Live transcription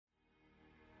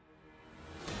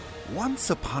Once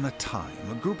upon a time,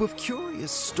 a group of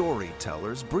curious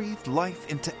storytellers breathed life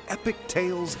into epic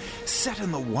tales set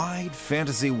in the wide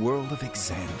fantasy world of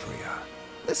Exandria.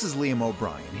 This is Liam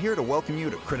O'Brien, here to welcome you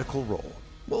to Critical Role.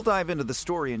 We'll dive into the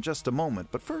story in just a moment,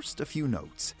 but first, a few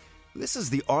notes. This is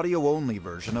the audio-only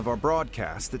version of our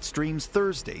broadcast that streams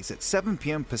Thursdays at 7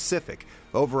 p.m. Pacific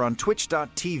over on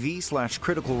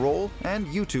twitch.tv/criticalrole and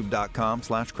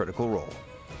youtube.com/criticalrole.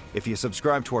 If you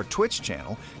subscribe to our Twitch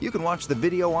channel, you can watch the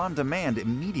video on demand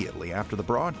immediately after the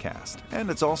broadcast, and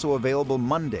it's also available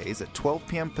Mondays at 12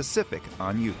 p.m. Pacific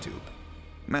on YouTube.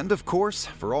 And of course,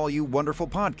 for all you wonderful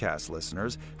podcast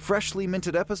listeners, freshly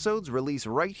minted episodes release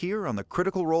right here on the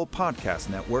Critical Role Podcast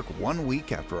Network 1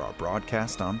 week after our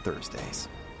broadcast on Thursdays.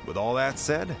 With all that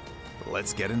said,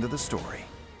 let's get into the story.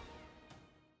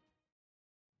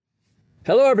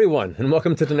 Hello everyone, and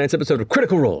welcome to tonight's episode of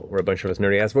Critical Role, where a bunch of us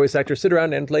nerdy-ass voice actors sit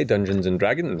around and play Dungeons &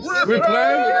 Dragons. We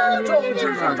play Dungeons &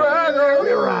 Dragons! We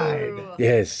ride!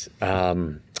 Yes,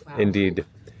 indeed.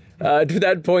 To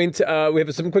that point, we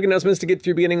have some quick announcements to get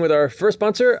through, beginning with our first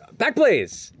sponsor,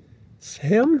 Backblaze.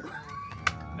 Sam?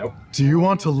 Nope. Do you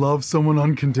want to love someone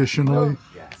unconditionally?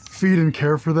 Yes. Feed and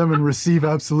care for them and receive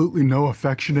absolutely no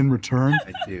affection in return?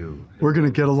 I do. We're gonna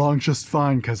get along just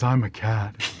fine because I'm a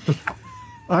cat.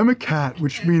 I'm a cat,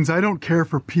 which means I don't care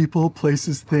for people,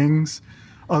 places, things,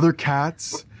 other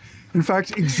cats. In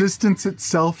fact, existence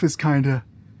itself is kinda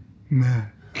meh.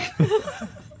 But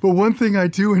one thing I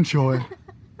do enjoy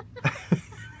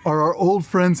are our old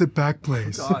friends at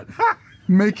Backblaze.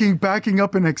 Backing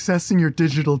up and accessing your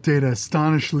digital data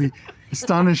astonishingly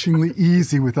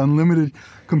easy with unlimited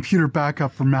computer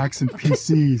backup for Macs and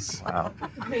PCs. Wow.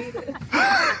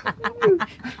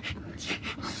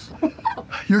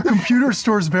 Your computer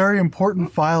stores very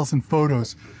important files and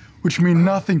photos, which mean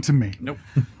nothing to me. Nope.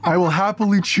 I will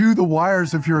happily chew the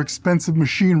wires of your expensive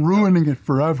machine, ruining it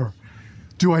forever.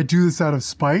 Do I do this out of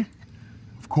spite?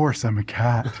 Of course, I'm a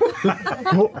cat.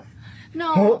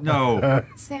 No. No.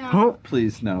 Sam.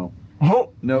 Please, no.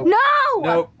 Oh, No. No!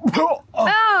 No.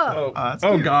 Oh!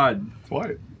 Oh, God.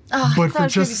 What? Oh, But for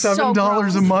just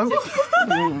 $7 a month,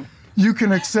 you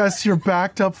can access your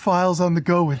backed up files on the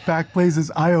go with Backblaze's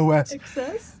iOS.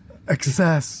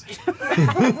 Access.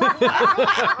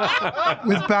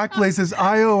 With Backblaze's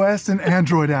iOS and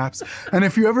Android apps. And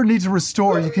if you ever need to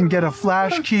restore, you can get a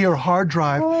flash key or hard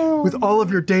drive with all of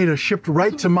your data shipped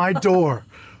right to my door.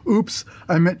 Oops,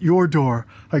 I meant your door.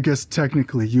 I guess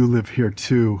technically you live here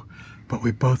too, but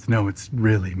we both know it's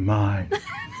really mine.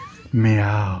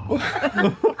 Meow.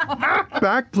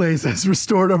 Backblaze has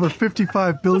restored over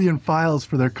 55 billion files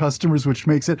for their customers, which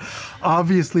makes it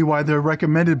obviously why they're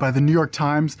recommended by the New York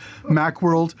Times,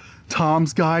 Macworld,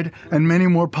 Tom's Guide, and many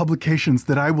more publications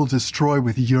that I will destroy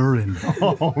with urine.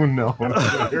 Oh, no.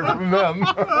 Hear from them.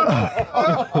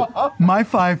 My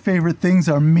 5 favorite things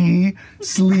are me,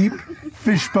 sleep,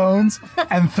 fish bones,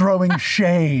 and throwing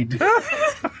shade.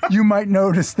 You might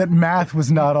notice that math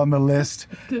was not on the list,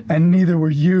 and neither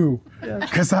were you,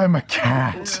 because I'm a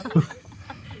cat.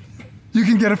 You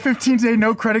can get a 15-day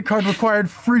no credit card required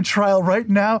free trial right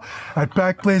now at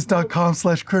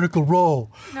backblaze.com/criticalrole.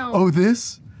 No. Oh,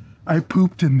 this? I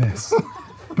pooped in this,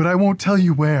 but I won't tell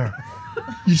you where.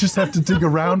 You just have to dig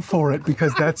around for it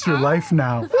because that's your life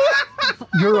now.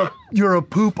 You're a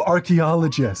poop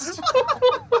archaeologist.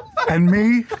 And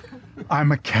me,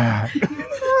 I'm a cat.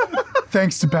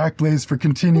 Thanks to Backblaze for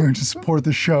continuing to support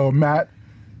the show. Matt,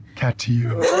 cat to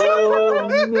you. Oh,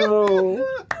 no.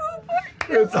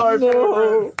 It's my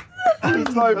favorite.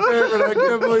 It's my favorite. I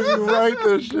can't believe you write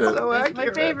this shit. So It's my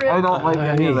favorite. I don't like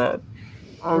any of that.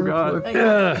 Oh, God.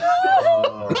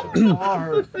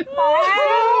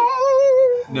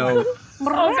 No.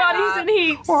 Oh God, he's in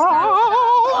heat.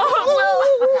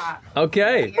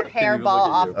 Okay. Your hairball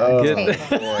off the table.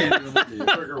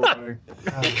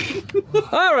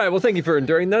 All right, well, thank you for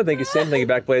enduring that. Thank you, Sam. Thank you,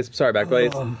 Backblaze. Sorry,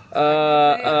 Backblaze.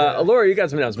 Laura, you got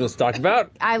some announcements to talk about.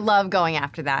 I love going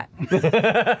after that.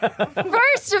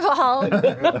 First of all,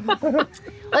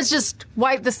 let's just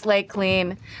wipe the slate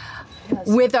clean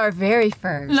with our very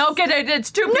first. Look at it,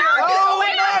 it's too big.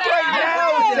 Oh, not right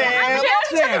now, Sam.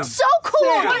 Sam, it's so cool.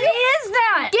 Sam. What is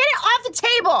that? Get it off the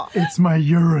table. It's my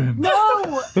urine.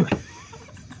 No.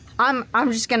 I'm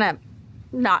just gonna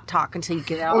not talk until you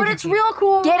get it out. But it's real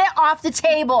cool. Get it off the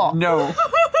table. No.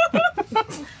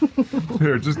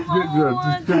 Here, just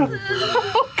get it.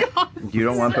 You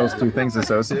don't want those two things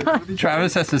associated?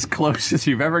 Travis, that's as close as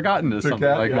you've ever gotten to something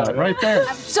like that. Right there.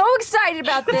 I'm so excited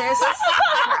about this.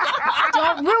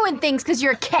 Don't ruin things because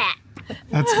you're a cat.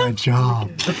 That's my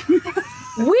job.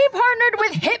 We partnered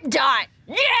with HipDot.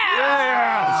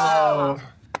 Yeah!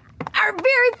 Our very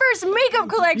very first makeup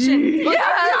collection.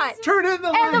 Yes. Turn in the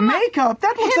And the Makeup?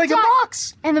 That looks like a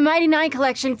box. And the Mighty Nine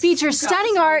collection features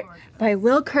stunning art by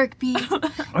Will Kirkby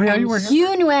and Hugh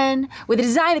Nguyen with a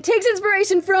design that takes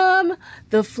inspiration from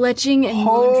the Fletching and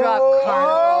Moondrop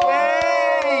Carnival.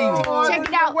 Check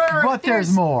it out. But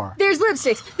there's more. There's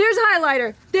lipsticks. There's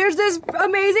highlighter. There's this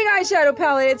amazing eyeshadow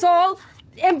palette. It's all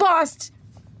embossed.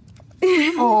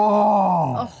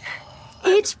 Oh.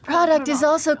 Each product is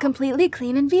also completely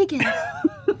clean and vegan.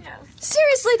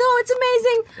 Seriously though, it's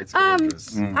amazing. It's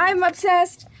gorgeous. I'm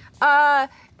obsessed.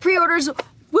 Pre-orders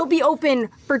will be open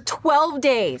for 12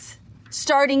 days,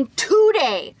 starting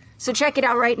today. So check it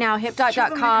out right now,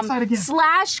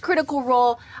 hipdot.com/critical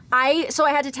role. So I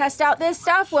had to test out this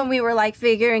stuff when we were like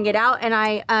figuring it out, and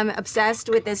I am obsessed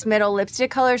with this middle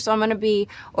lipstick color, so I'm gonna be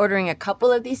ordering a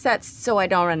couple of these sets so I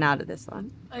don't run out of this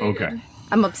one. Okay.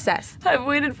 I'm obsessed. I've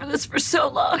waited for this for so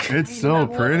long. It's so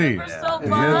pretty. So The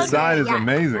long. inside is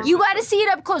amazing. You gotta see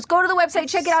it up close. Go to the website,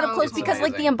 check it out up So close because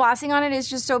like the embossing on it is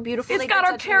just so beautiful. It's They got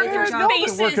did our such a really good characters' job.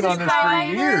 faces. Working on this for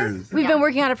years. We've been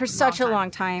working on it for such a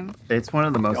long time. It's one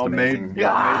of the most Y'all amazing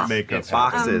made makeup.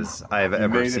 boxes I've ever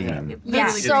made it seen. happen. Yeah,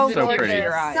 Literally so just look pretty. at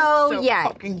your eyes. So yeah,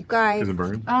 you guys. Is it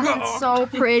burned? It's so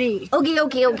pretty. Okay.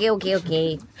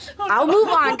 I'll move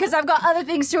on because I've got other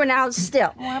things to announce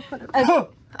still.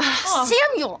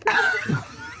 Samuel.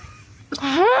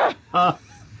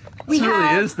 We This really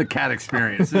have is the cat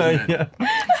experience, isn't it?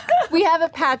 we have a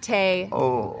pate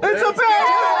Oh. It's a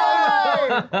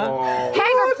bag!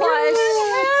 hanger plush.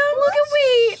 Look at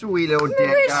me, Sweet little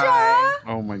dead guy. Marisha.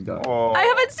 Oh my god. Oh. I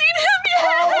haven't seen him yet.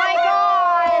 Oh my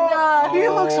God. He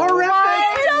looks horrific.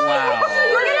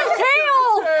 Look at his tail.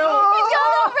 He's got a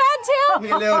little rat tail. You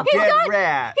little dead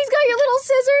rat. He's got your little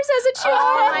scissors as a chin.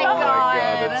 Oh my God.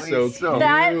 That's so cute.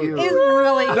 That is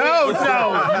really No.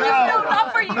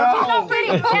 not for you. Not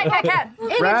pretty. Cat. In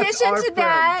Rats addition are to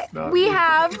that, friends, not we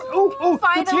have The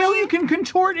finally. tail you can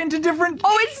contort into different.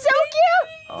 Oh, it's so cute.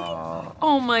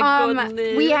 Oh my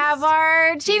goodness. We have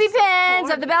our chibi pins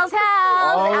of the Bell's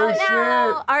House out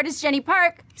now. Artist Jenny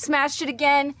Park smashed it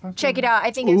again. Check it out.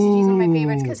 I think he's one of my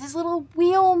favorites because his little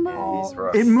wheel moves.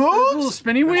 It moves. Little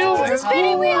spinny wheel? It's a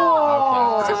spinning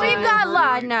wheel. So we've got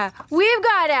Ladna, we've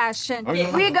got Ashton,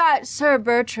 we've got Sir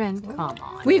Bertrand,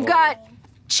 we've got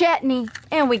Chetney,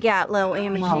 and we got Lil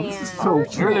Imogen.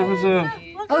 Sure, there was a.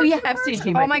 Oh yeah.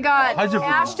 FCG. Oh my God. How'd you-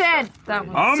 Ashton. Oh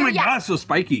my yeah. god, so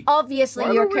spiky.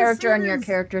 Obviously, your character and your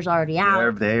character's already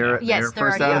out. They're Yes,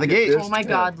 they're first already out of the gate. Oh my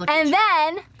god, look And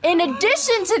then, in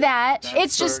addition to that,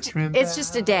 it's just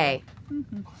a day.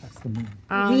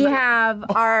 We have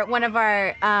one of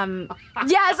our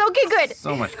yes, okay, good.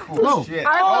 So much cool shit.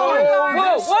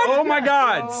 Oh my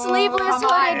God! Sleeveless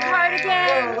hooded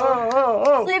cardigan.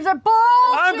 Sleeves are bold.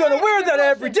 I'm gonna wear that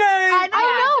every day. I know.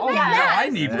 Oh, yeah, I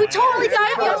need We totally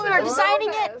got it when we were designing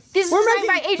it. This is designed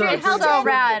by Adrian Helton. So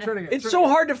rad. It's so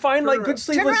hard to find like good Turn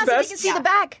sleeveless around so we vests. can see the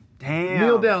back. Damn.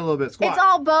 Kneel down a little bit. Squat. It's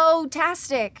all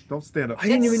bow-tastic. Don't stand up. I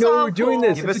didn't even It's know we so were doing cool.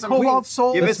 this. Give It's us a some Cobalt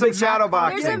soul. Give us some shadow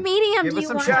boxing. There's a medium. Give Do us you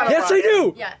some want shadow that? Yes, I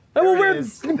do. Yeah. I will There wear it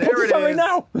is. put There this it on right is.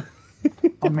 now.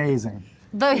 Amazing.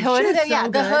 The hood,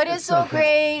 the hood is so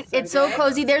great. It's so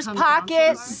cozy. There's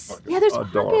pockets. Yeah, there's For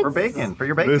pockets. bacon. For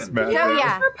your bacon. This man. Oh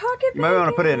yeah. You might want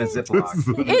to put it in a Ziploc.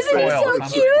 Isn't he so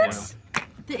cute?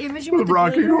 The image The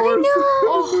rocking horse.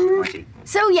 No.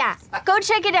 So yeah, go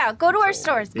check it out. Go to our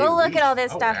stores. Go look at all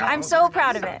this stuff. I'm so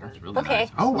proud of it. Okay.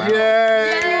 Oh, wow. Yay!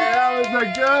 That was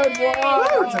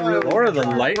a good one. Or the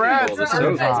light angles are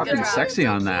so That's fucking sexy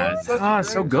on that. Ah,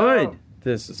 so good.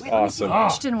 This is awesome.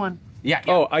 Ashton one. Yeah.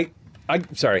 Oh, I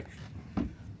sorry.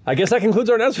 I guess that concludes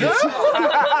our announcements.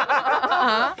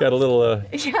 Got a little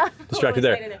distracted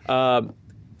there.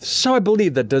 So I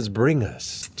believe that does bring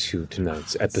us to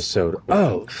tonight's episode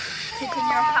of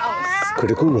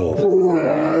Critical Role.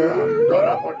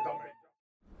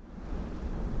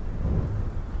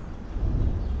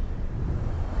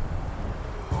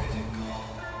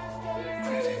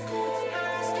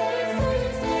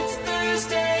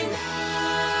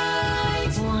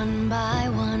 One by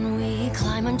one we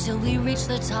climb until we reach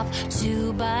the top.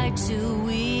 2 by 2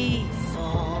 we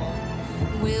fall.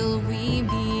 Will we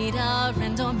meet our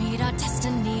end or meet our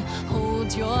destiny?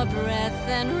 Hold your breath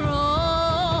and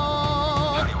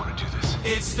roll. How do you want to do this?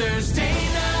 It's Thursday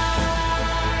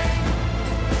night.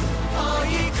 All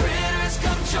ye critters,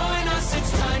 come join us.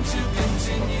 It's time to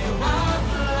continue our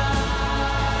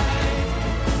flight.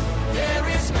 There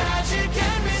is magic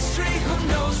and mystery. Who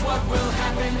knows what will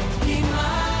happen? He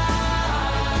might.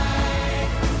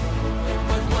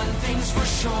 But one thing's for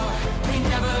sure, we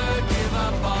never give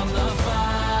up on the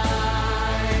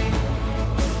fight.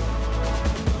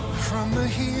 From the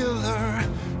healer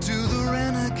to the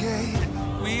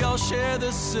all share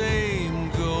the same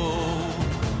goal.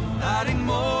 Adding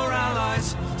more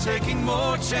allies, taking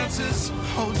more chances.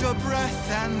 Hold your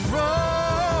breath and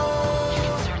roll. You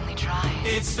can certainly try.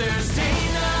 It's Thursday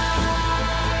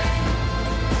night.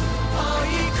 All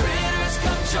ye critters,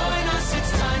 come join us.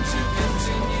 It's time to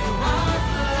continue our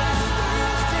plan.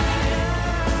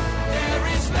 There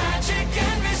is magic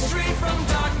and mystery from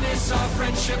darkness. Our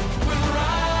friendship will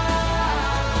rise.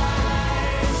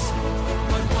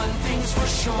 But one thing's for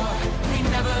sure, we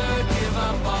never give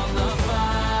up on the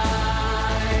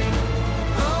fight.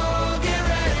 Oh, get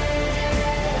ready.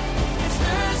 It's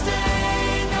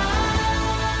Thursday night.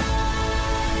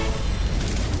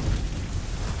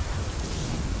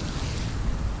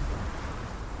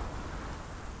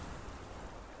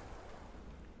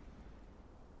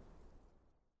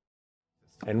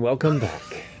 And welcome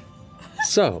back.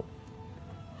 So,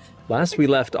 last we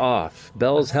left off,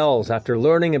 Bell's Hells, after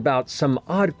learning about some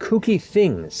odd kooky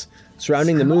things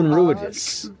surrounding the Moon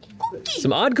Ruidus.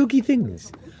 Some odd kooky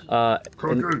things.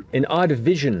 An odd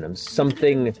vision of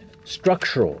something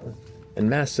structural and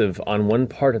massive on one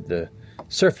part of the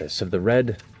surface of the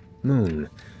red moon,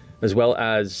 as well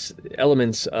as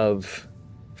elements of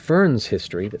Fern's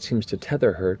history that seems to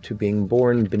tether her to being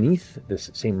born beneath this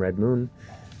same red moon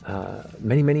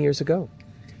many, many years ago.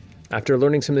 After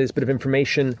learning some of this bit of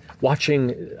information,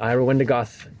 watching Ira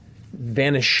Wendigoth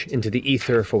vanish into the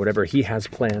ether for whatever he has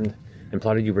planned, and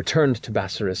plotted, you returned to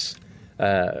Bassaris,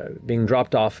 being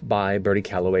dropped off by Bertie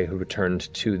Calloway, who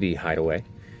returned to the hideaway,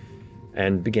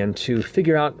 and began to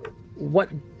figure out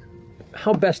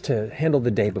how best to handle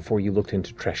the day before you looked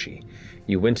into Treshy.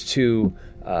 You went to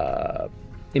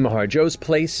Imahara Joe's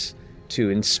place to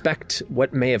inspect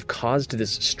what may have caused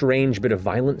this strange bit of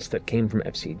violence that came from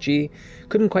FCG.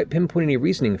 Couldn't quite pinpoint any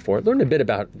reasoning for it. Learned a bit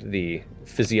about the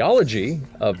physiology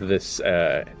of this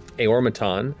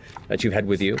aormaton that you've had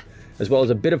with you, as well as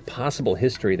a bit of possible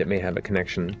history that may have a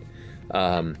connection.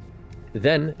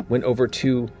 Then went over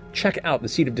to check out the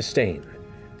Seat of Disdain,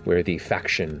 where the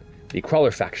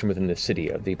crawler faction within the city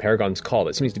of the Paragon's Call,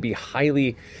 that seems to be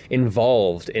highly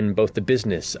involved in both the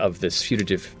business of this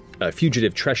fugitive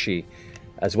Treshy,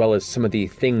 as well as some of the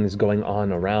things going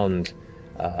on around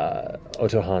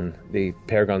Otohan, the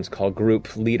Paragon's Call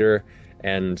group leader,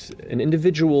 and an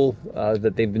individual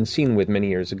that they've been seen with many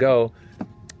years ago,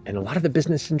 and a lot of the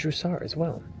business in Drusar as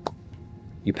well.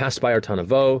 You passed by Artana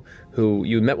Vo, who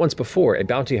you met once before, a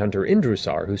bounty hunter in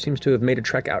Drusar, who seems to have made a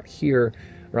trek out here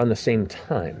around the same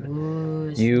time.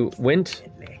 Ooh, you went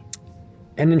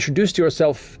and introduced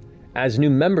yourself as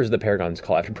new members of the Paragon's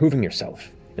Call after proving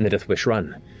yourself in the Death Wish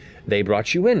run. They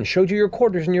brought you in, showed you your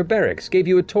quarters and your barracks, gave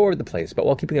you a tour of the place, but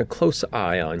while keeping a close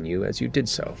eye on you as you did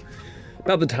so.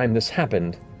 About the time this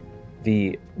happened,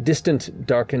 the distant,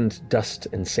 darkened dust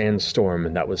and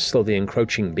sandstorm that was slowly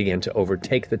encroaching began to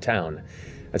overtake the town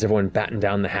as everyone battened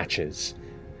down the hatches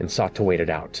and sought to wait it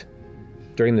out.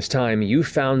 During this time, you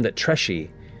found that Treshy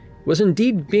was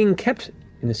indeed being kept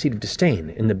in the Seat of Disdain,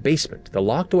 in the basement, the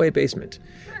locked-away basement,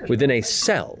 within a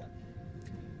cell.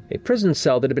 A prison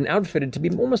cell that had been outfitted to be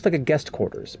almost like a guest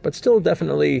quarters, but still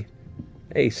definitely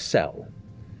a cell.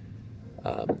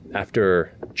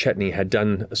 After Chetney had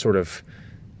done a sort of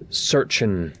search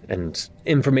and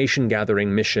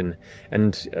information-gathering mission,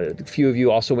 and a few of you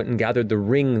also went and gathered the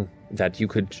ring that you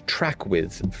could track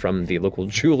with from the local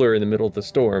jeweler in the middle of the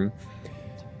storm,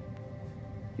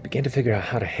 you began to figure out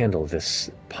how to handle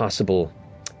this possible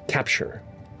capture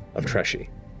of Treshy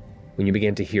when you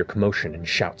began to hear commotion and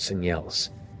shouts and yells.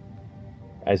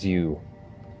 As you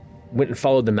went and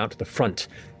followed them out to the front,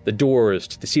 the doors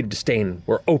to the Seat of Disdain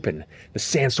were open, the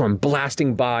sandstorm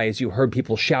blasting by as you heard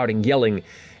people shouting, yelling,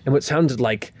 and what sounded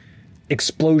like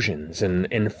explosions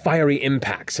and fiery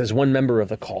impacts as one member of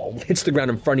the call hits the ground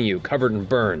in front of you, covered in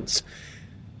burns.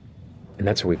 And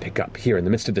that's where we pick up, here in the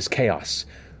midst of this chaos.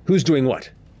 Who's doing what?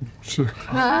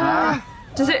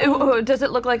 Does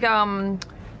it look like, can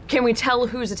we tell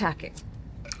who's attacking?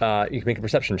 You can make a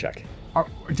perception check.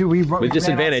 Do we with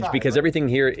disadvantage because everything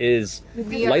here is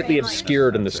lightly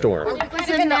obscured in the storm.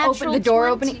 The door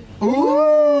opening.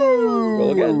 Ooh!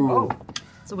 Roll again. Oh.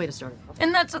 It's a way to start.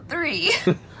 And that's a 3.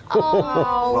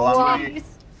 Oh, well,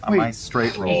 on my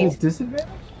straight roll. Is it disadvantage?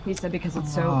 He said because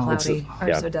it's so cloudy.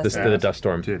 Yeah, so this is the dust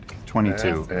storm.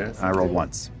 22. I rolled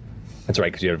once. That's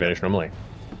right, because you have advantage normally.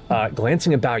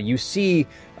 Glancing about, you see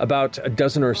about a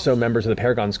dozen or so members of the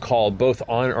Paragon's Call, both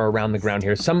on or around the ground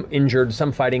here, some injured,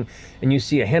 some fighting, and you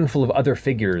see a handful of other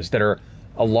figures that are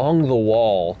along the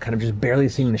wall, kind of just barely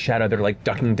seeing the shadow. They're like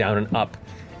ducking down and up,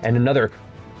 and another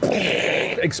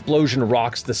explosion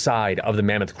rocks the side of the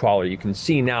mammoth crawler. You can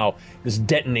see now this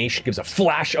detonation gives a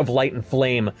flash of light and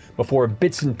flame before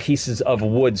bits and pieces of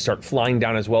wood start flying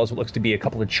down, as well as what looks to be a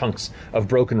couple of chunks of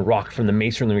broken rock from the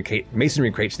masonry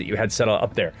crates that you had set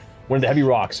up there. One of the heavy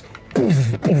rocks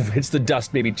hits the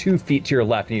dust maybe 2 feet to your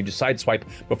left, and you just sideswipe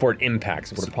before it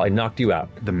impacts. It would have probably knocked you out.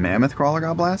 The mammoth crawler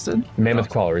got blasted? The mammoth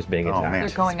crawler is being attacked. Man.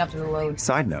 They're going up to the load.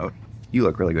 Side note, you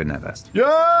look really good in that vest. Yo!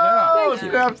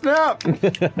 Snap!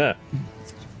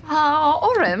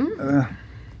 Orem,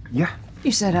 Yeah.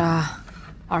 you said,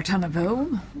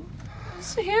 Artanavo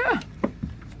is here?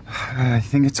 I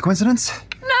think it's a coincidence.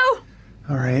 No,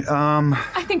 All right,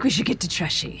 I think we should get to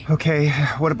Treshy. okay,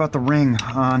 what about the ring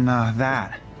on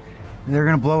that? They're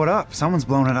gonna blow it up. Someone's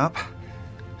blown it up.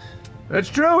 That's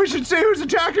true. We should see who's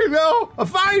attacking, though. A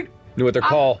fight. You know what their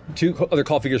call? 2 other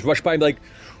call figures rush by and be like,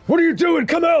 "What are you doing?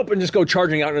 Come help!" and just go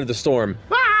charging out into the storm.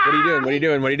 What are you doing? What are you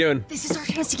doing? What are you doing? This is our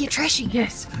chance to get Treshy.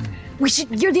 Yes.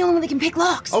 You're the only one that can pick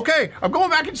locks. Okay, I'm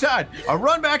going back inside. I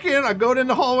run back in, I go in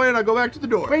the hallway, and I go back to the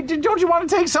door. Wait, don't you want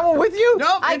to take someone with you?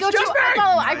 No, I it's go just to. me.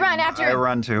 I run after. I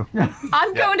run too.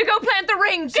 I'm going to go plant the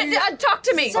ring. Talk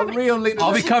to me. A real leader.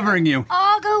 I'll be covering you.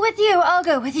 I'll go with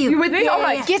you. You with me? All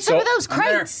right. Get some So- of those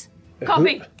crates.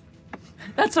 Copy.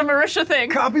 That's a Marisha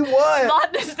thing. Copy what?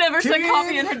 Lot has never said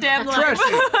copy in her damn life.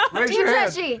 Treshy, raise Team your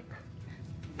hand. Treshy.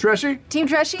 Treshy? Team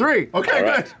Treshy. 3. Okay, All good.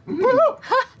 right. Woo-hoo.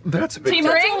 That's a big Team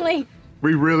time. ring. Only.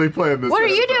 We really playing this. What are out.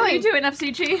 you What are doing? you doing,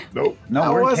 FCG? Nope.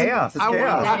 No, we're in wasn't- chaos. It's I-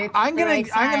 chaos. I'm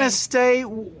gonna stay.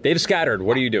 They've scattered.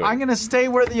 What are you doing? I'm gonna stay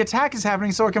where the attack is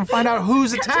happening so I can find out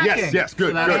who's attacking. Yes,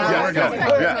 good.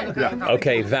 Yeah.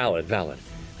 Okay, valid.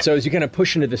 So as you kind of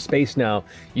push into the space now,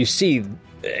 you see,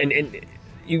 and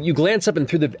you glance up and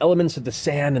through the elements of the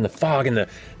sand and the fog and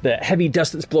the heavy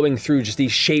dust that's blowing through just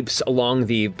these shapes along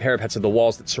the parapets of the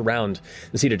walls that surround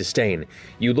the Seat of Disdain.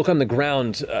 You look on the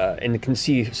ground and can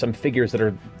see some figures that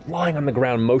are lying on the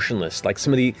ground motionless, like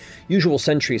some of the usual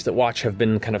sentries that watch have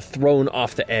been kind of thrown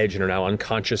off the edge and are now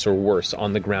unconscious or worse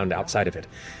on the ground outside of it.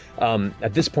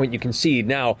 At this point, you can see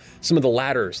now some of the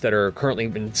ladders that are currently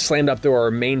been slammed up there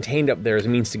or maintained up there as a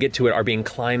means to get to it are being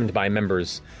climbed by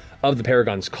members of the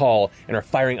Paragon's Call and are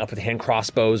firing up with hand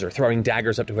crossbows or throwing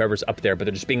daggers up to whoever's up there, but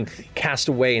they're just being cast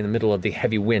away in the middle of the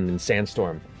heavy wind and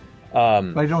sandstorm.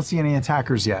 But I don't see any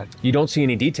attackers yet. You don't see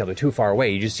any detail. They're too far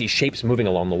away. You just see shapes moving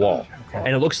along the wall. And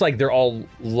it looks like they're all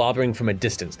lobbering from a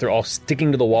distance. They're all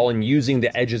sticking to the wall and using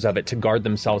the edges of it to guard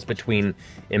themselves between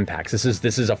impacts. This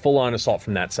is a full-on assault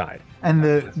from that side. And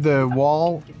the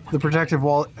wall, the protective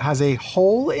wall, has a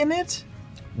hole in it?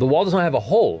 The wall does not have a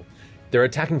hole. They're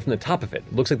attacking from the top of it.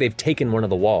 It looks like they've taken one of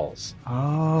the walls.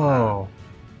 Oh.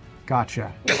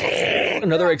 Gotcha.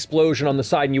 Another explosion on the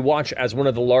side, and you watch as one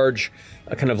of the large,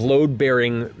 kind of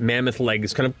load-bearing mammoth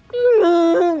legs kind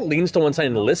of leans to one side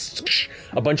and lists.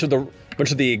 A bunch of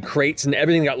the crates and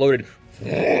everything got loaded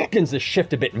begins to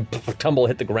shift a bit and tumble,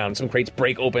 hit the ground. Some crates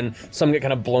break open, some get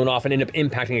kind of blown off and end up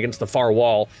impacting against the far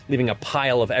wall, leaving a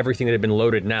pile of everything that had been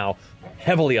loaded now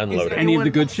heavily unloaded. Any of the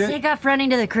good shit? Take off running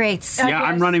to the crates. Yeah,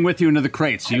 I'm running with you into the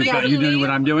crates. You doing what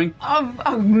I'm doing?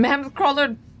 A mammoth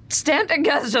crawler standing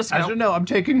as just As you know, I'm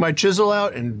taking my chisel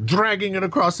out and dragging it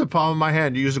across the palm of my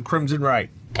hand to use a crimson right.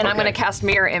 And I'm going to cast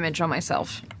mirror image on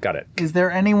myself. Got it. Is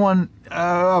there anyone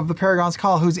of the Paragon's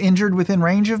Call who's injured within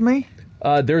range of me?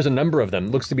 There's a number of them.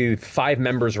 Looks to be 5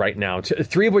 members right now.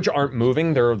 3 of which aren't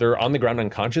moving. They're on the ground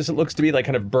unconscious. It looks to be like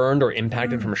kind of burned or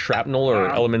impacted from shrapnel or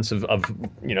elements of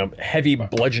heavy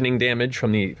bludgeoning damage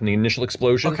from the initial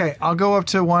explosion. Okay, I'll go up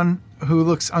to one who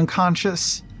looks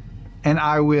unconscious, and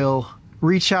I will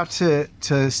reach out to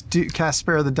cast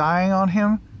Spare the Dying on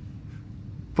him,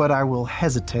 but I will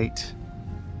hesitate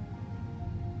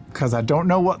because I don't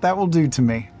know what that will do to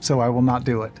me, so I will not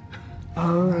do it.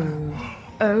 Oh.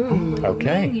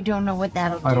 Okay. You don't know what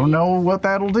that'll do. I don't know what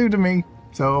that'll do to me,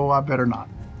 so I better not.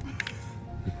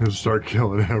 He'll start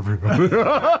killing everybody.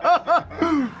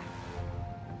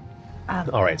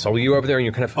 All right, so you're over there and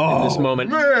you're kind of in this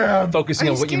moment focusing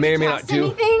on what you may or may not do.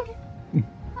 Anything?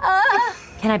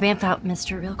 Can I bamf out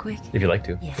Mister real quick? If you like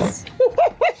to. Yes.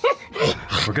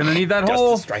 We're gonna need that Just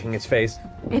hole. striking its face.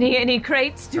 Any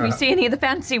crates? Do we see any of the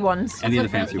fancy ones? Any of the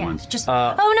fancy ones. Just.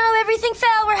 Oh no! Everything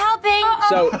fell. We're helping.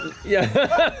 So,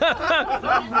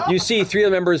 yeah. You see 3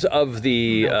 of the members of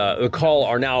the call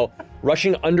are now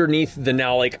rushing underneath the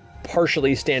now,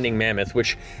 partially standing mammoth,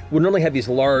 which would normally have these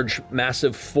large,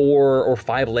 massive 4 or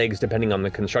 5 legs, depending on the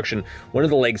construction. One of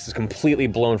the legs is completely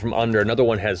blown from under. Another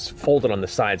one has folded on the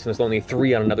side, so there's only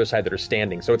 3 on another side that are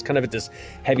standing. So it's kind of at this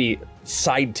heavy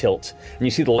side tilt. And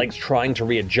you see the legs trying to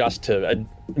readjust to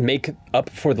make up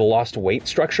for the lost weight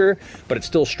structure, but it's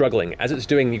still struggling. As it's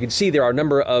doing, you can see there are a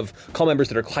number of call members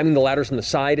that are climbing the ladders on the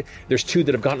side. There's 2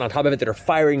 that have gotten on top of it that are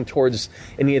firing towards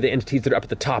any of the entities that are up at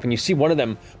the top. And you see one of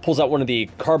them pulls out one of the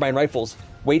carbine rifles,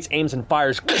 waits, aims, and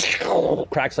fires,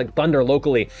 cracks like thunder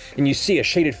locally. And you see a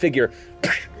shaded figure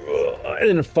and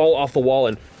then fall off the wall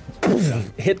and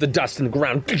hit the dust and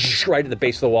ground right at the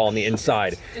base of the wall on the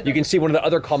inside. You can see one of the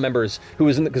other call members who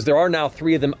is in because there are now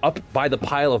 3 of them up by the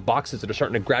pile of boxes that are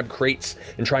starting to grab crates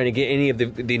and trying to get any of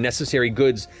the necessary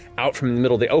goods out from the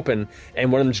middle of the open.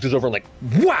 And one of them just goes over and like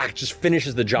whack, just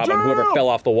finishes the job on whoever fell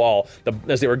off the wall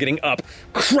as they were getting up,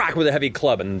 crack with a heavy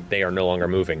club, and they are no longer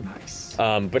moving. Nice.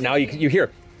 But now you hear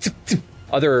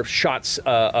other shots,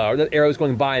 arrows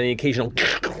going by, and the occasional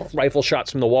rifle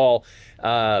shots from the wall.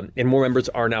 And more members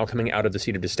are now coming out of the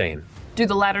Seat of Disdain. Do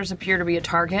the ladders appear to be a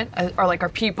target?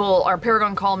 Are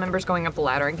Paragon Call members going up the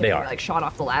ladder and getting like shot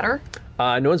off the ladder?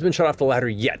 No one's been shot off the ladder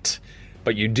yet,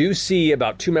 but you do see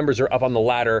about 2 members are up on the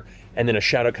ladder, and then a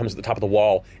shadow comes at the top of the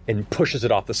wall and pushes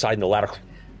it off the side, and the ladder.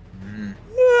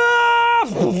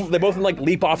 They both like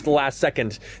leap off the last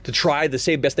second to try to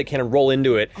save best they can and roll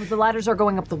into it. Oh, the ladders are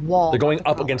going up the wall. They're going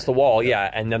up against the wall,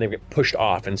 yeah, and then they get pushed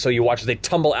off. And so you watch as they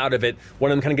tumble out of it. One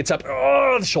of them kind of gets up,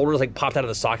 the shoulders like popped out of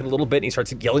the socket a little bit, and he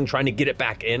starts yelling, trying to get it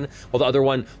back in. While the other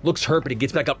one looks hurt, but he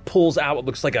gets back up, pulls out what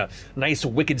looks like a nice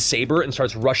wicked saber, and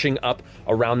starts rushing up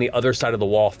around the other side of the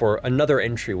wall for another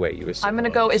entryway. I'm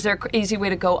gonna go. Is there an easy way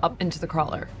to go up into the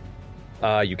crawler?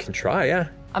 You can try, yeah.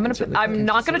 I'm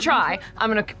not gonna try. I'm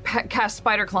gonna cast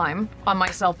Spider Climb on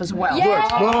myself as well. Yeah.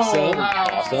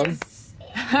 Awesome.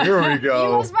 Here we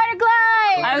go. You Spider Glide!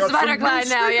 I have Spider Glide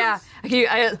now, yeah.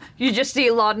 You just see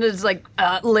Laudna's like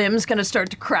limbs kind of start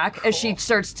to crack as she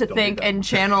starts to think and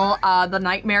channel the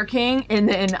Nightmare King, and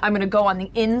then I'm gonna go on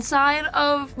the inside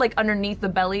of, like, underneath the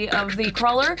belly of the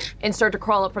crawler and start to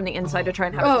crawl up from the inside to try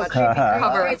and have as much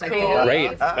cover as I can.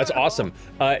 Great, that's awesome.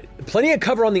 Plenty of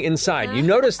cover on the inside. You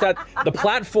notice that the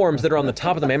platforms that are on the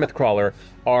top of the mammoth crawler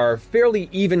are fairly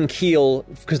even keel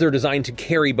because they're designed to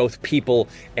carry both people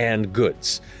and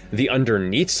goods. The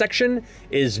underneath section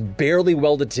is barely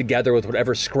welded together with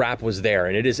whatever scrap was there,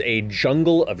 and it is a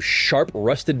jungle of sharp,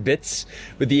 rusted bits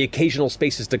with the occasional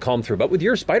spaces to comb through. But with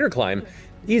your spider climb,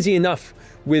 easy enough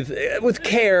with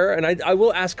care, and I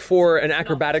will ask for an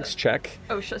acrobatics check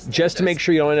just to make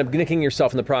sure you don't end up nicking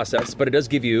yourself in the process, but it does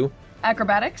give you...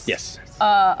 Acrobatics? Yes.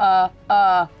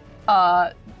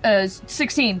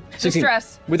 16.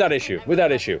 Distress. Without issue.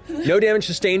 No damage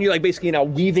sustained. You're like basically now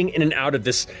weaving in and out of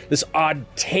this odd,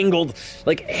 tangled,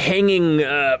 like hanging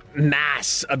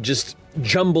mass of just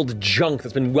jumbled junk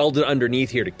that's been welded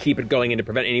underneath here to keep it going and to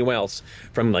prevent anyone else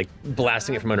from like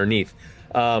blasting it from underneath.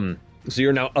 So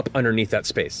you're now up underneath that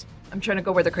space. I'm trying to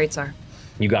go where the crates are.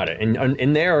 You got it. And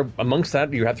in there, amongst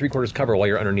that, you have 3/4 cover while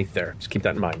you're underneath there. Just keep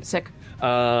that in mind. Sick.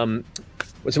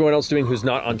 What's everyone else doing who's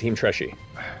not on Team Treshy?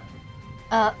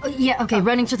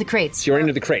 Running to the crates. So you're running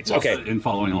to the crates, okay. And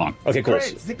following along. Okay, cool.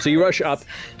 So you rush up.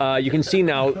 You can see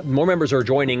now more members are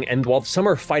joining, and while some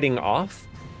are fighting off,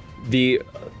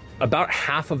 about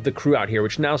half of the crew out here,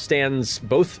 which now stands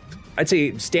both, I'd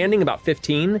say standing about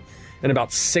 15, and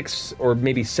about 6 or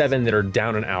maybe 7 that are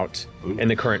down and out in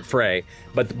the current fray.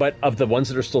 But of the ones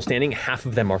that are still standing, half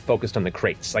of them are focused on the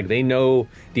crates. Like, they know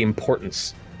the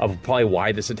importance of probably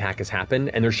why this attack has happened,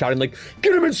 and they're shouting like,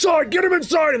 get him inside,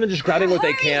 and they're just grabbing what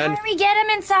they can. Hurry, get him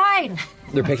inside!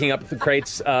 They're picking up the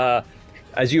crates.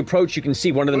 As you approach, you can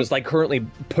see one of them is like currently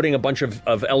putting a bunch of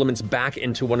elements back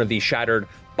into one of these shattered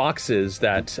boxes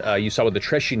that you saw with the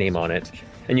Treshy name on it.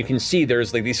 And you can see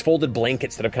there's like these folded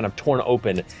blankets that have kind of torn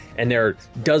open, and there are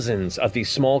dozens of these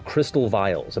small crystal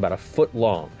vials, about a foot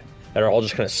long, that are all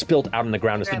just kind of spilt out on the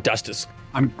ground as the dust is...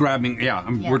 I'm grabbing,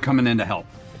 we're coming in to help.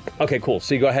 Okay, cool.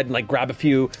 So you go ahead and like grab a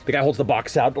few. The guy holds the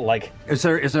box out, like... Is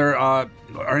there are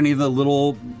any of the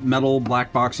little metal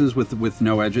black boxes with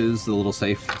no edges, the little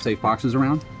safe boxes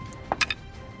around?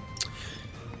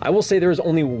 I will say there's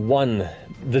only one.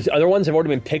 The other ones have already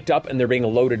been picked up and they're being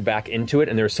loaded back into it,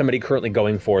 and there's somebody currently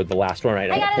going for the last one right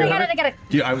now. I got it.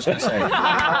 Yeah, I was going to say.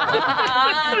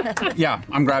 Yeah,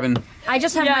 I'm grabbing. I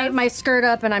just have my skirt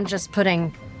up and I'm just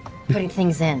putting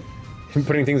things in.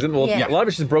 Putting things in? Well, a lot of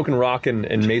it's just broken rock and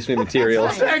masonry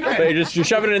materials. But you're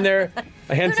shoving it in there.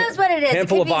 Who knows what it is?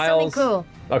 Handful it of vials. Cool.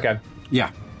 Okay.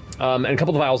 Yeah. And a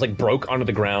couple of vials like broke onto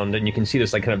the ground, and you can see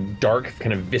this like kind of dark,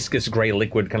 kind of viscous gray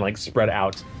liquid kind of like spread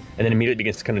out, and then immediately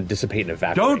begins to kind of dissipate and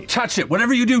evaporate. Don't touch it.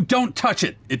 Whatever you do, don't touch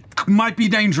it. It might be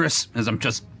dangerous, as I'm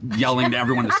just yelling to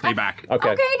everyone to stay back.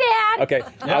 Okay. Okay, Dad. Okay.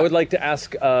 I would like to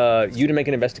ask you to make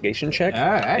an investigation check,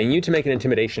 and you to make an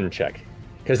intimidation check.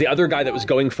 Because the other guy that was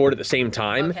going for it at the same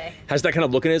time has that kind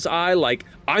of look in his eye like,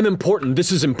 I'm important,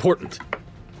 this is important.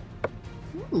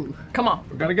 Ooh. Come on.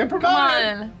 We're gonna get promoted.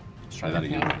 Come on. Let's try that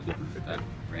again. That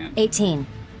ran. 18.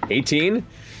 18?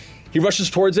 He rushes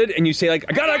towards it and you say like,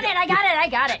 I got it! I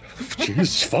got it.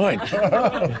 Jeez, fine.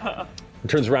 He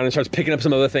turns around and starts picking up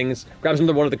some other things, grabs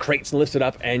another one of the crates and lifts it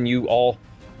up, and you all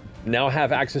now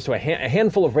have access to a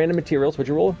handful of random materials. What'd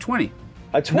you roll? 20.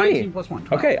 A 20? 19 plus 1.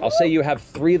 12. Okay, I'll say you have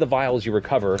 3 of the vials you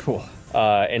recover. Cool.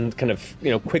 And kind of,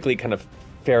 quickly kind of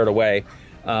ferret away.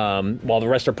 While the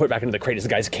rest are put back into the crate as the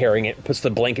guy's carrying it, puts the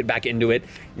blanket back into it.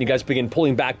 And you guys begin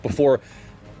pulling back before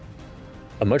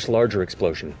a much larger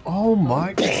explosion. Oh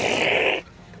my God.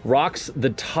 Rocks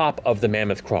the top of the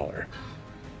mammoth crawler.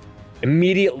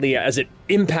 Immediately as it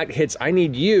impact hits, I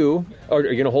need you. Or are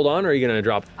you going to hold on or are you going to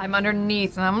drop? I'm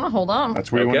underneath and I'm going to hold on.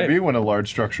 That's where you want to be when a large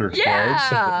structure explodes.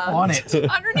 Yeah! On it.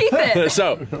 Underneath it.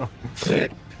 So,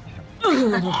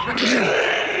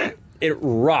 it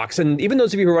rocks. And even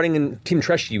those of you who are running in Team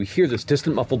Tresh, you hear this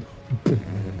distant muffled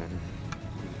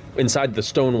inside the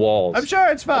stone walls. I'm sure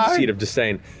it's fine. Seat of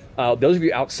Disdain. Those of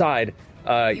you outside,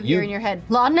 You hear in your head,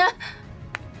 Laudna?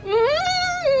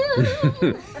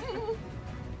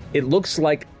 It looks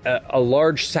like a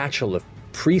large satchel of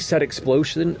preset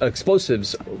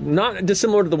explosives, not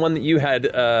dissimilar to the one that you had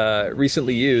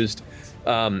recently used,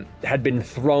 had been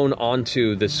thrown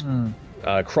onto this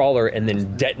crawler and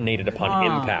then detonated upon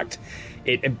impact.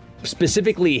 It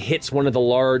specifically hits one of the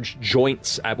large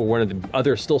joints at where one of the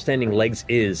other still standing legs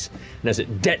is, and as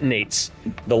it detonates,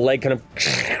 the leg kind of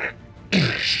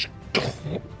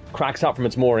cracks out from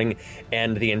its mooring,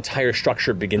 and the entire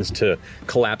structure begins to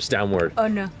collapse downward. Oh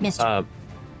no. Mister.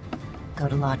 Go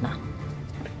to Laudna.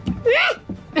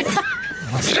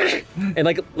 And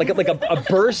like a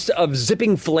burst of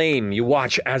zipping flame, you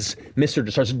watch as Mister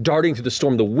just starts darting through the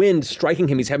storm. The wind striking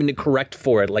him, he's having to correct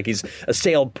for it, like he's a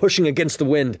sail pushing against the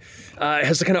wind. It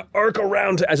has to kind of arc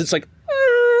around as it's like,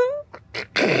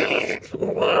 and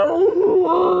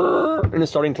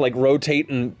it's starting to like rotate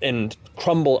and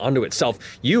crumble onto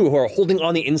itself. You, who are holding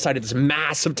on the inside of this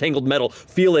mass of tangled metal,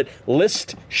 feel it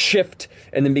list, shift,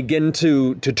 and then begin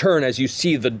to turn as you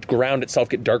see the ground itself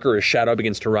get darker as shadow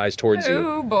begins to rise towards you.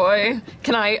 Oh boy.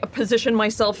 Can I position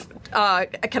myself,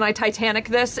 can I Titanic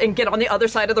this and get on the other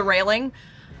side of the railing?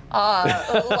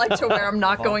 Like to where I'm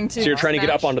not going to So you're trying to get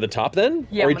up onto the top then?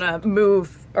 Yeah, I'm gonna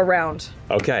move around.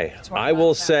 Okay, I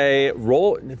will say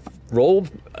roll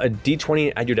a d20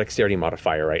 and add your dexterity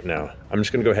modifier right now. I'm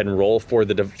just going to go ahead and roll for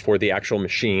the actual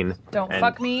machine. Don't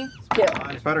fuck me.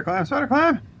 Spider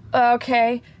climb.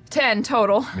 Okay, 10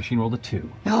 total. Machine rolled a 2.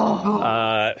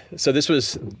 So this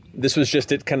was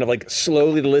just it, kind of like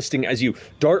slowly listing as you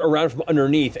dart around from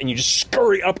underneath and you just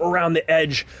scurry up around the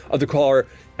edge of the crawler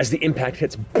as the impact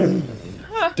hits. Boom,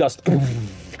 dust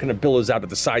kind of billows out at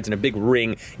the sides in a big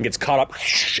ring and gets caught up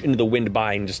into the wind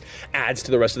by and just adds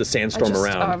to the rest of the sandstorm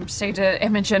around. Say to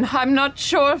Imogen, I'm not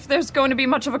sure if there's going to be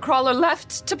much of a crawler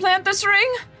left to plant this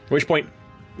ring. At which point,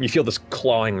 you feel this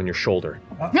clawing on your shoulder.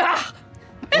 Ah!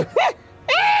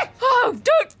 Oh,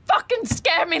 don't fucking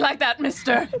scare me like that,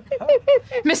 mister.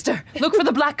 Mister, look for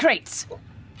the black crates.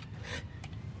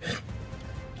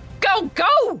 Go!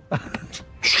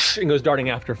 And goes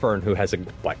darting after Fern, who has a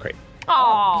black crate.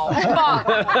 Oh, fuck.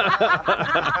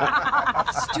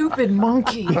 Stupid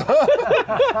monkey.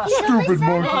 Stupid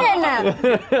monkey.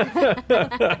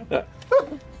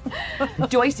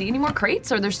 Do I see any more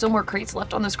crates? Are there still more crates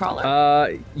left on this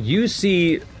crawler? You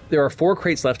see there are 4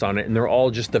 crates left on it, and they're all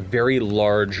just the very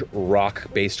large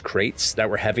rock-based crates that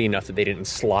were heavy enough that they didn't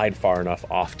slide far enough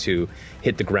off to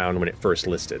hit the ground when it first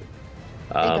listed.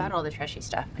 They got all the trashy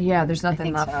stuff. Yeah, there's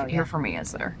nothing left so, here for me,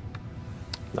 is there?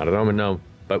 Not at the moment, no.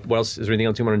 But what else? Is there anything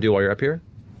else you want to do while you're up here?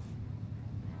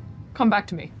 Come back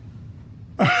to me.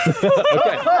 Okay.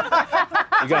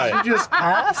 You got it. You just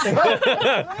pass?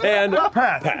 And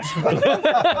pass.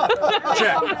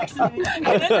 Check.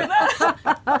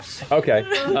 Okay.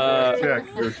 Check,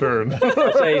 your turn.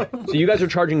 I'll say, so you guys are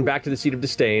charging back to the Seat of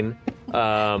Disdain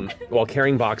while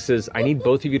carrying boxes. I need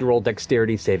both of you to roll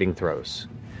dexterity saving throws.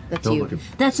 That's you.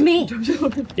 That's me.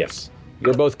 Yes.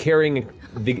 You're both carrying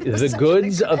the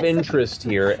goods of interest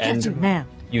here, and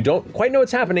you don't quite know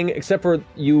what's happening, except for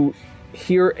you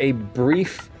hear a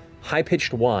brief,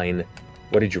 high-pitched whine.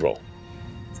 What did you roll?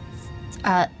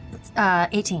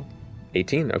 18.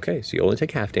 18? Okay, so you only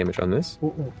take half damage on this.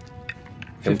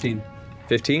 15.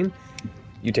 15?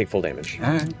 You take full damage.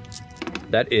 All right.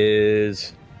 That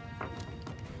is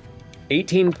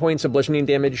 18 points of bludgeoning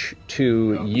damage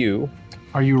to you.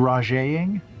 Are you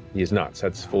Rajaying? He is not, so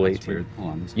that's full 18. Weird. Hold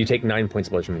on. You take 9 points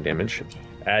of bludgeoning damage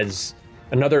as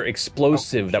another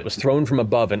explosive that was thrown from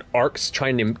above and arcs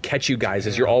trying to catch you guys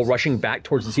as you're all rushing back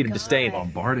towards the Seat of Disdain.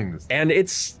 Bombarding this. And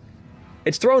it's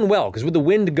thrown well, because with the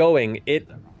wind going, it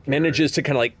manages to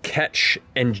kind of like catch,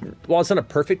 and while it's not a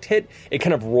perfect hit, it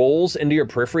kind of rolls into your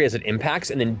periphery as it impacts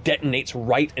and then detonates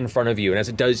right in front of you. And as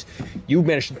it does, you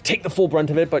manage to take the full brunt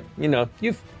of it, but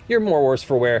you're more worse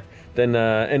for wear than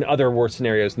in other worse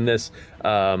scenarios than this.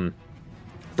 And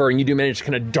you do manage to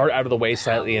kind of dart out of the way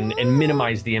slightly and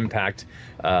minimize the impact.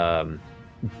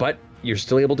 But you're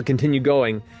still able to continue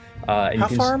going. How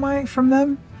far am I from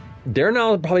them? They're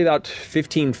now probably about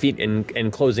 15 feet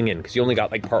and closing in, because you only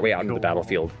got like partway out into the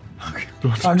battlefield.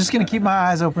 I'm just going to keep my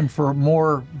eyes open for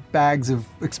more bags of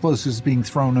explosives being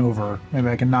thrown over. Maybe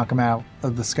I can knock them out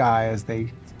of the sky as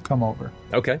they come over.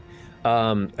 Okay.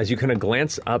 As you kind of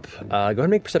glance up, go ahead and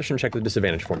make a perception check with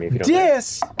disadvantage for me if you don't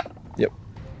mind. Yep.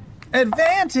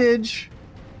 Advantage.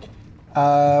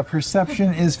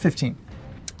 Perception is 15.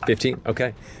 15,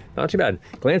 okay. Not too bad.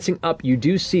 Glancing up, you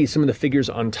do see some of the figures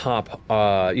on top.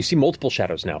 You see multiple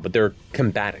shadows now, but they're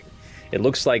combating. It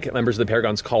looks like members of the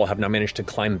Paragon's Call have now managed to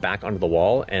climb back onto the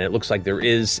wall, and it looks like there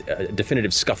is a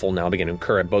definitive scuffle now beginning to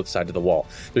occur at both sides of the wall.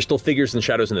 There's still figures and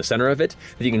shadows in the center of it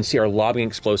that you can see are lobbing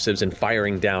explosives and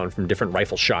firing down from different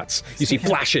rifle shots. You see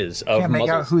flashes of Can't make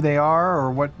muzzles. out who they are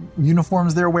or what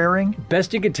uniforms they're wearing.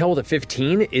 Best you can tell with a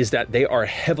 15 is that they are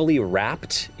heavily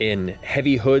wrapped in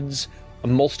heavy hoods,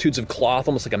 multitudes of cloth,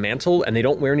 almost like a mantle, and they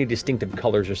don't wear any distinctive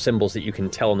colors or symbols that you can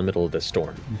tell in the middle of this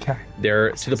storm. Okay. They're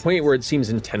to the point where it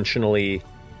seems intentionally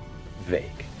vague.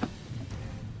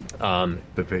 The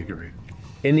vagary.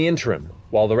 In the interim,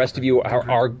 while the rest of you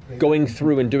are going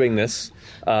through and doing this,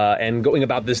 and going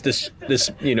about this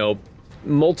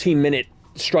multi-minute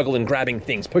struggle and grabbing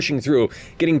things, pushing through,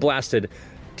 getting blasted,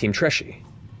 Team Treshy,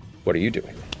 what are you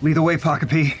doing? Lead the way,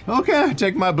 Pockapee. Okay, I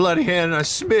take my bloody hand and I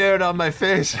smear it on my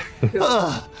face.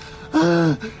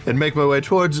 And make my way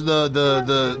towards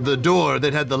the door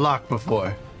that had the lock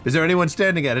before. Is there anyone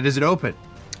standing at it? Is it open?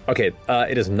 Okay,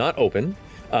 it is not open.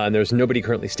 And there's nobody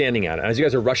currently standing at it. As you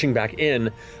guys are rushing back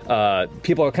in,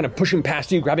 people are kind of pushing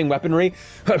past you, grabbing weaponry.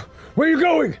 Where are you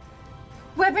going?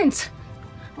 Weapons!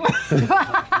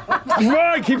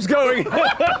 Right, keeps going.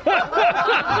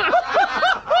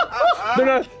 They're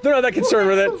not that concerned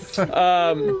with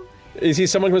it. You see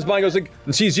someone comes by and goes like,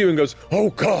 and sees you and goes, "Oh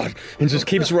God," and just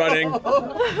keeps running.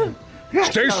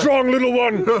 Stay strong, little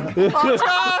one.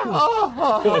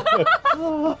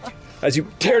 As you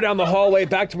tear down the hallway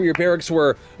back to where your barracks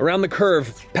were, around the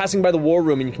curve, passing by the war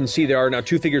room, and you can see there are now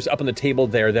two figures up on the table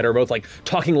there that are both like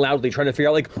talking loudly, trying to figure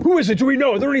out like, who is it? Do we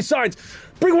know? Are there any signs?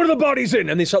 Bring one of the bodies in!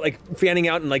 And they start like fanning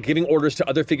out and like giving orders to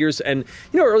other figures. And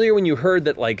earlier when you heard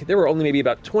that like there were only maybe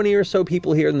about 20 or so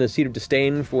people here in the Seat of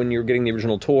Disdain for when you were getting the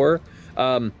original tour,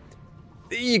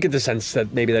 you get the sense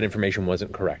that maybe that information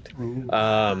wasn't correct.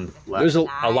 There's a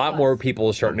lot more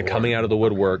people starting to coming out of the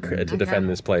woodwork to defend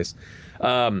this place.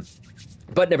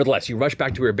 But nevertheless, you rush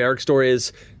back to where your barracks door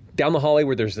is, down the hallway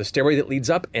where there's the stairway that leads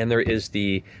up, and there is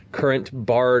the current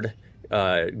barred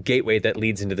gateway that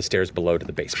leads into the stairs below to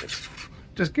the basement.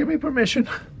 Just give me permission.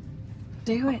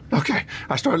 Do it. Okay,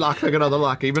 I start lockpicking on the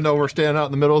lock, even though we're standing out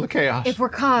in the middle of the chaos. If we're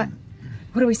caught,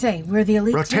 what do we say? We're the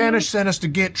elite team? Rotanish sent us to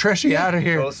get Treshy out of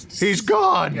here. He's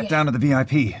gone. Get down to the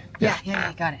VIP.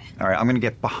 Yeah, got it. All right, I'm going to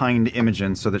get behind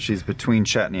Imogen so that she's between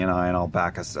Chetney and I, and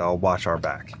I'll watch our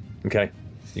back. Okay,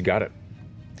 you got it.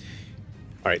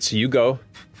 All right, so you go,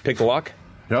 pick the lock.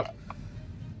 Yep.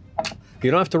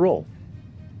 You don't have to roll.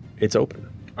 It's open.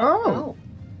 Oh.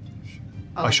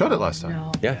 I shut it last time.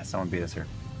 No. Yeah. Someone beat us here.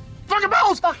 Fucking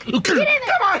bells! Get in there!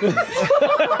 Come on!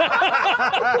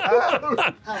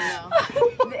 Oh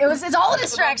no. It's all a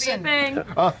distraction.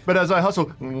 But as I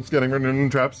hustle, it's getting rid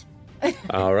of traps.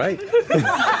 All right.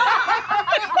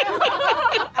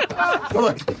 I'm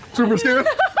like, super scared.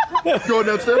 Going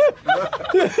downstairs.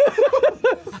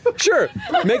 Sure.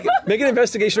 Make an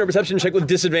investigation or perception check with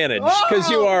disadvantage, because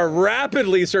you are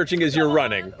rapidly searching as you're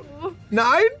running.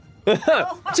 9?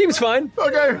 Seems fine.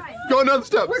 Okay, going down the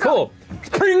steps. Cool.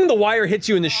 Pring, the wire hits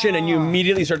you in the shin, and you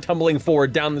immediately start tumbling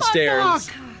forward down the stairs.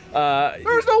 There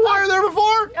was no wire there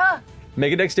before.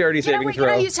 Make a dexterity saving throw.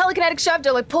 Can I use telekinetic shove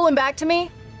to like pull him back to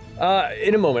me?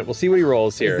 In a moment, we'll see what he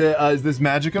rolls here. Is this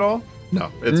magic at all?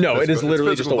 No. It is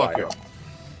literally just a wire.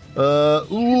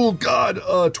 Oh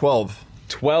God. 12.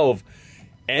 12.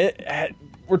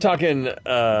 We're talking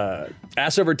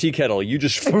ass over tea kettle. You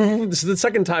just this is the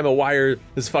second time a wire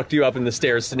has fucked you up in the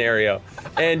stairs scenario,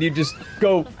 and you just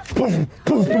go boom,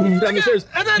 boom, boom, down the stairs.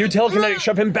 You telekinetic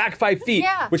shove him back 5 feet,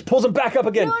 which pulls him back up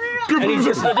again. And he's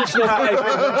just an additional 5.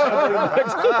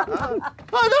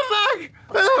 What the fuck?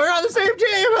 We're on the same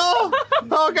team.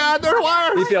 Oh God, they're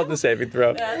wires. He failed the saving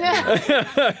throw.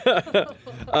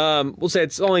 We'll say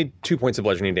it's only 2 points of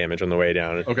bludgeoning damage on the way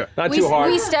down. Okay. Not too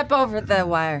hard. We step over the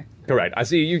wire. Correct. I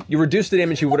see you reduced the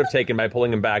damage you would have taken by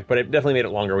pulling him back, but it definitely made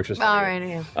it longer, which was All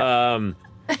funny. right.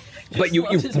 But you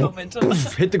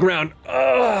hit the ground,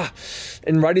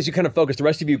 and right as you kind of focus, the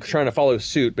rest of you trying to follow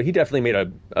suit, but he definitely made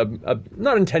a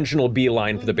not intentional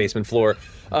beeline for the basement floor.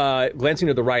 Glancing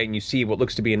to the right, and you see what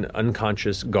looks to be an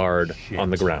unconscious guard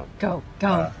on the ground. Go.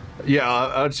 I'll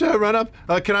run up.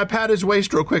 Can I pat his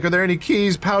waist real quick? Are there any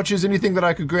keys, pouches, anything that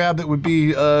I could grab that would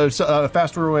be a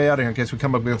faster way out of here in case we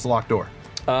come up against a locked door?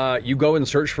 You go and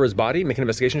search for his body. Make an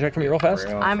investigation check for me real fast.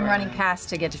 I'm running past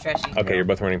to get to Treshy. Okay, you're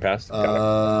both running past.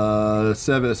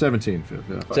 17.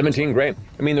 17, great.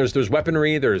 I mean, there's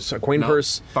weaponry. There's a coin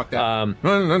purse. Fuck that.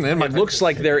 It looks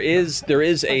like there is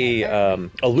a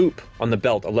loop on the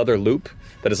belt, a leather loop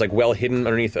that is like well hidden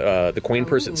underneath the coin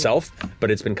purse itself, but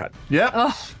it's been cut. Yep.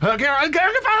 Okay,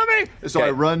 follow me. So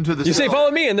I run to the. You say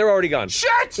follow me, and they're already gone.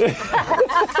 Shit!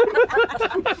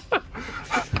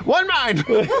 One mind.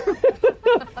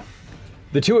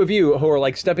 The two of you who are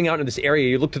like stepping out into this area,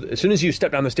 you look as soon as you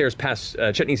step down the stairs past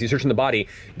Chetney's, searching the body,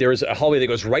 there is a hallway that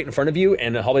goes right in front of you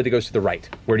and a hallway that goes to the right.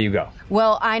 Where do you go?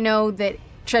 Well, I know that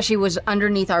Treshy was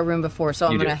underneath our room before, so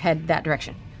I'm going to head that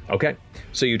direction. Okay.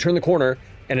 So you turn the corner,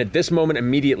 and at this moment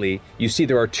immediately, you see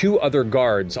there are 2 other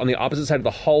guards on the opposite side of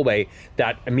the hallway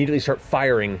that immediately start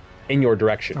firing in your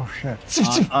direction. Oh, shit.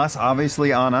 Us,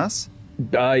 obviously on us?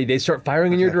 They start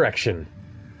firing in your direction.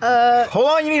 Hold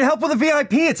on, you need help with the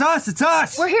VIP. It's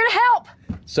us. We're here to help.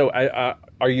 So,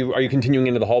 are you continuing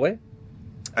into the hallway?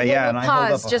 Yeah, and we'll I hold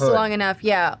pause up a just hood. long enough.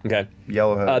 Yeah. Okay.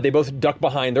 Yellow hood. They both duck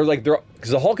behind. Because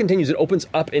the hall continues. It opens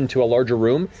up into a larger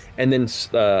room and then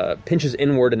pinches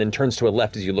inward and then turns to a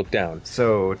left as you look down.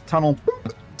 So tunnel,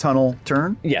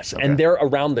 turn. Yes, Okay. and they're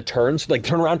around the turn. So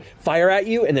turn around, fire at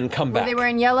you, and then come back. Were they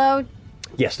wearing yellow?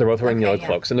 Yes, they're both wearing Okay, yellow yeah.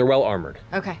 cloaks, and they're well armored.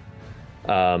 Okay.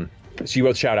 So you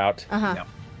both shout out. Uh-huh. Yep.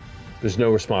 There's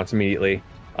no response immediately.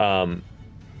 They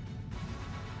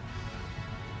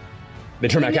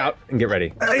turn back out and get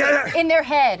ready. In their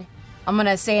head. I'm going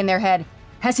to say in their head,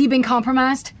 has he been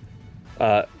compromised?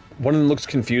 One of them looks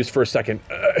confused for a second,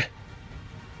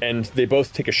 and they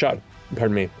both take a shot.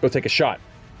 Pardon me. Both take a shot.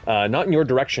 Not in your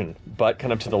direction, but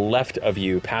kind of to the left of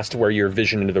you, past where your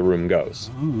vision into the room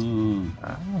goes.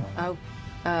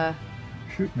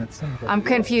 Shooting at somebody. I'm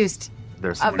confused.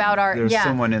 There's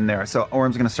someone in there. So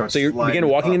Orm's going to start. So you begin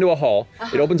walking into a hall.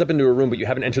 It opens up into a room, but you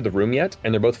haven't entered the room yet,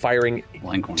 and they're both firing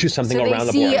to something So around they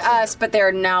the see blinds. us, but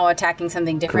they're now attacking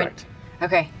something different.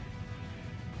 Correct. Okay.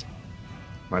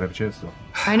 Might have a chance though.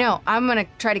 I know. I'm going to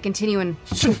try to continue and...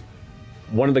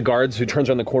 One of the guards who turns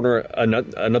around the corner,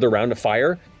 another round of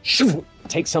fire,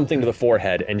 takes something to the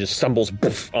forehead and just stumbles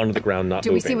onto the ground, not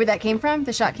Do moving. we see where that came from?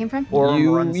 The shot came from?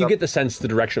 You get the sense the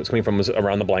direction it's coming from was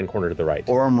around the blind corner to the right.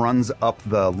 Orm runs up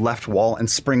the left wall and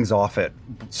springs off it,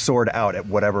 sword out at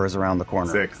whatever is around the corner.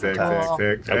 Six.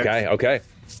 Okay.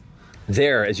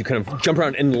 There, as you kind of jump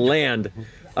around and land,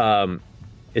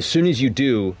 as soon as you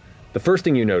do, the first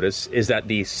thing you notice is that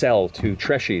the cell to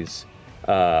Treshy's,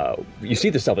 you see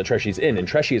the cell that Treshy's in, and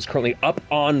Treshy is currently up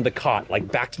on the cot,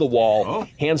 like back to the wall,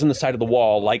 hands on the side of the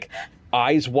wall, like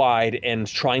eyes wide and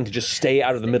trying to just stay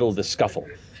out of the middle of the scuffle.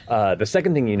 The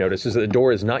second thing you notice is that the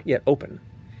door is not yet open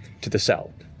to the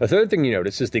cell. The third thing you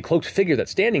notice is the cloaked figure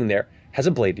that's standing there has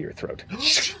a blade to your throat.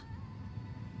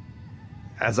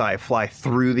 As I fly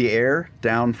through the air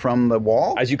down from the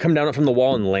wall? As you come down from the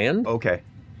wall and land? Okay.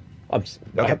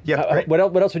 Okay. Yeah,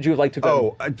 what else would you like to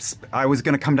go? I was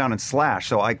going to come down and slash,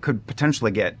 so I could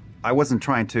potentially get... I wasn't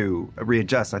trying to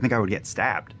readjust. I think I would get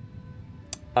stabbed.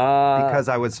 Because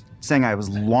I was saying I was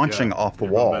launching off the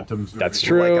wall. That's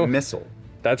true. Like a missile.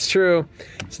 That's true.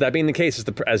 So that being the case,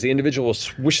 as the individual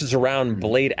swishes around,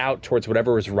 blade out towards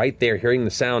whatever was right there, hearing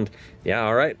the sound. Yeah,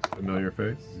 all right. Familiar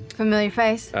face? Familiar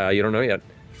face? You don't know yet.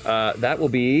 That will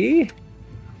be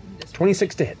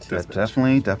 26 to hit. That's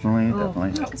definitely.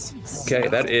 Okay,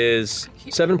 that is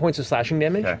 7 points of slashing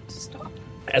damage. Okay.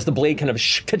 As the blade kind of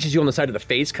catches you on the side of the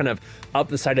face, kind of up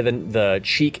the side of the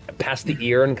cheek, past the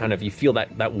ear, and kind of you feel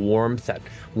that warmth, that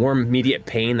warm immediate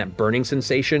pain, that burning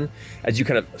sensation, as you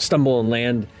kind of stumble and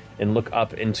land and look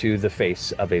up into the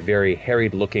face of a very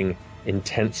harried-looking,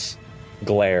 intense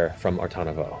glare from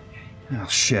Artanavo. Oh,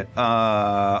 shit.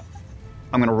 I'm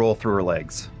going to roll through her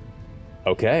legs.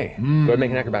 Okay. Go ahead and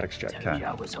make an acrobatics check. Okay.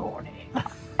 I was horny.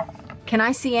 Can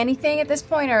I see anything at this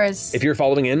point, or is... If you're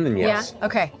following in, then yes. Yeah?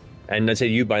 Okay. And I'd say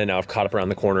you by now have caught up around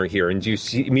the corner here, and you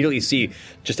immediately see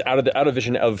just out of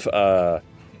vision of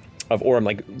Orem,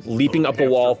 like leaping up the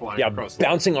wall,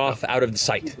 bouncing off out of the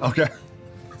sight. Okay.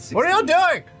 What are y'all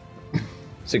doing?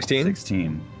 16?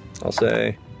 16. I'll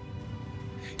say.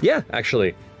 Yeah,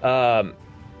 actually.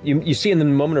 You see in the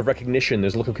moment of recognition,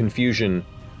 there's a look of confusion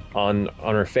on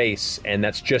her face, and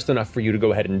that's just enough for you to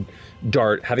go ahead and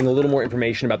dart, having a little more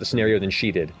information about the scenario than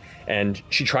she did. And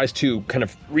she tries to kind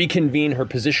of reconvene her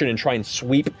position and try and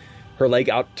sweep her leg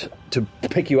out to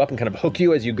pick you up and kind of hook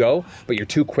you as you go, but you're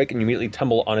too quick and you immediately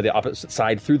tumble onto the opposite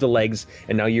side through the legs,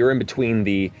 and now you're in between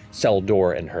the cell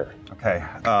door and her. Okay,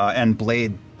 and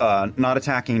blade, not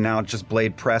attacking now, just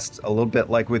blade pressed a little bit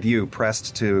like with you,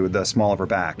 pressed to the small of her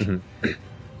back. Mm-hmm.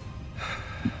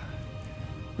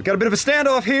 We got a bit of a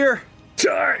standoff here.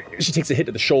 She takes a hit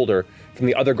to the shoulder from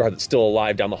the other guard that's still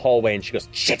alive down the hallway, and she goes,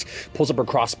 shit, pulls up her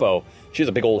crossbow. She has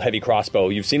a big old heavy crossbow.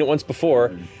 You've seen it once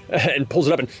before, and pulls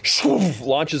it up and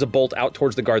launches a bolt out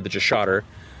towards the guard that just shot her.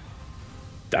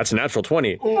 That's a natural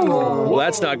 20. Well,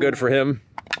 that's not good for him.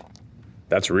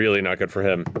 That's really not good for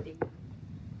him.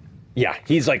 Yeah,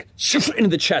 he's like into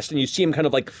the chest, and you see him kind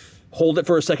of like hold it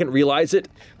for a second, realize it,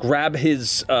 grab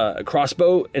his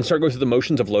crossbow, and start going through the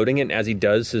motions of loading it. And as he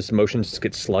does, his motions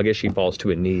get sluggish. He falls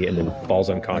to a knee and then falls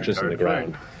unconscious on the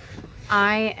ground.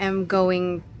 I am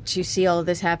going to see all of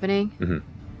this happening,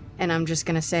 and I'm just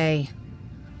going to say,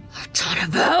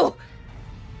 Tanabu!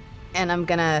 And I'm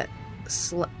going to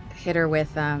hit her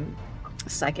with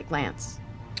Psychic Lance.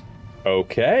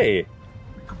 Okay.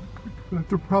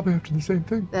 They're probably after the same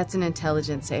thing. That's an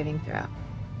intelligence saving throw.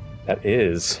 That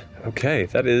is. Okay,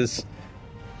 that is...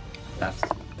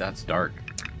 That's dark.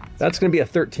 That's going to be a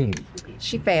 13.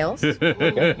 She fails.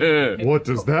 What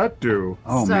does that do?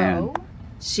 Oh, so, man.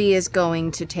 She is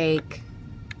going to take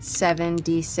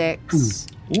 7d6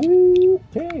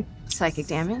 Okay. psychic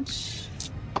damage.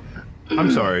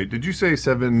 I'm sorry, did you say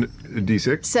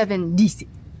 7d6? 7d6.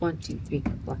 1, 2, 3,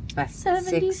 4, 5,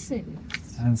 6.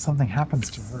 And something happens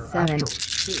to her. 7.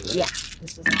 afterwards. Yeah,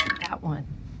 this is that one.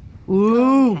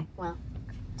 Ooh. Okay, well,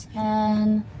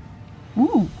 10.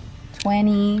 Ooh.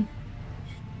 20.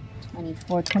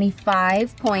 24,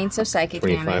 25 points of psychic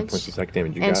 25 damage. points of psychic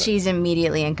damage. You And got it. she's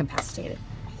immediately incapacitated.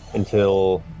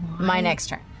 Until... My next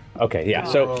turn. Okay, yeah.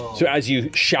 So as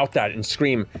you shout that and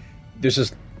scream, there's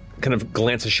this kind of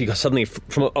glance as she goes suddenly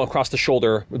from across the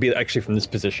shoulder, would be actually from this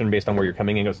position based on where you're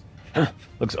coming in, goes,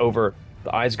 looks over,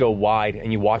 the eyes go wide,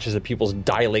 and you watch as the pupils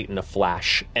dilate in a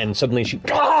flash, and suddenly she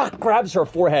grabs her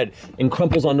forehead and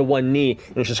crumples onto one knee,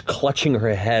 and is just clutching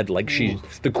her head like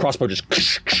the crossbow just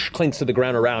clinks to the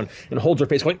ground around, and holds her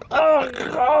face going,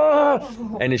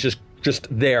 and it's just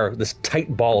there, this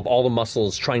tight ball of all the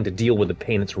muscles trying to deal with the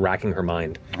pain that's racking her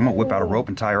mind. I'm gonna whip out a rope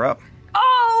and tie her up.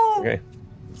 Okay.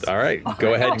 All right,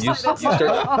 go ahead. You start.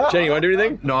 Jenny, you want to do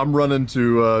anything? No, I'm running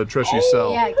to Treshy's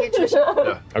cell. Yeah, get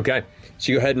Trisha. Okay.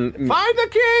 So you go ahead and... Find the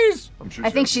keys!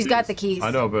 I think she's got the keys. I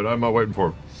know, but I'm not waiting for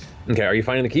him. Okay, are you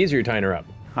finding the keys or are you tying her up?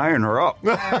 Tying her up.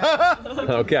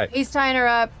 Okay. He's tying her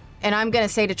up, and I'm going to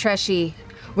say to Treshy,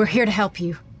 we're here to help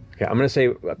you. Okay, I'm going to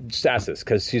say, just ask this,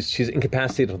 because she's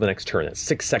incapacitated until the next turn. That's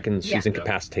 6 seconds she's Yeah.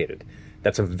 incapacitated.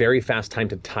 That's a very fast time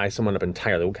to tie someone up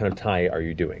entirely. What kind of tie are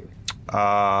you doing?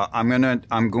 I'm going to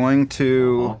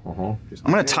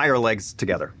tie her legs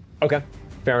together. Okay,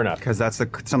 fair enough. Because that's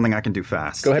something I can do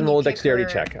fast. Go ahead and roll a kick dexterity her?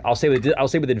 check. I'll say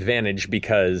with advantage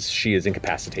because she is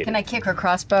incapacitated. Can I kick her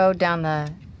crossbow down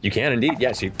the... You can indeed.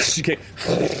 Yes, you kick.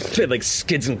 It like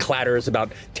skids and clatters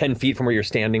about 10 feet from where you're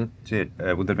standing.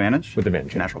 With advantage? With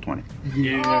advantage. Natural 20.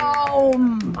 Oh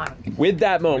my... With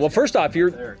that moment, well, first off,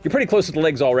 you're pretty close to the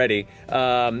legs already,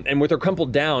 and with her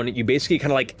crumpled down, you basically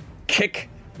kind of like kick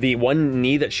the one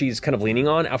knee that she's kind of leaning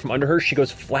on out from under her. She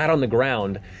goes flat on the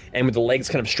ground, and with the legs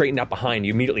kind of straightened out behind,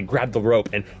 you immediately grab the rope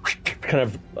and kind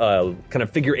of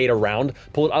figure 8 around,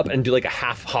 pull it up, and do like a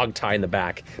half hog tie in the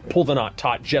back. Pull the knot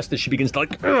taut just as she begins to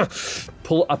like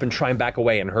pull it up and try and back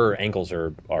away, and her ankles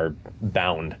are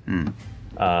bound.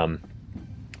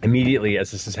 Immediately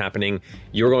as this is happening,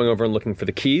 you're going over and looking for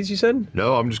the keys, you said?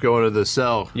 No, I'm just going to the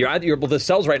cell. Well, the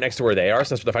cell's right next to where they are,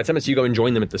 so that's where the fight time is. So you go and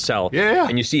join them at the cell. Yeah.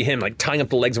 And you see him like tying up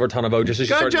the legs of Ortanavo just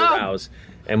as you Good start to job. rouse.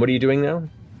 And what are you doing now?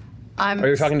 Or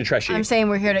you're talking to Treshy. I'm saying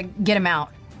we're here to get him out.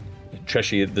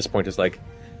 Treshy at this point is like,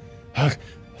 of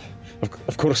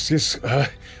course, yes,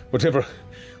 whatever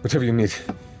you need.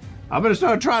 I'm going to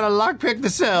start trying to lockpick the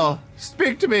cell.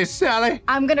 Speak to me, Sally.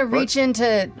 I'm going to reach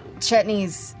into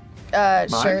Chetney's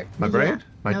shirt. My brain?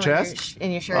 My No, chest?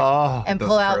 in your shirt. Oh, and those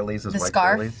pull out curlies, those the white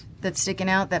scarf curlies. that's sticking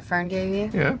out that Fern gave you.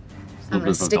 Yeah. I'm going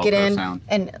to stick it Velcro in. sound.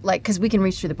 And like, because we can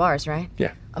reach through the bars, right?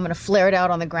 Yeah. I'm going to flare it out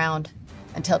on the ground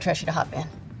and tell Treshy to hop in.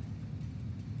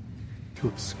 to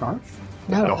a scarf?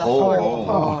 No, The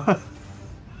whole.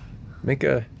 Make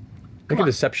a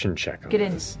deception check. Get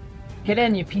in. Get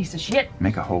in, you piece of shit.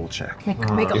 Make a hole check. Make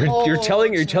a hole. You're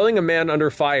telling a man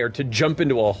under fire to jump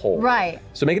into a hole. Right.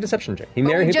 So make a deception check.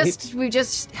 But we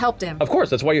just helped him. Of course,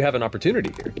 that's why you have an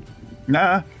opportunity here.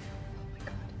 Nah.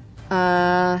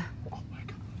 I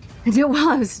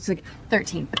was like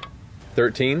 13.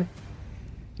 13.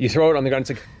 You throw it on the ground.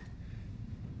 It's like,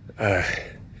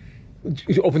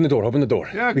 open the door.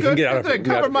 Yeah, We good, can get out of good it.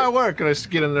 thing. Cover my work. And I just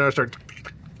get in there and start.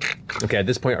 Okay, at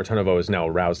this point, Artanovo is now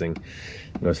rousing.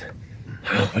 He goes,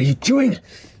 what are you doing?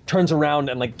 Turns around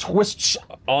and like twists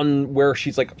on where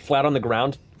she's like flat on the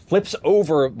ground, flips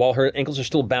over while her ankles are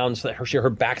still bound so that her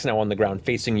back's now on the ground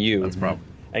facing you. That's a problem.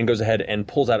 And goes ahead and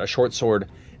pulls out a short sword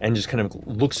and just kind of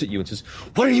looks at you and says,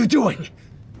 what are you doing?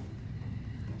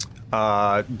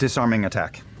 Disarming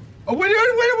attack. Oh, wait,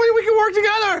 we can work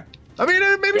together. I mean,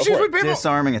 maybe she's with people.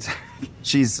 Disarming attack.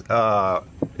 She's,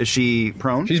 is she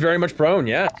prone? She's very much prone,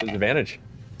 yeah. There's advantage.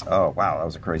 Oh, wow, that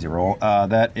was a crazy roll.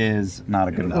 That is not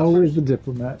a good enough. Always the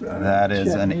diplomat. That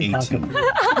is an 18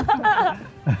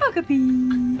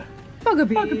 Bugabee.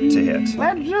 to hit.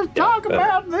 Let's just talk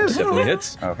about this. Definitely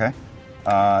hits. Okay.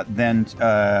 Then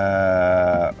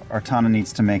Artana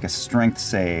needs to make a strength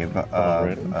save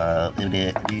of,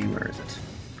 where is it?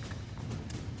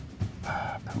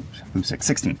 Poop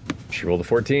 16. She rolled a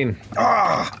 14.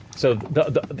 So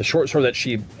the short sword that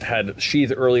she had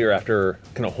sheathed earlier after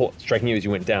kind of striking you as you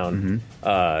went down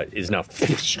is now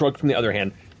struck from the other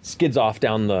hand, skids off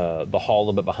down the hall a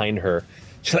little bit behind her.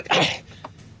 She's like,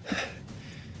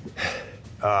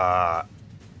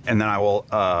 And then I will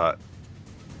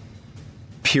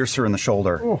pierce her in the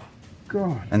shoulder. Oh,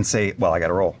 God. And say, well, I got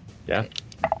to roll. Yeah.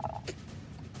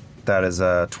 That is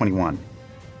 21.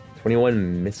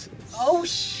 21 misses. Oh,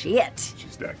 shit.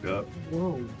 She's stacked up.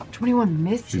 Whoa. 21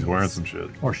 misses. She's wearing some shit.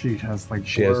 Or she has like.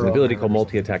 She has an blur ability on called her.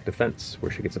 multi-attack defense,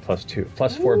 where she gets a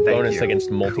 +4 bonus you. against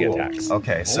multi-attacks.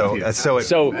 Okay, so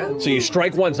you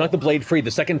strike once, knock the blade free. The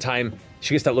second time,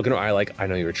 she gets that look in her eye like, I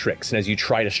know your tricks. And as you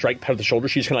try to strike, pat the shoulder,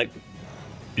 she's kind of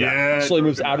like, slowly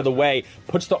moves out of the way,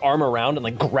 puts the arm around and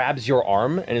like grabs your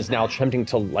arm and is now attempting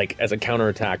to, like, as a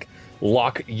counterattack,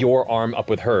 lock your arm up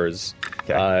with hers.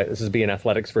 Okay. This is be an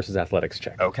athletics versus athletics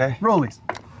check. Okay. Rollies.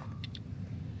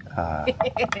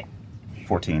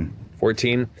 14.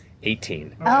 14,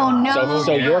 18. Oh, no.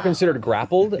 So you're considered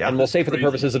grappled, Yeah. and we'll say for the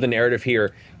purposes of the narrative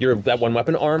here, that one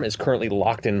weapon arm is currently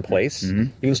locked in place. Mm-hmm.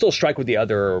 You can still strike with the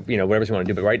other, or, whatever you want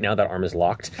to do, but right now that arm is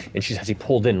locked, and she has you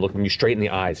pulled in, looking you straight in the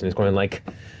eyes, and is going like,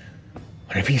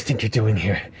 whatever you think you're doing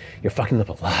here, you're fucking up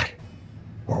a lot.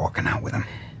 We're walking out with him.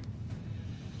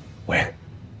 Where?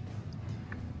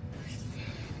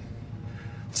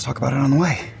 Let's talk about it on the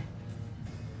way.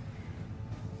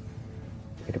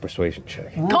 Make a persuasion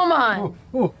check. Come on.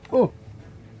 Oh.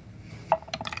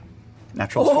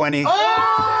 Natural 20. On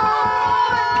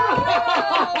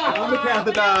the count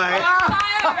to die.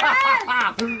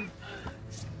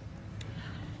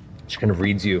 She kind of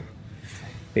reads you.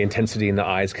 The intensity in the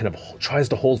eyes kind of tries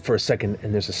to hold for a second,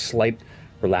 and there's a slight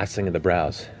relaxing of the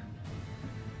brows.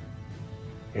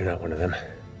 You're not one of them.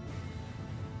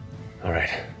 All right.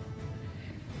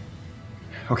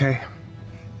 Okay.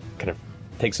 Kind of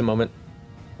takes a moment,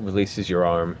 releases your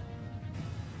arm.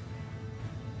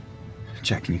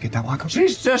 Jack, can you get that lock open?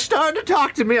 She's just starting to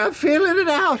talk to me. I'm feeling it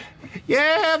out.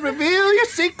 Yeah, reveal your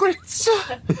secrets.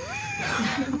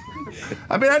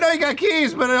 I mean, I know you got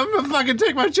keys, but I'm gonna fucking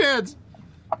take my chance.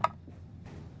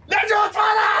 Natural 20!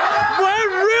 What?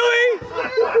 Really?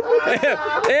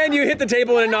 And you hit the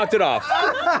table and it knocked it off.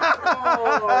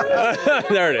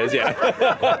 There it is, yeah.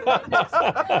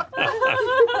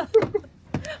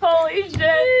 Holy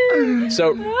shit.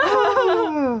 So,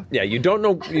 yeah, you don't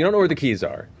know where the keys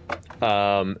are.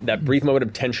 That brief moment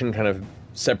of tension kind of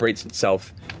separates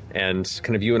itself, and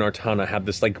kind of you and Artana have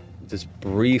this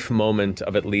brief moment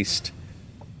of at least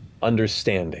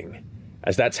understanding.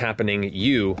 As that's happening,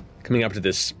 you coming up to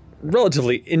this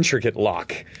relatively intricate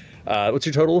lock. What's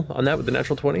your total on that with the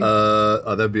natural 20?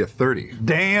 That'd be a 30.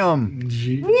 Damn.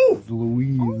 Jeez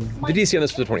Louise. The DC on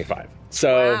this was a 25.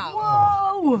 So,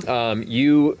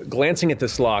 you glancing at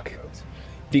this lock,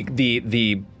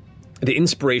 the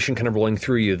inspiration kind of rolling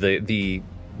through you, the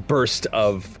burst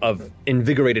of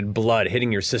invigorated blood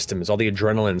hitting your system as all the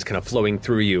adrenaline's kind of flowing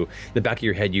through you. In the back of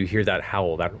your head, you hear that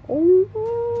howl, that.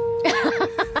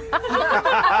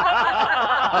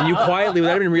 And you quietly,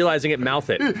 without even realizing it, mouth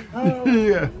it.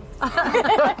 Yeah.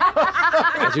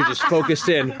 As you're just focused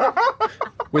in,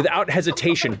 without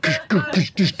hesitation.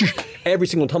 Every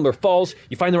single tumbler falls.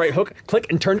 You find the right hook, click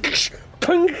and turn.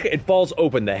 clink, it falls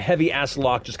open. The heavy-ass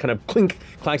lock just kind of clink,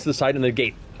 clanks to the side, and the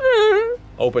gate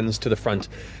opens to the front.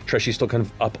 Treshy's still kind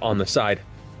of up on the side.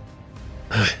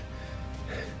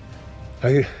 Are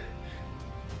you...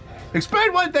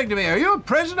 Explain one thing to me. Are you a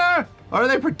prisoner, or are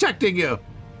they protecting you?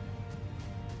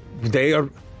 They are...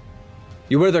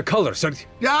 You wear their colors.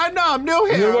 Yeah, I know. I'm new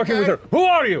here. You're working with her. Who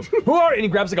are you? Who are you? And he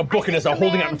grabs like a book and is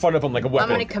holding it in front of him like a I'm weapon.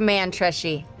 gonna command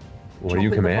Treshy. What do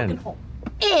you command?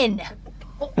 In.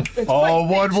 Oh,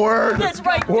 one word. That's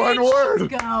right. One bitch. word.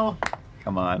 Go.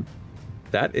 Come on.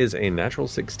 That is a natural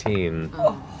 16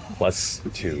 plus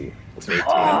 2. It's 18.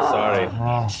 Sorry.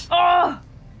 Oh. It's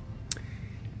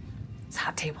a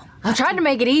hot table. I tried to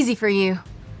make it easy for you.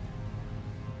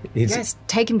 He's, Just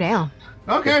take him down.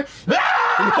 Okay.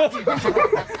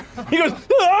 he goes,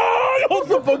 ah! Holds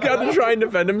the book out to try and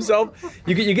defend himself.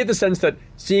 You get the sense that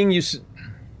seeing you,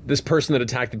 this person that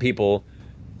attacked the people,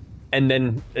 and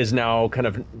then is now kind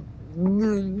of.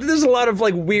 There's a lot of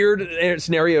like weird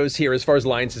scenarios here as far as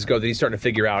alliances go that he's starting to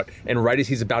figure out. And right as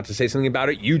he's about to say something about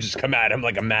it, you just come at him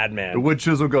like a madman. The wood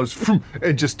chisel goes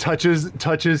and just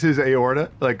touches his aorta,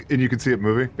 like, and you can see it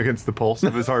moving against the pulse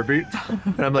of his heartbeat.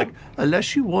 And I'm like,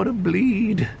 unless you want to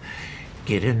bleed,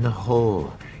 get in the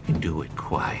hole and do it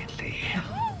quietly.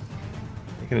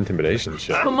 Like an intimidation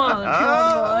check. Come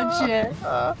on, shit.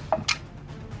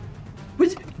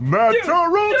 Natural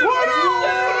 20!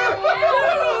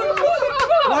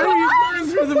 Why are you burning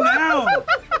through them now?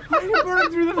 Why are you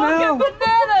burning through them now?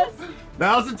 Bananas.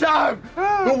 Now's the time.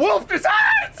 The wolf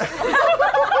decides. Holy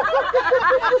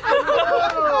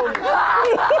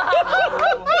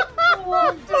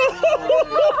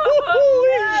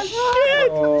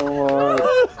shit.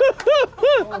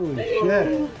 Oh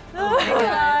my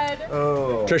god.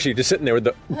 Trishy just sitting there with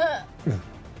the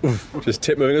just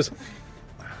tip moving. Goes,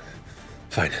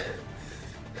 fine.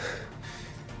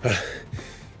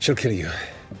 She'll kill you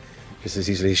just as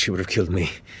easily as she would have killed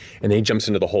me. And then he jumps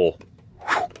into the hole,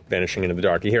 vanishing into the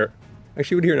dark. You hear?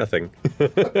 Actually, you would hear nothing.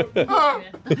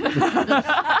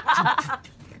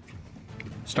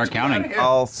 Start counting.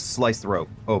 I'll slice the rope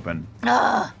open.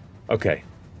 Okay.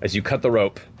 As you cut the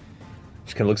rope,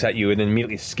 she kind of looks at you and then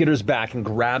immediately skitters back and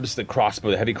grabs the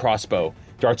crossbow, the heavy crossbow,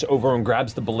 darts over and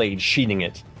grabs the blade, sheathing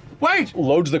it. Wait!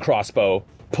 Loads the crossbow,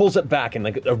 pulls it back in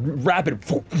like a rapid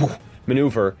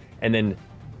maneuver, and then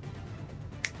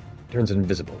turns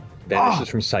invisible. Vanishes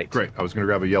from sight. Great. I was going to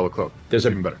grab a yellow cloak. There's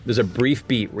even better. There's a brief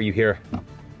beat where you hear,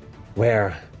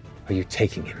 "Where are you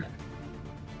taking him?"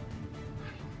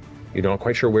 You're not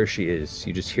quite sure where she is.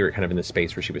 You just hear it kind of in the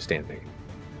space where she was standing.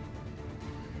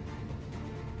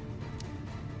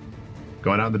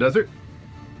 Going out in the desert?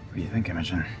 What do you think,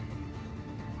 Imogen?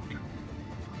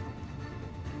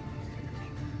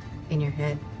 In your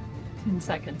head. 10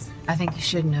 seconds. I think you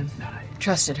shouldn't have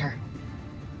trusted her.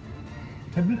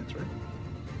 10 minutes, right?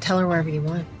 Tell her wherever you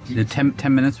want. 10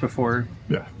 minutes before?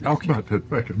 Yeah. Okay. About 10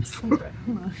 seconds.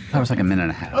 That was like a minute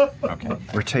and a half. Okay.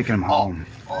 We're taking him home.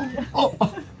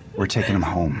 We're taking him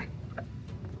home.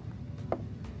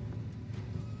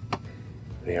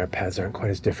 Our paths aren't quite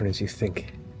as different as you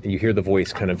think. You hear the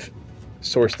voice kind of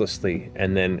sourcelessly,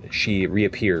 and then she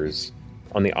reappears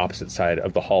on the opposite side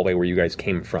of the hallway where you guys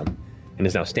came from, and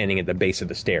is now standing at the base of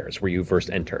the stairs where you first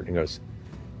entered, and goes,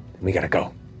 "We gotta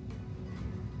go."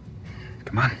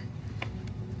 Come on.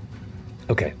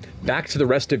 Okay, back to the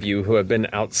rest of you who have been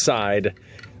outside.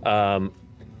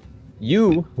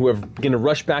 You, who have begun to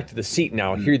rush back to the seat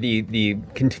now, hear the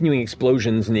continuing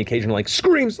explosions and the occasional like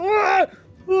screams. Ah!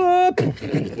 Ah!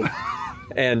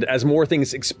 And as more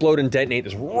things explode and detonate,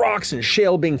 there's rocks and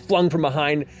shale being flung from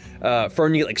behind.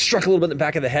 Fern, you get like struck a little bit in the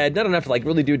back of the head, not enough to like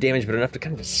really do damage, but enough to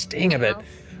kind of sting a bit.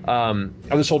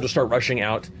 Other soldiers start rushing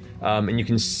out, and you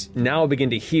can now begin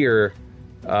to hear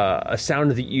a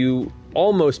sound that you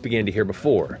almost began to hear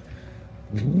before.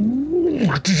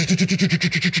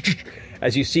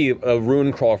 As you see a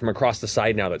rune crawler from across the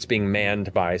side now that's being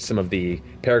manned by some of the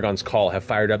Paragon's Call have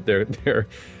fired up their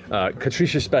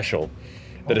Katrisha special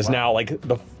that is now like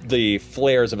the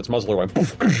flares of its muzzle are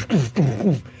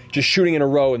going just shooting in a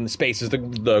row in the space as the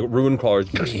rune crawler is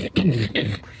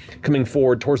coming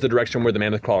forward towards the direction where the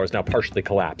mammoth crawler is now partially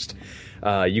collapsed.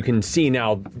 You can see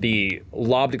now the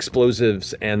lobbed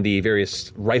explosives and the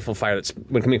various rifle fire that's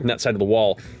when coming from that side of the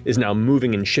wall is now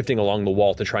moving and shifting along the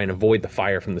wall to try and avoid the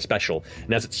fire from the special.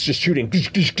 And as it's just shooting,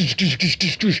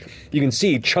 you can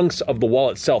see chunks of the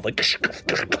wall itself, like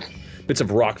bits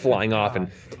of rock flying off, and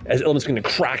as elements begin to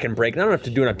crack and break. And I don't have to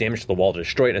do enough damage to the wall to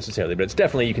destroy it necessarily, but it's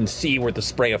definitely, you can see where the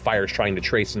spray of fire is trying to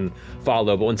trace and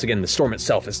follow. But once again, the storm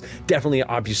itself is definitely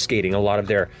obfuscating a lot of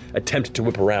their attempt to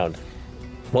whip around.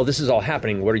 While this is all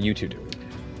happening, what are you two doing?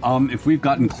 If we've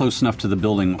gotten close enough to the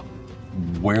building,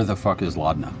 where the fuck is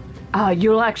Laudna?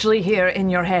 You'll actually hear in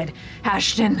your head,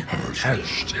 Ashton,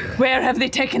 where have they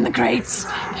taken the crates?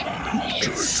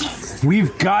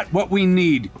 We've got what we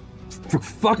need.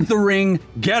 Fuck the ring.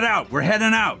 Get out. We're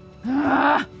heading out.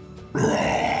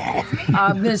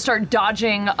 I'm gonna start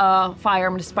dodging fire.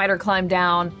 I'm gonna spider climb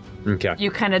down. Okay.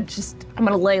 You kind of I'm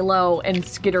gonna lay low and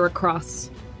skitter across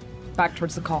back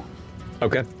towards the call.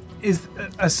 Okay. Is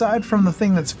aside from the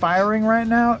thing that's firing right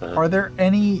now, are there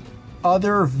any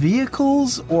other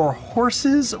vehicles or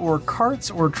horses or carts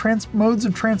or modes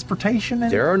of transportation?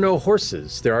 There are no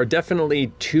horses. There are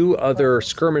definitely 2 other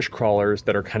skirmish crawlers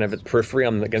that are kind of at periphery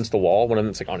against the wall. One of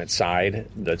them that's like on its side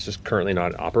that's just currently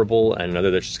not operable, and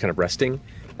another that's just kind of resting.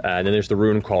 And then there's the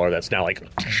rune crawler that's now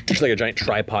just like a giant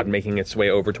tripod making its way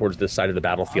over towards this side of the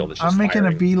battlefield. That's just I'm making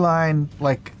firing. a beeline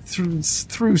like through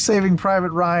Saving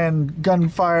Private Ryan,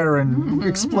 gunfire and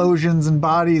explosions and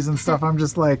bodies and stuff. I'm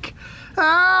just like,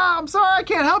 I'm sorry, I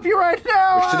can't help you right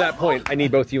now. Which to that point, I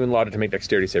need both you and Lauda to make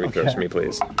dexterity saving throws for me,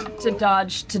 please. To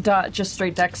dodge, just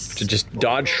straight dex. To just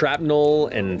dodge shrapnel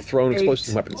and thrown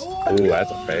explosive weapons. Ooh,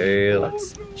 that's a fail.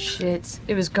 Shit,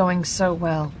 it was going so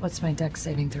well. What's my dex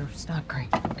saving throw? It's not great.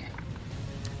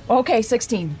 Okay,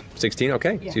 16. 16,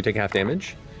 okay. Yeah. So you take half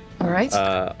damage. All right.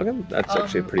 Okay, that's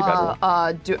actually a pretty bad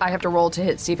roll. Do I have to roll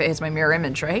to see if it hits my mirror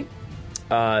image, right?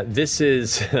 This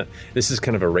is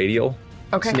kind of a radial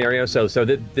scenario. So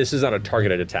this is not a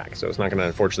targeted attack, so it's not going to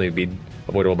unfortunately be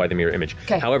avoidable by the mirror image.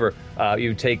 Okay. However,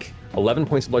 you take 11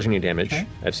 points of bludgeoning damage,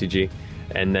 FCG,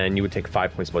 and then you would take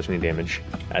 5 points of bludgeoning damage.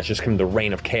 That's just kind of the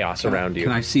rain of chaos around you.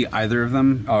 Can I see either of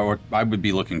them? Or I would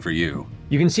be looking for you.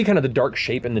 You can see kind of the dark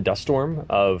shape in the dust storm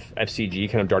of FCG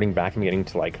kind of darting back and beginning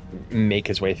to make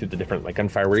his way through the different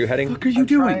gunfire. Where are you heading? What are you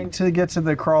doing? Trying to get to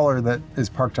the crawler that is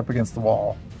parked up against the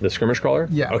wall. The skirmish crawler?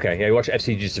 Yeah. Okay, yeah, you watch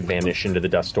FCG just vanish into the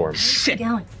dust storm. Shit.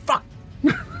 Fuck.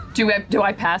 Do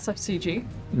I pass FCG?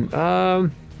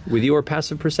 With your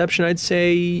passive perception, I'd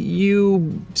say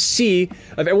you see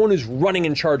of everyone who's running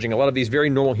and charging. A lot of these very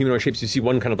normal humanoid shapes. You see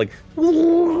one kind of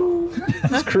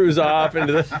just cruise off in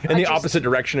the opposite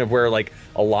direction of where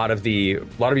a lot of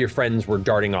your friends were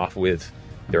darting off with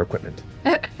their equipment.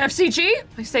 FCG?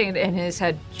 I say in his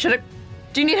head.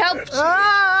 Do you need help?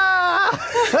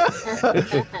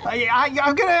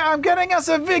 I'm getting us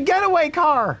a getaway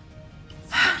car.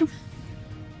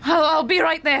 I'll be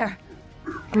right there.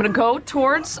 I'm gonna go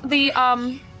towards the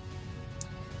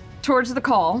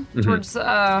call, towards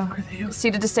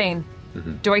Seat of Disdain.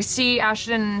 Do I see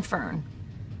Ashton and Fern?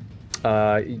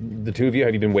 The two of you,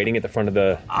 have you been waiting at the front of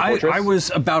the fortress? I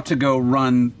was about to go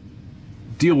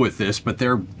deal with this, but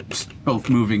they're both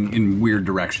moving in weird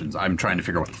directions. I'm trying to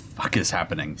figure out what the fuck is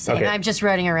happening. And I'm just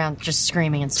running around, just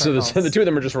screaming in circles. So the two of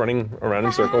them are just running around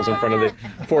in circles in front of the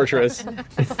fortress.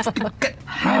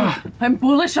 I'm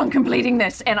bullish on completing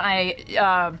this, and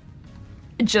I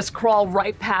just crawl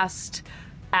right past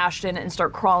Ashton and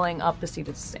start crawling up the Seat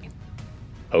of Disdain.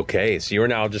 Okay, so you're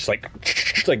now just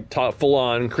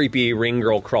full-on creepy ring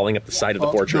girl crawling up the side of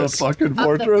the fortress. The fucking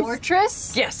fortress? The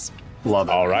fortress? Yes. Love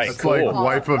it. All right, It's cool. like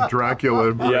wife of Dracula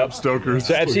and Bram Stoker's.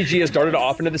 So FCG has darted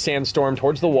off into the sandstorm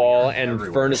towards the wall, and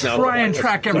Fern is now... Try and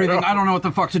track everything. I don't know what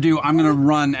the fuck to do. I'm going to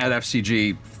run at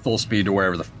FCG full speed to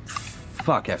wherever the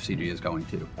fuck FCG is going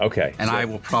to. Okay. And I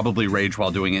will probably rage while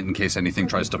doing it in case anything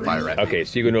tries to fire at me. Okay,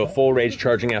 so you go into a full rage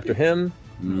charging after him.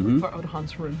 For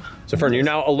Odhan's room. So Fern, you're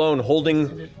now alone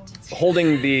holding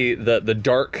the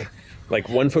dark,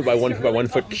 1 foot by 1 foot by 1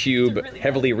 foot cube,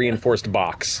 heavily reinforced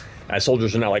box. As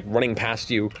soldiers are now running past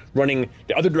you, running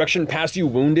the other direction past you,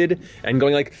 wounded, and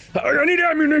going I need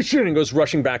ammunition, and goes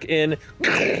rushing back in.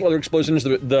 Other explosions.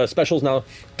 The specials now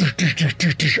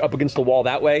up against the wall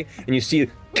that way, and you see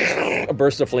a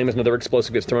burst of flame as another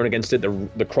explosive gets thrown against it.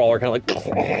 The crawler kind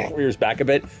of rears back a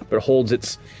bit, but holds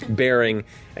its bearing,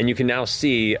 and you can now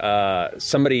see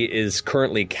somebody is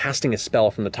currently casting a spell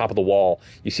from the top of the wall.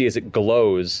 You see as it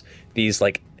glows these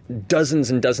dozens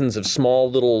and dozens of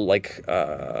small little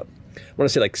I want to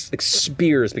say like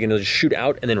spears begin to just shoot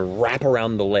out and then wrap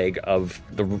around the leg of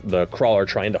the crawler,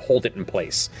 trying to hold it in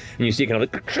place. And you see it kind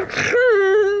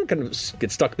of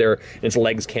get stuck there, and its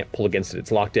legs can't pull against it.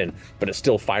 It's locked in, but it's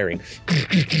still firing.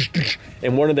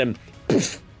 And one of them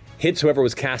hits whoever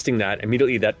was casting that.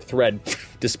 Immediately that thread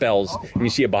dispels, and you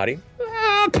see a body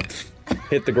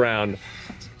hit the ground.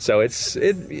 So it's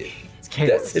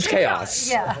chaos. It's chaos.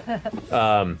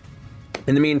 Yeah.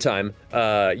 In the meantime,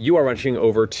 you are rushing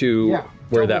over to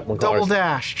where that one double crawler's...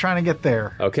 dash, trying to get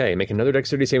there. Okay, make another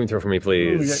dexterity saving throw for me,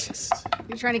 please.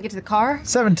 You're trying to get to the car?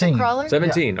 17. The crawler?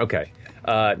 17, okay.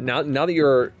 Now that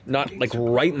you're not like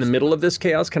right in the middle of this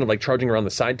chaos, kind of like charging around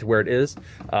the side to where it is,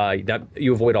 that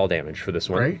you avoid all damage for this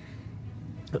one. Right.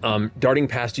 Darting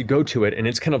past, you go to it, and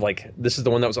it's kind of like this is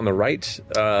the one that was on the right.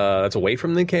 That's away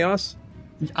from the chaos.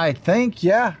 I think,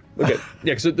 yeah. Okay,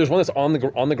 yeah, because there's one that's on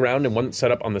the ground and one that's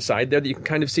set up on the side there that you can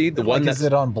kind of see. The one that's is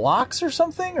it on blocks or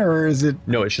something, or is it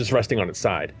no? It's just resting on its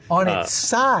side. on its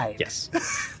side? Yes.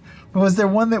 Was there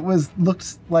one that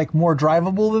looked like more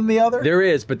drivable than the other? There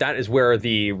is, but that is where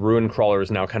the ruin crawler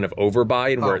is now kind of over by,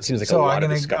 and where it seems like a lot of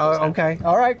the scuff is now. Okay,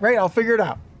 all right, great. I'll figure it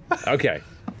out. Okay.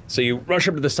 So you rush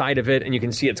up to the side of it, and you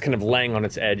can see it's kind of laying on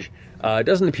its edge. It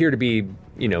doesn't appear to be,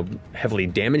 heavily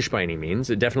damaged by any means.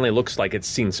 It definitely looks like it's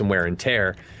seen some wear and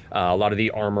tear. A lot of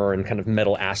the armor and kind of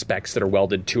metal aspects that are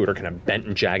welded to it are kind of bent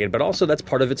and jagged, but also that's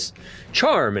part of its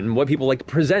charm and what people like to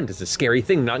present as a scary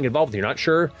thing, not involved. You're not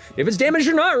sure if it's damaged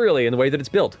or not, really, in the way that it's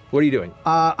built. What are you doing?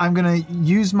 I'm gonna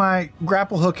use my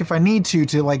grapple hook if I need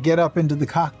to like get up into the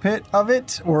cockpit of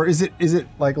it, or is it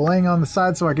like laying on the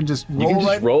side so I can just roll? You can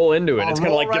just roll into it. It's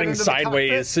kind of like right getting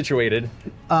sideways situated.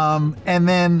 And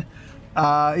then,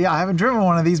 I haven't driven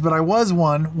one of these, but I was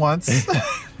one once.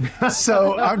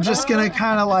 So I'm just gonna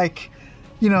kind of like,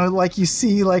 like you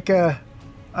see like a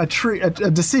tree, a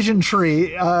decision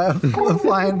tree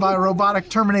flying by, a robotic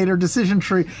Terminator decision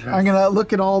tree. Yes. I'm gonna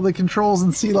look at all the controls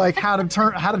and see like how to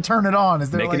turn it on. Is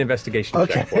there Make an investigation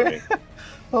check for me.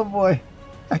 Oh boy,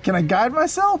 can I guide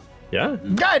myself? Yeah.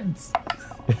 Guidance.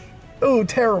 Oh,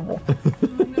 terrible.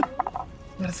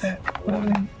 What is that?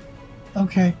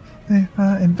 Okay.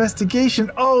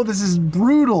 Investigation. Oh, this is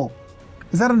brutal.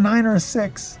 Is that a 9 or a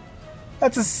 6?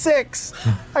 That's a 6.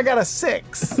 I got a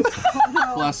 6.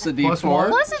 Plus a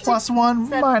D4. Plus 1,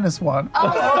 minus 1.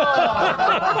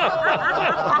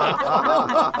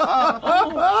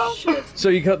 So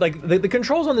you got like the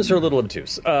controls on this are a little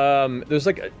obtuse. There's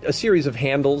like a series of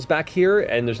handles back here,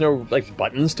 and there's no like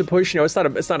buttons to push. It's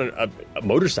not a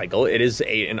motorcycle. It is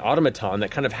an automaton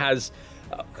that kind of has.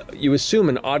 You assume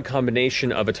an odd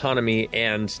combination of autonomy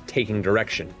and taking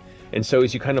direction. And so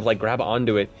as you kind of like grab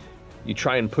onto it, you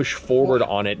try and push forward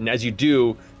on it. And as you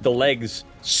do, the legs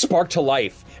spark to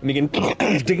life and begin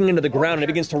digging into the ground, and it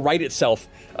begins to right itself.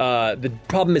 The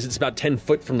problem is it's about 10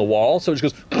 foot from the wall. So it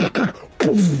just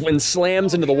goes and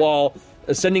slams into the wall,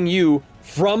 sending you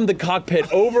from the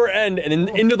cockpit over end and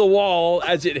then into the wall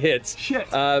as it hits. Shit.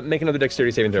 Make another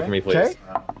dexterity saving throw for me, please. Okay.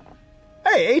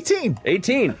 Hey, 18.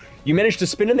 18. You manage to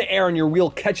spin in the air and your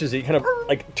wheel catches it. You kind of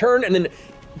like turn and then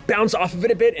bounce off of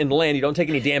it a bit and land. You don't take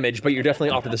any damage, but you're definitely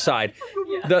off to the side.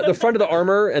 The front of the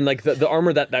armor and like the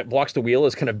armor that blocks the wheel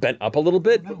is kind of bent up a little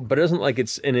bit, but it doesn't like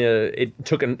it's in a.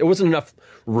 It wasn't enough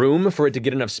room for it to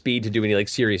get enough speed to do any like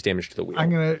serious damage to the wheel.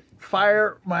 I'm gonna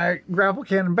fire my grapple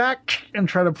cannon back and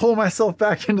try to pull myself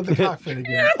back into the cockpit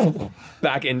again.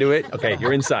 Back into it. Okay,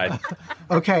 you're inside.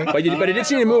 Okay, but it did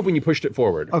seem to move when you pushed it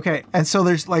forward. Okay, and so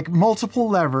there's like multiple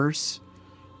levers.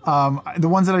 The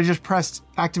ones that I just pressed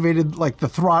activated like the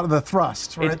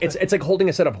thrust. Right? It's like holding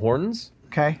a set of horns.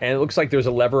 Okay. And it looks like there's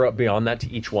a lever up beyond that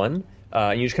to each one.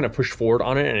 And you just kind of push forward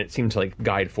on it, and it seemed to like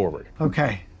guide forward.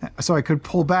 Okay. So I could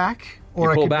pull back,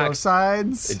 or I could go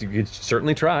sides. You could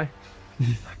certainly try.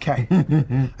 Okay.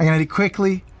 I'm gonna do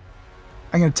quickly.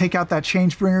 I'm gonna take out that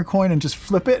change bringer coin and just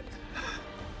flip it.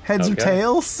 Heads or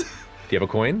tails. Do you have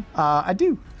a coin? I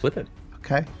do. Flip it.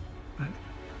 Okay.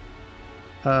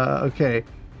 Okay.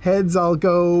 Heads, I'll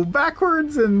go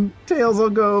backwards, and tails, I'll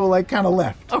go like kind of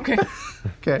left. Okay.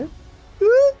 Okay.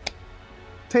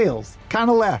 Tails, kind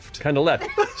of left. Kind of left.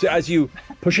 So as you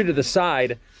push it to the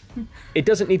side, it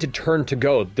doesn't need to turn to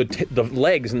go. The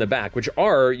legs in the back, which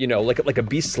are, like a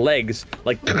beast's legs,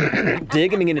 like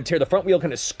dig and begin to tear. The front wheel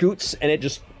kind of scoots, and it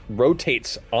just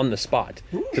rotates on the spot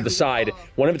to the side.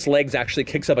 One of its legs actually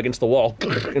kicks up against the wall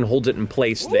and holds it in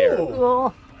place there.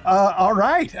 All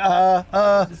right.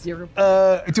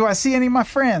 Do I see any of my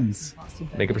friends?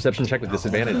 Make a perception check with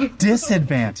disadvantage.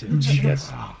 Disadvantage.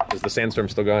 Yes. Is the sandstorm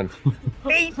still going?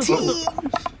 18.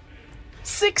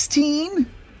 16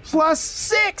 plus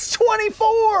 6,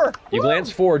 24. You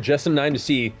glance forward just in time to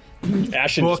see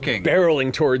Ashen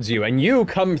barreling towards you, and you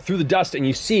come through the dust and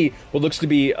you see what looks to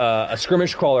be a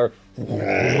skirmish crawler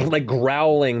like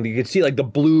growling. You can see like the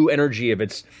blue energy of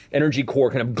its energy core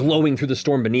kind of glowing through the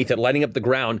storm beneath it, lighting up the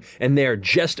ground. And there,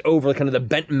 just over kind of the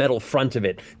bent metal front of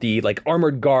it, the like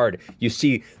armored guard, you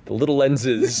see the little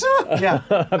lenses of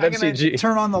MCG.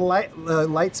 Turn on the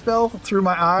light spell through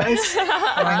my eyes, and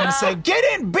I'm gonna say, "Get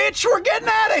in, bitch! We're getting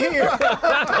out of here!"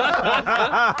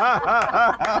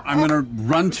 I'm gonna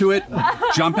run to it,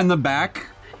 jump in the back.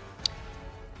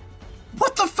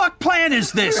 What the fuck plan plan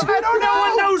is this? I don't know. No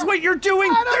one knows what you're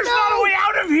doing. There's not a way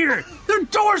out of here. The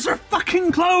doors are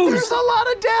fucking closed. There's a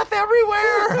lot of death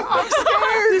everywhere. I'm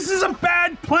scared. This is a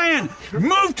bad plan.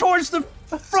 Move towards the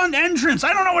front entrance.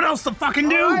 I don't know what else to fucking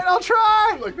do. All right, I'll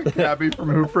try. Like the cabbie from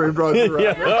Who Framed Roger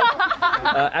Rabbit.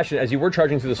 Ashton, as you were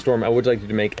charging through the storm, I would like you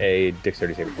to make a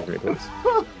dexterity saving throw for me, please.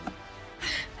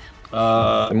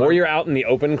 The more you're out in the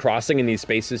open, crossing in these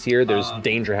spaces here, there's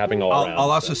danger happening all around.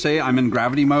 I'll also say I'm in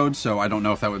gravity mode, so I don't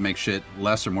know if that would make shit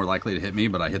less or more likely to hit me,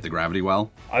 but I hit the gravity well.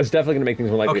 I was definitely going to make things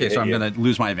more likely to Okay, hit so I'm you. going to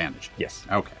lose my advantage. Yes.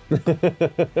 Okay.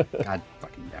 God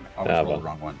fucking damn it. I always roll the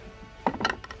wrong one.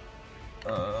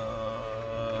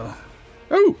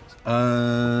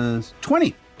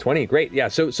 20. 20, great. Yeah,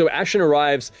 so Ashton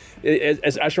arrives.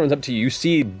 As Ashton runs up to you, you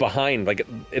see behind, like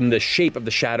in the shape of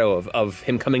the shadow of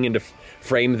him coming into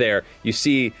frame there, you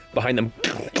see behind them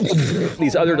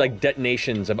these other like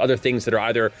detonations of other things that are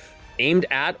either aimed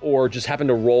at or just happen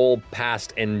to roll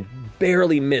past and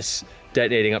barely miss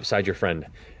detonating upside your friend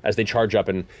as they charge up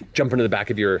and jump into the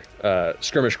back of your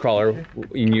skirmish crawler.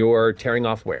 You're tearing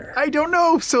off where? I don't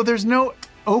know. So there's no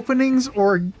openings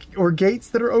or gates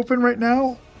that are open right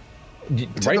now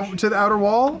to the outer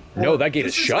wall? No, that gate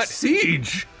is shut.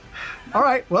 Siege. All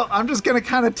right. Well, I'm just going to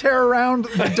kind of tear around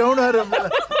the donut of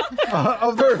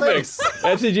the Perfect. place.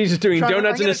 FCG's just doing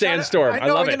donuts in a sandstorm. I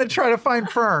love I'm it. going to try to find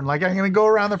Fern. Like, I'm going to go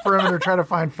around the perimeter, try to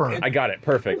find Fern. I got it.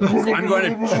 Perfect. I'm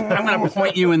going to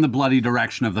point you in the bloody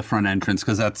direction of the front entrance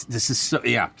because this is so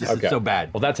bad.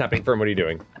 Well, that's happening. Fern, what are you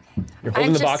doing? You're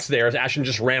holding the box there as Ashton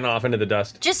just ran off into the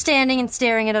dust. Just standing and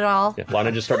staring at it all. Yeah,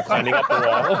 Lana just started climbing up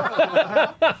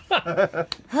the wall.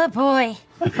 Oh boy.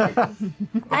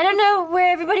 I don't know where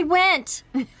everybody went.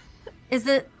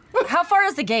 How far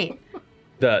is the gate?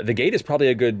 The gate is probably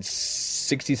a good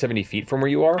 60, 70 feet from where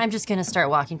you are. I'm just gonna start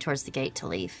walking towards the gate to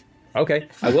leave. Okay.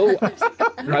 I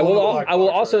will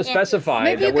also specify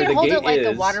Maybe that you where can the hold gate it like is.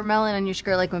 a watermelon on your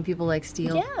skirt, like when people like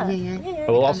steal. Yeah. I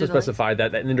will also specify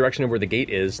that in the direction of where the gate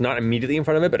is, not immediately in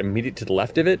front of it, but immediate to the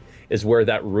left of it, is where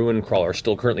that ruin crawler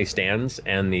still currently stands,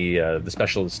 and the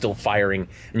special is still firing.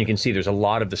 And you can see there's a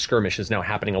lot of the skirmish is now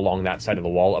happening along that side of the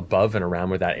wall, above and around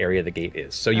where that area of the gate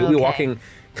is. So you'll be walking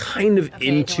kind of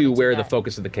into where the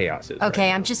focus of the chaos is.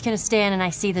 Okay, I'm just gonna stand and I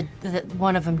see the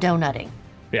one of them donutting.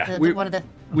 Yeah.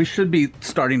 We should be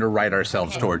starting to right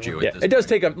ourselves towards you. Yeah, it does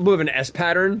take a move of an S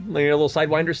pattern, like a little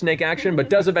sidewinder snake action, but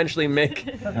does eventually make.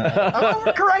 I'm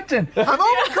overcorrecting.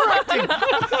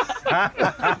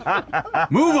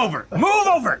 Move over. Move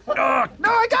over. No,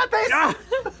 I got this.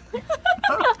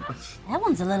 That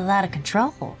one's a little out of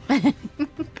control.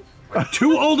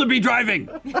 Too old to be driving.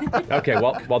 Okay,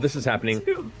 well, while this is happening,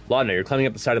 Laudna, you're climbing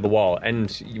up the side of the wall,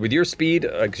 and with your speed,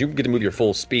 because you get to move your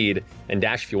full speed and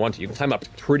dash if you want to, you can climb up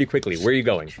pretty quickly. Where are you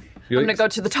going? I'm going to go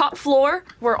to the top floor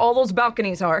where all those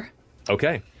balconies are.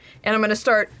 Okay. And I'm going to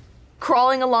start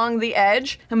crawling along the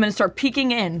edge. I'm going to start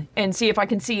peeking in and see if I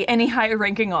can see any higher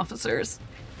ranking officers.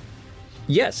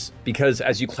 Yes, because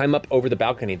as you climb up over the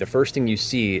balcony, the first thing you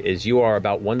see is you are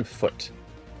about 1 foot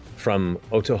from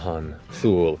Otohan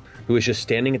Thul, who is just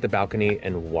standing at the balcony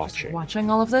and watching. Watching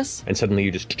all of this? And suddenly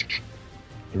you just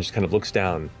kind of looks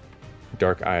down,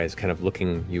 dark eyes kind of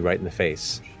looking you right in the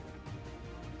face.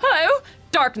 Hello,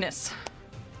 darkness.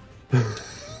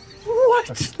 What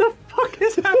the fuck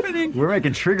is happening? We're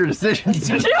making trigger decisions.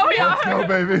 Oh, yeah. Let's go,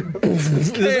 baby.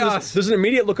 There's an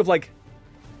immediate look of like,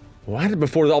 what?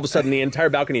 Before all of a sudden the entire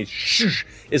balcony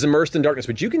is immersed in darkness,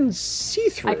 which you can see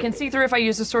through. I can see through if I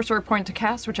use a sorcerer point to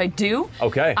cast, which I do.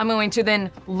 Okay. I'm going to then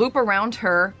loop around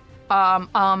her, so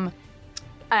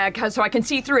I can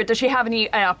see through it. Does she have any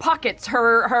pockets?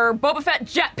 Her Boba Fett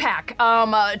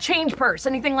jetpack, change purse,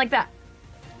 anything like that?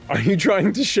 Are you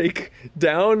trying to shake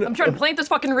down? I'm trying to plant this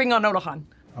fucking ring on Otohan.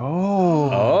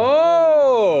 Oh.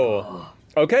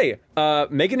 Okay,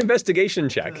 make an investigation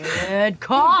check. Good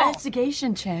call.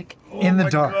 Investigation check. In the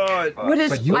dark. What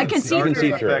is? I can see You can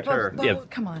see through through it. it. Yeah.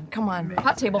 Come on.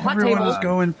 Hot table. Everyone is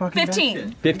going fucking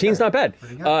 15. 15's not bad.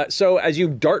 So as you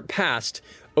dart past,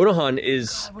 Otohan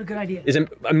is What a good idea.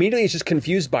 Immediately is just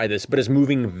confused by this, but is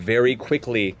moving very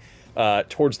quickly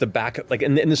towards the back, like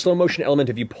in the slow motion element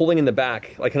of you pulling in the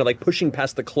back, like kind of like pushing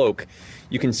past the cloak.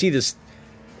 You can see this,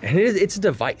 and it's a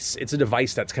device. It's a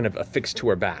device that's kind of affixed to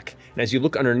her back. And as you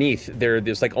look underneath,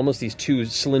 there's like almost these two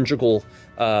cylindrical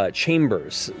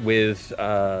chambers with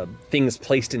things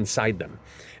placed inside them.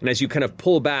 And as you kind of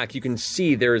pull back, you can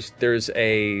see there's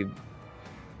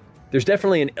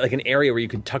definitely an area where you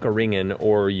could tuck a ring in,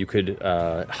 or you could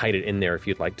hide it in there if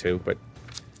you'd like to. But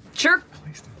Sure.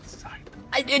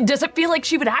 Does it feel like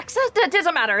she would access? That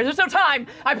doesn't matter. There's no time.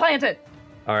 I plant it.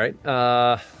 all right,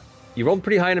 You rolled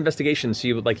pretty high in investigation, so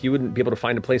you wouldn't be able to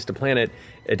find a place to plant it.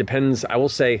 It depends. I will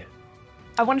say.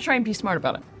 I want to try and be smart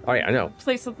about it. All right, I know.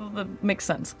 Place that makes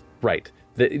sense. Right.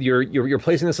 You're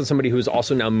placing this on somebody who's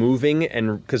also now moving,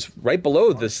 and because right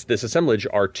below this assemblage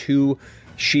are 2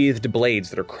 sheathed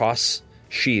blades that are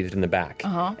cross-sheathed in the back,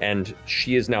 and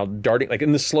she is now darting, like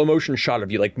in the slow motion shot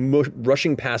of you, like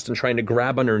rushing past and trying to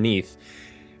grab underneath.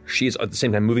 She's at the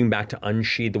same time moving back to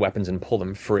unsheathe the weapons and pull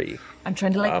them free. I'm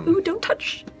trying to ooh, don't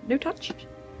touch, no touch.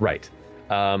 Right.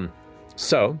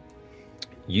 So.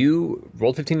 You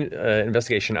rolled 15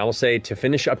 investigation. I will say to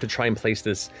finish up to try and place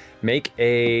this, make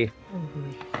a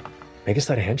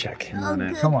sleight of hand check. Come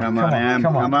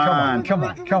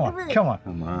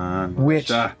on. Which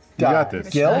die? You got this.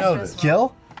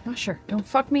 Gil? Oh, sure. Don't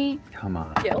fuck me. Come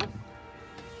on. Gil.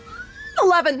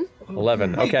 11.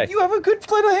 11. Okay. You have a good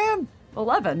sleight of hand.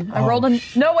 11. I rolled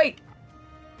no, wait.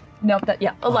 No,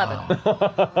 11.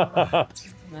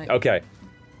 Okay.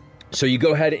 So you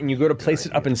go ahead and you go to place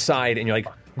it up inside, and you're like,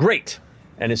 great.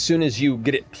 And as soon as you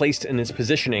get it placed in its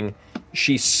positioning,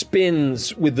 she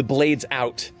spins with the blades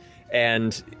out,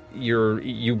 and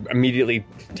you immediately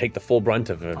take the full brunt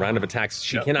of a round of attacks.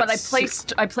 She cannot. But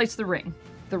I placed the ring.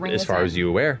 The ring. As far as you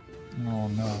aware. Oh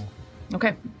no.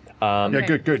 Okay. Yeah,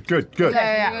 good.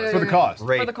 Yeah. For the cause.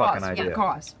 Great For the cause. fucking idea. For the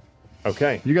cause.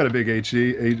 Okay. You got a big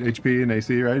HP and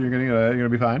AC, right? You're gonna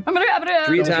be fine. I'm gonna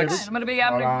 3 attacks. I'm gonna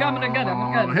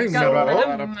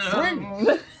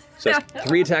So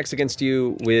 3 attacks against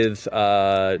you with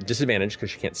disadvantage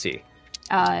because she can't see.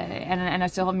 and I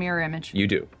still have mirror image. You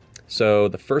do. So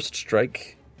the first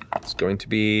strike is going to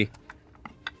be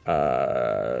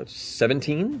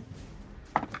 17.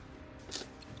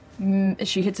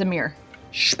 She hits a mirror.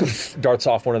 Darts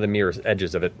off one of the mirror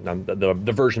edges of it.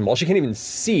 The version, while she can't even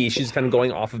see, she's kind of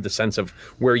going off of the sense of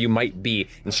where you might be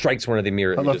and strikes one of the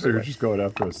mirror I love images that you're away. just going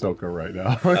after Ahsoka right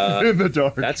now in the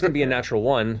dark. That's going to be a natural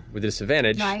 1 with a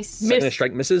disadvantage. Nice. Second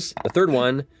strike misses. The third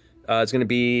one is going to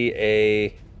be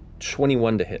a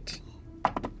 21 to hit.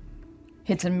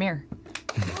 Hits a mirror.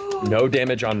 No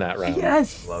damage on that round.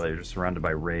 Yes. Well, they're just surrounded by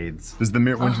raids. Does the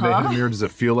mirror when they hit the mirror? Does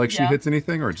it feel like she hits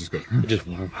anything, or it just goes? Just.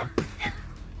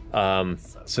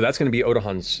 So that's going to be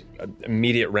Odahan's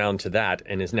immediate round to that,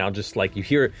 and is now just like you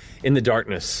hear in the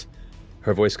darkness,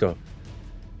 her voice go,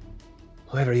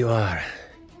 "Whoever you are,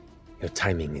 your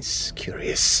timing is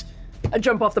curious." I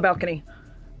jump off the balcony.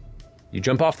 You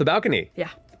jump off the balcony. Yeah.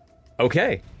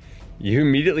 Okay. You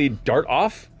immediately dart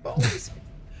off.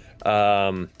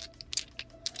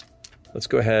 Let's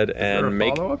go ahead and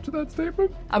make. Follow up to that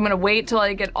statement. I'm gonna wait till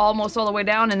I get almost all the way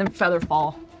down and then feather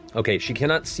fall. Okay, she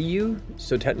cannot see you,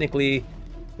 so technically,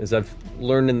 as I've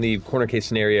learned in the corner case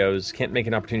scenarios, can't make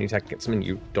an opportunity attack against something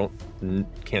you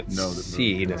can't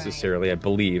see necessarily, I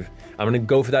believe. I'm going to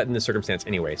go for that in this circumstance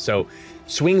anyway. So,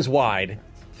 swings wide,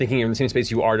 thinking you're in the same space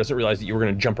you are, doesn't realize that you were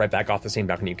going to jump right back off the same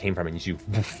balcony you came from, and you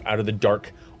out of the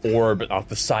dark orb off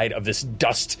the side of this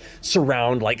dust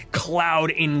surround, like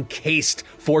cloud-encased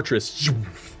fortress.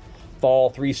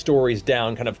 Fall 3 stories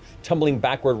down, kind of tumbling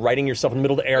backward, righting yourself in the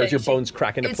middle of the air as your bones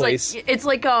crack into place. It's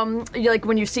like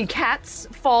when you see cats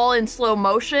fall in slow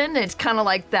motion. It's kind of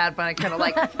like that, but I kind of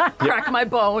like crack my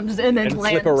bones and then and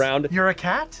land. flip around. You're a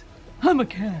cat? I'm a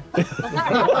cat.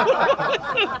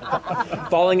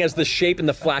 Falling as the shape and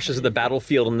the flashes of the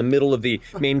battlefield in the middle of the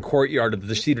main courtyard of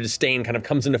the Seat of Disdain kind of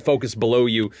comes into focus below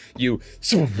you. You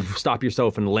stop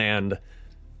yourself and land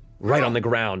right on the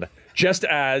ground. Just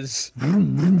as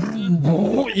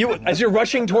you're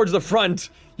rushing towards the front,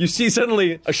 you see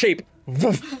suddenly a shape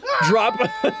drop.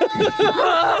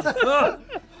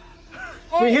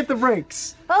 We hit the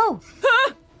brakes. Oh.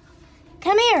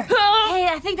 Come here. Hey,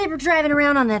 I think they were driving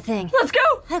around on that thing. Let's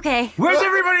go. Okay. Where's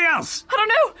everybody else? I don't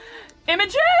know.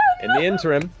 Imogen. In the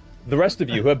interim, the rest of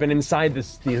you who have been inside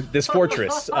this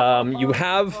fortress, you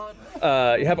have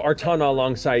Artana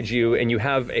alongside you, and you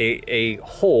have a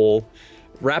hole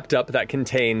wrapped up that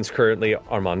contains currently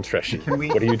Armand Tresci.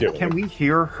 What are you doing? Can we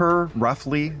hear her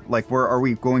roughly? Like, where are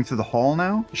we going through the hall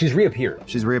now? She's reappeared.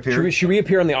 She's reappeared? She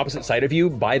reappeared on the opposite side of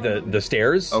you by the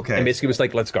stairs. Okay. And basically was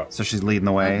like, let's go. So she's leading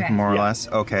the way, more or less?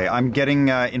 Okay, I'm getting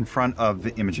in front of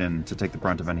Imogen to take the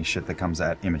brunt of any shit that comes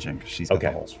at Imogen, because she's got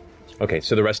the holes. Okay,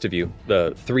 so the rest of you,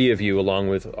 the 3 of you, along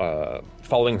with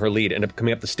following her lead, end up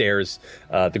coming up the stairs.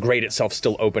 The grate itself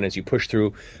still open as you push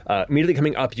through. Immediately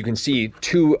coming up, you can see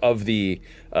 2 of the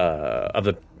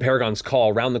Paragon's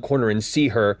Call around the corner and see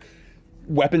her,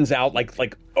 weapons out,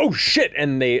 like oh shit!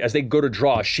 And as they go to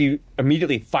draw, she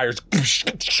immediately fires.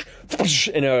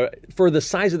 And for the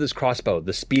size of this crossbow,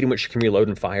 the speed in which she can reload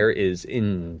and fire is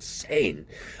insane.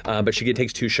 But she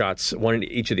takes 2 shots, one at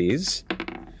each of these.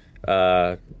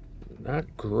 not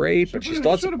great, but she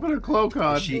still has should have put a cloak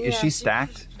on. Is she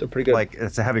stacked? still pretty good. Like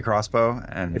it's a heavy crossbow,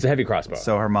 and it's a heavy crossbow.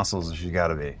 so her muscles, she got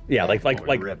to be. Yeah, like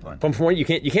from what you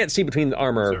can't see between the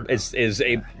armor is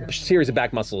a series of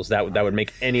back muscles that would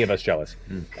make any of us jealous.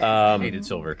 Hated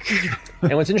silver.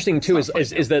 And what's interesting too is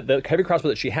that the heavy crossbow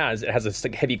that she has, it has this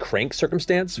like heavy crank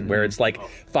circumstance where it's like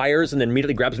fires and then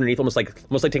immediately grabs underneath, almost like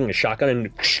taking a shotgun and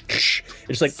it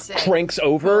just like cranks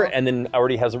over and then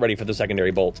already has it ready for the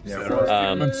secondary bolt.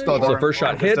 So the first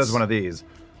shot hits. Does one of these.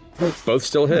 Both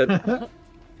still hit.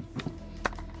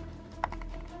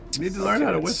 You need to learn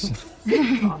how to whistle.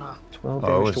 12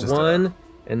 damage to one,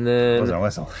 and then Wasn't a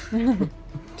whistle.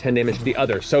 10 damage to the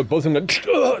other. So both of them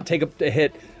take a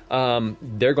hit.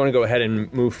 They're going to go ahead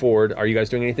and move forward. Are you guys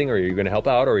doing anything, or are you going to help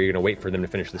out, or are you going to wait for them to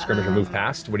finish the skirmish or move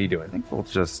past? What are you doing? I think we'll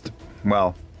just.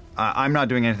 Well, I'm not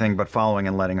doing anything but following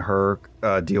and letting her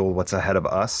deal with what's ahead of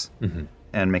us,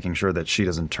 and making sure that she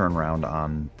doesn't turn around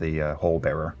on the hole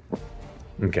bearer.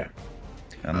 Okay.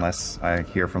 Unless I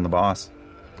hear from the boss.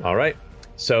 All right.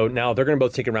 So now they're going to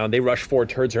both take it around. They rush forward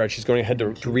towards her. She's going ahead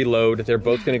to reload. They're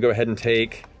both going to go ahead and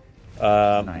take.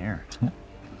 Not here.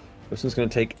 This one's going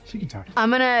to take. I'm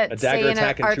gonna A say dagger in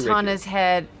attack and 2 Artana's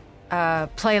head,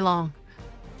 play along.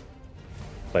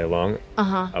 Play along.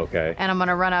 Okay. And I'm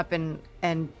gonna run up and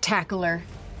tackle her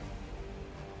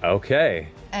Okay.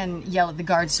 and yell at the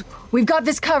guards. We've got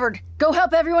this covered. Go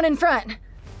help everyone in front.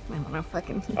 I don't know,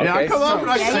 fucking. Yeah, I come up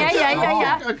and I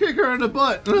Yeah. I kick her in the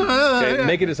butt. Okay,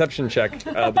 make a deception check with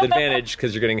advantage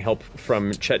because you're getting help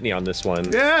from Chetney on this one.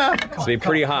 Yeah. So be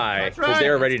pretty high because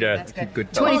they're ready to.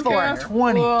 Good 24.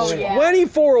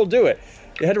 24 will do it.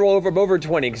 You had to roll over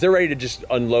 20 because they're ready to just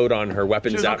unload on her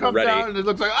weapons She'll out and come ready. down and it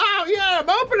looks like, oh yeah, I'm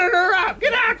opening her up.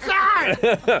 Get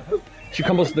outside. She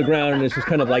crumbles to the ground and is just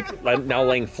kind of like now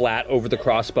laying flat over the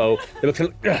crossbow. They both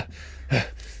kind of,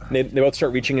 they both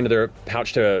start reaching into their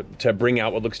pouch to bring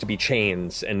out what looks to be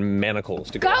chains and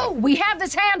manacles to Go! We have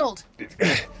this handled.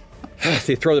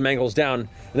 They throw the manacles down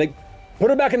and they put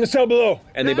her back in the cell below.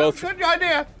 And they both Good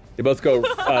idea. They both go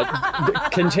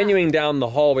continuing down the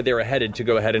hall where they were headed to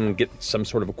go ahead and get some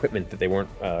sort of equipment that they weren't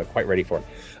quite ready for.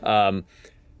 What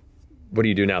do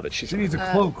you do now that She needs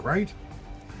a cloak, right?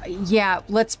 Yeah,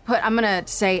 I'm gonna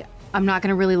say, I'm not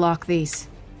gonna really lock these,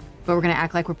 but we're gonna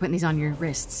act like we're putting these on your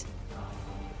wrists.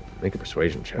 Make a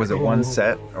persuasion check. Was it one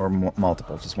set or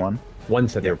multiple? Just one? One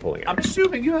set they were pulling out. I'm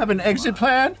assuming you have an exit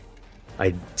plan.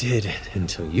 I did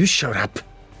until you showed up.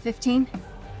 15?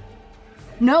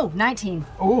 No, 19.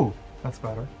 Oh, that's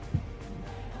better.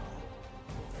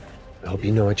 I hope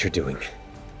you know what you're doing.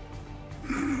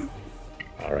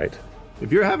 All right.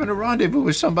 If you're having a rendezvous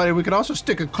with somebody, we could also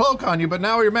stick a cloak on you, but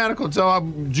now we're manacled, so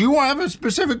do you have a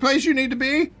specific place you need to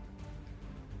be?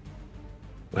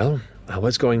 Well, I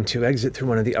was going to exit through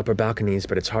one of the upper balconies,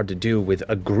 but it's hard to do with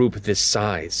a group this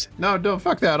size. No, don't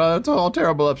fuck that. That's all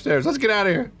terrible upstairs. Let's get out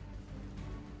of here.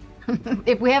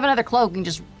 If we have another cloak, we can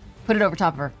just put it over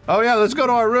top of her. Oh yeah, let's go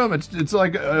to our room. It's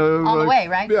like All the way,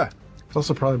 right? Yeah. It's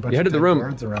also probably a bunch You headed of the dead room.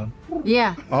 guards around.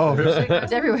 Yeah, Oh,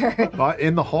 it's everywhere.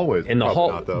 in the hallways. In the Probably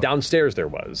hall not, though. downstairs there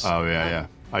was. Oh yeah.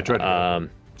 I tried to.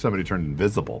 Somebody turned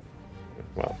invisible.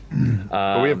 Well,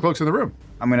 But we have cloaks in the room.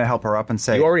 I'm going to help her up and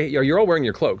say, you're all wearing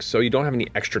your cloaks, so you don't have any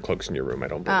extra cloaks in your room, I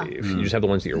don't believe. You just have the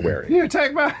ones that you're wearing. Here,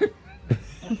 take mine.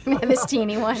 This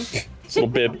teeny one. Little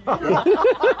bib.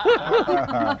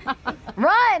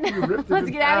 Run! Let's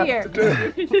get out of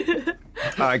here.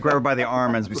 I grab her by the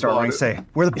arm as we start running, say,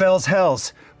 we're the Bell's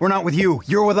Hells. We're not with you.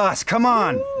 You're with us. Come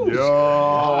on. Yo,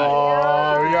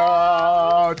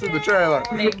 it's in the trailer.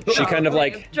 She kind of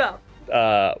like Drop.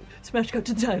 Smash cut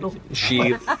to the title.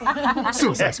 she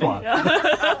Suicide Squad.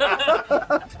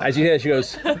 as you hear, she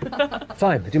goes,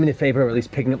 "Fine, do me a favor, or at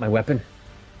least picking up my weapon."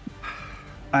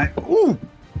 Ooh.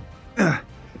 It's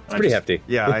pretty hefty.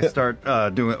 Yeah, I start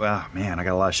doing. Oh man, I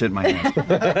got a lot of shit in my hands.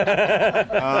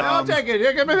 I'll take it.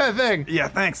 Here, give me that thing. Yeah,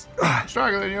 thanks.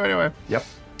 Stronger than you anyway. Yep.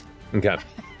 Okay.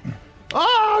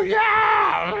 Oh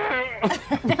yeah.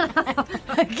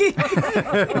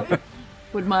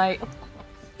 Would my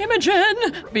Imogen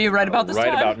be right about this Right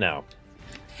time? about now.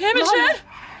 Imogen,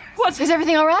 what? Is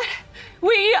everything all right?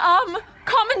 We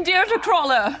commandeered a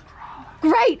crawler.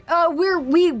 Great.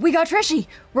 We got Trishy.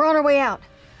 We're on our way out.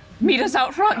 Meet us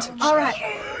out front. All right.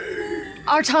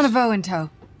 Artanavo in tow.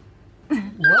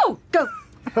 Oh, Go.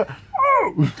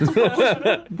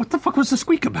 What the fuck was the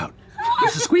squeak about?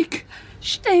 What's the squeak?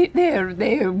 stay there.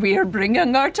 We're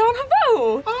bringing our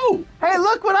Tonavo. Oh, hey,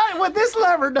 look what this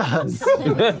lever does.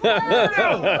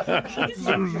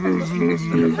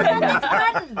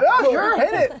 Oh, Sure,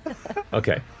 hit it.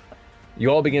 Okay. You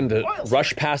all begin to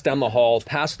rush past down the hall,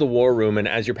 past the war room, and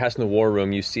as you're passing the war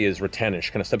room, you see as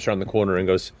Ratanish kind of steps around the corner and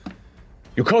goes,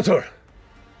 "You caught her!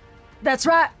 That's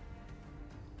right.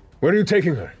 Where are you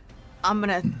taking her?" I'm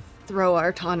gonna throw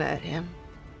Artana at him.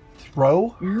 Throw?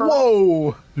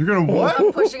 Whoa! You're gonna what?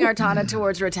 I'm pushing Artana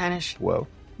towards Ratanish. Whoa.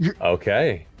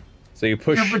 Okay. So you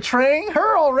push... You're betraying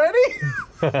her already?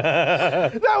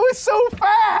 That was so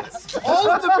fast! All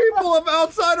of the people of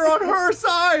outside are on her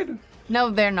side!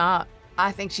 No, they're not.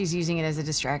 I think she's using it as a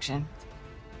distraction.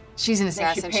 She's an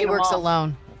assassin. paid She him works off.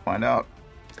 alone. Find out.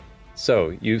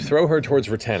 So you throw her towards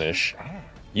Ratanish.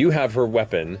 You have her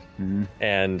weapon,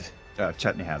 and...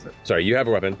 Chetney has it. Sorry, you have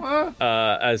a weapon.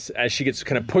 As she gets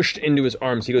kind of pushed into his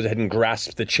arms, he goes ahead and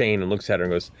grasps the chain and looks at her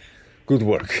and goes, "Good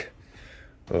work.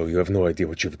 Oh, you have no idea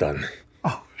what you've done."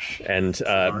 Oh, shit. And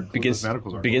begins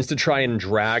manacles are. to try and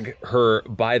drag her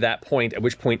by that point, at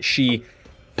which point she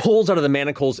pulls out of the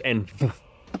manacles and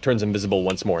turns invisible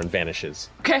once more and vanishes.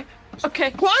 Okay.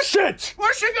 What? Shit!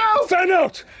 Where'd she go? Fan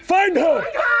out! Find her!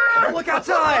 Look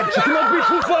outside! She cannot be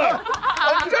too far!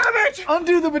 Damn it!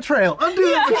 Undo the betrayal. Undo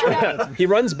the betrayal. He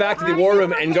runs back to the war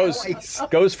room and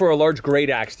goes for a large great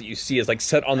axe that you see is like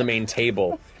set on the main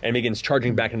table and begins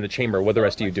charging back into the chamber. What are the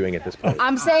rest of you doing at this point?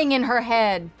 I'm saying in her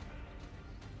head.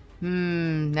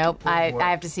 Nope. I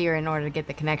have to see her in order to get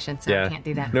the connection, so I can't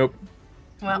do that. Nope.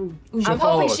 Well, I'm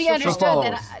hoping she understood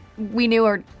that we knew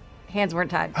her hands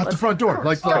weren't tied. Out the front door.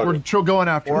 Like we're going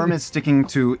after Orm her. is sticking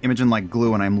to Imogen like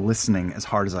glue, and I'm listening as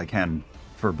hard as I can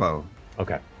for Bo.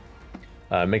 Okay.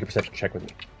 Make a perception check with me.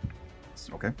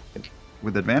 Okay.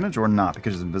 With advantage or not,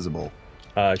 because she's invisible?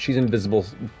 She's invisible.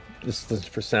 This is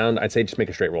for sound. I'd say just make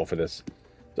a straight roll for this.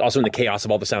 Also in the chaos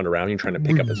of all the sound around you, trying to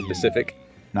pick up a specific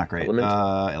Not great. element.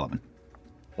 11.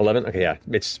 11? Okay, yeah.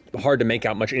 It's hard to make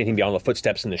out much anything beyond the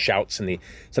footsteps and the shouts and the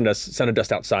sound of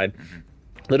dust outside.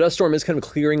 The dust storm is kind of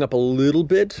clearing up a little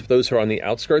bit. For those who are on the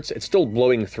outskirts, it's still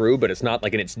blowing through, but it's not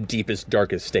like in its deepest,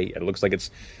 darkest state. It looks like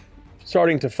it's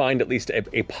starting to find at least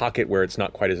a pocket where it's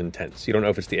not quite as intense. You don't know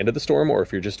if it's the end of the storm or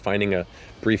if you're just finding a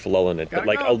brief lull in it. But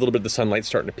like a little bit of the sunlight's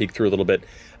starting to peek through a little bit.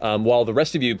 While the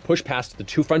rest of you push past the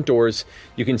two front doors,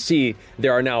 you can see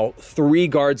there are now 3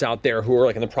 guards out there who are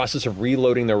like in the process of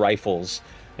reloading their rifles.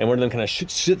 And one of them kind of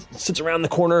sits around the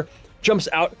corner, jumps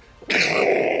out,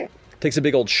 takes a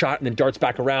big old shot, and then darts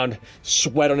back around,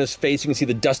 sweat on his face. You can see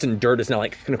the dust and dirt is now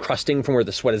like kind of crusting from where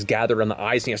the sweat is gathered on the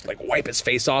eyes, and he has to like wipe his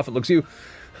face off. It looks at you.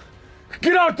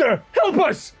 "Get out there! Help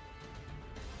us!"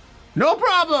 No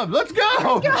problem. Let's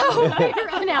go.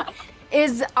 Run out.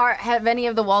 Have any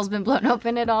of the walls been blown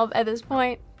open at all at this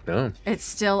point? No. It's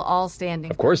still all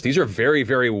standing. Of course, these are very,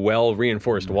 very well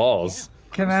reinforced walls.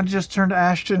 Can I just turn to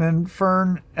Ashton and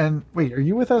Fern and wait? Are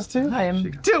you with us too? I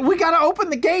am. Dude, we gotta open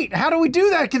the gate. How do we do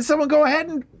that? Can someone go ahead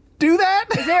and do that?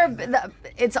 Is there?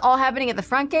 It's all happening at the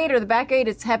front gate or the back gate?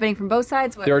 It's happening from both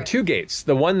sides. There are 2 gates.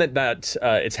 The one that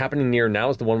it's happening near now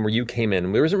is the one where you came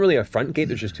in. There isn't really a front gate.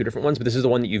 There's just 2 different ones, but this is the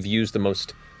one that you've used the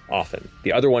most often.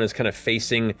 The other one is kind of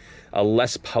facing a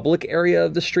less public area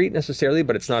of the street necessarily,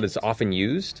 but it's not as often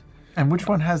used. And which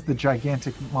one has the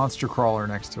gigantic monster crawler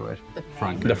next to it? The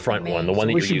front one, the one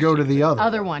that We you're should go to the other.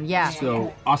 Other one, yeah.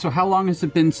 So, also, how long has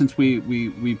it been since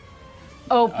we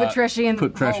Oh, Patricia and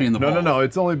put Treshy in the No, vault? no, no.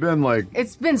 It's only been like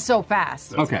It's been so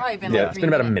fast. It's Okay. probably been Yeah, like it's 3 been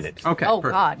about a minutes. minute. Okay. Oh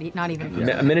perfect. God, not even.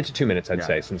 A minute to 2 minutes, I'd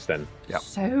say, since then.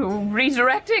 So,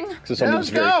 resurrecting? So something's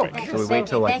very quick. So we wait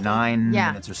till like 9 Yeah.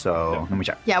 minutes or so, and then we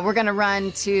check. Yeah, we're gonna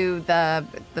run to the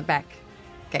back.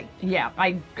 Okay. Yeah,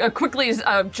 I quickly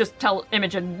just tell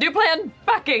Imogen, new plan,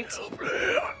 back gate.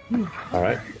 All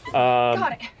right.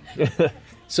 Got it.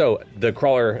 So the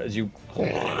crawler, as you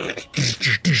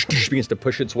begins to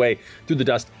push its way through the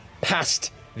dust,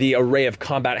 past the array of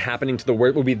combat happening to the where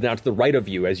it will be now to the right of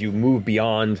you as you move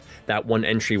beyond that one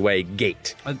entryway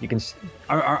gate. You can Is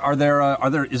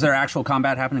there actual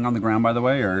combat happening on the ground, by the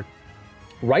way, or?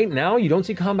 right now you don't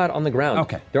see combat on the ground.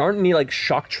 Okay. There aren't any like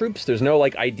shock troops. There's no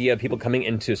like idea of people coming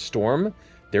into storm.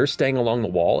 They're staying along the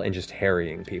wall and just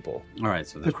harrying people. All right,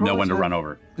 so there's no one to run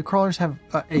over. The crawlers have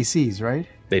ACs, right?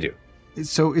 They do.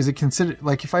 So is it considered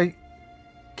like if I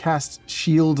cast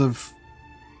Shield of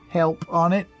Help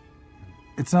on it,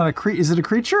 it's not a Is it a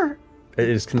creature? It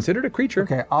is considered a creature.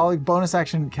 Okay, I'll bonus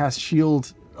action cast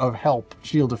Shield of Help,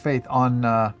 Shield of Faith on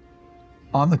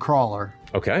the crawler,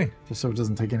 Okay. just so it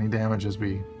doesn't take any damage as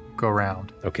we go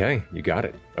around. Okay, you got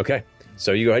it. Okay,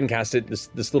 so you go ahead and cast it.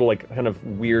 This little like kind of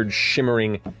weird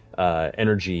shimmering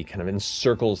energy kind of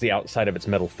encircles the outside of its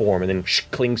metal form and then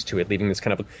clings to it, leaving this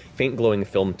kind of faint glowing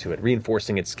film to it,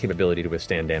 reinforcing its capability to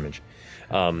withstand damage.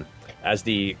 as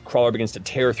the crawler begins to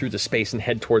tear through the space and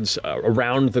head towards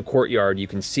around the courtyard, you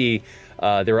can see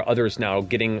there are others now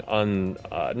getting on,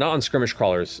 not on skirmish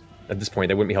crawlers at this point.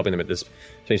 They wouldn't be helping them at this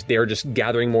stage. They are just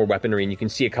gathering more weaponry, and you can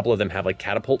see a couple of them have like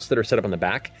catapults that are set up on the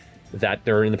back that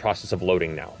they're in the process of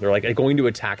loading now. They're like going to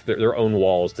attack their own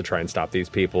walls to try and stop these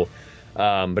people,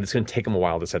 but it's going to take them a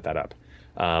while to set that up.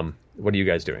 What are you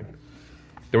guys doing?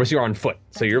 The rest of you are on foot,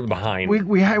 so you're behind.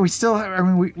 We still have, I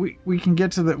mean, we can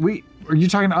get to the, are you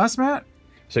talking to us, Matt?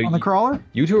 So on the crawler?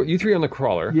 You three on the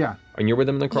crawler. Yeah. And you're with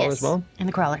them in the crawler as well? In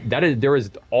the crawler. There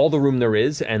is all the room there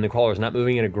is, and the crawler is not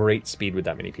moving at a great speed with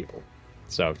that many people.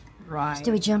 So. Right.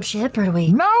 Do we jump ship or do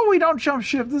we? No, we don't jump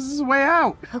ship. This is the way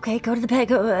out. Okay, go to the back.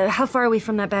 How far are we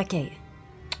from that back gate?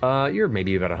 You're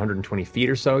maybe about 120 feet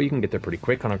or so. You can get there pretty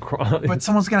quick on a crawl. But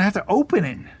someone's going to have to open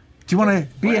it. Do you want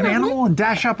to be an animal and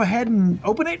dash up ahead and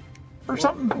open it or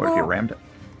something? What if you rammed it?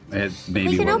 It maybe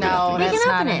We can won't open be it. enough. We that's can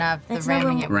not open it. enough. The That's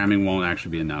ramming not it. Ramming won't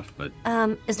actually be enough, but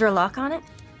Is there a lock on it?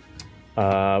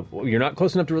 Well, you're not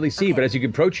close enough to really see, but as you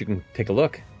approach, you can take a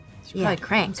look. Probably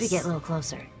cranks. We get a little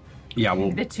closer. yeah,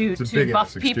 well, The two a big buff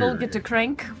ass people exterior. get to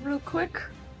crank real quick.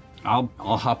 I'll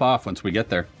hop off once we get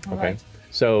there. Okay.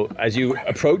 So as you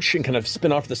approach and kind of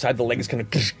spin off to the side, the leg is kind of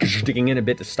digging in a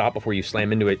bit to stop before you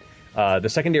slam into it. The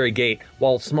secondary gate,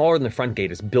 while smaller than the front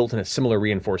gate, is built in a similar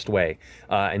reinforced way.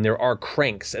 And there are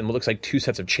cranks and what looks like two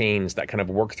sets of chains that kind of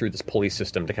work through this pulley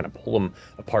system to kind of pull them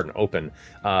apart and open.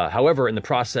 However, in the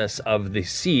process of the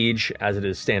siege, as it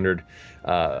is standard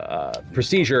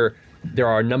procedure, there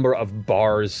are a number of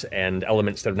bars and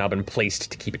elements that have now been placed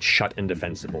to keep it shut and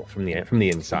defensible from the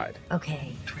inside.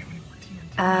 Okay.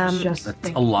 Just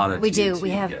A lot of We do. TNT We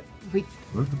have. get. We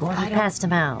passed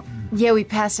them out. Yeah, we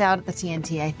passed out the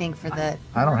TNT, I think, for the.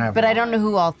 I don't have But one. I don't know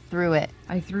who all threw it.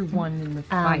 I threw one in the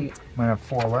fight. I have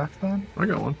 4 left then. I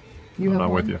got one. You I'm have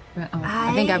not with one? you.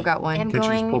 I think I've got one. I'm Can't you just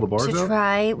going pull the bars to out?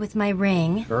 try with my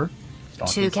ring Sure.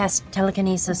 to cast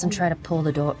telekinesis and try to pull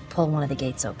one of the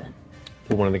gates open.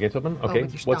 Pull one of the gates open. Okay.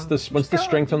 with your What's stone. What's the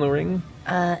strength on the ring?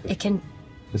 It can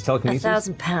Is telekinesis?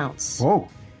 1,000 pounds. Whoa.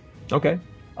 Okay.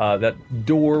 That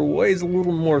door weighs a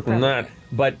little more than that,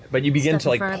 but you begin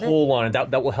Stuff to in front of it? pull on it.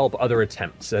 That will help other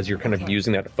attempts as you're kind of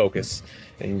using that to focus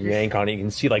and yank on it. You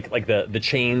can see like the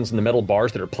chains and the metal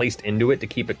bars that are placed into it to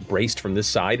keep it braced from this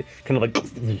side, kind of like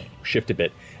shift a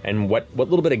bit. And what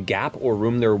little bit of gap or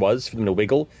room there was for them to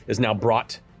wiggle is now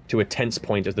brought to a tense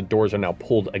point as the doors are now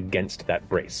pulled against that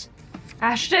brace.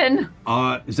 Ashton,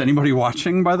 Is anybody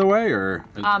watching, by the way, or?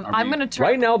 I'm gonna try.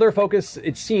 Right now, their focus,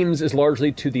 it seems, is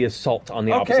largely to the assault on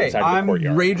the opposite Okay, side of the I'm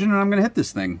courtyard. raging and I'm gonna hit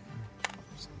this thing.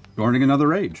 Learning another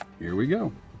rage. Here we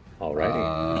go.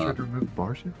 Alrighty. Should I remove the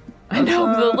bars here? I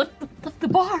know. Lift the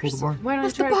bars. Pull the bar. Why don't I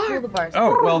try to pull the bars?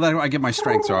 Oh well, then I get my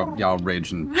strength, so I'll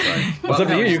rage and. It's up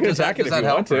to you. You can attack it if you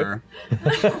want to.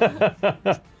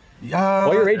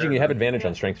 While you're raging, you have advantage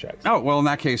on strength checks. Oh well, in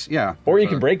that case, yeah. Or you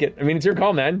can break it. I mean, it's your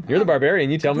call, man. You're the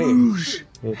barbarian. You tell me.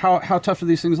 How tough do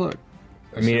these things look?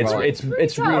 I mean, it's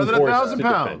reinforced More than 1,000 to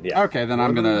pounds. defend. Yeah. Okay, then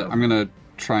I'm gonna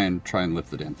try and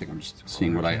lift the damn thing. I'm just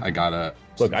seeing what I gotta.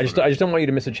 Look, I just don't want you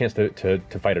to miss a chance to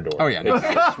fight a door. Oh yeah, no.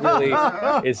 It's really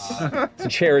it's a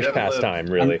cherished pastime,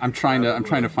 really. I'm trying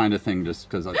to find a thing just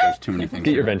because there's too many things.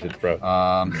 Get your here. vengeance, bro.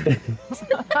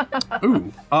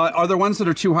 Ooh, are there ones that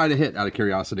are too high to hit? Out of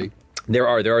curiosity. There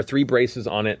are 3 braces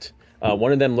on it.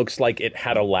 One of them looks like it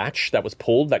had a latch that was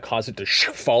pulled that caused it to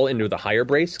fall into the higher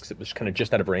brace because it was kind of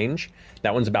just out of range.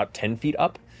 That one's about 10 feet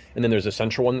up. And then there's a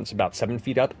central one that's about 7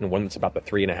 feet up and one that's about the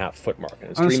 3.5 foot mark.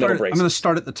 And it's I'm 3 metal going braces. to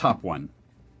start at the top one,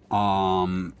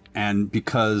 and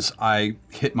because I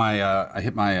hit my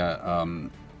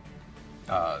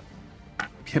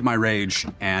rage,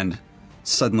 and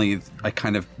suddenly I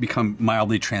kind of become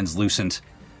mildly translucent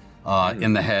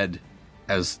in the head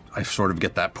as I sort of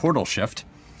get that portal shift,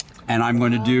 and I'm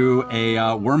going to do a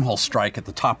wormhole strike at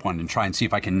the top one and try and see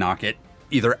if I can knock it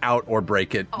either out or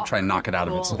break it, try and knock it out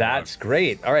of its. That's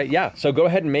great. All right, yeah. So go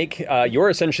ahead and make. You're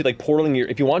essentially like portaling your.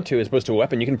 If you want to, as opposed to a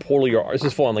weapon, you can portal your. This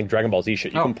is full on like Dragon Ball Z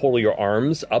shit. You can portal your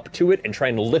arms up to it and try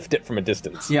and lift it from a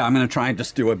distance. Yeah, I'm going to try and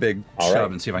just do a big All shove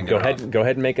right. and see if I can Go get it ahead. off. Go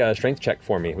ahead and make a strength check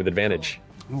for me with advantage.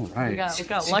 All right. We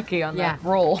got lucky on Yeah. that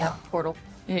roll. Yeah, portal.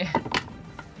 Yeah.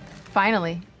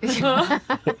 Finally.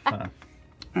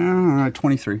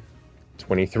 23.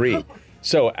 23.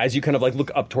 So as you kind of like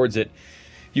look up towards it,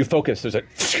 you focus. There's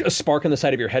a spark on the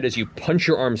side of your head as you punch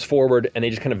your arms forward, and they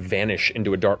just kind of vanish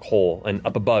into a dark hole. And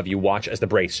up above, you watch as the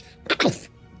brace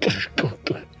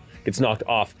gets knocked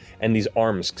off, and these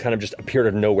arms kind of just appeared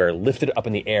out of nowhere, lifted up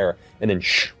in the air, and then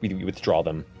we withdraw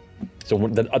them. So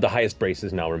the highest brace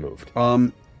is now removed.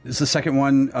 Is the second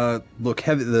one look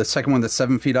heavy? The second one that's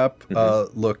 7 feet up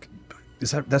look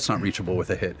That's not reachable with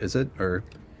a hit, is it? Or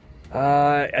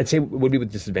I'd say it would be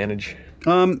with disadvantage.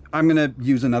 I'm gonna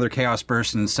use another chaos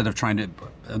burst and instead of trying to.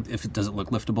 Does it look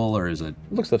liftable or is it?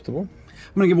 It looks liftable.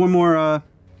 I'm gonna give one more.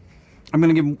 I'm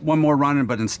gonna give one more run,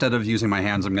 but instead of using my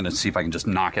hands, I'm gonna see if I can just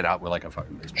knock it out with like a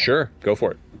fucking baseball. Sure, go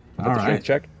for it. All right. Strength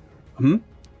check.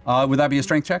 Would that be a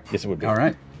strength check? Yes, it would be. All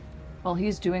right. While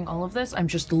he's doing all of this, I'm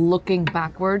just looking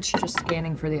backwards, just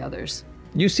scanning for the others.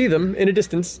 You see them in a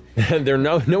distance. They're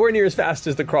nowhere near as fast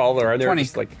as the crawler. They're 20.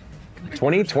 just like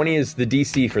 20. 20 is the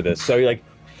DC for this. So you're like,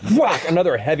 whack!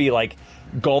 Another heavy like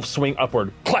golf swing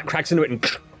upward. Cracks into it, and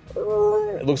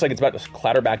it looks like it's about to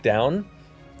clatter back down.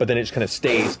 But then it just kind of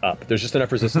stays up. There's just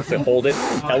enough resistance to hold it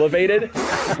elevated.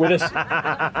 With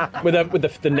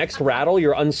the next rattle,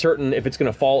 you're uncertain if it's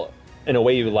going to fall in a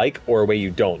way you like or a way you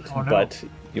don't. Oh, no. But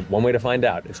you have one way to find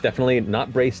out. It's definitely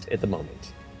not braced at the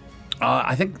moment.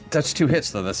 I think that's 2 hits,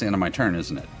 though. That's the end of my turn,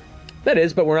 isn't it? That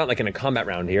is, but we're not like in a combat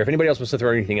round here. If anybody else wants to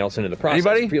throw anything else into the process,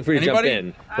 Anybody? feel free to jump Anybody?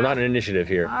 in. We're not in initiative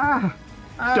here.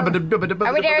 Are we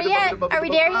there yet? Are we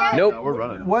there yet? Nope. We're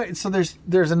running. What? So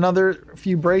there's another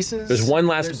few braces. There's one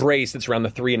last brace that's around the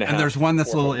 3.5. And there's one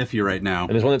that's a little iffy right now.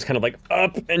 And there's one that's kind of like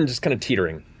up and just kind of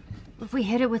teetering. If we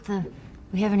hit it with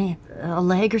we have a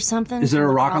leg or something? Is there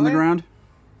a rock on the ground?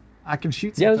 I can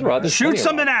shoot something. Yeah, there's a rod. Shoot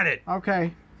something at it!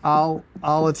 Okay. I'll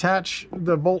attach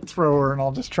the bolt thrower and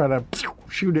I'll just try to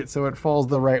shoot it so it falls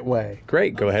the right way.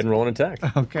 Great. Go ahead and roll an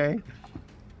attack. Okay.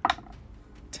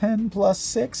 10 plus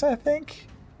 6, I think.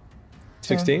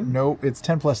 16? Nope, it's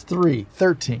 10 plus 3.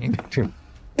 13.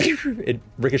 It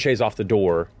ricochets off the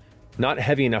door. Not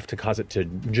heavy enough to cause it to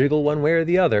jiggle one way or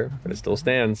the other, but it still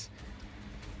stands.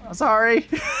 Sorry.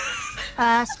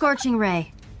 Scorching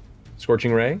ray.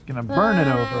 Scorching ray? Gonna burn it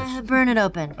over. Burn it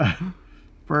open.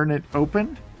 Burn it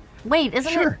open? Wait,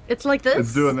 isn't Sure. it? It's like this?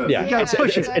 It's doing this. Yeah,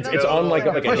 it's on like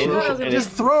a hinge. And Just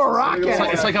throw a rock at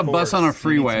it. It's like a bus on a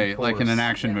freeway, like in an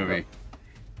action movie.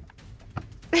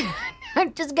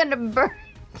 I'm just gonna burn.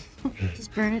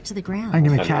 Just burn it to the ground. I'm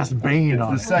gonna cast Bane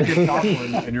on The it. second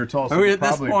goblin, and you're tall, so Are we you at this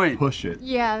probably point? push it.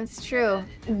 Yeah, that's true.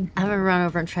 I'm gonna run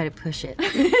over and try to push it.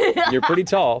 You're pretty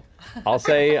tall. I'll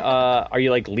say, are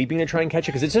you like leaping to try and catch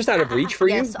it? Because it's just out of reach for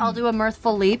you. Yes, I'll do a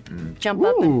mirthful leap, jump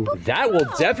up, and boop. That will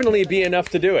definitely be enough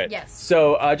to do it. Yes.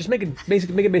 So just make a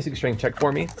basic strength check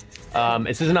for me.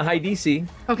 This isn't a high DC.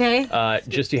 Okay.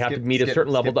 Just you have to meet a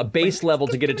certain level, a base level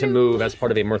to get it to move as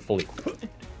part of a mirthful leap.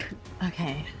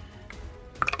 Okay.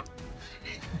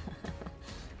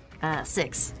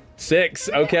 6. 6.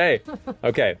 Okay.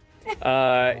 Okay.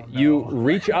 You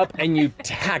reach up and you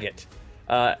tag it.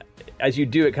 As you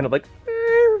do, it kind of like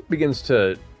begins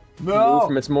to move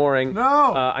from its mooring.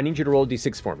 No. I need you to roll a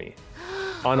d6 for me.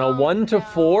 On a 1 to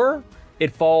 4,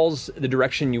 it falls the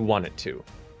direction you want it to.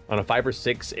 On a 5 or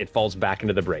 6, it falls back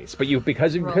into the brace. But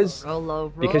because you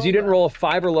didn't roll a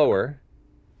 5 or lower,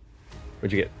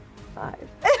 what'd you get?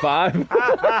 5.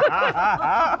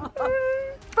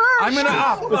 I'm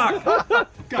gonna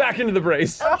Back into the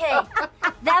brace. Okay.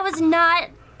 That was not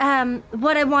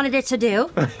what I wanted it to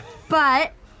do,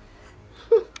 but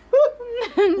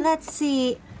let's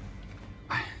see.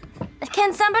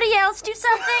 Can somebody else do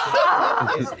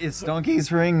something? Is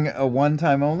Donkey's Ring a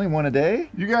one-time only, one a day?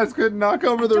 You guys couldn't knock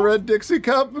over the red Dixie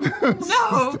cup? No.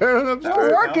 Standing up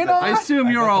straight. Working on I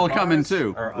assume you're all coming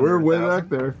too. We're way back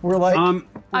there. We're like, I'm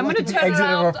gonna at the turn exit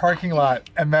around. of a parking lot,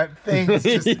 and that thing is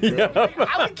just.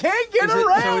 I can't get So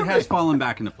around. it has fallen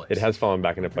back into place. It has fallen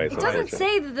back into place. It doesn't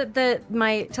say that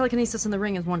my telekinesis in the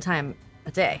ring is one time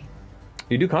a day.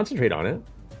 You do concentrate on it.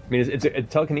 I mean,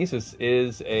 telekinesis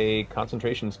is a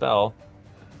concentration spell.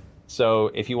 So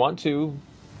if you want to,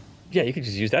 yeah, you could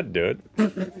just use that to do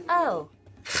it. Oh.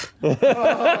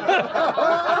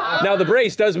 Now the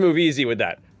brace does move easy with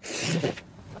that.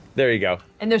 There you go.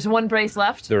 And there's one brace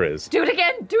left. There is. Do it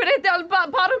again. Do it at the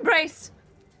bottom brace.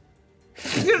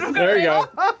 There you go.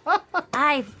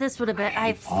 This would have been.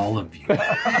 All of you.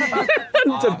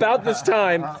 It's about this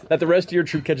time that the rest of your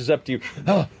troop catches up to you,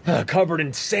 covered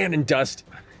in sand and dust.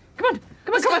 Come on.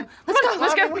 Let's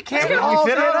go. We can't all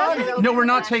fit get on. No, we're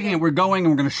not taking it. We're going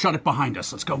and we're gonna shut it behind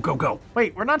us. Let's go, go, go.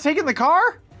 Wait, we're not taking the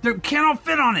car? They can't all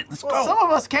fit on it. Let's go. Some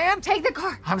of us can. Take the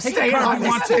car. I'm Take staying the car on if you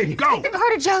this want thing. to. Go. Take the car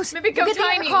to Joe's. Maybe go Get the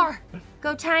other tiny. car.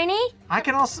 Go tiny. I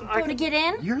can also. Go to get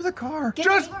in. You're the car.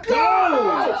 Just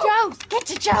go! Joe's. Get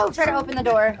to Joe's. Try to open the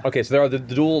door. Okay, so there are the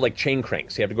dual like chain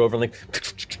cranks. You have to go over and like.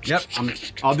 Yep.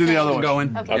 I'll do the other one.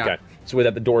 Going. Okay. Okay. So with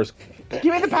that, the doors.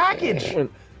 Give me the package.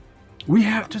 We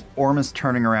have to. Orm is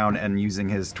turning around and using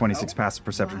his 26 passive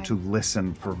perception to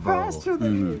listen for Vo Faster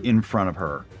than you. in front of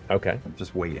her. Okay.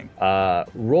 Just waiting.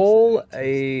 Roll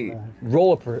a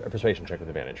persuasion check with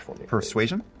advantage for me.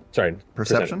 Persuasion? Sorry.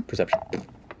 Perception? Perception.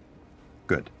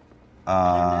 Good.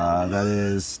 That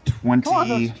is 20. Come on,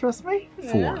 don't you trust me?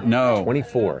 No.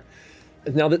 24.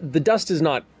 Now, the dust is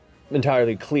not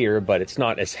entirely clear, but it's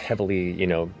not as heavily,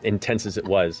 intense as it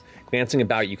was. Glancing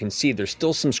about, you can see there's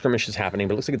still some skirmishes happening,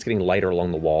 but it looks like it's getting lighter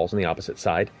along the walls on the opposite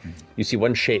side. You see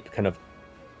one shape kind of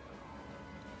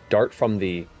dart from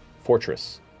the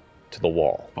fortress to the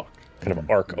wall, kind of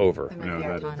arc over.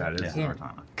 That is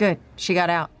Arcana. Good. She got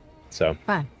out. So,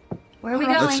 Fine. Where are we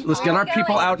going? Let's get our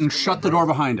people out and shut the door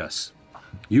behind us.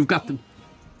 You've got the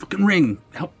fucking ring.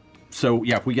 Help. So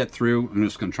yeah, if we get through, I'm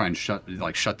just gonna try and shut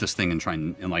this thing and try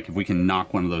and if we can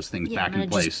knock one of those things back in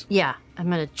place. I'm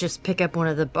gonna just pick up one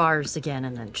of the bars again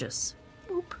and then just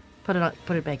put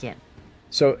it back in.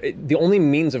 So the only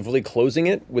means of really closing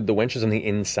it with the winch is on the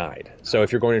inside. So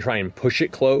if you're going to try and push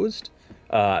it closed,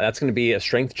 that's going to be a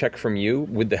strength check from you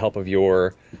with the help of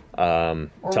your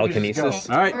telekinesis.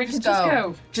 All right. Or just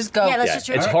go. Just go. Yeah, let's Yeah, just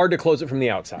try. it's hard to close it from the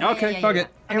outside. Okay, fuck it.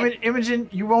 Imogen,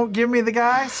 you won't give me the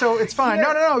guy, so it's fine.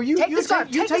 Here. No. You Take the scarf,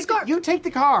 you take the take scarf. you take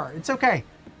the car. It's okay.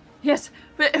 Yes,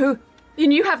 but who?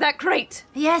 And you have that crate.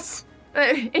 Yes.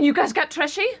 And you guys got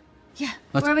Treshy? Yeah.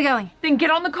 Where are we going? Then get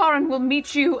on the car and we'll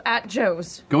meet you at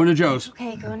Joe's. Going to Joe's.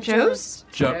 Okay, going to Joe's?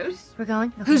 Joe's. We're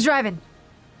going. Okay. Who's driving?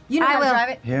 You know I how to will. drive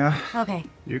it. Yeah. Okay.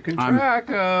 You can I'm- track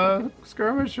a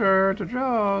skirmisher to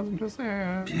Joe's. I'm just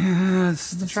saying.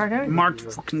 Yes. Marked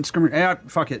fucking skirmish. Yeah,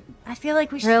 fuck it. I feel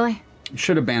like we should. Really?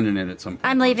 Should abandon it at some point.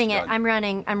 I'm leaving it. God. I'm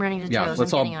running. I'm running to Yeah, Joe's.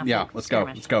 let's I'm all. getting off Yeah, the let's go.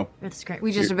 skirmish. Let's go. Or the skirmish.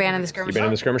 We just abandoned the You skirmish. been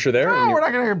in the skirmisher there? No, we're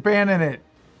not going to abandon it.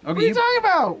 Okay. What are you talking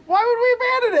about? Why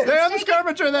would we abandon it? Stay on the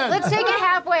skirmisher then. Let's take it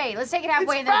halfway. Let's take it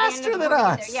halfway. It's and then abandon faster it than before we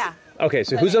get us. there. Yeah. Okay,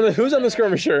 so who's on the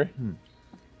skirmisher?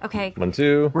 Okay. 1,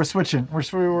 2. We're switching.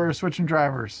 We're switching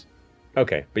drivers.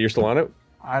 Okay, but you're still on it?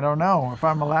 I don't know if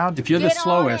I'm allowed to. If you're the Get on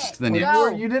slowest, it. then you. Go.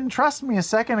 You didn't trust me a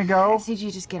second ago.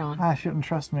 CG, just get on. I shouldn't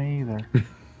trust me either.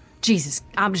 Jesus,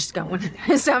 I'm just going.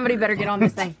 Somebody better get on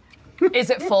this thing.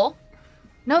 Is it full?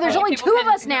 No, there's only people two of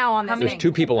can- us now on this There's thing.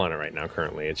 2 people on it right now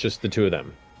currently. It's just the 2 of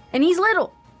them. And he's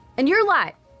little. And you're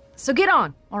light. So get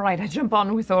on. All right, I jump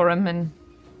on with Orem and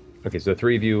Okay, so the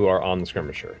 3 of you are on the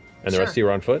skirmisher. And the rest of you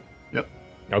are on foot? Yep.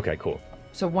 Okay, cool.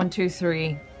 so 1, 2,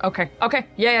 3. Okay.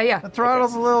 Yeah. The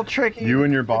throttle's a little tricky. You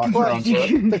and your boss are on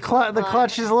foot. The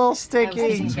clutch is a little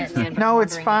sticky. Getting No,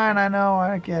 it's fine. I know.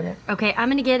 I get it. Okay, I'm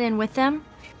gonna get in with them.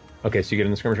 Okay, so you get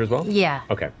in the skirmisher as well? Yeah.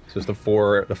 Okay, so it's the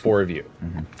four of you.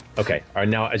 Okay, all right,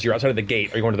 now as you're outside of the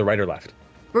gate, are you going to the right or left?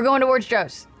 We're going towards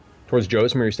Joe's. Towards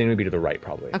Joe's, from where you're standing would be to the right,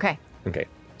 probably. Okay. Okay,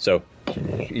 so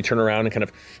you turn around and kind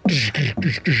of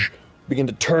begin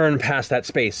to turn past that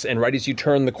space, and right as you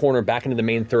turn the corner back into the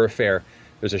main thoroughfare,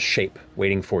 there's a shape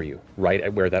waiting for you, right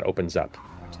at where that opens up.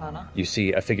 You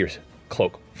see a figure's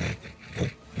cloak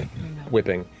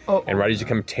whipping, and right as you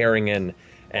come tearing in,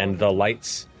 and the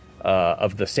lights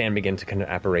of the sand begin to kind of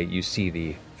apparate, you see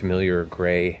the familiar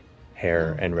gray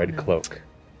hair and red cloak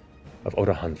of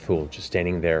Odahan Thul just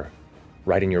standing there,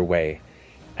 right in your way.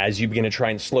 As you begin to try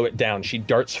and slow it down, she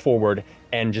darts forward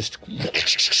and just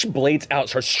blades out,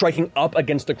 starts striking up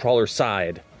against the crawler's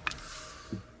side.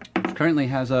 Currently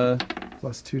has a.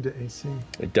 +2 to AC.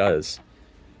 It does.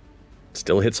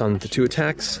 Still hits on the 2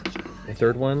 attacks. The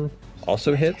third one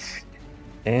also hits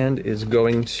and is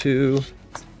going to...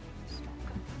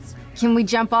 Can we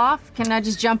jump off? Can I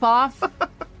just jump off?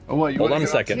 Oh, what? You Hold wanna on a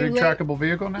get second. Big trackable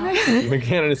vehicle now? We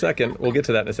can in a second. We'll get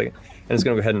to that in a second. And it's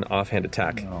going to go ahead and offhand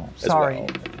attack. as Sorry. well.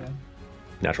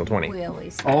 Natural 20.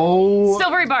 Oh,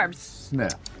 silvery barbs.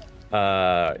 snap.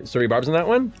 Silvery barbs on that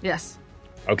one? Yes.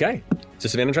 Okay.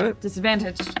 Disadvantage on it?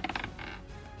 Disadvantage.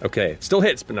 Okay. It still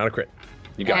hits, but not a crit.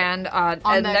 You got it. And On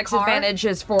and the next car? advantage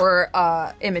is for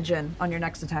Imogen on your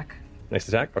next attack. Next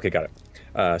attack? Okay, got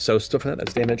it. So still for that,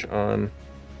 that's damage on...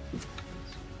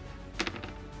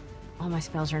 All my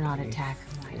spells are not attack.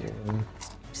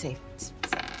 Safe.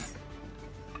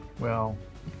 Well,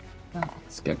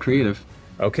 Let's get creative.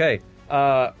 Okay.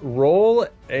 Roll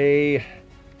a...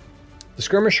 The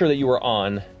skirmisher that you were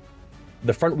on,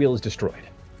 the front wheel is destroyed.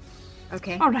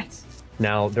 Okay. All right.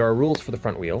 Now, there are rules for the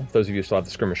front wheel. Those of you who still have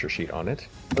the skirmisher sheet on it.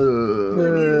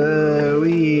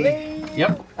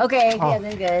 Yep. Okay, yeah,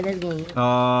 that's good. That's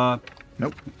good.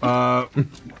 Nope.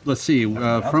 Let's see.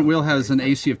 Front wheel has an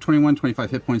AC of 21,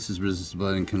 25 hit points, is resistant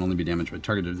and can only be damaged by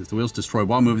targeted. If the wheel is destroyed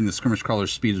while moving, the skirmish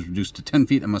crawler's speed is reduced to 10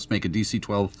 feet and must make a DC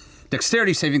 12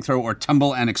 dexterity saving throw or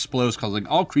tumble and explodes, causing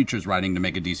all creatures riding to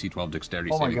make a DC 12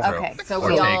 dexterity saving throw. Okay, so or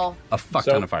we take all a fuck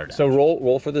ton of fire damage. So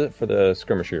roll for the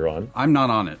skirmisher you're on. I'm not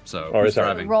on it, so Oh, who's sorry.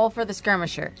 driving? Roll for the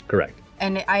skirmisher. Correct.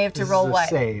 And I have to this roll is a what?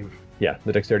 save. Yeah,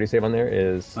 the dexterity save on there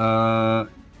is...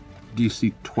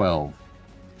 DC 12.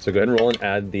 So go ahead and roll and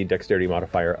add the dexterity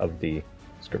modifier of the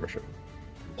skirmisher.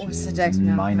 What's the dex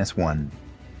now? -1.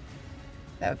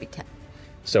 That would be 10.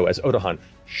 So as Otohan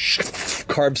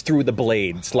carves through the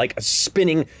blades like a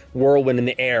spinning whirlwind in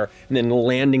the air, and then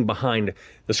landing behind,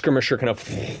 the skirmisher kind of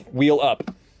wheel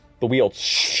up. The wheel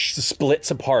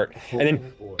splits apart, and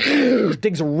then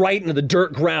digs right into the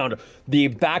dirt ground. The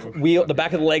back of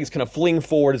the legs kind of fling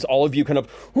forward as all of you kind of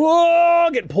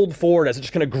get pulled forward as it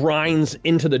just kind of grinds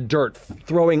into the dirt,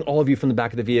 throwing all of you from the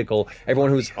back of the vehicle. Everyone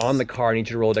who's on the car, I need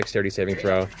you to roll a dexterity saving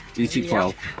throw. DC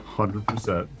 12.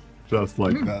 100%. Just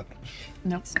like that.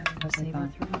 Nope.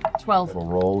 12. We'll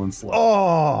roll and slide.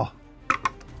 Oh!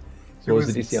 What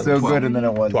was the DC on So 12? good, and then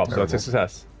it was 12, so that's a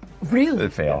success. Really?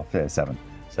 Fail. 7.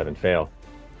 7, fail.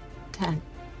 10.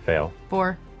 Fail.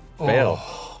 4. Fail.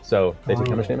 So they take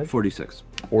how much damage? 46.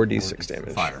 4d6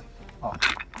 damage. Fire.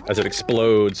 As it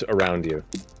explodes around you.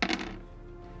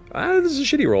 This is a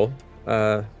shitty roll.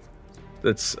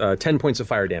 That's 10 points of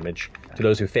fire damage to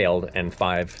those who failed, and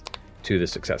 5 to the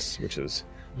success, which is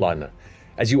Laudna.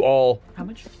 As you all... How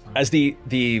much? As the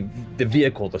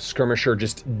vehicle, the skirmisher,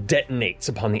 just detonates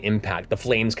upon the impact, the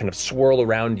flames kind of swirl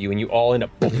around you, and you all end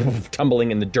up tumbling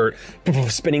in the dirt,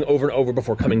 spinning over and over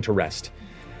before coming to rest.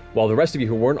 While the rest of you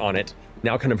who weren't on it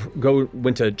now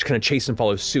went to kind of chase and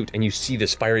follow suit, and you see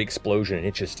this fiery explosion, and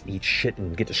it just eats shit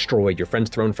and get destroyed. Your friend's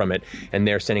thrown from it, and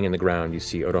they're standing in the ground. You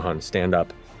see Otohan stand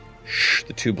up,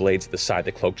 the two blades at the side,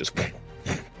 the cloak just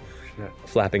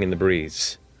flapping in the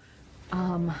breeze.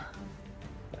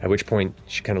 At which point,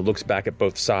 she kind of looks back at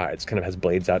both sides, kind of has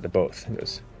blades out to both, and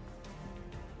goes,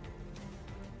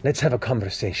 "Let's have a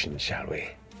conversation, shall we?"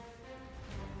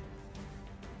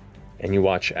 And you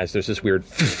watch as there's this weird,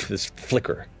 this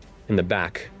flicker in the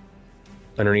back,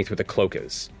 underneath where the cloak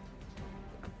is.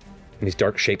 And these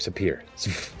dark shapes appear.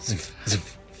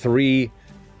 3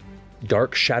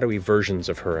 dark, shadowy versions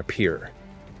of her appear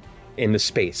in the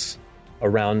space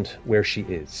around where she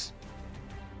is.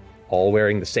 All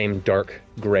wearing the same dark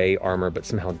gray armor, but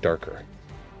somehow darker.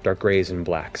 Dark grays and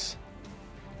blacks.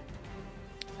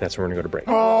 That's where we're gonna go to break.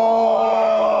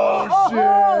 Oh,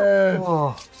 shit!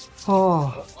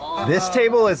 This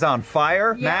table is on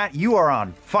fire. Matt, you are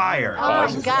on fire. Oh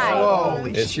my god.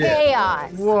 Holy It's shit.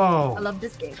 Chaos. Whoa. I love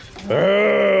this game.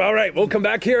 All right, we'll come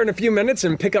back here in a few minutes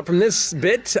and pick up from this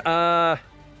bit. Enjoy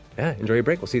your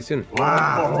break. We'll see you soon.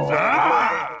 Oh,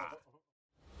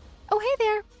 hey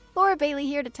there. Laura Bailey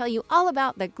here to tell you all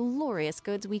about the glorious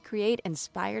goods we create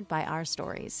inspired by our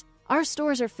stories. Our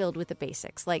stores are filled with the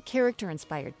basics, like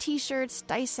character-inspired t-shirts,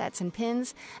 dice sets, and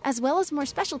pins, as well as more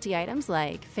specialty items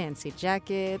like fancy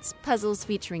jackets, puzzles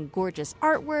featuring gorgeous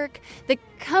artwork, the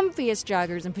comfiest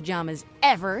joggers and pajamas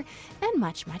ever, and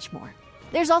much, much more.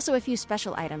 There's also a few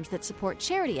special items that support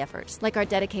charity efforts, like our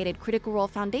dedicated Critical Role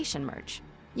Foundation merch.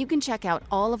 You can check out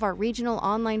all of our regional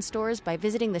online stores by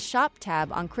visiting the Shop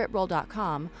tab on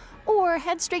critroll.com, or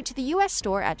head straight to the US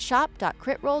store at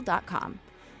shop.critroll.com.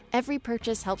 Every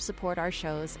purchase helps support our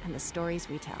shows and the stories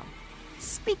we tell.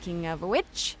 Speaking of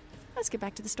which, let's get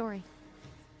back to the story.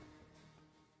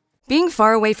 Being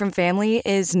far away from family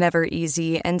is never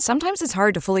easy, and sometimes it's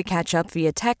hard to fully catch up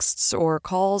via texts or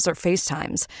calls or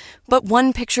FaceTimes. But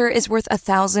one picture is worth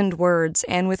 1,000 words,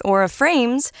 and with Aura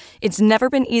Frames, it's never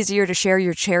been easier to share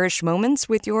your cherished moments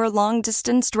with your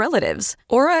long-distanced relatives.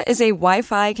 Aura is a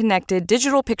Wi-Fi connected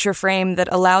digital picture frame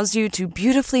that allows you to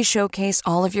beautifully showcase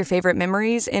all of your favorite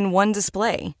memories in one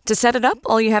display. To set it up,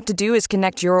 all you have to do is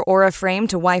connect your Aura frame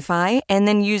to Wi-Fi, and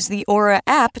then use the Aura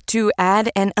app to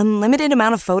add an unlimited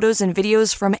amount of photos and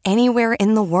videos from anywhere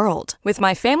in the world. With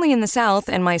my family in the South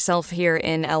and myself here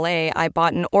in LA, I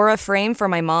bought an Aura frame for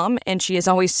my mom, and she is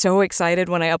always so excited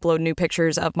when I upload new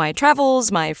pictures of my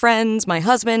travels, my friends, my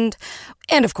husband,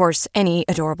 and of course, any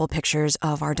adorable pictures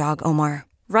of our dog Omar.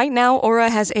 Right now, Aura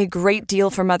has a great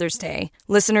deal for Mother's Day.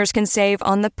 Listeners can save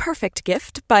on the perfect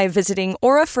gift by visiting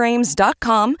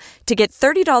auraframes.com to get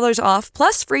 $30 off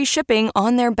plus free shipping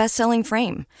on their best-selling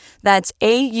frame. That's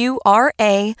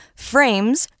AURA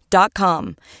frames.com.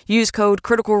 Use code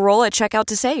Critical Role at checkout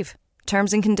to save.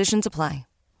 Terms and conditions apply.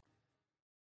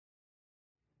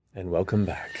 And welcome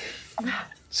back.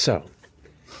 So,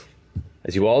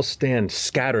 as you all stand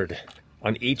scattered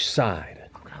on each side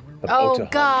of Otohan,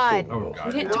 God.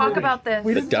 We didn't talk about this.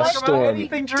 the dust storm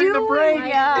During the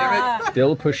break.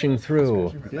 still pushing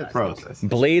through,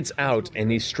 blades out, and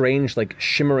these strange, like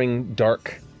shimmering,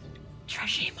 dark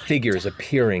figures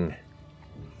appearing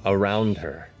around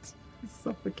her.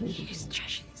 He's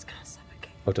trashy. He's gonna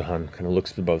suffocate. Otohan kind of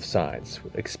looks to both sides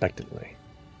expectantly.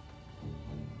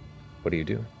 What do you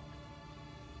do?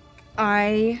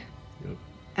 I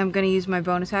I'm going to use my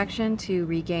bonus action to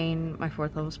regain my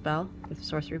 4th level spell with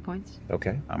sorcery points.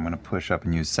 Okay. I'm going to push up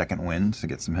and use Second Wind to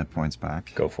get some hit points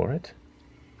back. Go for it.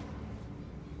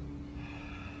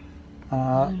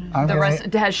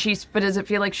 But does it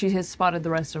feel like she has spotted the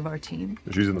rest of our team?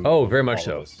 She's in the Oh, very much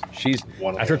so. She's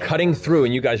after cutting through,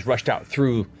 and you guys rushed out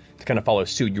through to kind of follow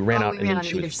suit. You ran out, we and ran then on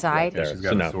she either was side? Right there. She's got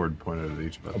So a now, sword pointed at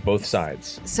each of us. both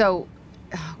sides. So,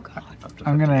 oh god.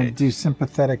 I'm going to do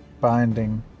sympathetic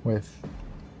binding with...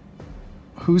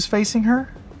 Who's facing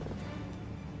her?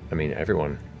 I mean,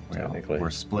 everyone, technically.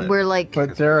 We're split. We're like...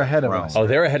 But they're ahead of us. Oh,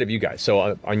 they're ahead of you guys.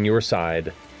 So on your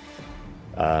side,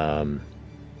 is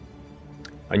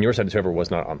whoever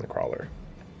was not on the crawler.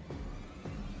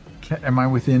 Am I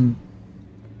within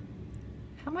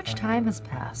How much time has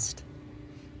passed?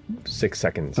 6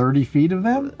 seconds. 30 feet of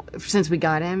them? Since we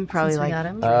got him, probably Since we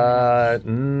like... got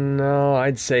him? No,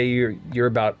 I'd say you're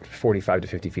about 45 to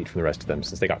 50 feet from the rest of them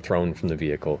since they got thrown from the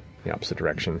vehicle the opposite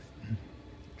direction.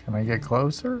 Can I get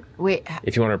closer? Wait,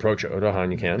 If you want to approach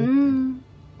Odahan, you can.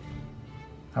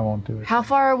 I won't do it. how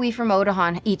far are we from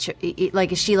Odahan each?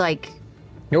 Like, is she like...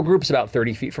 Your group's about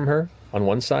 30 feet from her on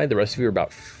one side. The rest of you are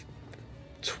about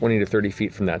 20 to 30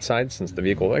 feet from that side, since the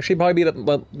vehicle will actually probably be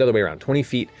the other way around. 20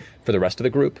 feet for the rest of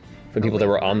the group. For the people that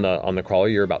were on the crawler,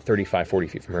 you're about 35, 40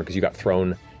 feet from her because you got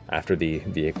thrown after the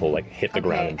vehicle hit the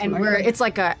ground. And it's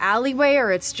like a alleyway,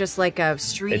 or it's just like a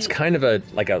street? It's kind of a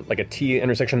T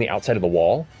intersection on the outside of the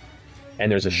wall, and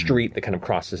there's a street that kind of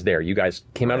crosses there. You guys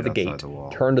came out of the gate,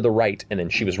 turned to the right, and then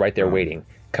she was right there waiting,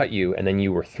 cut you, and then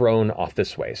you were thrown off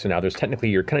this way. So now there's technically,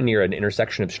 you're kind of near an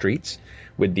intersection of streets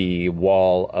with the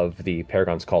wall of the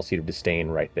Paragon's Call Seat of Disdain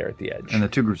right there at the edge. And the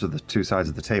two groups are the two sides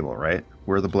of the table, right?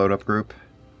 We're the blowed up group,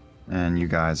 and you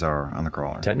guys are on the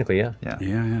crawler. Technically, yeah. Yeah.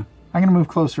 Yeah. I'm going to move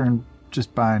closer and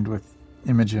just bind with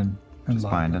Imogen. And Just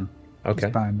Lachlan. binding. Okay.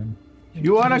 Just binding.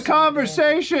 You want a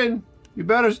conversation? You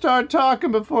better start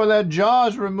talking before that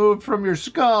jaw's removed from your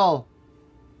skull.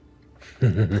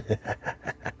 You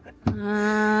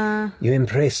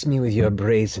impress me with your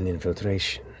brazen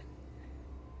infiltration.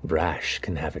 Brash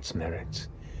can have its merits.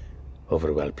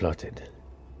 Over well plotted.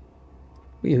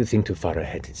 We who think too far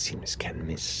ahead, it seems, can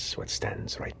miss what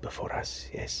stands right before us,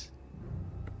 yes?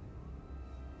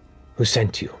 Who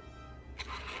sent you?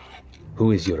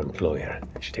 Who is your employer?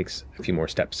 She takes a few more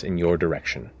steps in your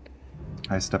direction.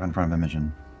 I step in front of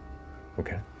Imogen.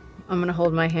 Okay. I'm going to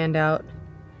hold my hand out.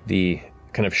 The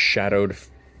kind of shadowed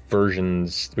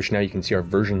versions, which now you can see are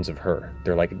versions of her.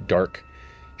 They're like dark,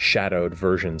 shadowed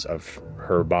versions of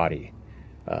her body,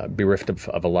 bereft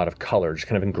of a lot of color, just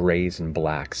kind of in grays and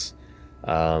blacks.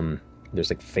 There's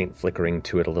like faint flickering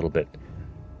to it a little bit.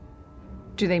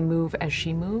 Do they move as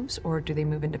she moves, or do they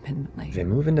move independently? They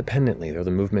move independently, though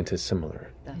the movement is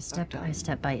similar. I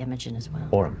step by Imogen as well.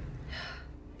 Orem.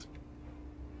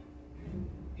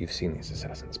 You've seen these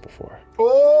assassins before.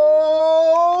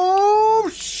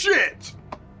 Oh, shit!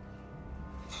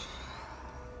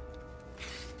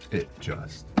 It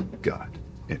just got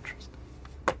interesting.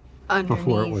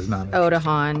 Before it was not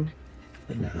Odahan,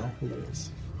 But now it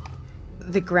is.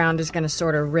 the ground is going to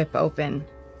sort of rip open,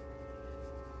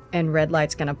 and red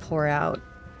light's going to pour out,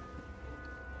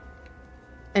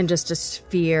 and just a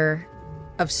sphere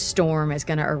of storm is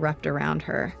going to erupt around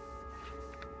her.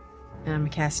 And I'm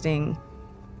casting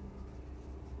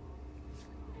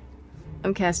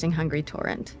Hungry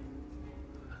Torrent.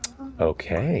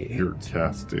 Okay. You're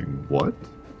casting what?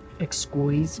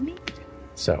 Excuse me?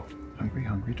 So, Hungry.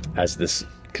 as this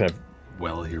kind of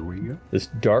Well, here we go. this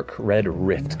dark red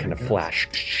rift kind of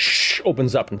flash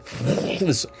opens up, and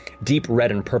this deep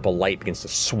red and purple light begins to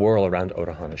swirl around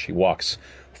Odahan as she walks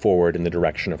forward in the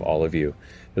direction of all of you.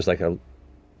 There's like a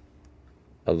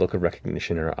look of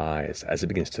recognition in her eyes as it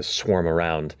begins to swarm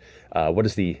around. What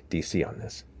is the DC on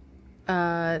this?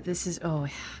 This is,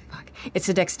 fuck. It's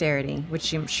a dexterity,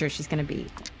 which I'm sure she's going to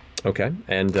beat. Okay,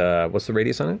 and what's the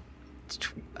radius on it?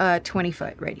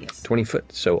 20-foot radius. 20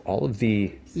 foot. So all of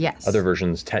the Yes. other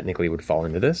versions technically would fall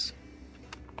into this.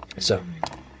 So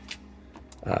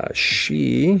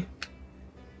she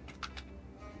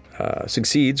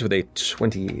succeeds with a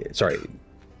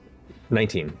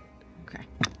 19. Okay.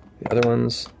 The other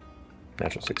ones,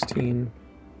 natural 16,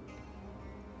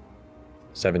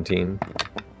 17,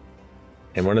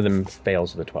 and one of them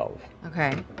fails with a 12.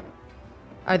 Okay.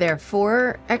 Are there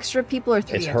 4 extra people or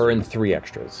 3 It's extra? her and 3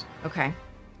 extras. Okay.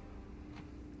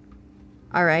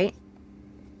 All right.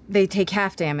 They take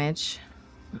half damage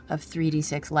of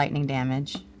 3d6 lightning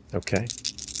damage. Okay.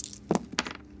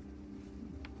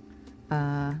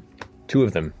 2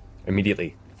 of them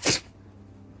immediately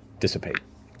dissipate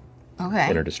Okay.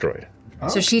 and are destroyed.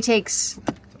 So she takes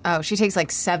Oh, she takes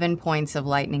like 7 points of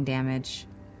lightning damage.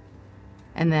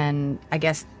 And then I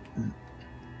guess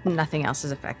nothing else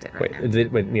is affected right now.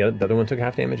 Wait, the other one took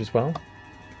half damage as well?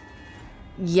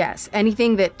 Yes,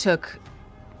 anything that took...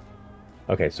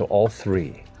 Okay, so all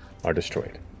 3 are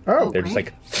destroyed. Oh, They're just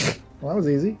like... Well, that was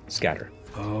easy. Scatter.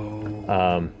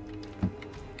 Oh.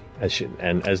 As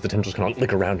the tendrils kind of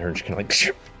lick around her and she kind of like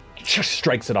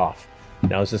strikes it off.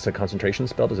 Now, is this a concentration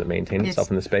spell? Does it maintain itself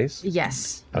in the space?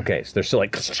 Yes. Okay, so they're still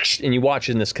like... And you watch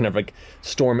in this kind of like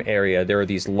storm area, there are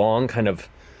these long kind of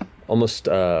almost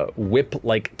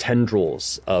whip-like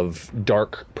tendrils of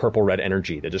dark purple-red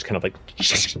energy that just kind of like...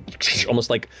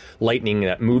 almost like lightning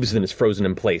that moves and is frozen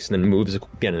in place and then moves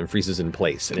again and freezes in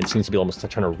place. And it seems to be almost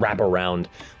trying to wrap around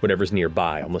whatever's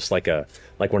nearby, almost like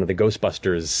one of the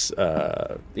Ghostbusters,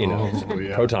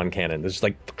 proton cannon. It's just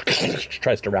like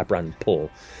tries to wrap around and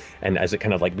pull. And as it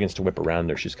kind of like begins to whip around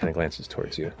her, she just kind of glances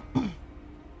towards you.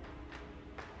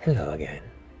 Hello again.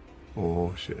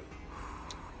 Oh, shit.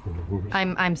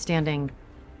 I'm standing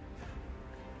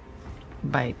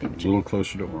by A little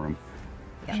closer to Orem.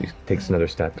 She takes another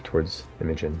step towards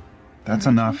Imogen. That's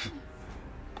enough.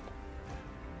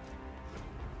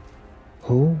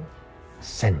 Who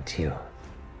sent you?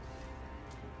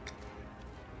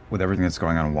 With everything that's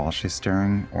going on while she's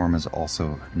staring, Orm has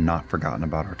also not forgotten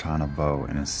about Hortana Vo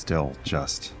and is still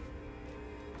just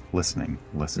listening.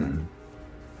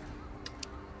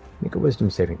 Make a wisdom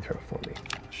saving throw for me.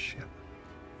 Shit.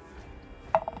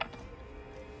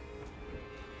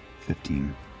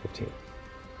 15.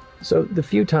 So the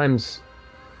few times...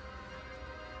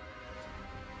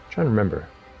 I'm trying to remember.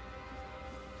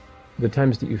 The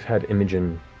times that you've had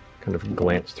Imogen kind of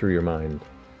glance through your mind.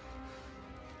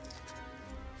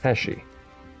 Has she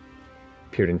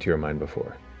peered into your mind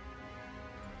before?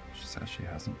 She says she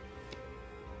hasn't.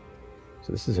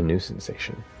 So this is a new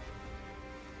sensation.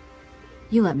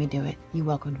 You let me do it. You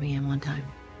welcomed me in one time.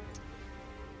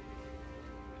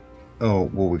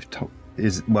 Oh, well,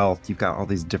 you've got all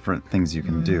these different things you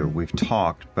can do. We've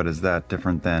talked, but is that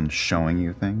different than showing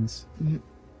you things? Mm-hmm.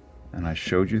 And I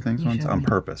showed you things once on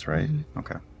purpose, right? Mm-hmm.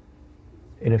 Okay.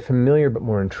 In a familiar but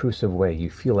more intrusive way, you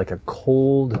feel like a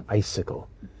cold icicle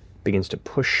begins to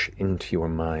push into your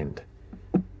mind.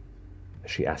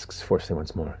 She asks forcefully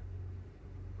once more,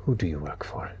 who do you work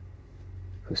for?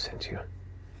 Who sent you?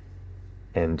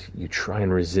 And you try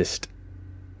and resist,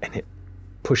 and it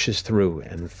pushes through,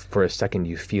 and for a second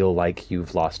you feel like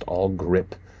you've lost all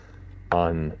grip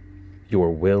on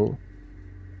your will,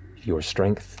 your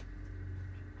strength,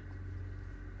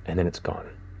 and then it's gone.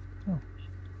 Oh.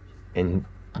 And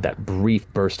that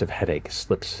brief burst of headache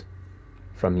slips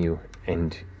from you,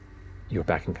 and you're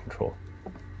back in control.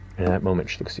 And in that moment,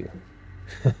 she looks at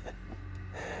you.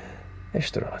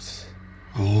 Estros.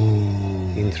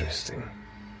 Oh. Interesting.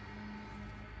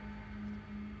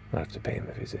 I'll have to pay him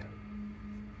a visit.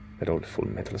 That old Full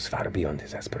Metal is far beyond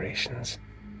his aspirations.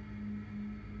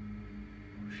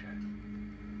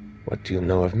 What do you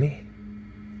know of me?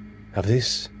 Of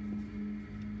this?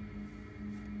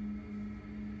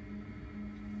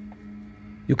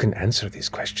 You can answer these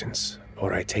questions,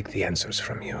 or I take the answers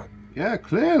from you. Yeah,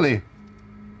 clearly.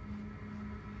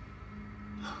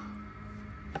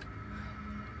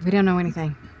 We don't know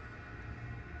anything.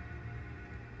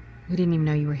 We didn't even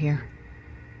know you were here.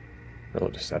 Roll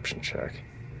a deception check.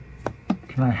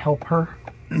 Can I help her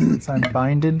since I'm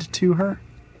binded to her?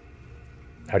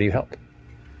 How do you help?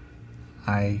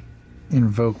 I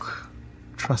invoke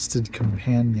Trusted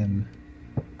Companion.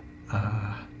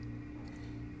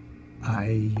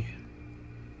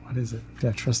 What is it?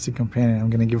 Yeah, Trusted Companion. I'm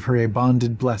going to give her a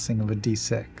bonded blessing of a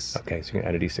d6. Okay, so you can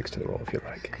add a d6 to the roll if you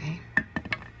like.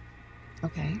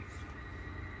 Okay.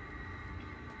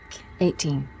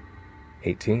 18.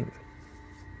 18.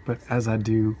 But as I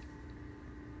do,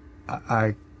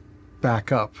 I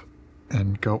back up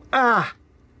and go, ah!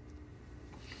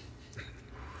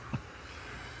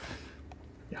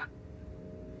 Yeah.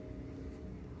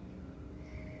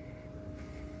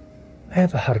 I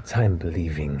have a hard time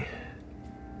believing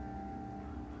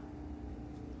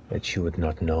that you would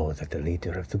not know that the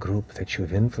leader of the group that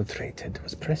you've infiltrated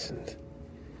was present.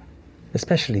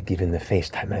 Especially given the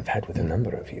FaceTime I've had with a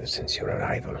number of you since your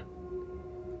arrival.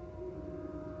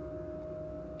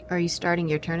 Are you starting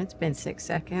your turn? It's been 6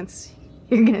 seconds.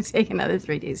 You're gonna take another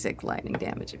 3d6 lightning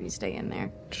damage if you stay in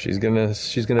there. She's gonna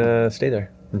stay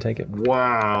there and take it.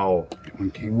 Wow.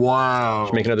 Wow.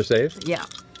 Should make another save? Yeah.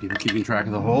 Keeping track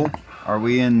of the hole? Are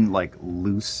we in, like,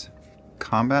 loose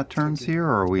combat turns here,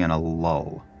 or are we in a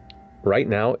lull? Right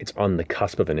now, it's on the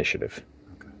cusp of initiative.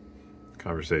 Okay.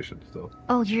 Conversation still.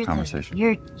 Oh, you're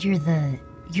the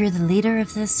leader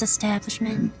of this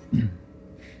establishment?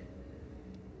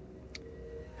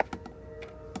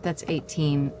 That's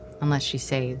 18, unless she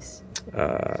saves.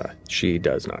 She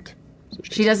does not. So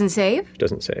She doesn't save?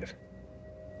 Doesn't save.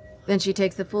 Then she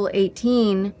takes the full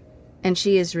 18, and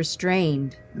she is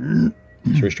restrained.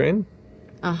 She's restrained?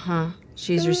 Uh-huh.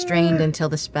 She's restrained until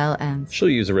the spell ends. She'll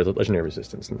use a legendary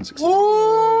resistance and succeed.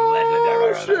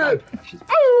 Oh, shit!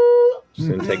 She's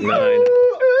gonna take 9.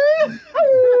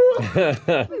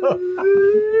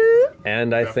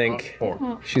 And I think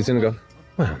she's gonna go,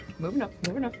 well, Moving up.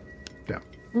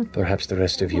 perhaps the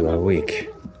rest of you are weak.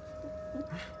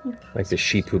 Like the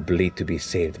sheep who bleat to be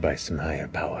saved by some higher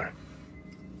power.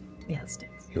 Yeah, it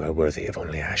stinks. You are worthy of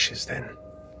only ashes then.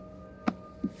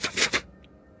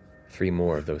 3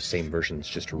 more of those same versions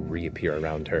just reappear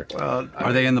around her.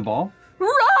 Are they in the ball?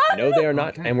 Run! No, they are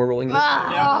not, and we're rolling.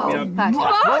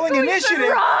 Rolling initiative.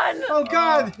 Run! Oh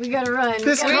God! We gotta run.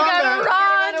 This We gotta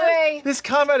run! This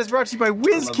combat is brought to you by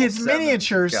WizKids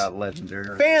Miniatures. Got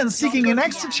legendary. Fans seeking an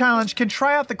extra challenge can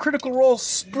try out the Critical Role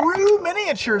Sprue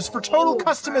miniatures for total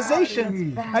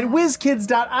customization at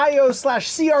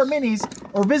wizkids.io/crminis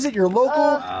or visit your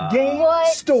local game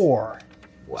store.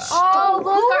 Oh,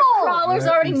 look, our crawler's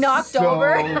already knocked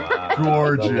over.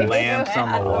 Gorgeous. The lamps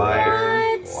on the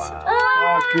wire.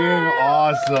 Wow. Fucking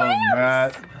awesome,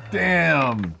 Matt.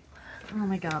 Damn. Oh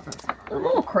my god. The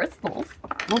little crystals.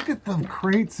 Look at the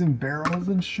crates and barrels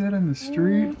and shit in the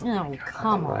street. Oh,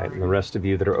 come on. Right, and the rest of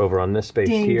you that are over on this space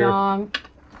Ding here. dong.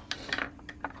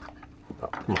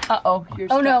 Uh-oh.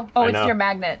 Oh, no. Oh, I it's know. your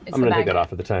magnet. It's I'm the gonna take that magnet. off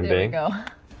for the time There being. we go.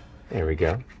 There we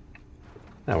go.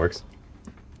 That works.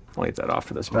 I'll leave that off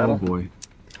for this Oh battle. boy.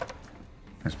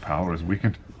 His power is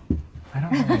weakened. I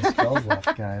don't have any spells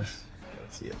left, guys.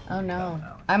 Oh, no.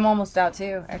 I'm almost out,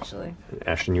 too, actually.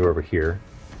 Ashton, you were over here,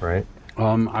 right?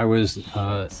 I was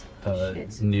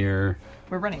near.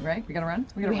 We're running, right? We gotta run?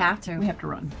 We have to. We have to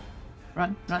run.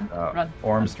 Run.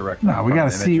 Orm's direct. No, we gotta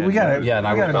see. We gotta. Yeah, and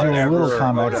I we gotta would- do a little Where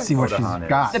combat to see what she's Odahan is.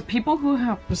 got. The people who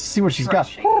have... Just see what she's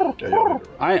got.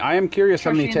 I am curious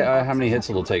how many hits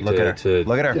it'll take Look to, at her. to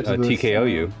Look at her. TKO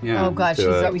you. Yeah, Oh, God,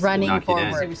 to, she's running knock you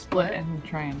down. forward. We split and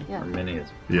try and... Her mini is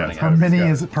Yeah, running it's Her out of mini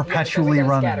scatter. is perpetually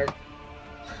running.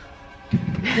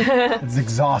 It's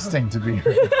exhausting to be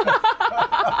her.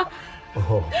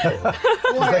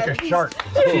 She's like a shark.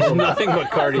 She's nothing but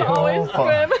cardio. Always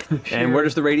swim. And where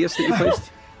does the radius that you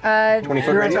placed?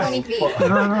 20-foot radius? 20 feet.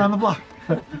 Run around the block.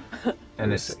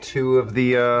 And it's 2 of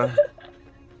the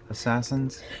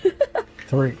assassins.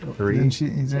 3. 3. Didn't she,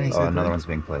 he's only Oh, said another three. one's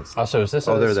being placed. Also, is this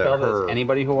Oh, a they're there. spell Her. that's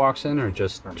anybody who walks in, or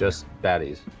just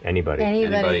baddies? Anybody.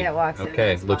 Anybody that walks in.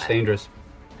 Okay, that looks spot. dangerous.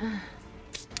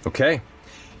 Okay.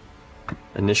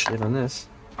 Initiative on this.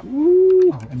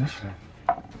 Oh, initiative.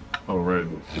 Oh, right.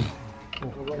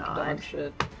 God.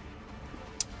 Shit.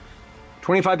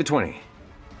 25 to 20.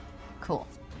 Cool.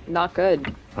 Not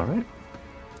good. All right.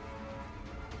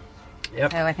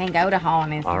 So I think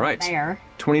Odahan is All right. there.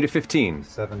 20 to 15.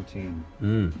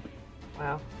 17.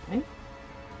 Wow.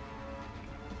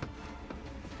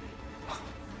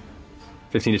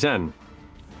 15 to 10.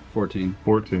 14.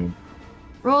 14.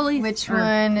 Rolly. Which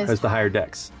one is... Has the higher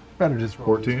dex. Better just roll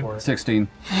 14? for it. 16.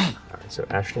 All right, so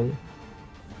Ashton,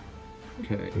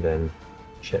 Okay. and then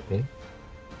Chetney.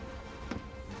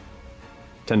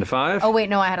 10 to 5. Oh, wait,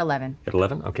 no, I had 11. At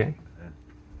 11, okay.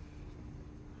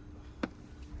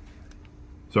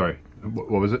 Sorry. What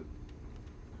was it?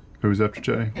 Who was after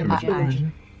Jay?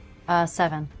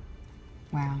 7.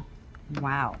 Wow.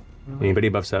 Wow. Anybody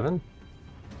above 7?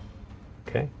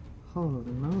 Okay. Holy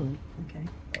moly. Okay.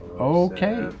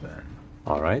 Okay.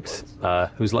 All right.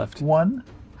 Who's left? 1.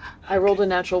 I rolled a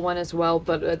natural 1 as well,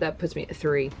 but that puts me at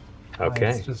 3. Okay.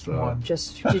 It's just 1.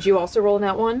 Just, did you also roll in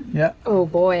that one? Yeah. Oh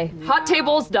boy. Hot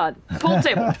table's done. Cold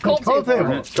table. Cold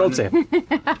table. Cold save.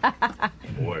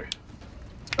 Boy.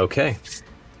 Okay.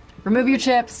 Remove your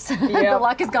chips. The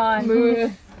luck is gone.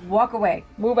 Move. Walk away.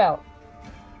 Move out.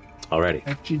 Alrighty.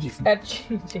 FGG.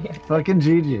 FGG. Fucking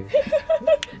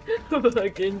GG.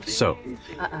 Fucking So.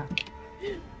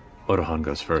 Odahan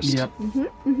goes first. Yep.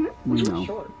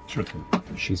 Sure thing.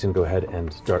 She's going to go ahead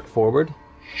and dart forward.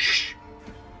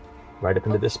 Right up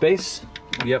into this space.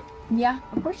 Yep. Yeah,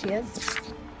 of course she is.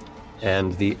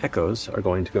 And the echoes are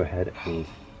going to go ahead and...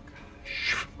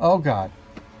 Oh, God.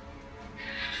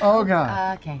 Oh,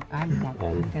 God. Okay, I'm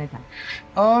gonna die.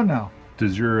 Oh, no.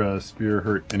 Does your spear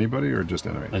hurt anybody or just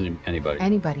enemies? Anybody.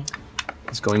 Anybody.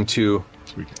 It's going to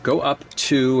go up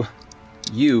to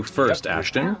you first,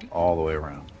 Ashton. All the way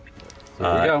around.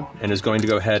 There we go. And is going to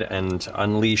go ahead and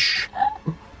unleash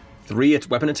 3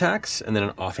 weapon attacks and then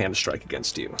an offhand strike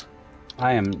against you.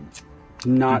 I am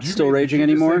not still raging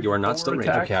anymore? You are not still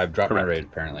raging. Okay, I've dropped my rage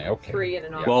apparently. Okay. 3 and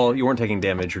an off. Well, you weren't taking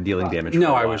damage or dealing damage. No,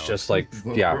 for a I while. was just like,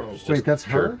 yeah. Wait, that's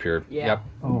her? Pure. Yeah. Yep.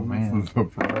 Oh man.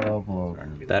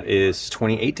 That is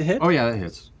 28 to hit. Oh yeah, that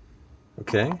hits.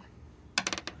 Okay.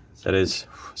 That is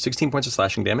 16 points of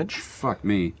slashing damage. Fuck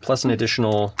me. Plus an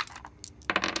additional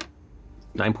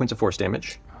 9 points of force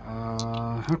damage.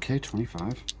 Okay,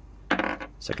 25.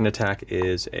 Second attack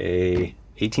is a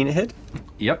 18 to hit.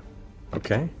 Yep.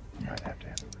 Okay.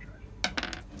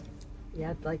 Yeah,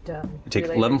 I'd like to. You take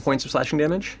 11 points of slashing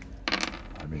damage.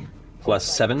 Plus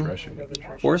 7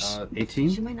 force. 18.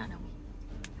 She might not know.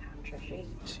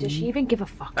 Does she even give a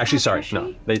fuck? Actually, sorry,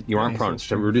 no. You aren't prone.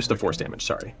 So reduce the force damage,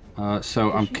 sorry.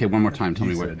 Okay, one more time. Tell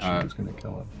me what. was going to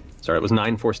kill him. Sorry, it was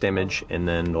 9 force damage, and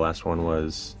then the last one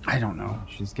was... I don't know.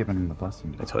 She's giving him the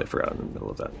blessing. I totally forgot in the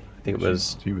middle of that. I think it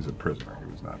was... He was a prisoner.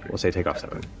 He was not. We'll say take off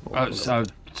 7.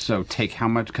 So take how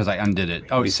much? Because I undid it.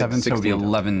 Oh, It'd be 7, so it'd be 16.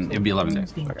 11. It'd be 11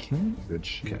 days. That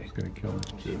she was going to kill him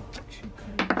too.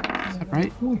 Is that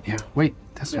right? Yeah. Wait,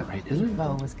 that's not right, is it?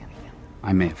 Bo was gonna kill.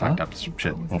 I may have fucked up some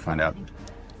shit. We'll find out.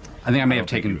 I think I may have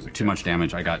taken too much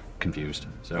damage. I got confused.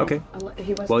 So. Okay.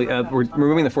 Well, we're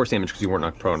removing the force damage because you weren't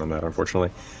knocked prone on that, unfortunately.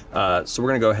 So we're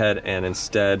going to go ahead and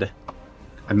instead...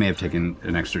 I may have taken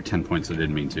an extra 10 points. I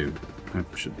didn't mean to. I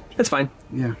should. It's fine.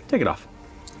 Yeah. Take it off.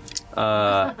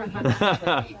 Yeah.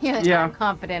 I'm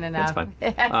confident enough.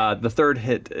 That's fine. The third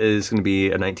hit is going to be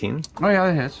a 19. Oh, yeah,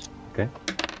 that hits. Okay.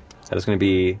 That is going to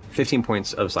be 15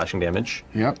 points of slashing damage.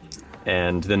 Yep.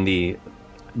 And then the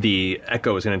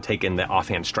echo is going to take in the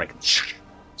offhand strike.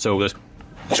 So it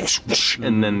goes,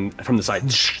 and then from the side,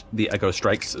 the echo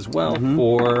strikes as well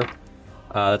for,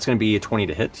 that's going to be a 20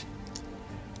 to hit.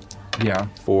 Yeah.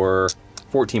 For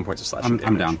 14 points of slashing damage.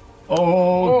 I'm down.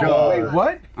 Oh, God. Wait,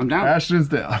 what? I'm down. Ashton's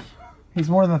down. He's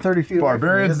more than 30 feet away from me,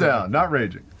 Barbarian's isn't he? down. Not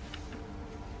raging.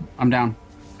 I'm down.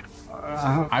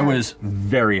 I was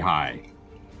very high,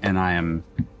 and I am.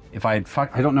 If I had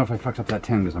fucked, I don't know if I fucked up that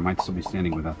 10 because I might still be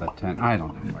standing without that 10. I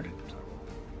don't know. Fuck it.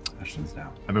 Ashton's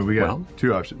down. I mean, we got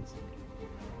two options.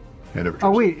 Hand over to Oh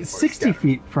Ashton. wait, it's 60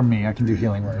 feet from me. I can do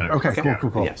healing word. Okay,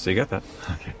 cool. Yeah, so you got that.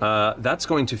 Okay. That's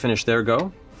going to finish their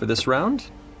go for this round.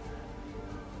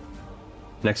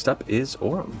 Next up is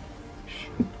Orem.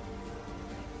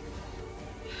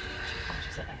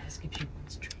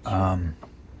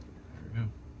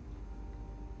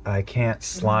 I can't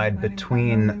slide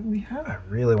between. I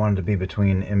really wanted to be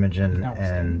between Imogen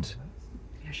and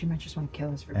Yeah, she might just want to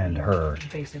kill us for And being her.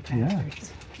 basic Yeah.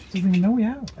 bastards. Doesn't even know we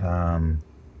have. Let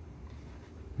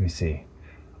me see.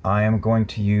 I am going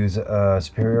to use a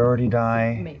superiority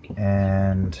die. Maybe.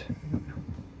 And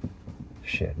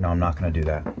shit, no, I'm not going to do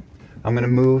that. I'm going to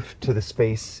move to the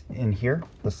space in here,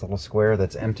 this little square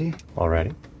that's empty.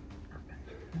 Alrighty.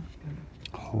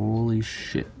 Holy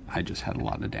shit! I just had a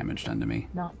lot of damage done to me.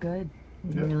 Not good.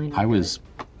 Really not I was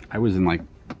in like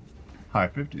high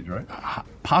 50s, right?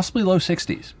 Possibly low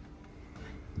 60s.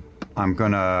 I'm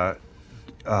going to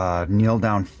kneel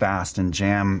down fast and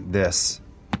jam this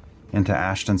into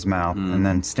Ashton's mouth, and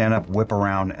then stand up, whip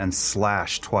around, and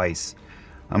slash twice.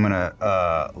 I'm going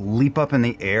to leap up in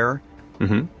the air,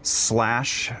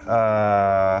 slash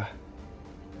her,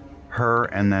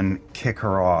 and then kick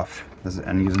her off.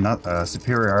 And use a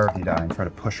superiority die and try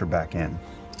to push her back in.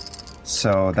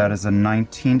 So that is a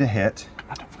 19 to hit.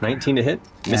 19 to hit?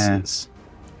 Misses.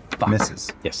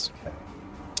 Misses. Yes.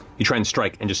 You try and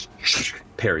strike and just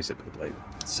parries it with the blade.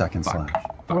 Second slash.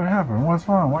 What happened? What's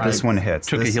wrong? Why? This one hits.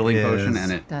 Took a This healing is- potion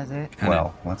and it. Does it?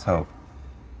 Well, let's hope.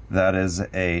 That is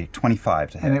a 25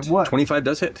 to hit. And it what? 25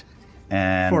 does hit.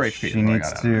 And 4 HP is she what I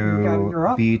needs got You're to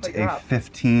up. beat But you're a up.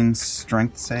 15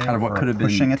 strength save Out of what for could a have been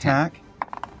pushing 10. attack.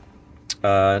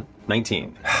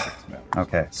 19.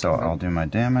 Okay, so I'll do my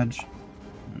damage.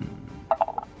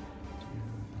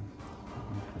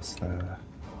 What's the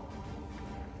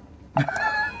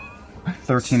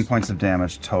 13 points of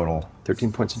damage total.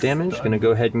 13 points of damage. Going to go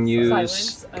ahead and use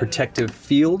Silence. Protective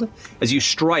Field. As you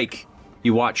strike,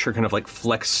 you watch her kind of like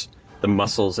flex the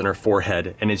muscles in her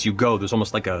forehead, and as you go, there's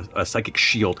almost like a psychic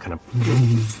shield kind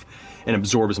of and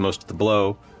absorbs most of the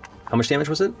blow. How much damage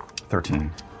was it?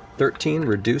 13. 13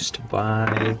 reduced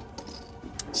by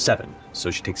 7.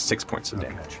 So she takes 6 points of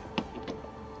damage.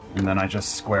 And then I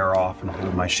just square off and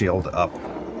hold my shield up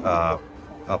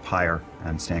higher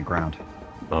and stand ground.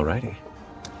 Alrighty.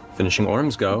 Finishing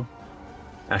Orm's go.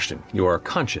 Ashton, you are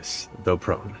conscious, though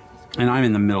prone. And I'm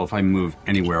in the middle if I move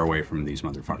anywhere away from these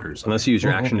motherfuckers. Unless you use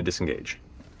your action to disengage.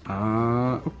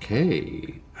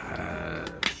 Okay.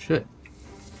 Shit.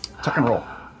 Tuck and roll.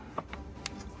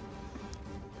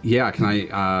 Yeah, can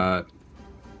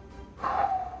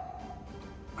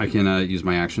I I can use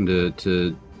my action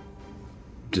to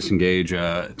disengage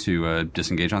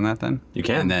disengage on that. Then you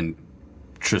can, and then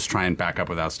just try and back up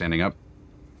without standing up.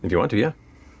 If you want to, yeah.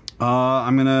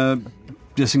 I'm gonna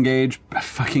disengage,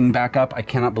 fucking back up. I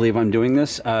cannot believe I'm doing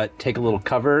this. Take a little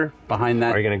cover behind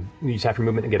that. Are you gonna use half your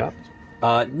movement to get up?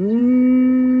 Can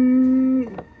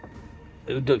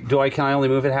I only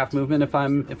move at half movement if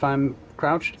I'm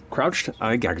crouched? Crouched?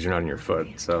 Yeah, because you're not on your foot.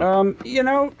 So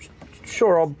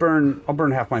sure. I'll burn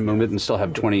half my movement and still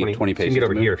have 20 paces. You can get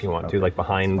over here if you want to, like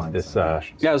behind this.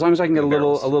 Yeah, as long as I can get a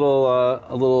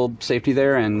little safety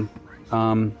there, and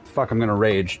fuck, I'm gonna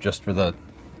rage just for the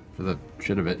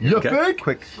shit of it. You Okay.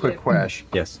 Quick question.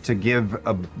 Yes. To give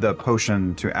the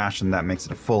potion to Ashton, that makes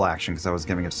it a full action because I was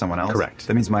giving it to someone else. Correct.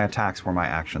 That means my attacks were my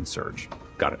action surge.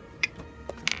 Got it.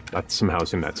 I somehow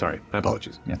assumed that. Sorry. My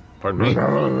apologies. Yeah. Pardon me.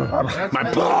 My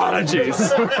apologies.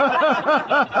 All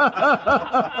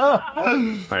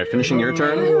right, finishing your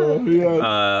turn.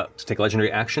 To take a legendary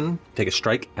action, take a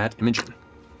strike at Imogen.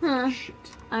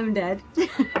 I'm dead.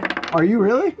 Are you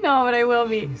really? No, but I will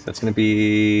be. That's going to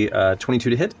be 22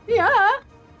 to hit. Yeah.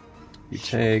 You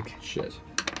take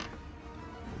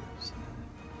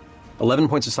 11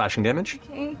 points of slashing damage.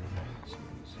 Okay.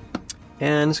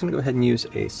 And it's going to go ahead and use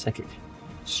a sonic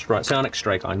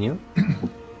strike on you.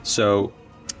 So,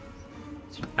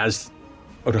 as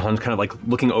Otahan's kind of like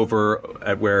looking over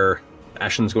at where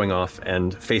Ashton's going off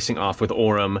and facing off with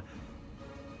Orem,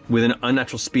 with an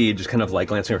unnatural speed, just kind of like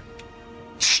glancing over,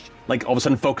 like all of a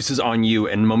sudden focuses on you,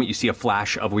 and the moment you see a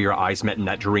flash of where your eyes met in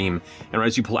that dream, and right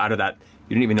as you pull out of that,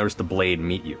 you didn't even notice the blade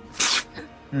meet you.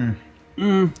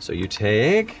 So you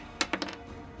take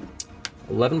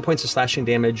 11 points of slashing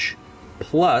damage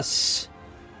plus...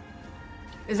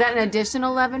 Is that an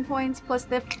additional 11 points plus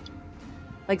the...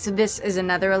 Like, so this is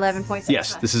another 11 points?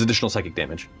 Yes, this is additional psychic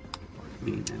damage.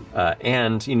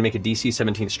 And you need to make a DC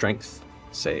 17 strength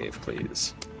save,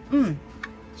 please.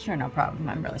 Sure, no problem.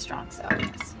 I'm really strong, so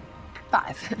yes.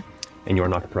 5. And you are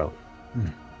knocked prone.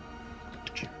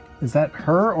 Is that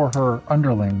her or her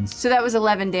underlings? So that was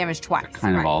 11 damage twice.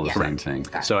 Kind of right? all the Yeah. same thing.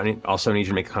 So I also need you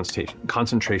to make a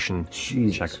concentration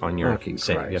check on your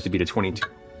save. You have to beat a 22.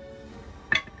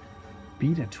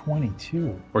 Beat a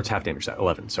 22. Or it's half damage,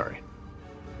 11, sorry.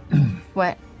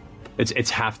 What?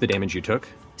 It's half the damage you took.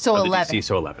 So of the 11. DC,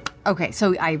 so 11. Okay,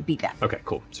 so I beat that. Okay,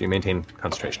 cool. So you maintain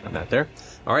concentration on that there.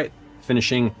 All right,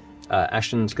 finishing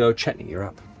Ashton's go. Chetney, you're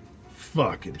up.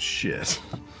 Fucking shit.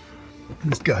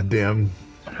 This goddamn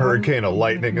hurricane of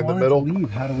lightning in the middle.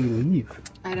 How do we leave?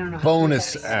 I don't know.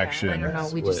 Bonus action. I don't know.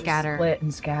 We just scatter. Split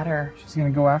and scatter. She's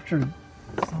gonna go after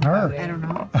her. I don't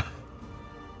know.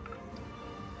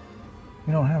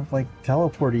 We don't have like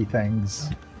teleporty things.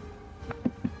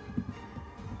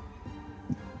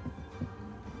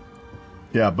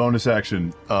 Yeah, bonus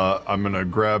action. I'm gonna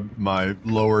grab my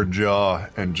lower jaw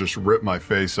and just rip my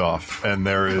face off, and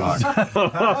there is a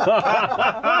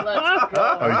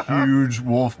huge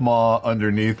wolf maw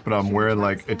underneath, but I'm wearing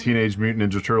like a Teenage Mutant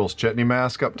Ninja Turtles Chetney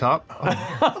mask up top.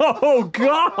 Oh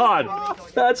God,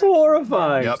 that's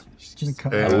horrifying. Yep.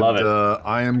 I love it.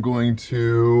 I am going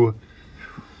to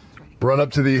run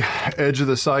up to the edge of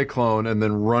the cyclone and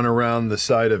then run around the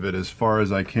side of it as far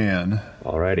as I can.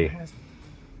 Alrighty.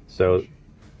 So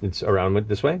it's around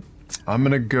this way? I'm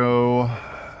gonna go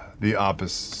the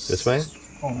opposite. This way?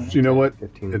 You know what?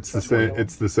 It's the same.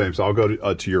 It's the same. So I'll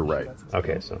go to your right.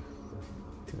 Okay, so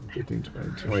 15,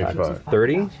 20, 25.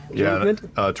 30? Yeah,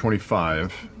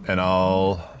 25. And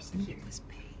I'll...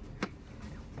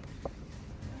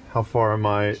 How far am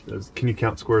I? Can you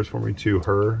count squares for me to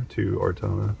her, to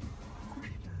Ortona?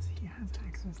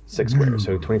 6 squares,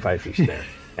 so 25 feet there.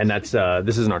 And that's,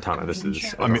 this is an Artana, this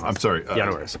is... I mean, I'm sorry. Yeah,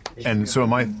 no worries. And so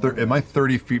am I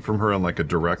 30 feet from her on like a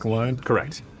direct line?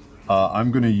 Correct.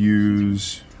 I'm going to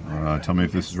use... tell me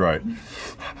if this is right.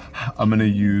 I'm going to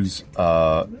use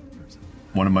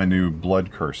one of my new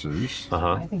blood curses.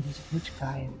 I think he's a rich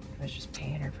guy and was just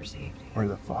paying her for safety. Where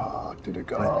the fuck did it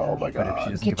go? Oh my god.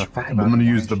 I'm I'm going to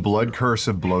use the blood curse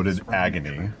of bloated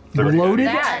agony. Bloated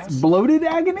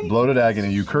agony? Bloated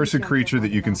agony. You curse a creature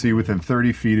that you can see within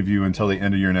 30 feet of you until the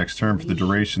end of your next turn. For the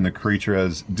duration, the creature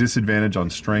has disadvantage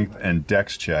on strength and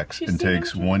dex checks and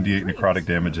takes 1d8 necrotic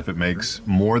damage if it makes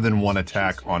more than one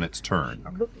attack on its turn.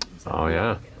 Oh,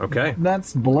 yeah. Okay.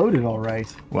 That's bloated, all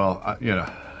right. Well,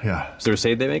 yeah. Is there a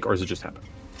save they make, or does it just happen?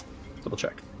 Double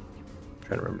check.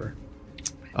 Trying to remember.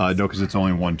 No, because it's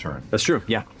only one turn. That's true,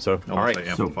 yeah. So, all right.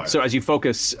 Amplifier. So as you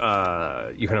focus, you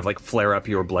kind of like flare up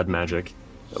your blood magic.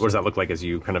 What does that look like as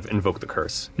you kind of invoke the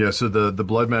curse? Yeah, so the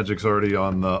blood magic's already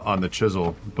on the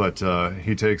chisel, but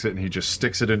he takes it and he just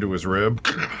sticks it into his rib,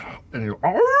 and he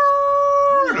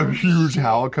a huge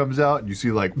howl comes out, and you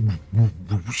see like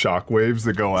shockwaves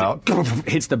that go out.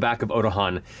 Hits the back of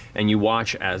Odahan, and you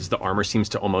watch as the armor seems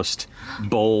to almost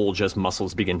bulge as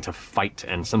muscles begin to fight,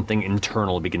 and something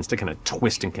internal begins to kind of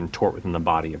twist and contort within the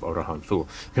body of Odahan Fu.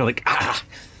 You're like, ah!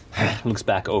 Looks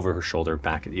back over her shoulder,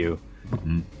 back at you.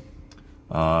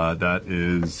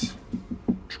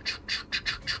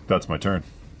 That's my turn.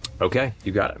 Okay,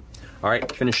 you got it. All right,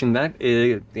 finishing that.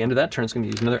 At the end of that turn, it's going to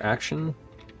use another action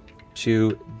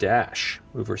to dash,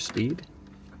 move her speed.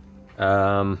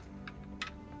 Any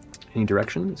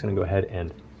direction? It's going to go ahead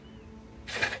and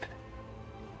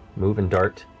move and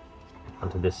dart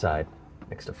onto this side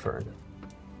next to Fern.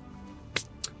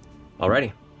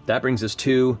 Alrighty, that brings us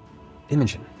to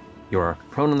Imogen. You're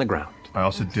prone on the ground. I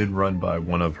also did run by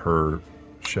one of her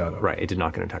shadows. Right, it did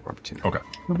not get an attack of opportunity. Okay.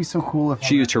 It would be so cool if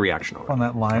She used her reaction already. on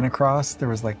that line across there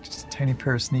was like just a tiny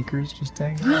pair of sneakers just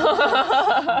hanging.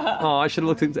 Oh, I should have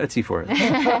looked at Etsy for it.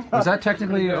 Was that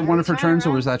technically one of her turns,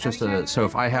 or was that just a? So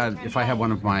if I had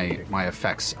one of my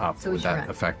effects up, would that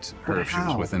affect her if she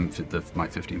was within my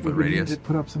 15-foot We radius? need to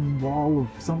put up some wall of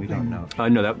something. We don't know.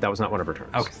 No, that was not one of her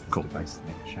turns. Okay, cool.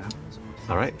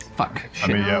 All right. Fuck. I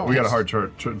mean, yeah, we got a hard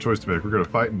choice to make. We're going to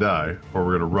fight and die, or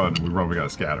we're going to run. We run, we got to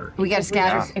scatter. We gotta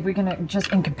scatter. If we're gonna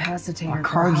just incapacitate her,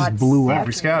 car for a just hot blew up. If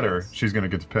we scatter, she's going to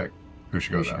get to pick who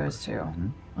she Who goes she after. goes to.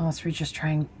 Unless we just try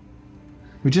and.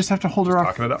 We just have to hold her off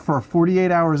Talking it up. for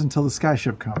 48 hours until the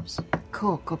skyship comes.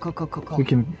 Cool. We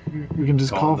can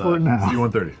just call for it now.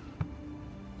 C-130.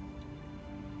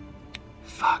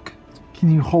 Fuck.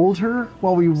 Can you hold her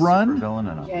while we run? Villain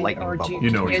and a Yeah, lightning or do bubble.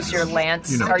 you, know what use you your do.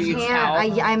 lance? You know Are what you you do.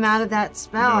 Can't. I'm out of that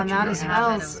spell. You know I'm what out you of do.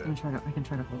 spells. I can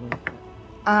try to hold it.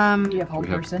 Do you have whole We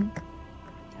have- person?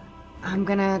 I'm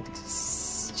gonna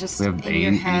just We have in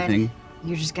your head. anything?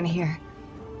 You're just gonna hear,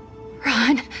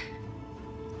 run,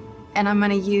 and I'm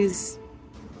gonna use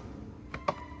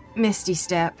Misty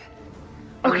Step.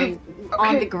 Okay.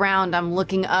 On the ground, I'm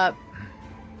looking up,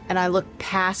 and I look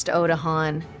past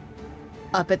Odahan,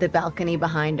 up at the balcony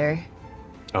behind her,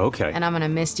 Okay. and I'm gonna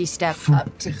Misty Step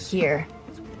up to here.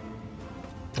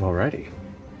 Alrighty.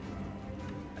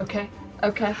 Okay.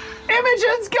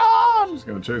 Imogen's gone! She's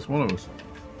going to chase one of us.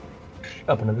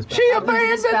 Up into this She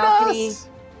abandoned balcony. us!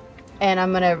 And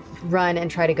I'm gonna run and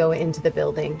try to go into the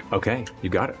building. Okay, you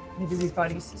got it. Maybe we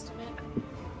body system it.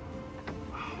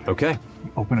 Okay.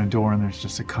 Open a door and there's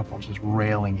just a couple just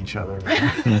railing each other.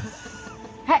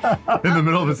 In the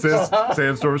middle of a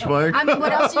sandstorm's playing. I mean,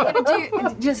 what else are you gonna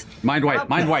do? Just Mind wipe.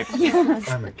 Mind wipe.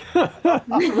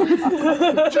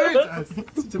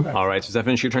 All right, so does that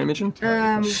finish your turn, Imogen?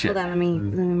 hold on, let me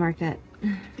mark that.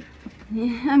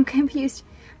 Yeah, I'm confused.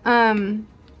 That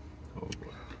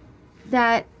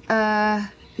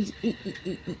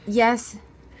yes.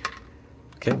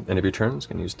 Okay, end of your turn. It's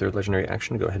going to use third legendary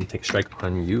action to go ahead and take a strike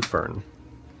on you, Fern.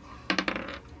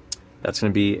 That's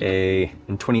going to be a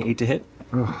 28 to hit.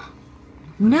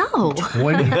 No.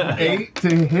 28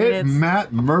 to hit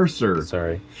Matt Mercer.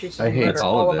 Sorry. I hate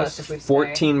all of us this. if we stay.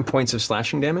 14 points of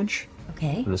slashing damage.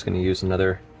 Okay. I'm just going to use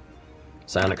another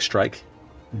psionic strike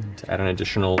to add an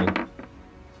additional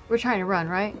We're trying to run,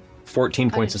 right?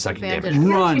 14 points of psychic damage.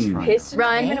 Run. Pissed.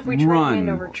 Run. Even if we try to Run. hand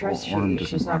over Trish, Orm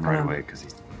she's doesn't not run right gonna away because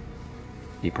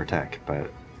he protect, but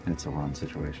it's a run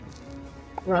situation.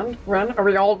 run. Are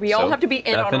we all So have to be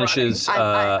in that on finishes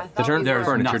I the turn. There's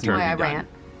Fern, it's your nothing turn. Why I to be done. ran.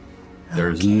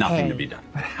 There's nothing to be done.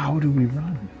 But how do we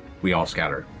run? We all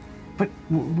scatter. But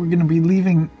we're gonna be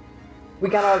leaving. We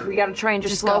gotta try and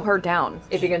just slow go. her down.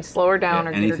 If you can slow her down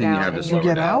or get her anything you down. have to and slow We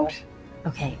her get down. out?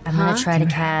 Okay, I'm gonna try to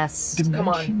cast Come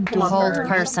on, hold Fern.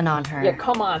 person on her. Yeah,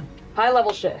 come on. High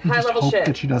level shit. High Just level hope shit.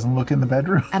 that she doesn't look in the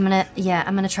bedroom. I'm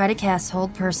gonna try to cast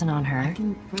hold person on her,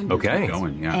 Okay.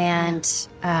 Going, yeah. and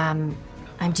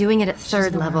I'm doing it at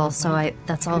third level, so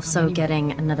that's also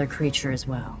getting another creature as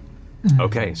well.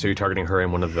 Okay, so you're targeting her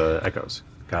in one of the echoes.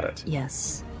 Got it.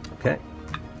 Yes. Okay.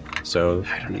 So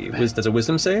does a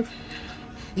wisdom save?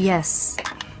 Yes.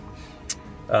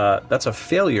 That's a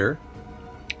failure.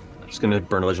 I'm just going to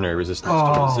burn a legendary resistance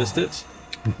to resist it.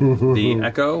 The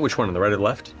echo, which one, on the right or the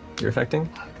left you're affecting?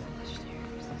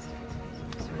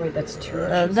 Wait, that's two.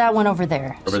 That one over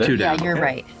there. Over there? Two Yeah, down. you're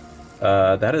right.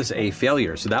 That is a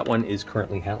failure, so that one is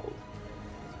currently held.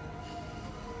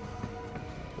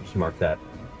 Just mark that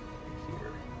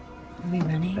Are we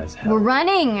running? as We're held.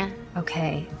 running.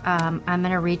 Okay. I'm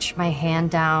gonna reach my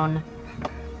hand down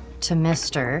to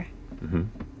Mister. Mhm.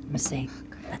 I'm gonna say,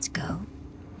 "Let's go."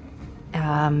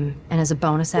 And as a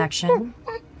bonus action,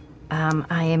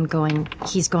 I am going.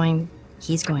 He's going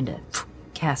to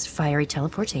cast fiery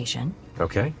teleportation,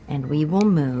 Okay. and we will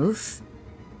move.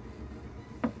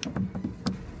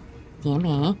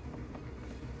 Gimme.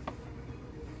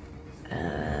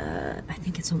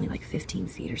 it's only like 15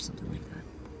 feet or something like that.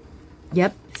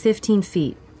 Yep, 15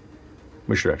 feet.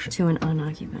 Which direction? To an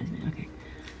unoccupied. Okay.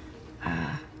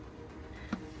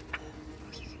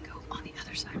 You can go on the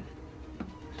other side.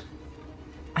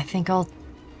 I think I'm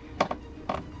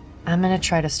gonna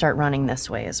try to start running this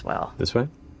way as well. This way?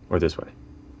 Or this way?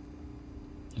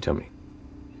 You tell me.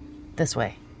 This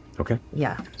way. Okay.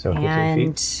 Yeah. So 15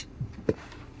 and feet.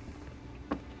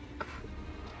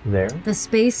 There. the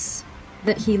space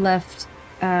that he left,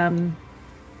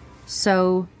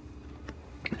 so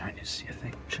Can I just see a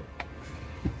thing?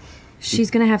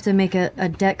 she's gonna have to make a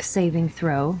deck saving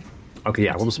throw. Okay,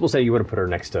 yeah. We'll say you would have put her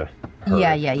next to her.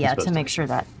 Yeah, to make sure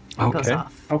that goes Okay.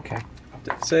 off. Okay.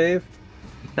 Deck save.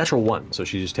 Natural 1, so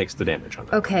she just takes the damage on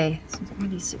that. Okay. So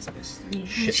 1d6 plus 3.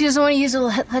 She doesn't want to use a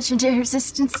legendary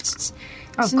resistance.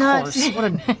 Of course. What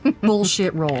a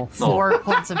bullshit roll. 4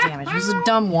 points of damage. It was a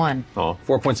dumb one. Oh,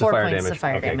 4 points of 4 fire points damage. of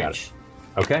fire okay, damage.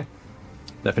 got it. Okay.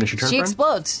 That finish your turn, She Fern?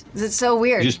 explodes. It's so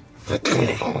weird. You just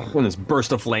when this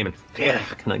burst of flame and kind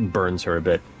of like burns her a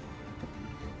bit.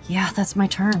 Yeah, that's my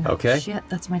turn. Okay. Shit,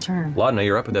 that's my turn. Laudna,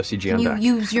 you're up with FCG on you deck.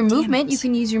 use your movement. You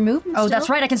can use your movement. Oh, still. that's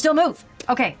right. I can still move.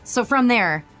 Okay, so from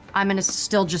there, I'm gonna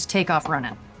still just take off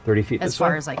running 30 feet as this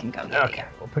far way? as I can go. Yeah, Okay,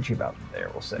 we'll put you about there,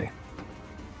 we'll say.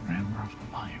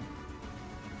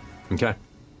 Okay.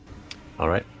 All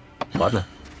right. Laudna.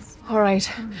 All right.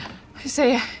 I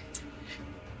say,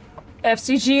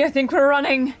 FCG, I think we're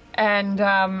running. And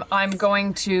I'm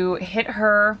going to hit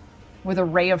her with a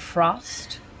ray of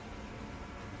frost.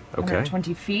 Okay.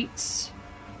 120 feet. That's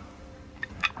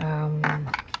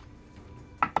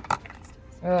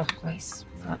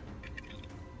not...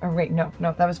 Oh, wait, no,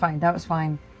 that was fine. That was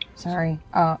fine. Sorry.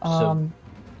 Fuck,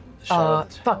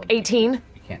 18. You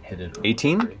can't hit it.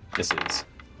 18 misses.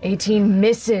 18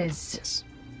 misses. Yes.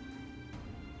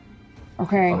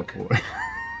 Okay.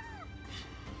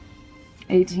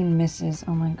 18 misses.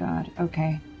 Oh my god.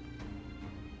 Okay.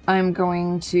 I'm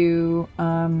going to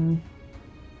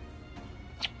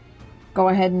go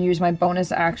ahead and use my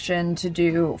bonus action to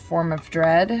do Form of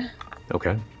Dread.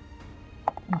 Okay.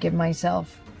 Give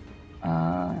myself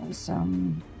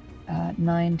some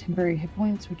 9 temporary hit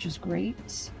points, which is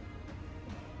great.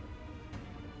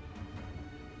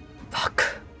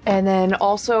 Fuck. And then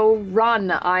also run.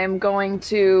 I am going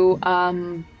to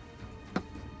I'm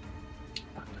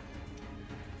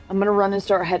gonna run and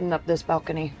start heading up this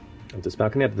balcony. Up this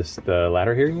balcony, up the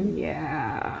ladder here, you mean?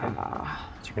 Yeah.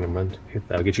 So you're gonna run.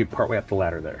 That'll get you partway up the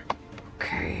ladder there.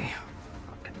 Okay.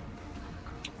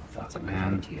 That's a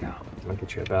man. Yeah. I'll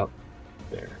get you about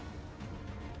there.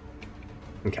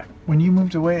 Okay. When you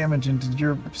moved away, Imogen, did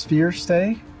your sphere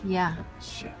stay? Yeah.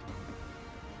 Shit.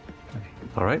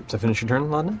 All right. So finish your turn,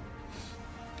 Laudna.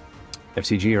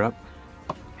 FCG, you're up.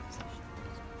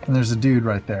 And there's a dude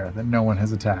right there that no one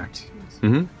has attacked.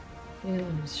 Mm-hmm. Yeah,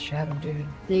 shadow dude.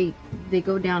 They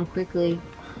go down quickly.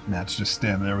 Matt's just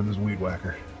standing there with his weed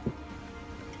whacker.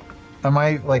 Am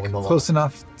I like close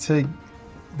enough to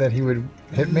that he would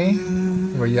hit me?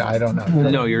 Well, yeah, I don't know.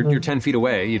 No, you're 10 feet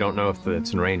away. You don't know if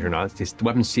it's in range or not. The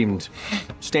weapon seemed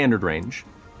standard range.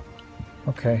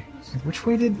 Okay. Which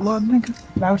way did Laudna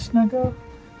go?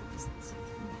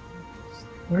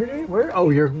 Where?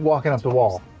 Oh, you're walking up the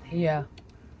wall. Yeah.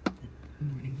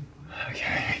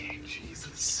 Okay.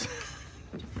 Jesus.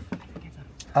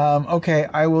 Okay,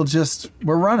 I will just...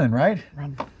 We're running, right?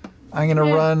 Run. I'm going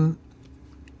to run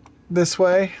this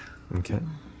way. Okay.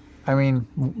 I mean,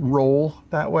 roll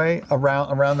that way,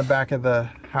 around the back of the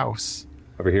house.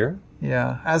 Over here?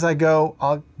 Yeah. As I go,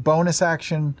 I'll bonus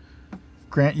action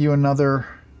grant you another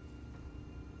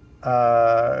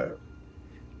 4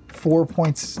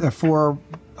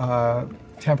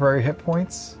 temporary hit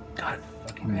points. God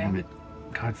fucking damn it.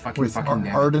 God fucking With fucking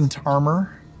damn it. ardent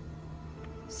armor.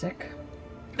 Sick.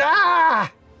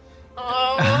 Ah!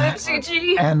 Oh,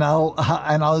 FCG. And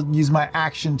I'll use my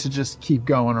action to just keep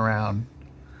going around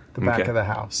the back Okay. of the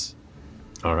house.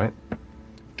 All right.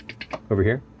 Over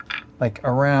here? Like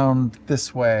around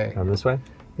this way. Down this way?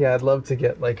 Yeah, I'd love to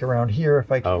get like around here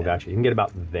if I can. Oh, gotcha. You can get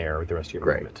about there with the rest of your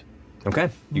movement. Okay,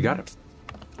 you got it.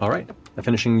 All right.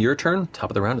 Finishing your turn, top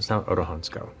of the round, it's now Odohan's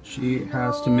go. She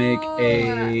has to make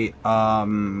a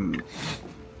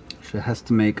she has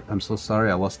to make, I'm so sorry,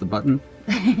 I lost the button.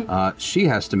 She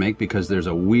has to make, because there's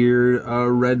a weird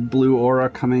red-blue aura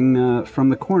coming from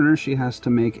the corner, she has to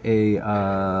make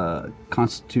a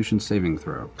Constitution saving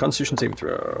throw. Constitution saving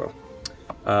throw.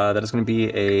 That is going to be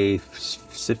a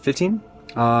 15?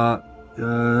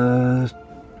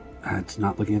 It's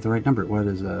not looking at the right number. What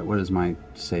is my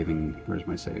saving? Where's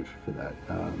my save for that?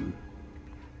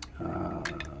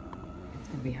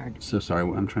 It'd be hard. So sorry,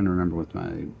 I'm trying to remember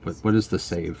what is the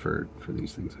save for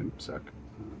these things? I suck.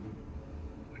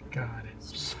 God,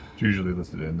 it's usually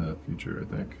listed in the feature,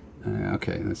 I think.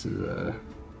 Okay, this is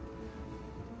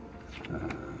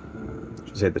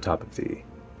Should say at the top of the.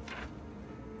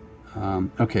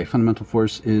 Okay, fundamental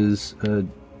force is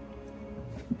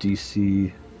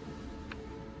DC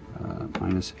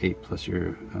 -8 plus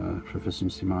your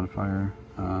proficiency modifier.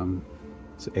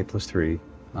 It's 8 plus 3.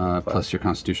 Plus your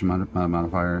constitution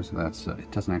modifier. So that's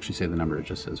it doesn't actually say the number; it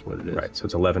just says what it is. Right. So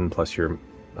it's 11 plus your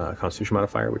constitution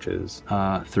modifier, which is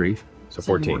 3. So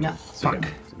 14. No. Fuck.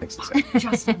 It makes it safe.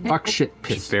 Justin. Fuck shit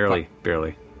piss. Just barely, Fuck.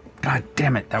 barely. God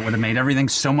damn it! That would have made everything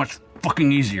so much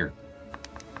fucking easier.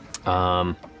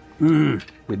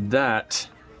 With that,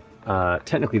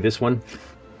 technically this one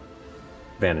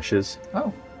vanishes.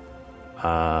 Oh.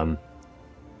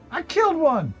 I killed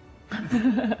one!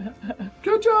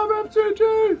 Good job,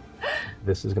 MCG!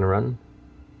 This is going to run.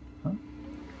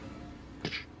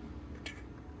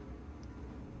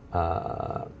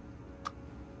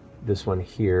 This one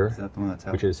here, Is that the one that's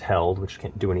held? which is held, which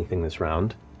can't do anything this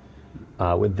round.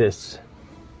 With this,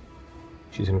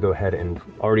 she's going to go ahead and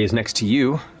already is next to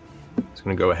you. She's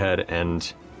going to go ahead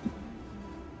and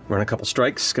run a couple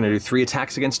strikes. Going to do 3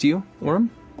 attacks against you, Orem.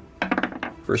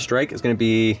 First strike is going to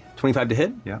be 25 to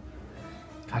hit. Yeah.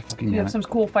 God fucking You damn have it. some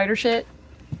cool fighter shit.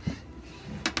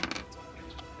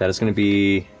 That is going to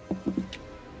be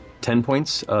 10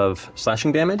 points of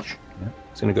slashing damage. Yep.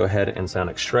 It's going to go ahead and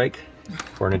Sonic Strike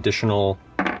for an additional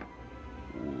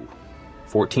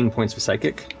 14 points of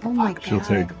psychic. Oh my god. She'll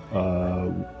take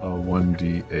a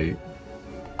 1d8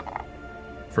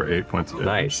 for 8 points of damage.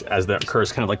 Nice. As the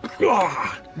curse kind of like.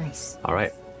 Nice. All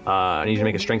right. I need you to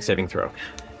make a strength saving throw.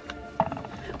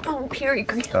 Oh,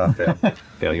 period. Fail.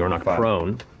 Fail. You are knocked 5.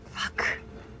 prone.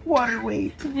 Water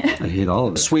weight. I hate all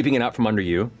of it. Sweeping it out from under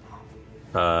you.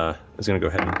 Is going to go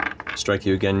ahead and strike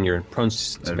you again. You're prone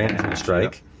to advantage on the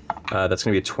strike. That's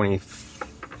going to be a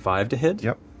 25 to hit.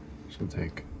 Yep. She'll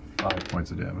take 5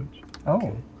 points of damage.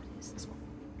 Oh.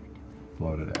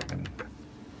 Bloated agony.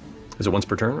 Is it once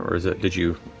per turn, or is it? Did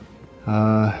you?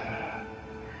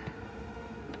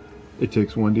 It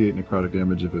takes 1d8 necrotic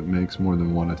damage if it makes more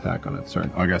than 1 attack on its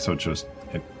turn. Oh, I guess so. It's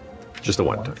just the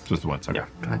one turn. Just the one. Sorry.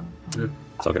 Yeah.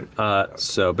 It's all good.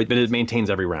 But it maintains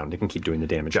every round. It can keep doing the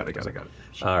damage. Got it.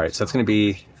 All right, so that's going to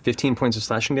be 15 points of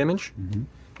slashing damage. Mm-hmm.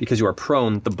 Because you are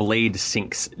prone, the blade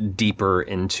sinks deeper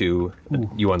into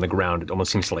you on the ground. It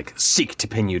almost seems to like seek to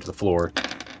pin you to the floor.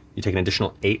 You take an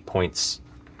additional 8 points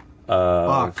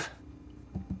of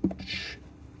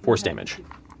force damage.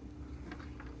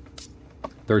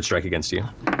 Third strike against you.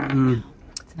 It's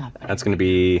not bad. That's going to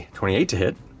be 28 to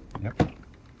hit. Yep.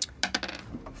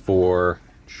 For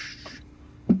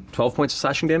 12 points of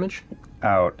slashing damage.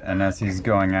 Out, and as he's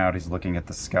going out, he's looking at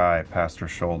the sky past her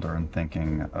shoulder and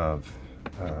thinking of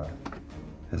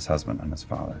his husband and his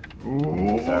father.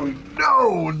 Oh,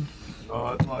 no!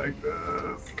 Not like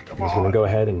this. He's going to go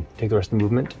ahead and take the rest of the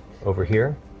movement over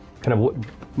here. Kind of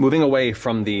moving away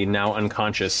from the now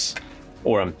unconscious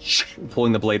Orem,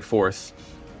 pulling the blade forth,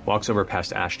 walks over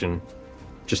past Ashton,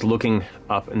 just looking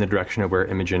up in the direction of where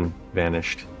Imogen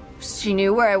vanished. She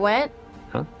knew where I went?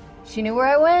 Huh? She knew where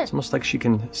I went? It's almost like she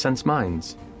can sense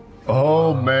minds.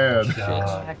 Oh, man.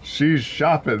 She's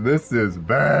shopping. This is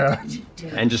bad.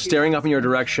 And just staring up in your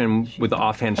direction with the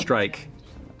offhand strike,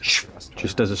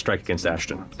 just does a strike against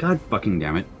Ashton. God fucking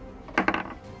damn it.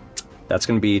 That's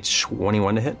going to be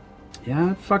 21 to hit.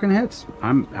 Yeah, it fucking hits.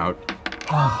 I'm out.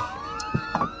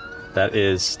 That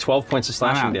is 12 points of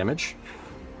slashing damage.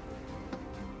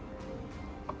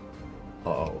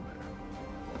 Oh.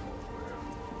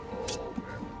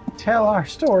 Tell our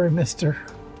story, mister.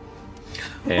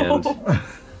 And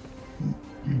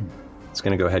it's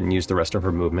going to go ahead and use the rest of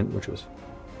her movement, which was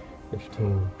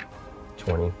 15,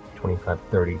 20, 25,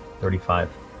 30, 35,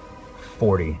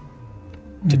 40,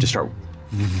 to just start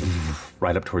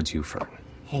right up towards you, Fern.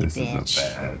 Hey, This bitch.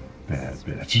 is a bad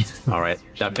bitch. All right,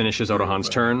 that finishes Otohan's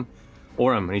turn.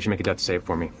 Orem, I need you to make a death save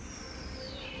for me.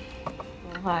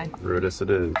 Hi. Brutus it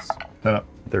is.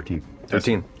 13.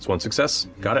 13. It's one success.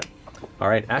 Got it. All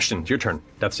right, Ashton, it's your turn.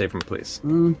 Death save for me, please.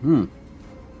 Mm-hmm.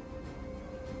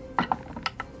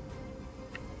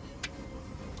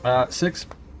 6.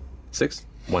 6.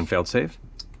 One failed save.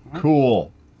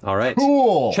 Cool. All right.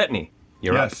 Cool. Chetney,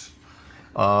 you're up. Yes.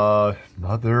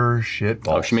 Another shit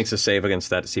ball. Oh, she makes a save against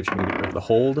that to see if she can get rid of the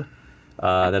hold.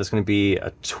 That is going to be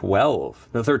a 12.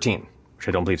 No, 13, which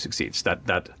I don't believe succeeds.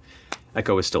 That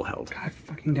echo is still held. God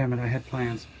fucking damn it, I had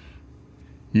plans.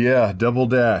 Yeah, double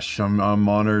dash. I'm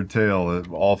on her tail.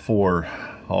 All four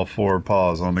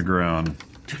paws on the ground.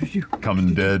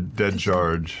 Coming dead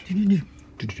charge.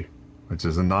 Which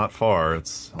isn't not far.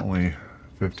 It's only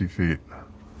 50 feet.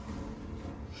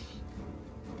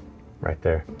 Right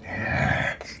there.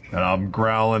 And I'm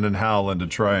growling and howling to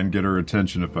try and get her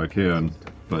attention if I can.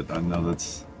 But I know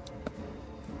there's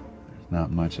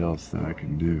not much else that I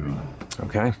can do.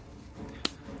 Okay.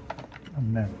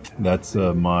 That's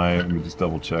my, let me just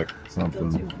double check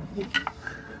something.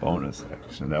 Bonus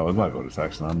action. That was my bonus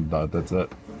action. That's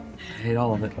it. I hate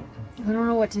all of it. I don't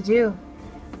know what to do.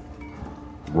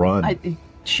 Run.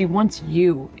 She wants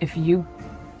you. If you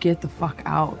get the fuck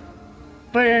out.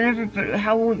 But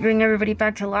how will we bring everybody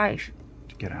back to life?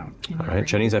 Get out. All right,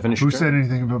 Jenny's, I finished. Who said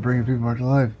anything about bringing people back to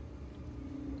life?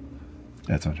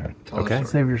 That's my turn. Okay.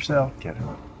 Save yourself. Get it.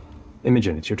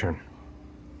 Imogen, it's your turn.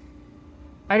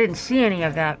 I didn't see any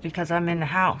of that because I'm in the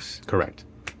house. Correct.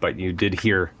 But you did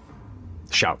hear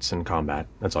shouts in combat.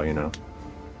 That's all you know.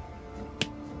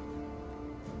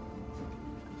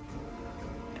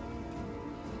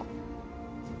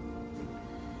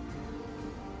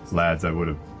 Lads, I would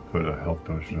have put a health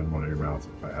potion in one of your mouths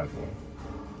if I had one.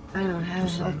 I don't have a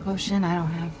health potion. I don't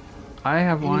have I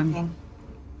have anything. one.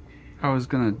 I was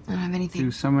gonna I don't have anything.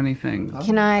 do so many things.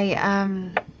 Can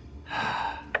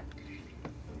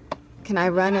I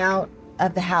run out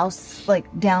of the house, like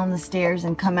down the stairs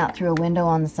and come out through a window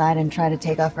on the side and try to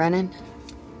take off running?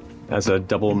 As a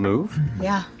double move?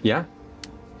 Yeah. Yeah.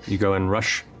 You go and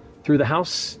rush through the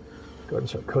house. Go ahead and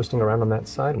start coasting around on that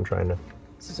side. I'm trying to.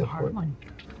 This is a hard one.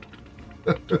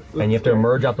 And you have to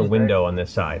emerge out the window on this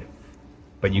side.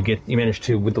 But you manage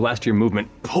to, with the last of your movement,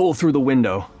 pull through the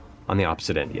window on the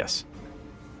opposite end, yes.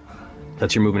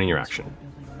 That's your movement and your action.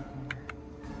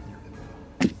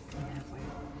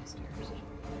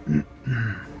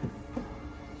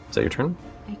 Is that your turn?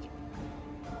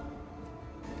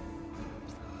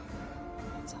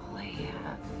 That's all I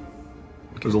have.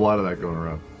 There's a lot of that going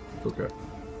around. It's okay.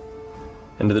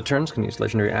 End of the turns, can use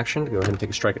legendary action to go ahead and take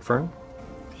a strike at Fern.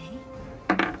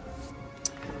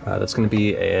 That's going to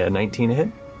be a 19 to hit.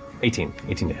 18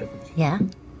 to hit. Yeah?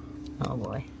 Oh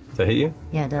boy. Does that hit you?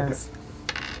 Yeah, it does.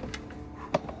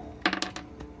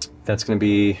 That's going to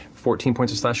be 14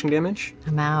 points of slashing damage.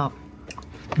 I'm out.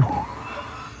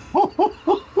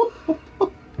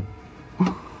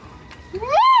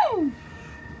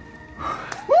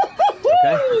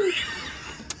 Okay.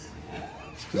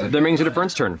 That brings you to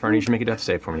Fern's turn. Fern, you should make a death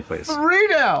save for me, please. 3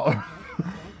 now.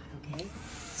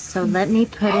 So let me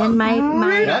put in my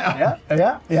Yeah.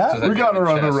 We got her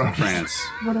on the ropes.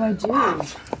 What do I do?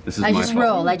 This is I my just fault.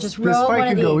 roll. I just This roll fight one of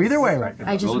can these. go either way right now.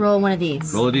 I just roll one of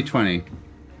these. Roll a d20.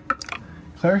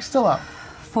 Cleric's still up.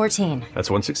 14.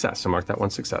 That's one success, so mark that one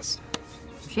success.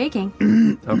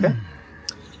 Shaking. Okay.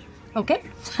 Okay.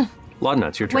 Laudna,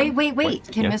 it's your turn. Wait.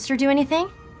 Can yeah. Mister do anything?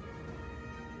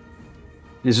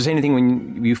 Does this say anything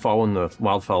when you fall in the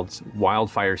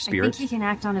wildfire I spirit? think he can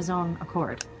act on his own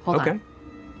accord. Hold Okay. on.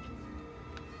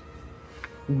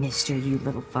 Mister, you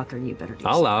little fucker, you better do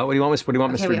I'll allow it. What do you want, Okay,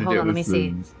 Mr. wait, to hold do? on, let me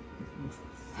see.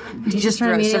 He just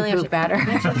Turn throws some immediately poop at her.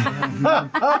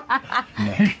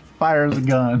 Fires a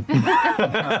gun.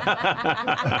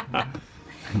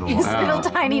 His little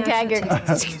tiny dagger.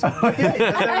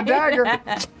 Dagger.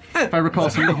 If I recall,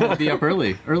 somebody had to be up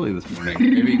early this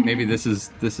morning. Maybe this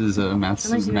is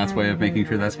Matt's way of making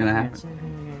sure that's going to happen.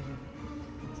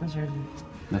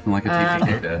 Nothing like a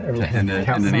TPK to end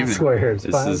an evening. Squares.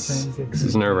 This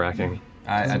is nerve-wracking.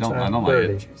 I don't like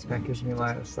it. That gives me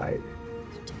line of sight.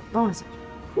 Bonus.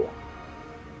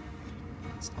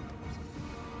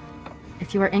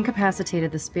 If you are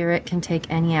incapacitated, the spirit can take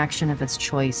any action of its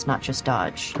choice, not just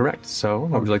dodge. Correct. So,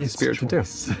 what would you like the spirit to do?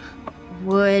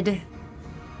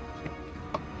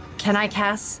 Can I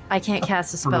cast? I can't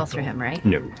cast a spell through him, right?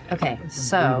 No. Okay,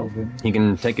 so He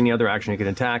can take any other action. He can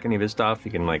attack any of his stuff. He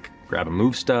can, grab and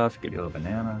move stuff. He can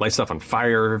banana. light stuff on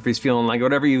fire if he's feeling like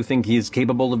whatever you think he's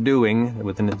capable of doing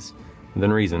within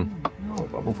reason. Oh,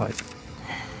 bubble fight.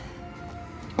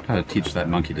 How to teach that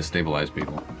monkey to stabilize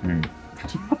people.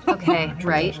 okay,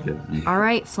 right. All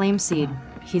right, flame seed.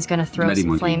 He's gonna throw Medi some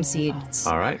monkey. flame seeds.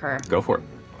 All right, at her. go for it.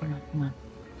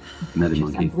 Medi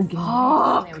monkey.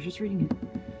 I was just reading it.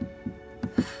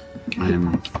 I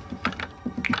am.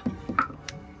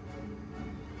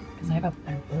 Because I have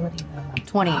an ability though.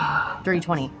 20. Dirty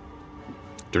 20.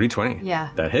 Dirty 20. Yeah.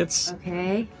 That hits.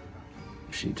 Okay.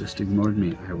 If she just ignored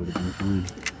me, I would have been fine.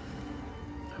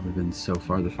 I would have been so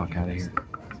far the fuck out of here.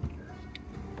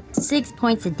 6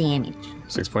 points of damage.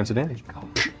 6 points of damage.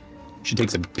 She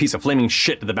takes a piece of flaming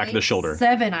shit to the back of the shoulder.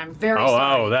 7. I'm very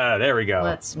sorry. There we go.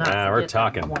 Let's not We're forget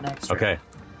talking. that one extra. Okay.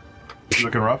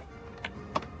 Looking rough?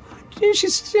 Yeah,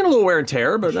 she's in a little wear and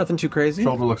tear, but nothing too crazy.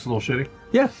 Shoulder looks a little shitty.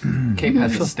 Yeah. Cape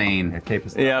has a stain. Cape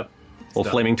is. Yep. Little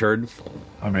flaming turd.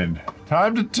 I mean,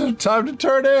 time to turn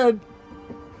in.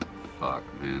 Fuck,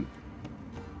 man.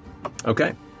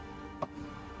 Okay.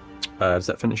 Does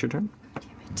that finish your turn?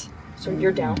 So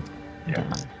you're down.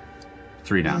 Yeah.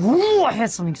 3 down. Ooh, I had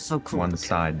something so cool. One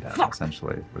side down,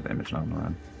 essentially, with image on the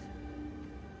run.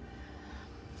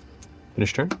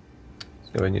 Finish turn. Let's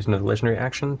go ahead and use another legendary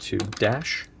action to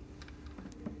dash.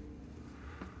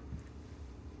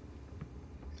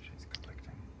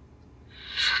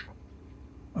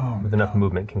 With enough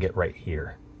movement, can get right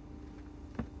here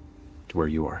to where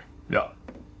you are. Yeah.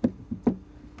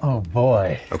 Oh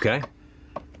boy. Okay.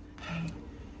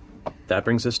 That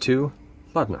brings us to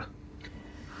Ladna.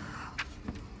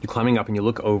 You're climbing up and you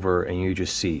look over and you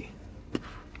just see.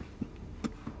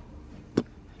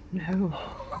 No.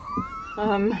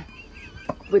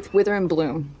 With Wither and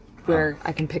Bloom, where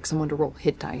I can pick someone to roll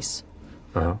hit dice.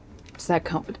 Uh-huh. Does that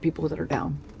count for the people that are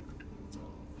down?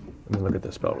 Let me look at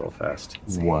the spell real fast.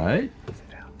 What?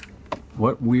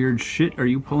 What weird shit are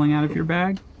you pulling out of your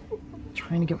bag?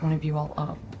 Trying to get one of you all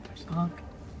up. Fuck.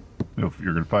 You're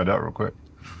gonna find out real quick.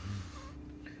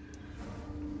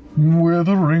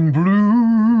 Withering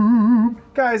Bloom.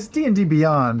 Guys, D&D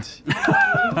Beyond.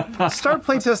 Start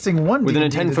playtesting one Within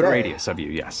D&D a 10-foot today. radius of you,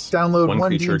 yes. Download one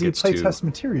one creature D&D gets playtest to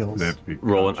materials.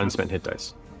 roll an unspent hit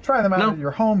dice. Try them out at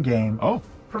your home game. Oh.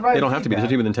 Provide They don't have to be. They have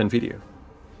to be feedback within 10 feet of you.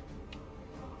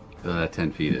 So that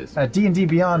 10 feet is. at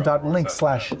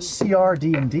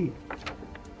dndbeyond.link/CRDND.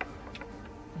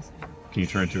 Can you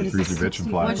turn into a greasy bitch and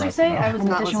fly What'd you across say? the I was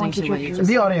not listening to what you just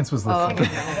The audience was listening.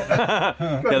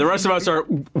 Yeah, the rest of us are.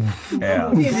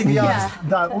 Yeah.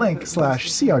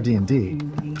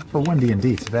 dndbeyond.link/CRDND for one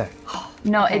D&D today.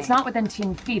 No, it's not within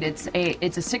 10 feet. It's a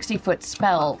 60-foot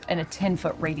spell and a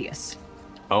 10-foot radius.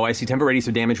 Oh, I see. 10-foot radius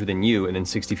of damage within you, and then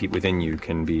 60 feet within you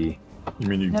can be. You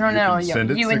mean you, No, can send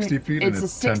it you 60 feet and it's a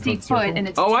 10 60 foot circle? and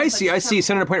it's. Oh, I 10 see. foot I see. circle.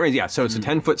 Center point radius. Yeah, so it's a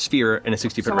 10-foot sphere and a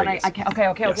 60-foot So when radius. okay.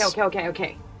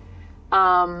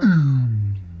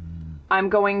 I'm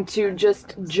going to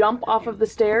just jump off of the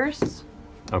stairs,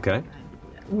 Okay.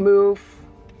 move,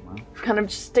 kind of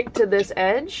stick to this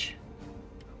edge,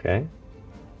 Okay.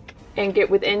 and get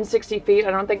within 60 feet.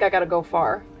 I don't think I gotta go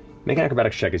far. Make an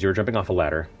acrobatics check as you're jumping off a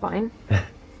ladder. Fine.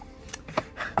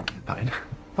 Fine.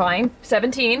 Fine.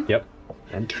 17. Yep.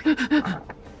 And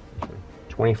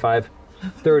 25,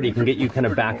 30 can get you kind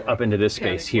of back up into this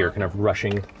space here, kind of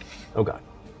rushing. Oh god.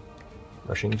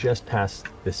 Rushing just past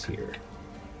this here.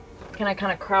 Can I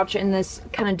kind of crouch in this,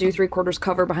 kind of do 3/4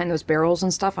 cover behind those barrels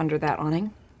and stuff under that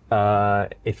awning?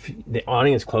 If the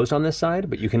awning is closed on this side,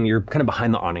 but you're kind of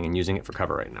behind the awning and using it for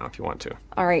cover right now if you want to.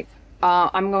 All right.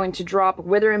 I'm going to drop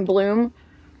Wither and Bloom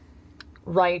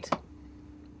right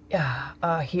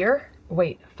here.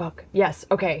 Wait, fuck. Yes,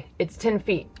 okay. It's 10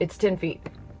 feet. It's 10 feet.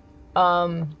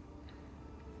 Can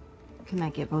I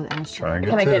get both Ashton?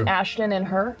 Can I get Ashton and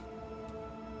her?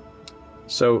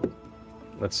 So,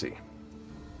 let's see.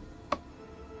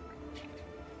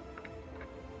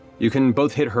 You can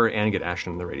both hit her and get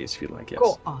Ashton in the radius if you'd like, yes.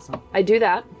 Cool. Awesome. I do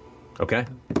that. Okay.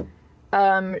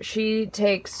 She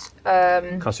takes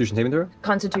Constitution saving throw?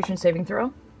 Constitution saving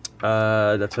throw.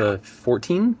 That's a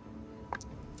 14.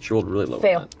 She rolled really low.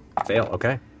 Fail. Fail,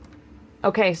 okay.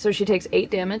 Okay, so she takes 8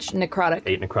 damage, necrotic.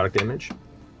 8 necrotic damage.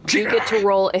 You get to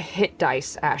roll a hit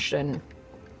dice, Ashton.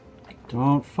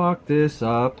 Don't fuck this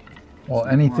up. Well,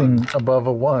 anything above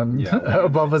a 1,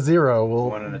 above a 0 will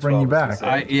bring you back.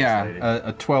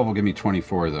 A 12 will give me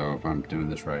 24, though, if I'm doing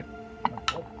this right.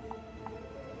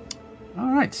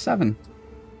 All right, 7.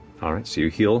 All right, so you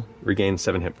heal, regain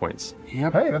 7 hit points.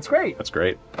 Yep. Hey, that's great. That's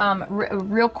great.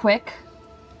 Real quick.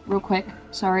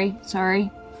 Sorry.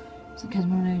 Because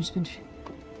I've just been.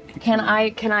 Can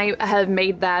I have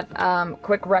made that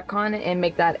quick retcon and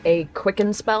make that a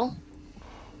quicken spell,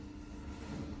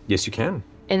 Yes, you can.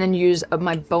 and then use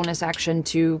my bonus action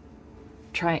to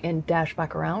try and dash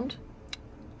back around?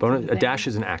 A dash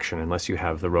is an action unless you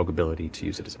have the rogue ability to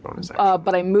use it as a bonus action.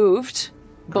 But I moved.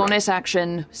 Bonus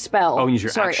action spell. Oh, use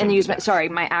your sorry, action and use to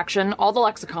my action. All the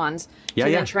lexicons. Yeah,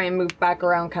 to yeah. then try and move back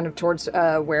around, kind of towards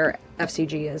where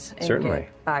FCG is. And Certainly.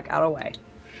 get back out of the way.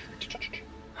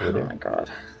 Over there. Oh my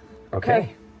god.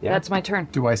 Okay. Yeah. That's my turn.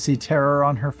 Do I see terror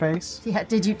on her face? Yeah,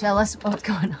 did you tell us what's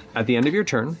going on? At the end of your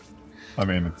turn, I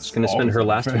mean, it's going to spend her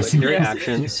last always legendary Yes.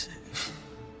 actions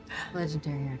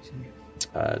Legendary action.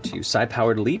 to use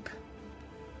psi-powered leap.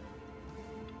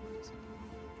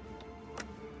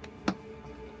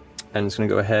 And it's going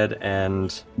to go ahead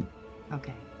and...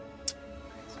 Okay.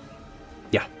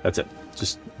 Yeah, that's it.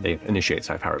 Just they initiate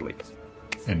psi-powered leap.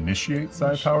 Initiate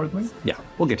psi-powered leap? Yeah,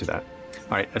 we'll get to that.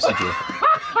 All right, FCG.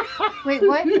 Wait,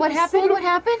 what? What happened? What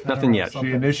happened? Nothing yet.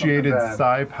 She initiated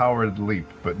psi-powered leap,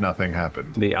 but nothing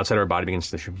happened. The outside of her body begins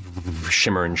to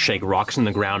shimmer and shake. Rocks in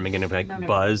the ground begin to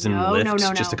buzz and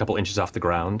lift just a couple inches off the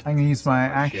ground. I'm gonna use my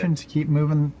action to keep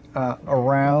moving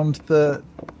around the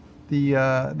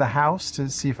house to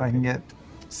see if I can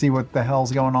see what the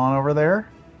hell's going on over there.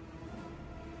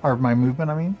 Or my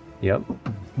movement, I mean. Yep.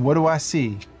 What do I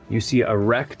see? You see a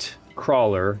wrecked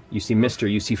crawler. You see Mister.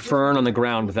 You see Fern on the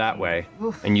ground that way,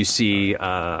 and you see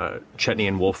Chetney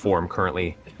in wolf form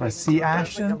currently. I see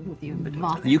Ashton.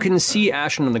 You can see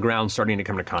Ashton on the ground starting to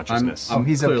come to consciousness.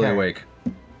 He's clearly okay. awake.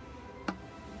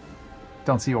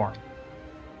 Don't see Orm.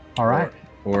 All right.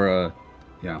 Or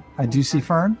yeah. I do see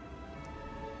Fern.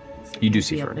 You do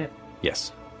see Fern.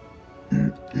 Yes.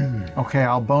 Okay,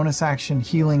 I'll bonus action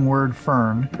healing word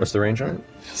Fern. What's the range on it?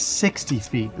 60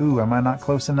 feet. Ooh, am I not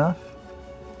close enough?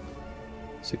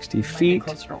 60 feet.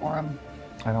 Closer to Orem.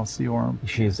 I don't see Orm.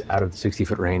 She's out of the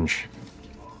 60-foot range.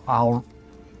 I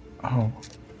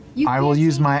will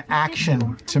use my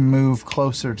action to move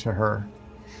closer to her.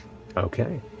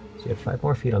 Okay. So you have 5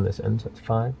 more feet on this end, so that's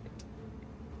 5.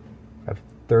 I have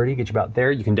 30, get you about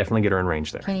there. You can definitely get her in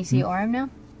range there. Can you see Orem now?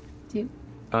 Too?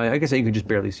 I guess you could just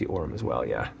barely see Orem as well,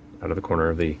 yeah. Out of the corner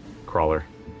of the crawler.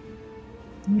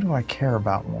 Who do I care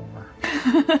about more?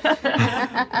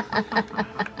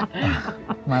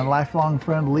 My lifelong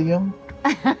friend Liam?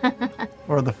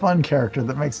 Or the fun character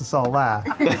that makes us all laugh?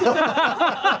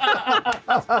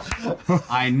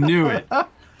 I knew it.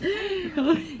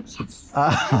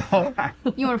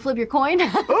 You want to flip your coin?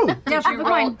 Oh, yeah, flip a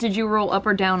coin. Did you roll up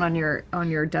or down on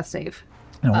your death save?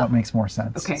 No, what makes more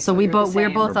sense? Okay, So we're both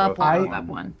up. Up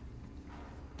one.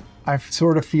 I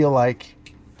sort of feel like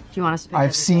Do you want us to? I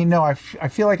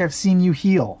feel like I've seen you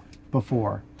heal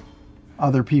before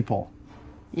other people.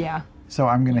 Yeah. So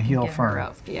I'm going to heal Get her Fern.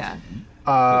 up, yeah.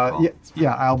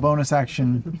 Yeah, I'll bonus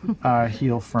action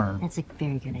heal Fern. That's a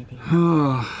very good idea.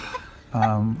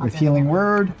 With healing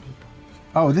word.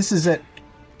 Oh, this is it.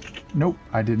 Nope,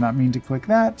 I did not mean to click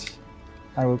that.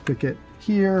 I will click it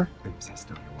here.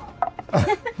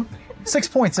 6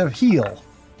 points of heal.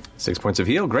 6 points of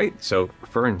heal, great. So,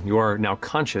 Fern, you are now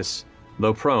conscious,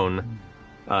 low prone,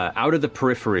 out of the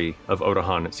periphery of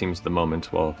Odahan, it seems, at the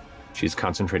moment, while she's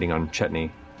concentrating on Chetney.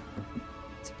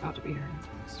 It's about to be her.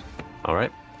 All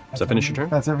right. Does that finish your turn?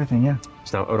 That's everything, yeah.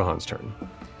 It's now Odahan's turn.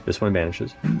 This one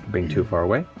vanishes, being too far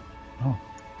away. Oh.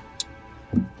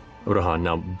 Odahan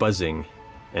now buzzing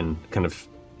and kind of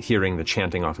hearing the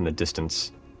chanting off in the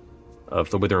distance of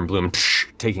the Wither and Bloom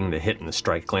taking the hit and the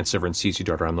strike, glances over and sees you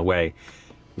dart around the way.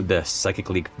 The psychic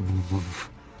leak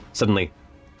suddenly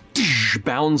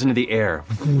bounds into the air,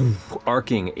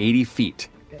 arcing 80 feet.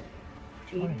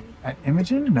 At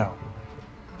Imogen? No.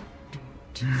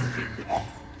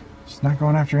 She's not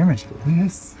going after Imogen.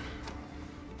 Yes.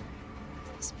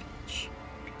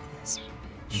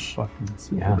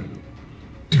 Yeah.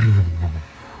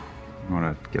 You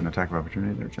want to get an attack of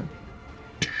opportunity there, Chad?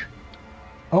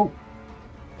 Oh,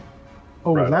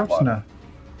 Right, Lausna.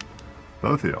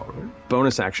 Both of y'all, right?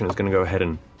 Bonus action is going to go ahead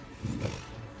and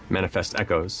manifest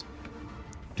echoes.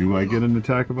 Do I get an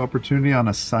attack of opportunity on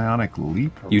a psionic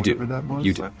leap? Or You do. whatever that was?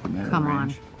 You do. Come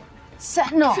on.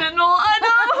 Sentinel. Sentinel,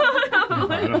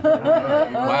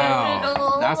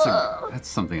 Wow, that's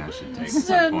something I should take at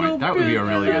some point. That would be a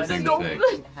really good thing to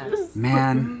take.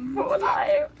 Man,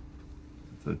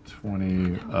 It's a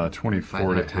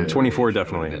 24 to hit. 24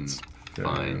 definitely hits.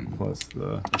 Fine. Plus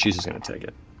the... She's just going to take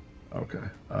it. Okay.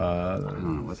 I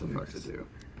don't know what the fuck to do.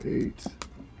 8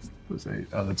 plus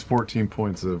 8. That's 14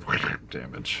 points of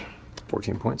damage.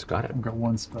 14 points, got it. I've got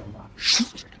one spell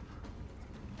left.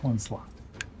 One slot.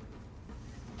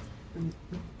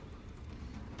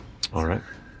 All right.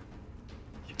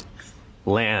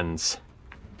 Lands.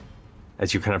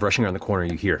 As you're kind of rushing around the corner,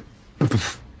 you hear.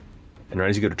 And right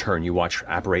as you go to turn, you watch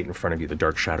apparate in front of you the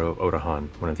dark shadow of Odahan.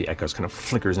 One of the echoes kind of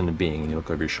flickers into being, and you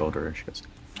look over your shoulder, and she goes,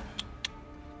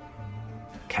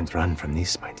 "Can't run from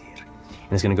this, my dear." And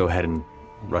he's going to go ahead and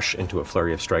rush into a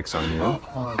flurry of strikes on you.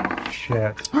 Oh,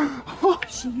 shit.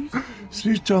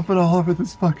 She's jumping all over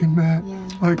this fucking mat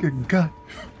like a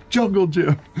jungle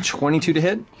gym. 22 to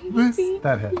hit?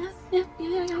 That hit.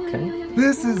 Okay.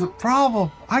 This is a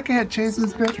problem. I can't chase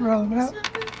this bitch around the map.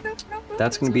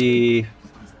 That's going to be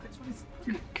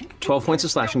 12 points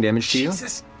of slashing damage to you.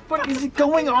 Jesus, what is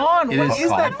going on? What is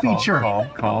that feature? Calm.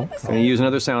 I'm going to use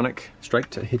another psionic strike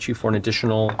to hit you for an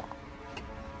additional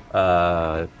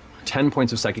 10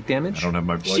 points of psychic damage. I don't have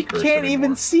my blood She curse can't anymore.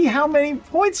 even see how many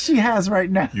points she has right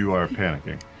now. You are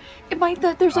panicking. It might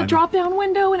that there's a drop down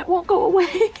window and it won't go away.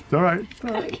 It's all right.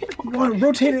 You want to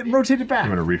rotate it back. I'm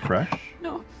going to refresh.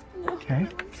 No.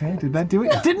 Okay. Did that do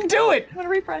it? It didn't do it! I'm gonna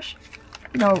refresh.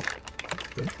 No.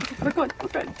 We're good.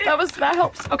 That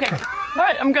helps. Okay. All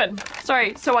right, I'm good.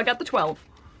 Sorry. So I got the 12.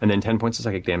 And then 10 points of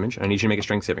psychic damage. I need you to make a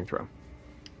strength saving throw.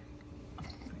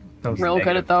 Real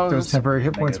good at those. Those temporary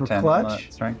hit points were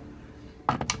clutch. Strength.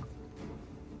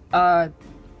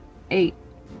 8.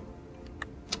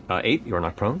 8, you are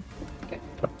not prone. Okay.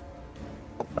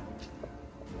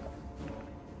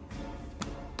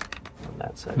 On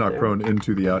that side Not there. prone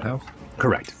into the outhouse?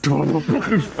 Correct. No.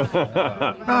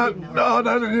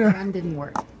 That didn't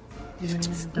work.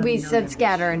 We said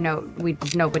scatter, and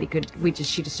nobody could.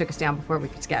 She just took us down before we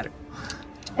could scatter.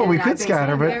 Well, we And could I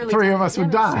scatter, but barely 3 did of us would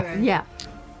die. Yeah.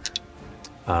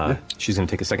 She's going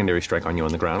to take a secondary strike on you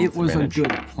on the ground. It with was a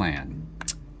advantage. good plan.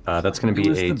 That's going to It be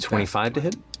was a the 25 to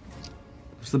hit.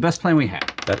 It's the best plan we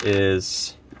had. That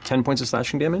is 10 points of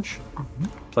slashing damage,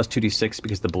 plus 2d6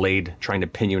 because the blade trying to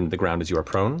pin you into the ground as you are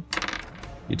prone.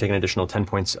 You take an additional 10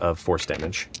 points of force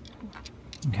damage.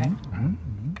 Okay.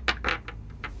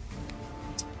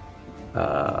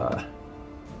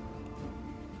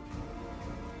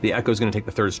 The Echo is going to take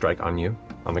the third strike on you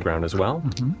on the ground as well.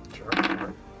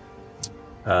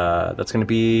 That's going to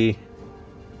be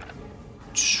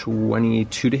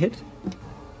 22 to hit.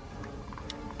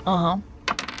 Uh-huh.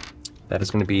 That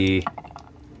is going to be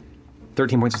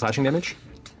 13 points of slashing damage.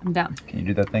 I'm down. Can you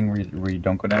do that thing where you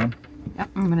don't go down? Yep,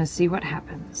 I'm gonna see what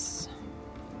happens.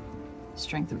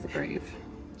 Strength of the grave.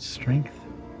 Strength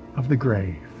of the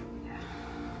grave.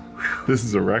 This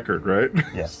is a record, right?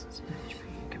 Yes.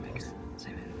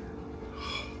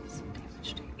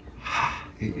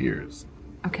 8 years.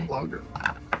 Okay. Longer.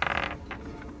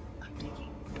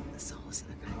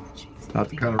 Not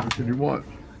the kind of record you want.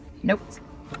 Nope.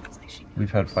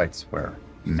 We've had fights where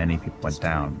many people went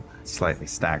down slightly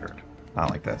staggered. Not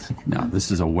like this. No,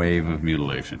 this is a wave of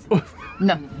mutilation.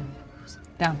 No.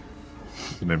 Down.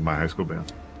 It's the name of my high school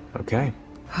band. Okay.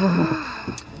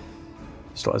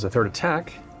 Still has a third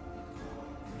attack.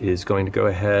 Is going to go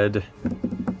ahead.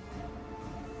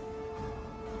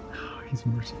 He's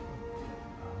merciful.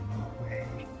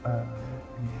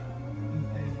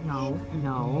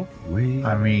 No.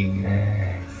 I mean,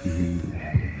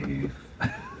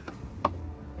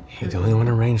 You're the only one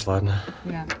in range, Laudna.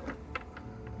 Yeah.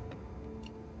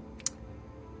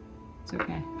 It's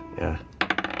okay. Yeah.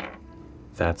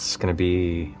 That's going to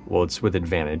be, well, it's with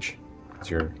advantage because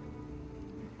you're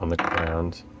on the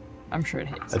ground. I'm sure it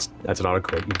hits. That's an auto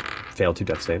crit. You fail 2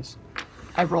 death saves.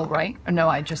 I roll right? Or no,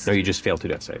 I just... No, you just failed 2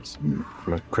 death saves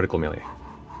from a critical melee.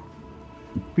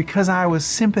 because I was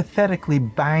sympathetically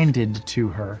binded to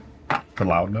her. To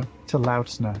Lautna? To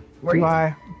Lautna. Were Do you?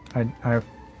 I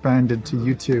binded to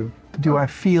you too. Do I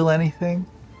feel anything?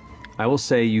 I will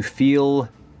say you feel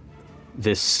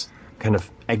this kind of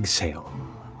exhale.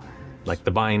 Like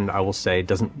the bind, I will say,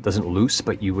 doesn't loose,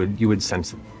 but you would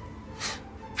sense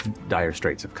dire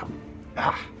straits have come.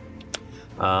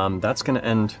 That's going to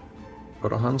end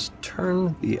Rodohan's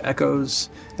turn. The echoes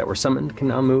that were summoned can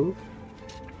now move.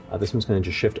 This one's going to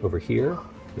just shift over here.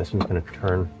 This one's going to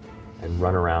turn and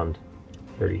run around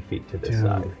 30 feet to this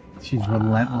side. She's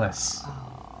relentless.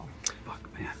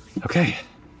 Okay.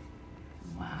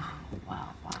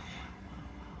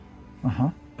 Uh-huh.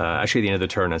 Actually, at the end of the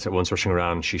turn, as everyone's rushing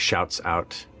around, she shouts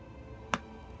out,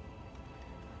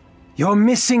 "You're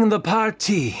missing the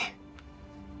party.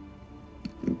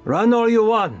 Run all you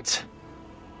want.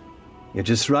 You're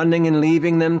just running and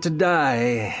leaving them to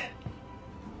die."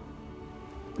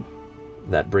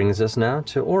 That brings us now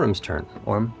to Orm's turn.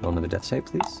 Orm, roll another death save,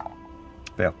 please.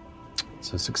 Fail.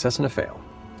 It's a success and a fail.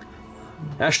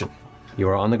 Ashton, you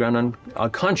are on the ground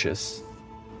unconscious.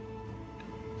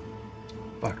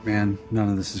 Fuck, man. None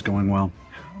of this is going well.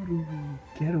 How do we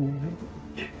get away?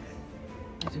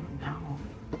 I don't know.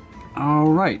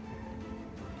 All right.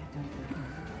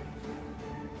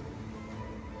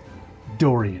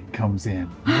 Dorian comes in,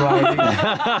 riding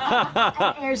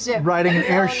Airship. riding an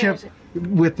airship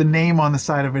with the name on the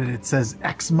side of it. It says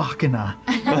Ex Machina.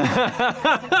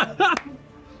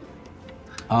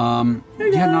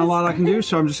 Yeah, not a lot I can do,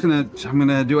 so I'm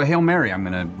gonna do a Hail Mary. I'm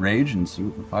gonna rage and see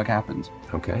what the fuck happens.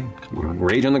 Okay.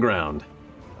 Rage on the ground.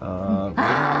 Rage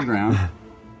on the ground.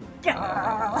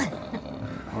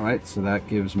 All right, so that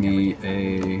gives me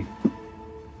a.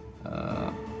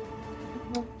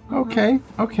 Okay.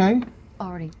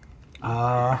 Already.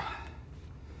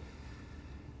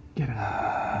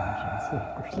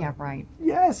 Yeah, right.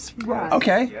 Yes, right.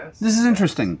 Okay. This is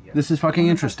interesting. This is fucking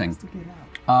interesting.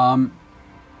 I'm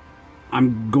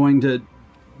going to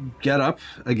get up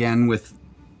again with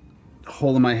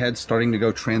hole in my head starting to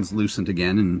go translucent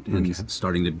again and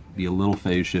starting to be a little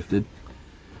phase shifted.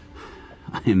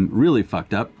 I'm really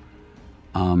fucked up.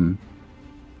 Not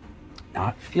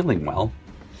feeling well.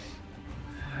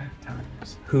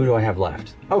 Who do I have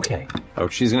left? Okay. Oh,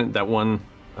 she's gonna that one.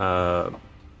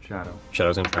 Shadow.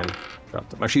 Shadow's gonna try and drop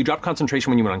them. Actually, you dropped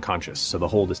concentration when you went unconscious, so the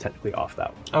hold is technically off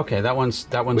that one. Okay, that one's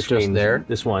Which just means there.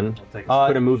 This one could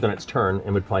have moved on its turn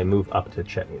and would probably move up to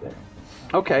Chetney there.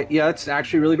 Okay, yeah, that's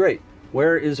actually really great.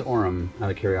 Where is Orem,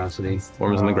 out of curiosity?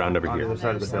 Orem's on the ground over On here. the other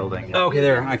side of the building. Okay,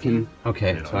 there, I can,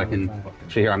 okay, so I can,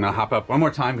 actually here, I'm gonna hop up one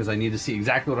more time because I need to see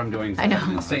exactly what I'm doing. I know. It's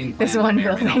an insane This plan. one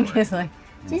building is like,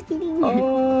 just kidding.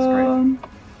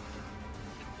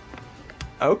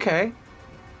 Okay.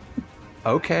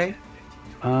 Okay.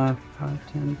 5,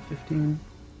 10, 15.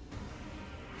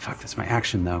 Fuck, that's my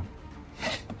action though.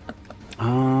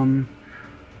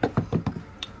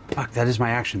 Fuck, that is my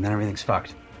action, then everything's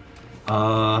fucked.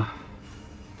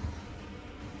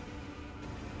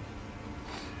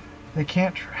 They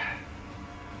can't.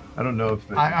 I don't know if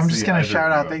they I'm just see gonna either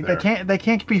shout of out. you They up there. can't. They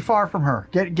can't be far from her.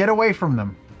 Get away from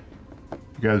them. You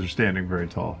guys are standing very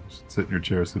tall. Just sit in your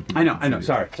chair. So I know,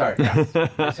 sorry. Yeah. I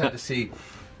just had to see.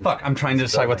 Fuck, I'm trying to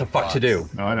decide what the fuck to do.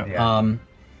 No, I know.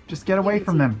 Just get away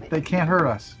from them. They can't hurt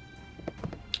us.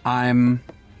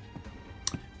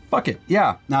 Fuck it.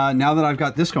 Yeah. Now that I've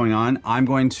got this going on, I'm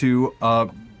going to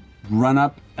run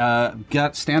up,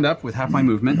 stand up with half my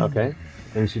movement. Okay.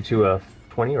 Brings you to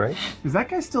 20, right? Is that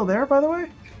guy still there, by the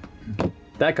way?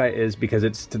 That guy is because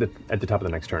it's at the top of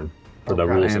the next turn for the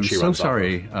Okay. rules I am that she so runs off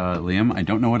sorry, Liam. I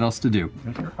don't know what else to do.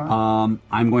 fine.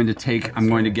 I'm going to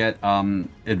get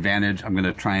advantage. I'm going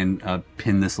to try and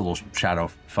pin this little shadow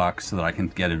fuck so that I can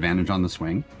get advantage on the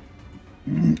swing.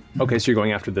 of. Okay, so you're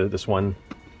going after this one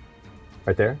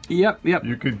right there? Yep.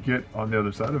 You could get on the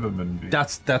other side of him and be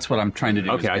That's what I'm trying to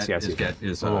do. Okay, I is see. a a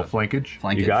little flankage.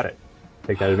 You got it.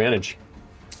 Take that advantage.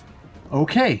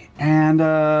 Okay, and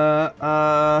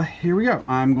here we go.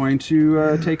 I'm going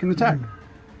to take an attack.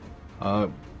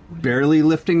 Barely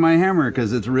lifting my hammer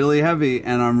because it's really heavy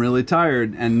and I'm really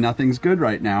tired and nothing's good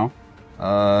right now.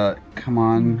 Come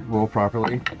on, roll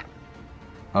properly.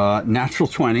 Natural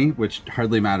 20, which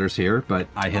hardly matters here, but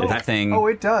I hit that thing. Oh,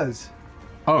 it does.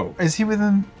 Oh. Is he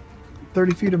within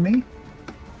 30 feet of me?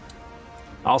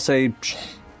 I'll say,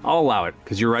 I'll allow it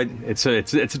because you're right. It's a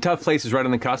tough place. It's right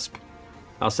on the cusp.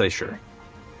 I'll say sure.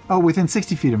 Oh, within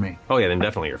 60 feet of me. Oh yeah, then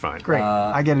definitely you're fine. Great.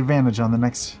 I get advantage on the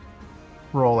next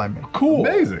roll I make. Cool.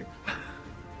 Amazing.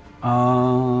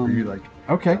 You like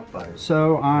okay.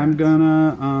 So I'm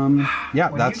gonna yeah,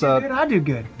 When that's you do good, I do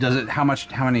good. Does it how many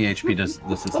HP does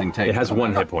this thing take? It has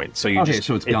 1 hit point, so you okay, just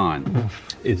so it's gone.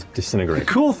 It's disintegrated.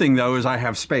 The cool thing though is I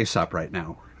have space up right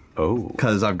now. Oh.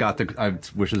 Because I've got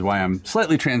which is why I'm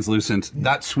slightly translucent.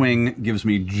 That swing gives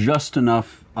me just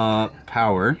enough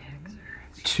power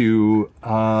to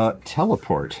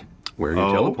teleport. Where are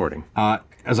you teleporting?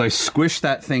 As I squish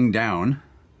that thing down, I'm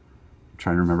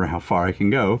trying to remember how far I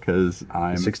can go because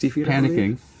I'm 60 feet,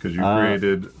 panicking. Because you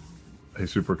created a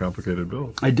super complicated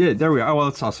build. I did. There we go. Oh, well,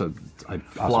 it's also I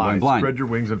also Fly. went blind. Spread your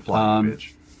wings and fly,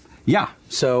 bitch. Yeah.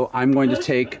 So I'm going to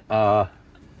take. I'm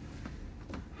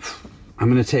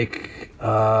going to take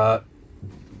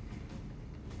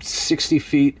 60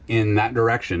 feet in that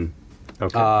direction.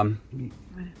 Okay.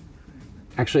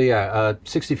 Actually, yeah,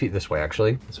 60 feet this way.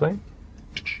 Actually, this way.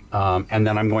 And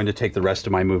then I'm going to take the rest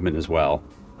of my movement as well.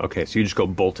 Okay, so you just go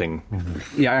bolting.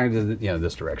 Yeah,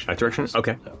 this direction. That direction?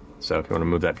 Okay. So if you want to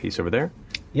move that piece over there.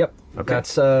 Yep. Okay.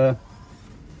 That's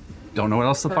don't know what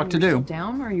else the fuck to do.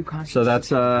 Down or are you conscious? So that's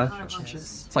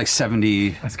Conscious. it's like 70,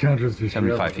 That's conscious.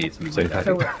 75 feet. 75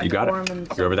 feet. You got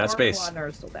it. You're over that space.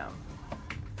 Are still down.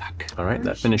 All right,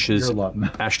 that finishes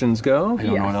Ashton's go. I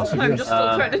don't know what else to do. I'm just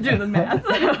still trying to do the math.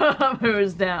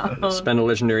 Who's down? Spend a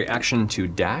legendary action to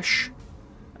dash.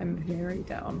 I'm very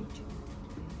down.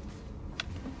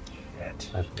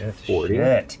 40.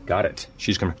 Got it.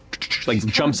 She's gonna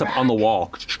jumps up on the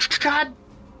wall. God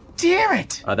damn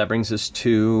it! That brings us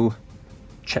to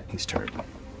Chetney's turn.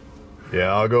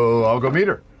 Yeah, I'll go meet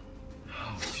her.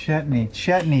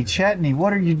 Chetney,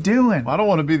 what are you doing? I don't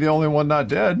want to be the only one not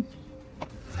dead.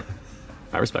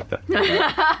 I respect that.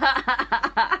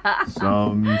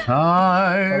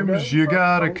 Sometimes you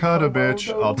gotta cut a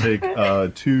bitch. I'll take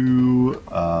 2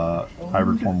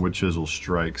 hybrid form wood chisel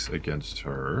strikes against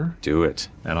her. Do it.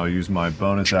 And I'll use my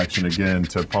bonus action again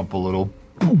to pump a little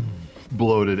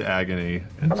bloated agony.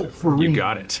 You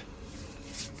got it.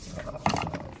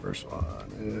 First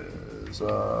one is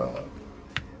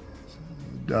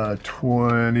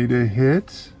 20 to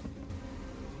hit.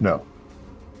 No.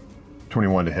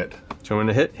 21 to hit. 21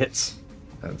 to hit. Hits.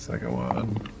 And the second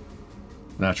one.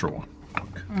 Natural one.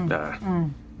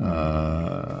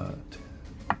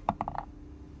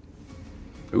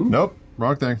 Nope,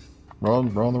 wrong thing.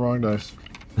 Rolling the wrong dice.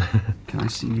 Can I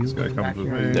see you? This guy comes with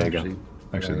me. There you go.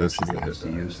 Actually, this is the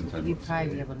hit die. You'd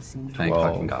probably be able to see me. Thank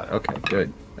fucking God. Okay,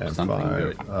 good. And Something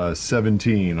 5. good.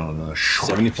 17 on the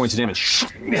 70 points of damage.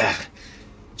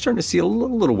 Starting to see a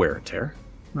little wear and tear.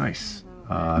 Nice.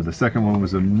 The second one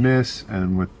was a miss,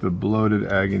 and with the bloated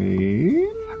agony,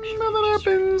 nothing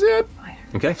happens yet.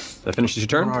 Okay, that finishes your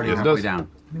turn. We're already Yes, it halfway does. down.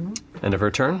 End of her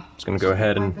turn. It's going to go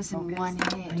ahead and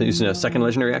use a second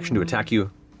legendary action to attack you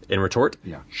in retort.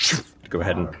 Yeah. Go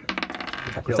ahead and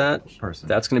attack with that.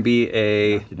 That's going to be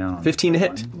a 15 to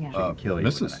hit.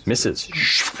 Misses.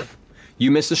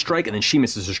 You miss a strike, and then she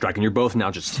misses a strike, and you're both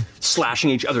now just slashing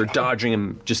each other, dodging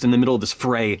him, just in the middle of this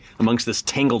fray amongst this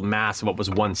tangled mass of what was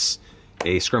once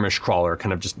a skirmish crawler,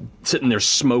 kind of just sitting there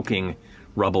smoking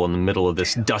rubble in the middle of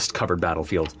this dust-covered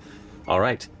battlefield. All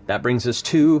right, that brings us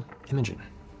to Imogen.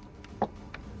 I'm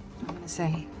gonna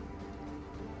say,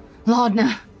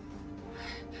 Laudna,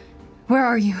 where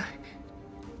are you?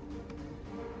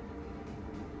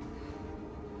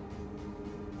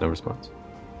 No response.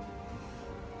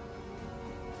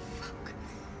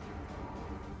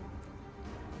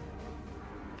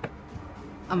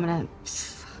 I'm gonna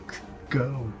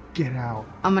Go. Get out.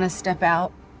 I'm gonna step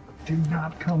out Do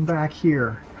not come back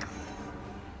here.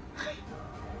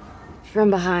 from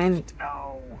behind.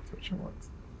 No.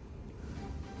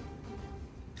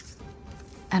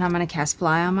 And I'm gonna cast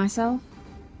fly on myself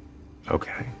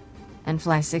Okay. and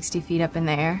fly 60 feet up in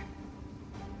the air.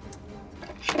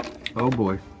 Oh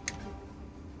boy.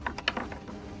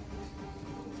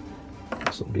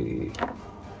 This will be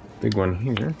big one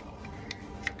here.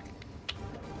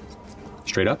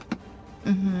 Straight up.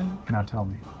 Mm-hmm. Now tell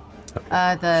me.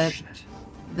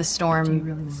 The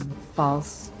storm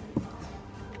falls.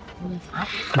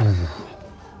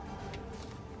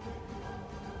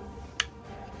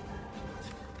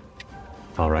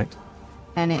 All right.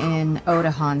 And in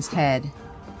Odahan's head,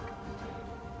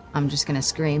 I'm just gonna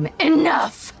scream,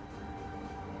 "Enough!"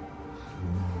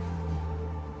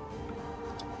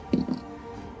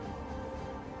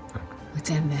 Let's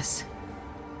end this.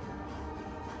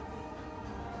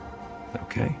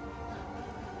 Okay.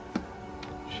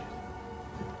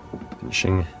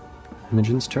 Finishing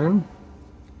Imogen's turn.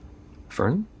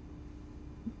 Fern,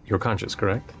 you're conscious,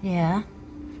 correct? Yeah.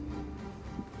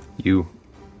 You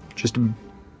just from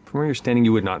where you're standing,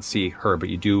 you would not see her, but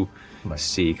you do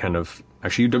see kind of.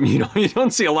 Actually, you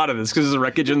don't see a lot of this because there's a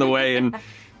wreckage in the way and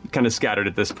kind of scattered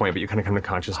at this point. But you kind of come to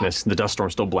consciousness. The dust storm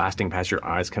still blasting past your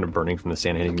eyes, kind of burning from the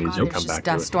sand hitting you as you There's come just back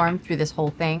dust to it. storm through this whole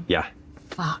thing. Yeah.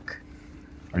 Fuck.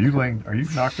 Are you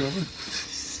knocked over?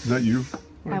 Is that you?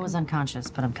 I was unconscious,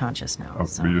 but I'm conscious now. Oh,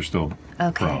 so. but you're still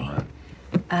Okay. prone,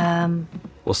 right?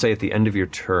 We'll say at the end of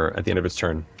its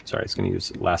turn. Sorry, it's going to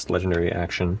use last legendary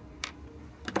action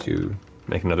to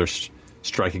make another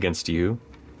strike against you,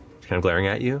 kind of glaring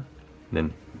at you, and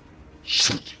then.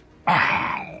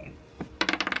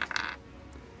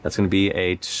 That's going to be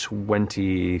a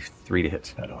 23 to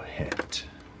hit. That'll hit.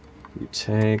 You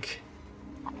take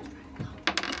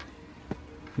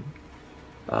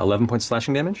 11 points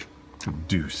slashing damage.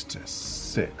 Reduced to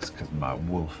 6 because my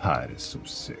wolf hide is so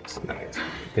sexy.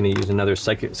 Going to use another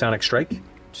sonic strike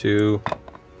to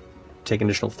take an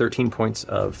additional 13 points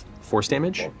of force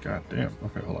damage. Oh, God damn.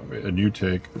 Okay, hold on. Wait. And you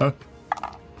take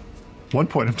 1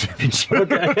 point of damage.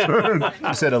 Okay.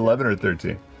 You said 11 or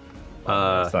 13?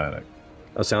 Psionic.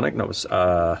 Oh, psionic? No, it was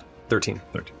 13.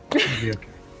 13. Okay.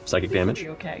 Psychic damage.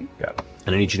 Okay. Got it.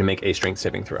 And I need you to make a strength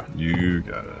saving throw. You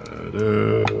got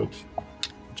it.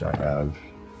 Which I have.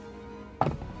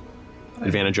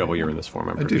 Advantage over you're in this form,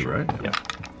 I'm I pretty do, sure. right?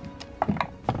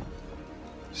 Yeah.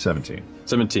 17.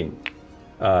 17.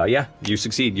 Yeah, you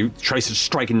succeed. You try to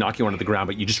strike and knock you onto the ground,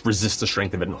 but you just resist the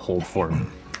strength of it and hold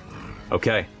form.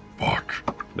 Okay. Fuck.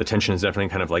 The tension is definitely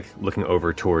kind of like looking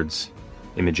over towards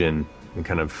Imogen and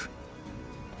kind of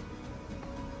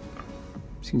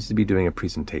seems to be doing a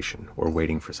presentation or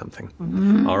waiting for something.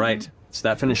 All right, so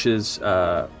that finishes.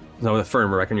 No, the Fern,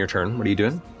 we're back on your turn. What are you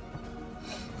doing?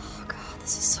 Oh god,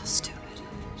 this is so stupid.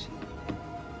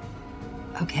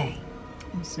 Okay.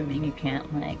 I'm assuming you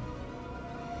can't, like.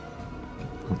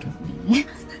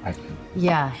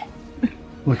 Yeah.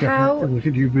 Look at How- her. Look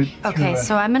at you. But Okay,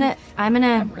 so I'm gonna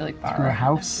Really far. through a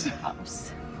house.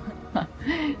 House.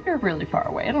 You're really far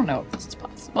away. I don't know if this is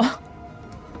possible.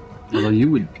 Although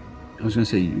you would, I was going to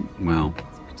say, well,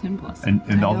 10 plus.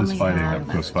 And all this only fighting, have- up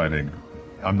close fighting,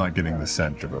 I'm not getting the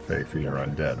scent of a Fae or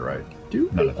undead, right?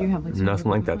 None of that. You have, like,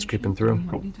 Nothing like that's creeping through.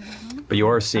 Cool. But you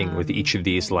are seeing with each of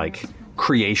these like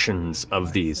creations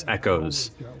of these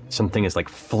echoes, something is like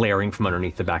flaring from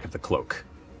underneath the back of the cloak.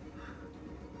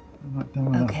 I'm not done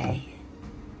enough. Okay.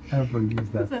 ever use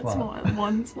that slot.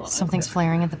 One slot. Something's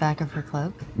flaring at the back of her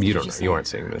cloak. You don't know. You aren't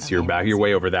seeing this. You're back. You're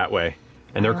way over that way,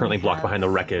 and they're currently blocked behind the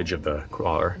wreckage of the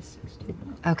crawler.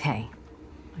 Okay.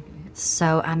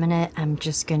 So I'm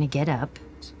just gonna get up.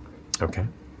 Okay.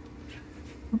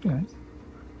 Okay.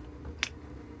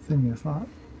 Send me a slot.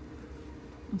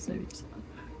 I'll save you a slot.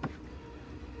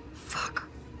 Fuck.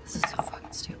 This is so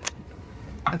fucking stupid.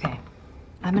 Okay.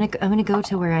 I'm gonna go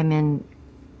to where I'm in,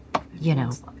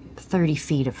 30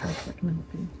 feet of her.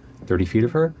 30 feet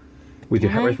of her? With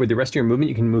the rest of your movement,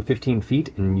 you can move 15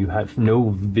 feet, and you have no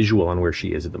visual on where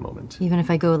she is at the moment. Even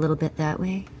if I go a little bit that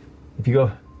way? If you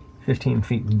go 15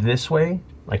 feet this way,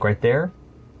 like right there,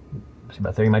 so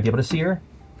about there you might be able to see her,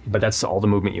 but that's all the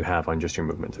movement you have on just your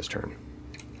movement this turn.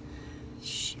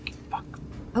 Shit. Fuck.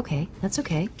 Okay, that's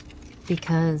okay.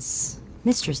 Because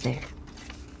Mister's there.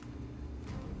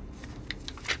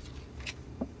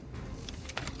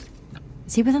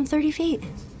 Is he within 30 feet?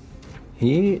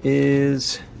 He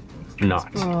is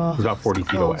not. He's about 40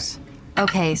 feet away.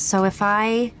 Okay, so if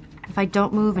I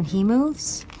don't move and he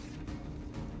moves?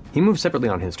 He moves separately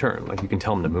on his turn. Like, you can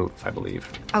tell him to move, I believe.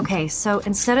 Okay, so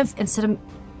instead of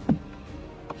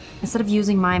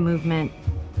using my movement,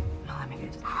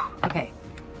 okay.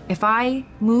 If I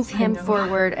move him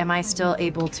forward, am I still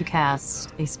able to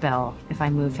cast a spell if I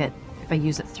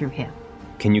use it through him?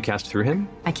 Can you cast through him?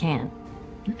 I can.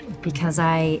 Because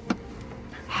I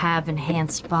have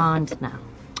enhanced bond now.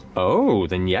 Oh,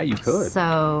 then yeah, you could.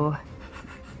 So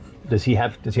Does he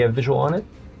have a visual on it?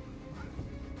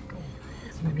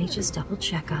 let me just double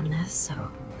check on this. So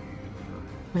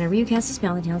whenever you cast a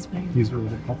spell, the deals He's really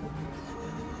good.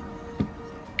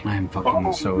 I am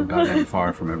fucking so goddamn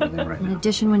far from everything right In now.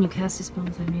 addition, when you cast a spell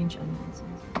within range,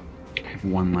 I have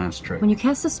one last trick. when you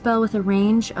cast a spell with a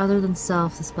range other than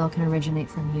self, the spell can originate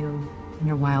from you and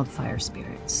your wildfire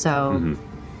spirit. So,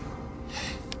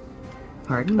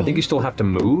 pardon me. I think you still have to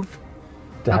move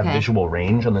to have Okay. visual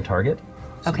range on the target.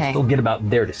 Okay. Still get about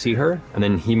there to see her, and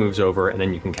then he moves over, and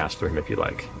then you can cast through him if you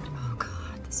like.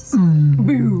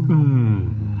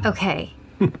 Okay.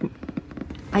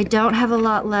 I don't have a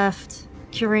lot left.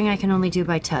 Curing I can only do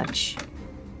by touch.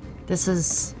 This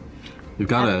is... You've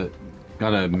got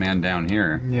a man down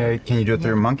here. Yeah, can you do it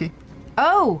through a monkey?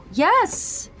 Oh,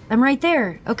 yes! I'm right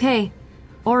there. Okay.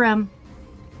 Orem.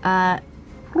 I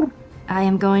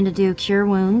am going to do Cure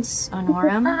Wounds on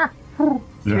Orem.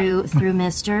 through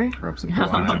Mister.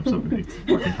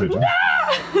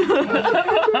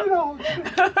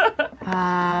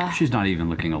 She's not even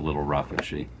looking a little rough, is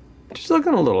she? She's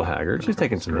looking a little haggard. She's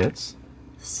taking some hits.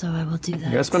 So I will do that.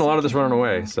 You guys spent a lot of this running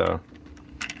away, so.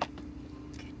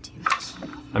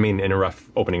 I mean, in a rough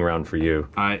opening round for you.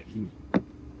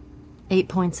 8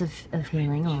 points of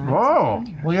healing. All right. Whoa!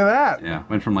 Look at that. Yeah,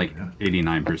 went from like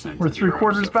 89%. We're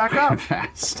 3/4 back up.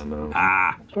 Fast.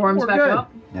 Form's We're back good.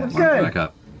 up. We're Arms good. back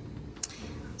up.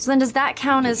 So then does that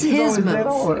count as his move?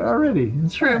 Already.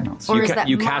 It's true. Or you is that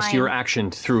you cast mine? your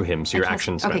action through him, so your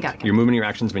action's okay, spent. got it. Your movement and your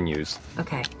action's been used.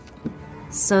 Okay.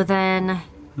 So then... I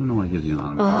don't know why it gives you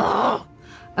an Oh.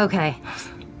 Okay.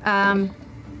 I'm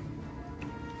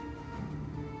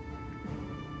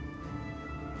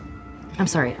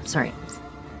sorry.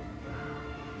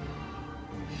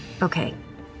 Okay.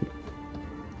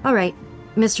 All right.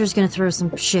 Mister's gonna throw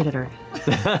some shit at her.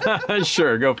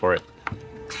 Sure, go for it.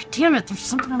 Damn it, there's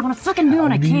something I want to fucking do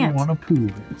and I can't. You want to poo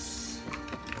this?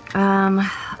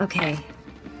 Okay.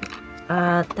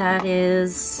 That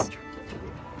is...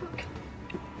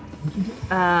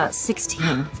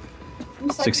 16.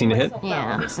 16 to hit?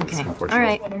 Yeah, okay. All unfortunate.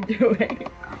 right. What I'm doing.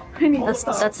 I need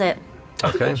That's it.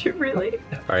 Okay. You really?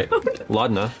 All right.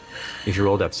 Laudna, if you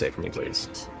roll a death save for me,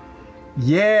 please.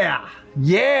 Yeah!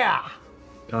 Yeah!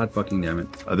 God fucking damn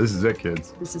it. This is it,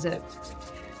 kids. This is it.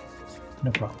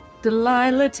 No problem.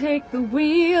 Delilah, take the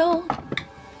wheel.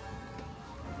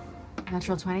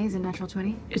 Natural 20? Is it natural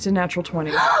 20? It's a natural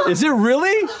 20. Is it really?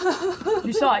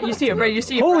 You saw it. You see it, right? You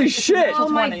see it. Holy right? It's a shit. natural Oh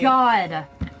my 20. god.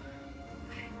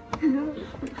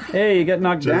 Hey, you get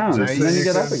knocked down, Nice. then you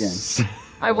get up again.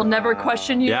 I will never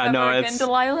question you Yeah, ever no, again, it's-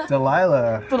 Delilah.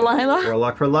 Delilah. Delilah.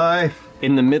 Warlock for life.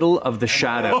 In the middle of the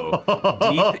shadow,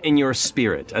 deep in your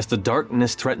spirit, as the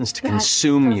darkness threatens to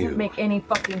consume Doesn't you. make any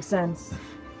fucking sense.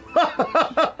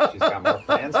 She's got more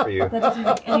plans for you. That doesn't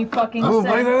make any fucking Oh,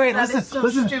 sense. wait, That is listen, so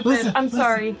listen, stupid. listen, I'm listen.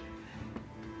 sorry.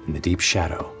 In the deep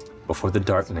shadow, before the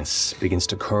darkness begins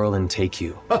to curl and take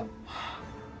you.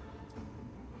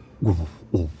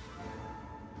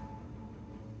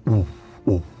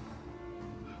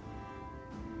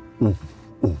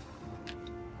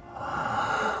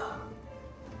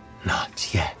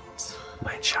 Not yet,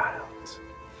 my child.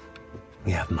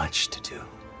 We have much to do.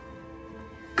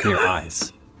 and your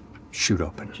eyes shoot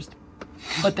open.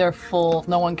 But they're full.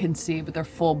 No one can see, but they're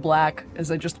full black.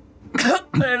 As I just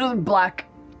black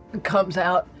comes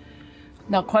out.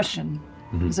 Now, question.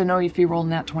 Because I know if you roll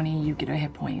nat 20, you get a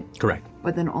hit point. Correct.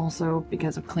 But then also,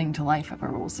 because of Cling to Life, if I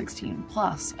roll 16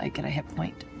 plus, I get a hit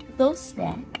point. Those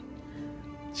stack.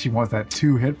 She wants that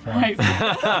 2 hit points.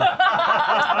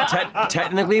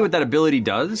 Technically, what that ability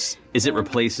does is it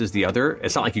replaces the other.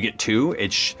 It's not like you get 2.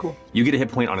 It's you get a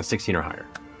hit point on a 16 or higher.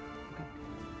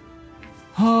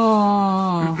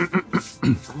 Oh.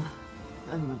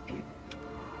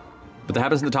 But that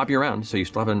happens in the top of your round, so you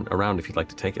still have a round if you'd like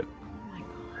to take it.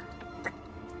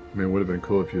 I mean, it would have been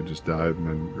cool if you had just died and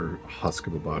then your husk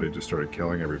of a body just started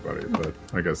killing everybody, but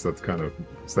I guess that's kind of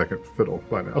second fiddle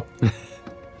by now.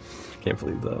 Can't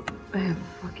believe that. I have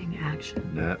a fucking action.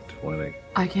 Nat 20.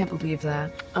 I can't believe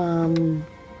that. Oh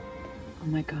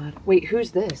my god. Wait,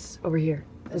 who's this over here?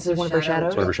 This is one of her shadows?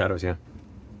 It's one of her shadows, yeah.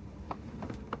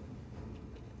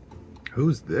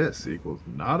 Who's this equals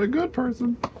not a good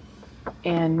person.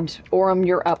 And Orem,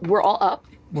 you're up. We're all up.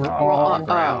 We're all all up.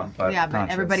 around, but Yeah, but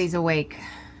conscious. everybody's awake.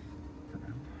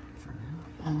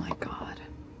 Oh my god.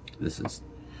 It's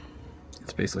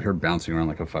basically her bouncing around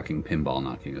like a fucking pinball,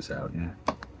 knocking us out. Yeah.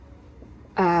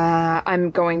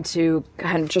 I'm going to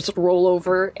kind of just roll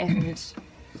over and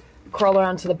crawl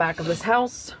around to the back of this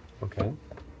house. Okay.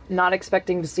 Not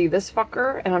expecting to see this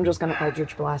fucker, and I'm just gonna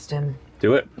Eldritch Blast him.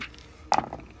 Do it.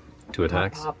 2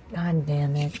 attacks. God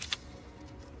damn it.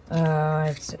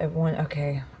 It's at 1.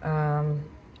 Okay.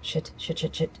 Shit.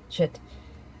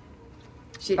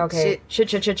 Okay.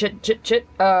 Shit.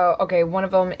 Okay, one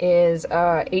of them is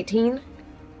 18.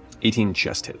 18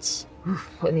 just hits.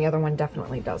 And the other one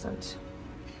definitely doesn't.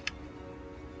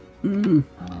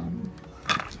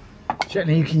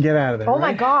 Jenny, you can get out of there. Oh my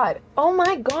right? god. Oh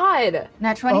my god.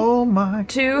 Nat 20? Oh my.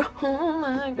 2. Oh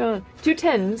my god. 2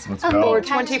 10s. Let's go. Or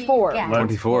 24. Yeah.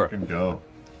 24. Let's fucking go.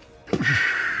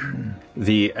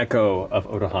 The echo of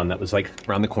Otohan that was like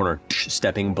around the corner,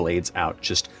 stepping blades out,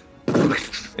 just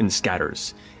and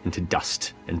scatters into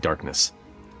dust and darkness.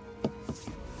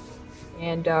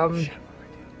 And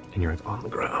you're on the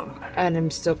ground. And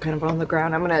I'm still kind of on the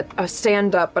ground. I'm gonna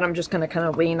stand up, but I'm just gonna kind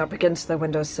of lean up against the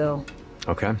windowsill.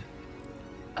 Okay.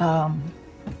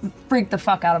 Freak the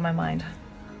fuck out of my mind.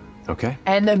 Okay.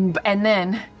 And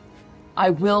then I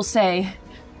will say,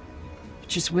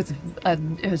 just with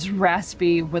as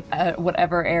raspy with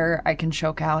whatever air I can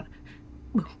choke out,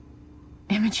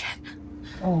 Imogen.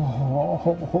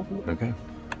 Oh. Okay.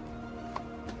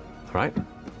 All right.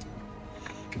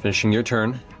 Finishing your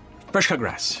turn. Fresh cut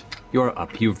grass. You're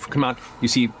up. You've come out. You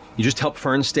see, you just helped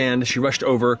Fern stand. She rushed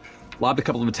over, lobbed a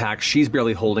couple of attacks. She's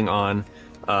barely holding on.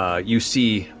 You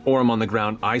see Orem on the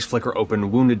ground, eyes flicker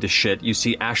open, wounded to shit. You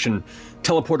see Ashen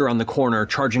teleport around the corner,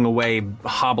 charging away,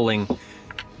 hobbling.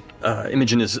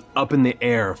 Imogen is up in the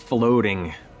air,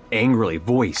 floating angrily,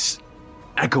 voice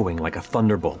echoing like a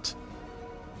thunderbolt.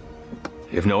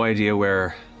 You have no idea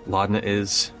where Laudna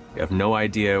is. You have no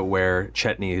idea where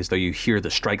Chetney is, though you hear the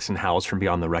strikes and howls from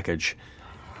beyond the wreckage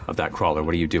of that crawler.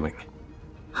 What are you doing?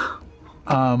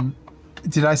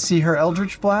 Did I see her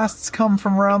Eldritch Blasts come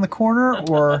from around the corner,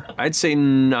 or? I'd say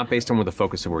not based on where the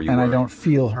focus of where you and were. I don't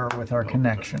feel her with our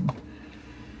connection.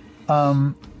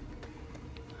 Our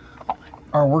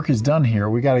work is done here.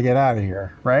 We got to get out of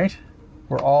here, right?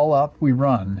 We're all up. We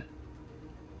run.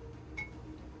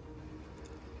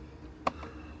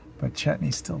 But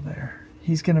Chetney's still there.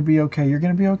 He's going to be okay. You're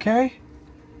going to be okay?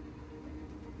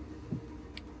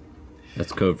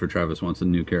 That's code for Travis wants a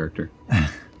new character.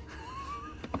 It's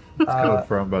code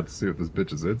for I'm about to see what this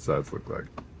bitch's insides look like.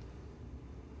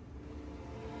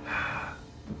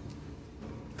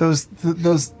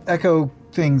 Those echo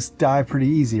things die pretty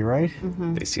easy, right?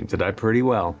 Mm-hmm. They seem to die pretty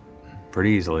well.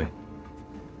 Pretty easily.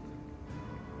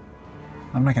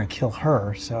 I'm not going to kill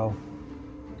her, so...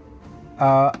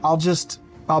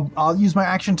 I'll use my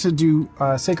action to do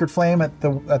Sacred Flame at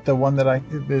the one that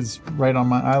is right on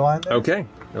my eyeline there. Okay.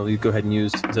 Well, you go ahead and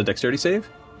use... Is it a dexterity save?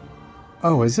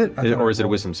 Oh, is it? Or is it a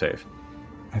wisdom save?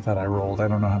 I thought I rolled. I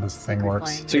don't know how this thing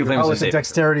works. Sacred Flame is a it's a save.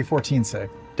 Dexterity 14 save.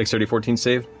 Dexterity 14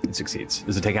 save. It succeeds.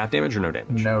 Does it take half damage or no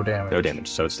damage? No damage. No damage,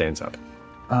 so it stands up.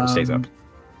 It stays up.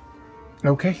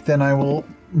 Okay, then I will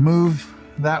move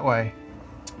that way.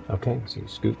 Okay, so you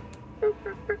scoot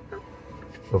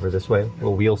over this way.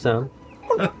 Little wheel sound.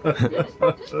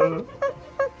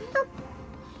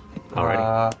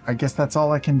 Alrighty. I guess that's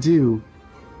all I can do.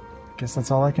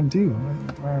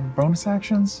 Bonus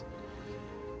actions?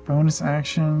 Bonus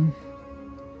action.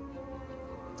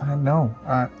 No,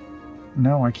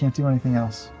 I can't do anything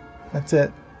else. That's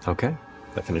it. Okay,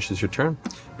 that finishes your turn.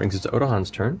 Brings us to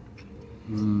Otohan's turn.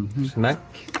 Come back.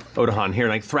 Odahan here,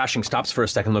 like thrashing, stops for a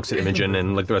second, looks at Imogen,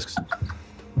 and like the rest.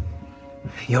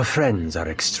 Your friends are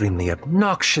extremely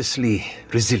obnoxiously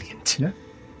resilient. Yeah.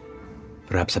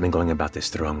 Perhaps I've been going about this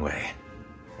the wrong way.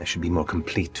 I should be more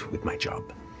complete with my job.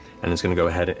 And it's going to go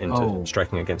ahead into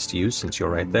striking against you since you're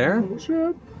right there. Oh,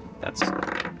 shit. That's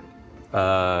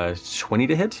 20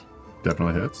 to hit.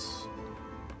 Definitely hits.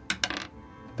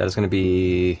 That is going to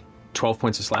be 12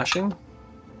 points of slashing.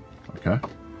 Okay.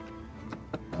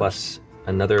 Plus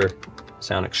another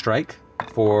psionic strike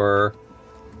for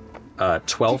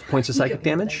 12 points of psychic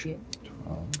damage.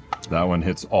 That one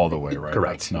hits all the way, right?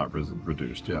 Correct. That's not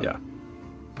reduced, yeah. Yeah.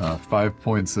 5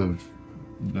 points of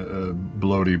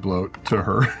bloaty bloat to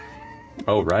her.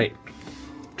 Oh, right.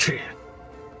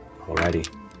 Alrighty.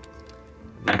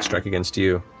 Next strike against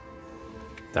you.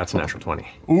 That's a natural 20.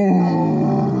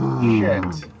 Ooh.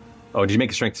 Shit. Oh, did you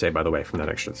make a strength save, by the way, from that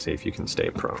extra to see if you can stay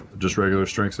prone? Just regular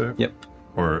strength save? Yep.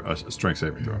 Or a strength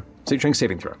saving throw? Strength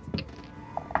saving throw.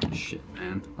 Shit,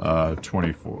 man.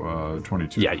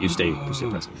 22. Yeah, you stay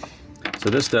present. So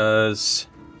this does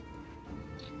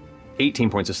 18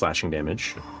 points of slashing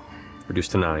damage,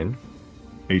 reduced to 9.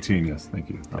 18, yes, thank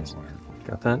you. Nice.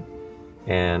 Got that.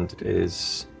 And it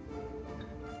is...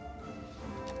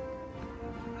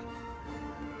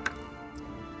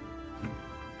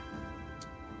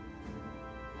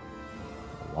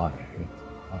 A lot of hits.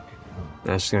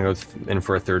 And it's just going to go in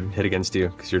for a third hit against you,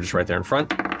 because you're just right there in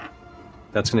front.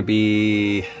 That's going to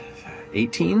be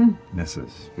 18?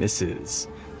 Misses. Misses.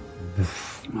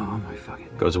 Oh, my fucking...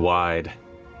 Goes wide.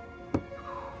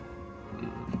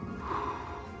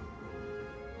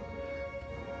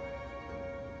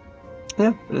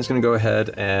 Yeah, and it's going to go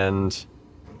ahead and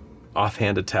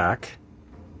offhand attack.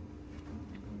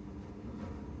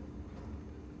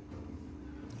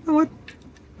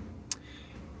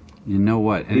 You know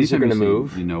what? These are Anytime going to you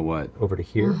move. say, you know what? Over to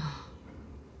here.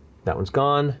 That one's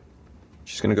gone.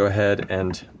 She's going to go ahead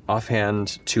and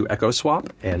offhand to Echo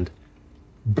Swap, and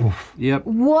boof. Yep.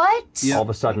 What? All of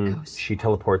a sudden, she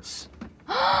teleports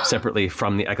separately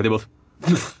from the Echo. They both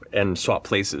poof, and swap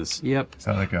places. Yep. Is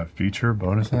that like a feature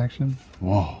bonus action?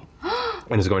 Whoa.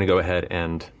 And is going to go ahead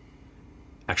and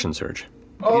action surge.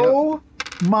 Oh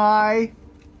my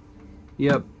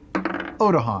Yep.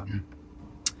 Odahan.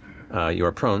 You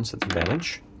are prone, so that's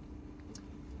advantage.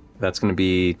 That's going to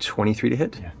be 23 to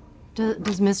hit. Yeah.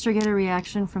 Does Mister get a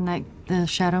reaction from the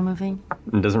shadow moving?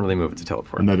 It doesn't really move, it's a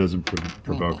teleport. And that doesn't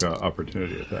provoke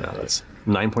opportunity attack. No, that's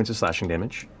 9 points of slashing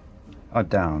damage.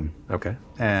 Down. Okay.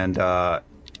 And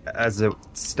as it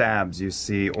stabs, you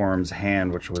see Orm's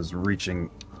hand, which was reaching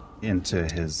into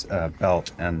his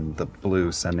belt, and the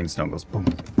blue sending stone goes boom.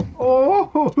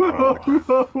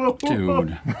 Oh,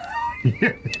 dude.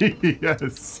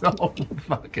 Yes, so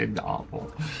fucking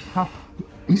awful.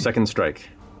 Second strike.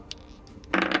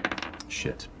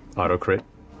 Shit. Auto crit.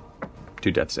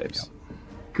 2 death saves.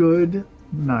 Good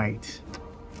night.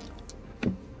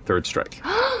 Third strike.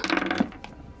 Auto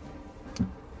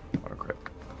crit.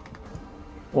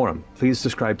 Orem, please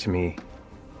describe to me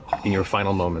in your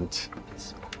final moment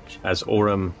as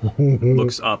Orem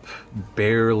looks up,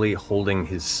 barely holding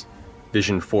his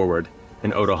vision forward,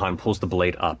 and Odahan pulls the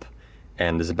blade up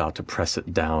and is about to press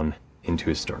it down into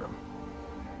his sternum.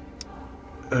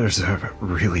 There's a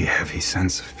really heavy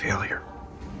sense of failure.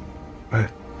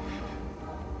 But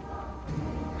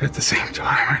at the same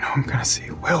time, I know I'm gonna see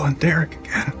Will and Derek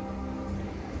again.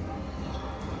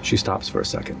 She stops for a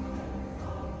second.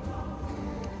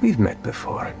 We've met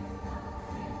before.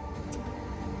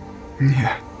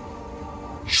 Yeah.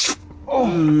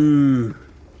 Oh.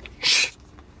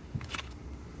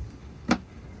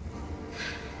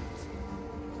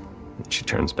 She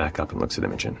turns back up and looks at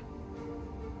Imogen.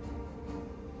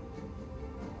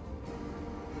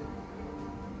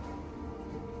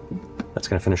 That's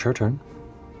going to finish her turn.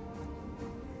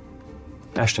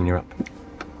 Ashton, you're up.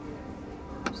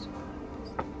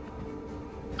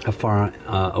 How far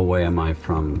away am I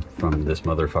from this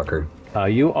motherfucker?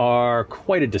 You are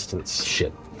quite a distance.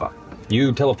 Shit. Fuck.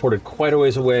 You teleported quite a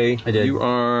ways away. I did. You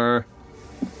are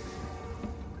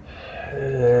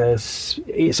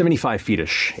 75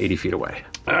 feet-ish, 80 feet away.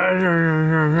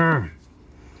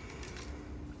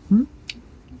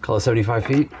 Call it 75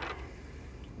 feet?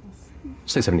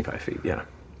 Say 75 feet, yeah.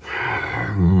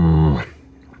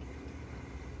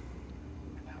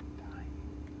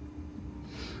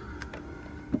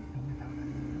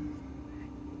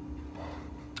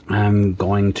 I'm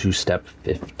going to step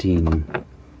 15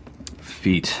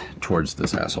 feet towards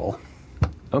this asshole.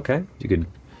 Okay, you could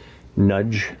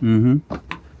nudge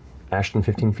Ashton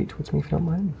 15 feet towards me if you don't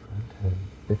mind.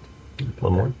 15.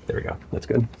 One more. There we go. That's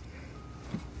good.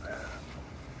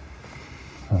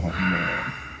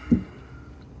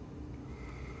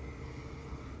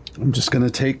 I'm just gonna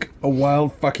take a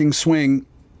wild fucking swing,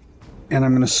 and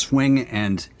I'm gonna swing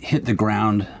and hit the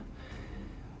ground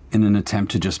in an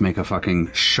attempt to just make a fucking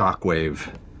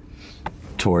shockwave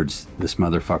towards this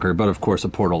motherfucker. But of course, a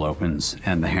portal opens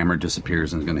and the hammer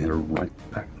disappears and is gonna hit her right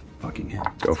back in the fucking head.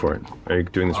 Go for it. Are you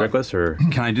doing this reckless or?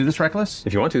 Can I do this reckless?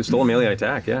 If you want to, still a melee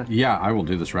attack. Yeah. Yeah, I will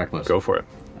do this reckless. Go for it.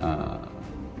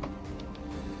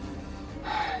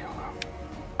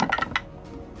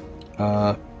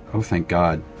 Oh, thank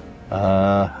God.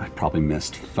 I probably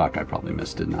missed. Fuck, I probably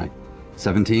missed, didn't I?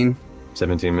 17?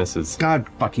 17 misses. God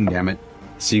fucking damn it.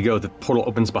 So you go, the portal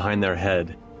opens behind their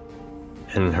head,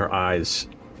 and her eyes,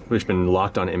 which have been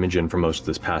locked on Imogen for most of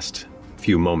this past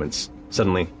few moments,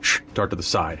 suddenly dart to the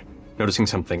side, noticing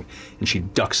something, and she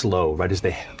ducks low right as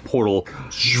the portal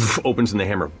opens and the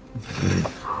hammer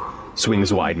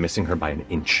swings wide, missing her by an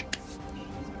inch.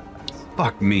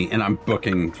 Fuck me, and I'm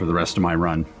booking for the rest of my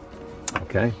run.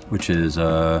 Okay. Which is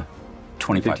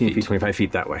 25 feet. 25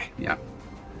 feet that way. Yeah.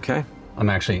 Okay. I'm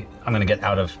gonna get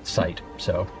out of sight,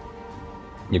 so.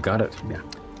 You got it. Yeah.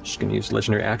 Just gonna use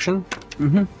legendary action.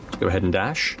 Mm-hmm. Go ahead and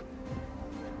dash.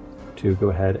 To go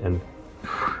ahead and.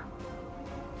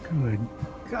 Good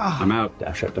God. I'm out.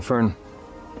 Dash up to Fern.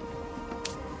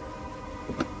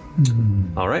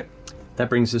 All right. That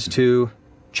brings us to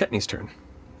Chetney's turn.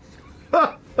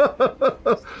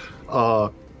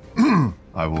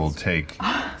 I will take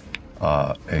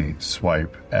a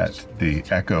swipe at the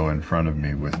echo in front of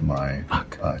me with my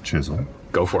chisel.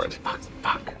 Go for it.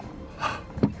 Fuck. I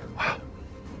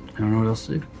don't know what else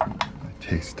to do. I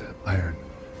taste iron.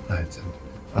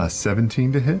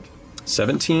 17 to hit?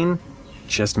 17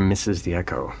 just misses the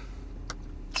echo.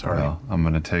 Sorry. Well, I'm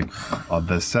going to take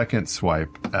the second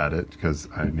swipe at it because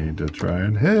I need to try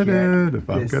and hit it if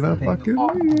I'm going to fucking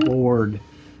board.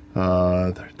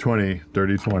 20,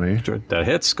 dirty 20. That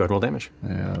hits. Go ahead, roll damage.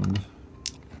 And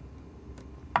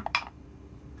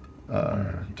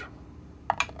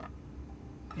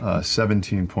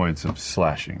 17 points of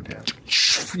slashing damage.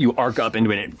 You arc up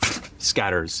into it and it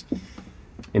scatters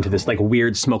into this like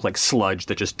weird smoke like sludge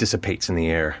that just dissipates in the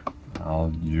air.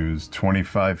 I'll use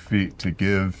 25 feet to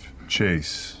give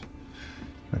chase.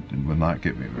 That will not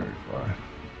get me very far.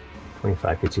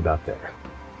 25 gets you about there.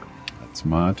 That's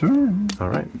my turn. All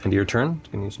right, end of your turn.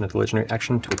 You can use another legendary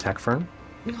action to attack Fern.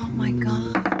 Oh my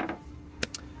God.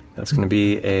 That's going to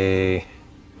be a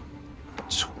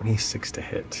 26 to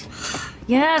hit.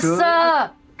 Yes,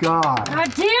 God. God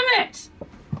damn it!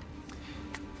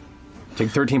 Take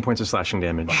 13 points of slashing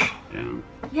damage.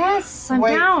 Yes, I'm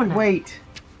down. Wait.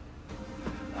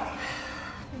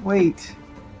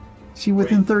 She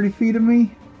within 30 feet of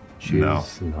me? She's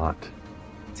not.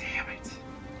 Damn it.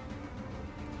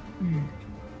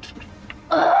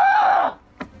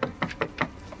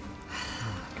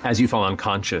 As you fall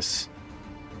unconscious,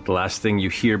 the last thing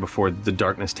you hear before the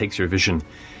darkness takes your vision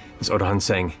is Odahan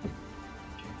saying,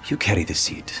 "You carry the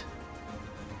seed,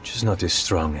 which is not as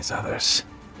strong as others."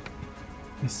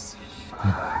 The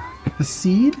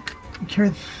seed? You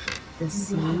carry The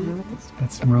seed?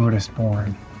 It's Ruidus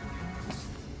born.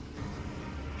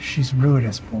 She's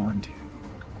Ruidus born, dude.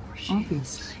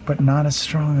 Obviously. But not as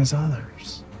strong as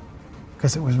others.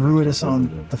 Because it was Ruidus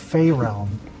on the Fey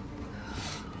realm.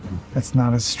 That's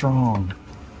not as strong.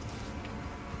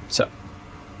 So,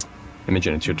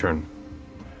 Imogen, it's your turn.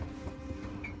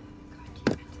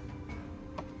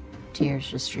 Tears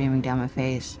just streaming down my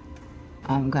face.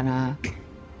 I'm gonna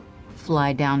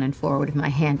fly down and forward with my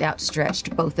hand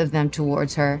outstretched, both of them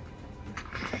towards her.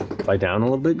 Fly down a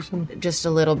little bit, you said? Just a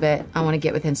little bit. I want to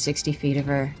get within 60 feet of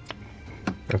her.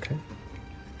 Okay.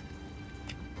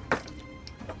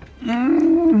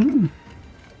 And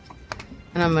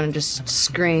I'm gonna just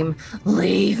scream,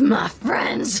 "Leave my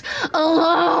friends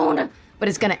alone!" But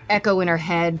it's gonna echo in her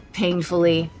head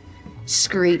painfully,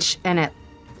 screech, and at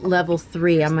level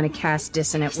 3, I'm gonna cast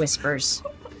Dissonant Whispers.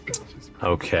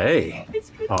 Okay.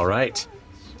 All right.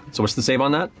 So what's the save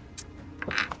on that?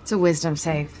 It's a wisdom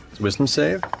save. It's a wisdom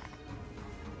save.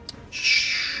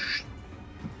 Shh.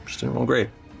 Just didn't roll great.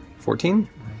 14?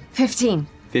 15.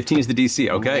 15 is the DC.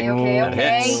 Okay. That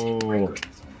hits.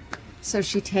 So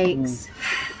she takes...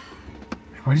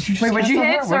 What did you just Wait, what'd you cast on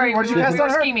hit? her? Sorry, What did you cast on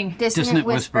her? scheming. Dissonant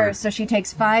Whisper. So she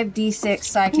takes 5d6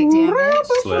 psychic damage.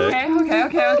 Slick.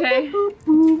 Okay.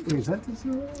 Wait, is that this?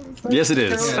 Yes, it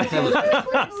is.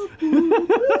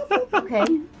 Okay.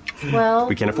 12.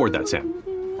 We can't afford that, Sam.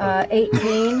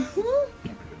 18.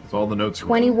 It's all the notes.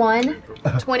 21.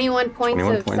 21 points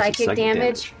 21 of points of psychic psychic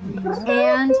damage.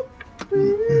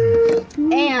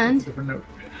 And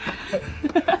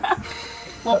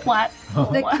Little flat.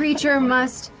 the creature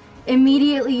must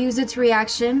immediately use its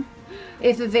reaction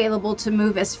if available, to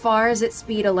move as far as its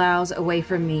speed allows away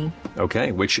from me.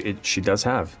 Okay, which she does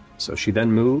have. So she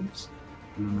then moves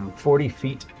 40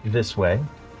 feet this way,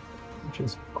 which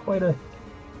is quite a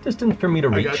distance for me to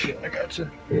reach. I got you.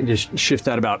 And just shift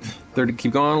that about 30,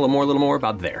 keep going, a little more,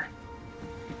 about there.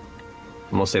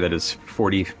 And we'll say that is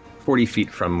 40 feet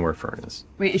from where Fern is.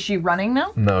 Wait, is she running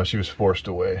now? No, she was forced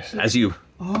away. As you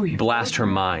blast her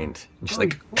mind, and she's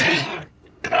like,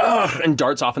 and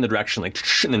darts off in the direction, like,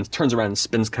 and then turns around and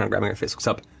spins, kind of grabbing her face, looks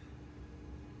up.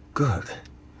 Good.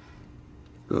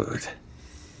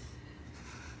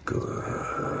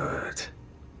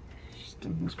 She's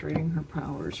demonstrating her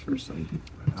powers for some.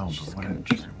 No, but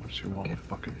what she want with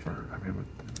fucking Fern? I mean,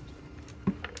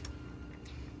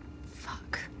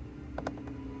 Fuck.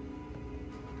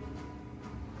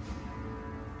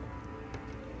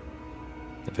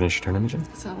 Finish your turn, Imogen?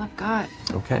 That's all I've got.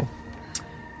 Okay.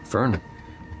 Fern.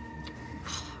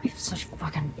 I have such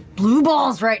fucking blue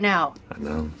balls right now. I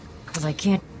know. Because I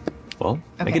can't. Well,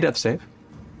 make Okay. a death save.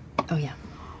 Oh, yeah.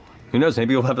 Who knows?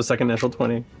 Maybe you'll have a second natural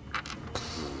 20.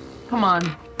 Come on.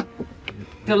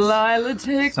 Delilah,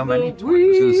 take the I was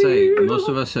gonna say most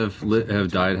of us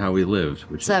have died how we lived,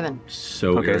 which 7. is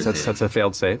so Okay, so irritating. that's a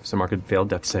failed save. So mark a failed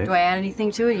death save. Do I add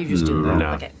anything to it? You just do that?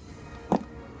 No. Okay.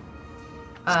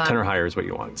 10 or higher is what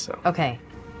you want, so. Okay.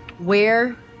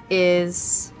 Where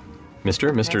is...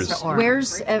 Mister's...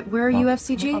 Where's... where are you,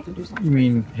 FCG? You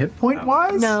mean hit point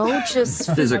wise? No,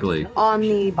 just... Physically. On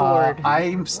the board.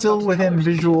 I'm still within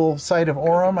visual sight of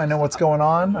Orem. I know what's going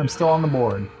on. I'm still on the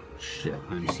board. Shit,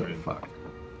 I'm so fucked.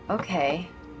 Okay.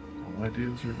 all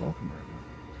ideas are welcome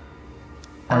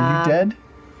right Are you dead?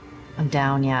 I'm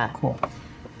down, yeah. Cool.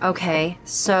 Okay,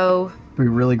 so... It'd be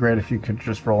really great if you could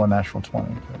just roll a natural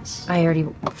 20. 'cause- I already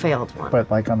failed one. But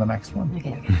like on the next one.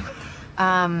 Okay.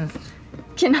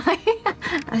 Can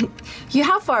I...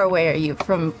 How far away are you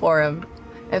from Orem,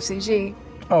 FCG?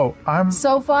 Oh, I'm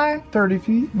So far? 30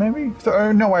 feet, maybe?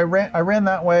 No, I ran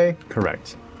that way.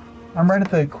 Correct. I'm right at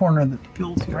the corner of the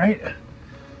building, right?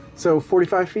 So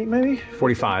 45 feet, maybe?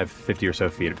 45, 50 or so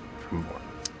feet from Orem.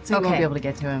 So you won't Okay. be able to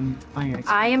get to him on your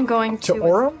I am going To to...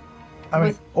 Orem? I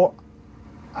mean,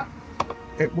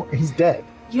 he's dead.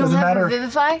 You don't Doesn't have matter.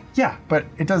 Revivify? Yeah, but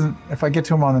it doesn't. If I get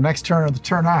to him on the next turn or the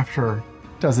turn after,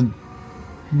 it doesn't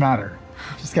matter.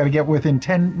 Just got to get within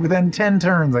 10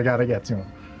 turns. I got to get to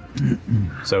him.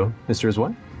 So, Mr. is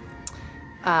what?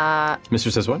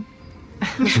 Mr. says what?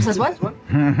 Mr. says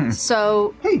what?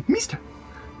 So... Hey, Mister.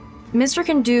 Mr.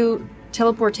 can do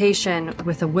teleportation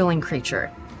with a willing creature.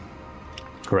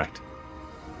 Correct.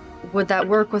 Would that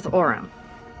work with Orem?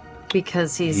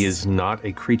 Because he's... He is not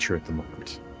a creature at the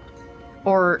moment.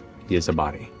 Or He is a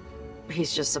body.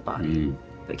 he's just a body.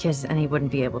 Because... And he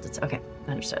wouldn't be able to... Okay,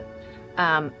 understood.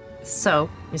 So,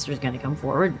 Mr.'s gonna come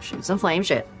forward, shoot some flame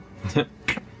shit.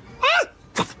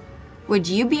 Would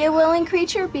you be a willing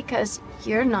creature? Because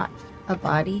you're not a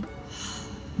body.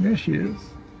 Yeah, she is.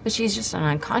 But she's just an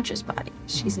unconscious body.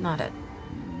 She's not a...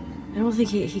 I don't think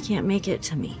he can't make it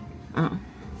to me.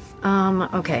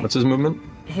 Okay. What's his movement?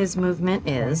 His movement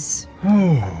is...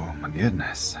 Oh, my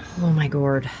goodness. Oh my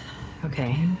gourd.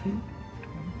 Okay.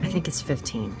 I think it's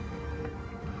 15.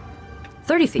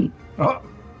 30 feet. Oh.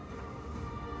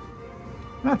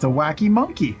 That's a wacky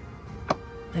monkey.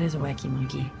 That is a wacky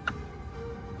monkey.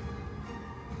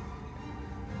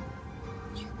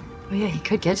 Oh yeah, he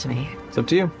could get to me. It's up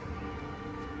to you.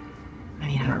 I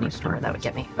mean, I don't even know where that would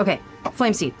get me. Okay,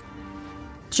 flame seed.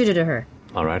 Shoot it at her.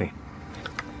 Alrighty.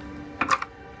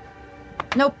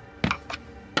 Nope.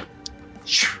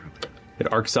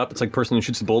 It arcs up. It's like a person who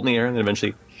shoots the bolt in the air and then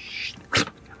eventually...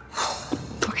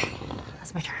 Okay,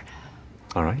 that's my turn.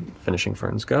 All right, finishing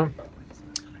Fern's go.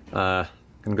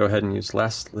 Gonna go ahead and use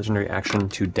last legendary action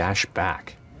to dash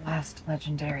back. Last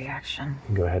legendary action.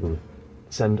 Go ahead and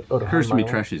send Oda Occurs to me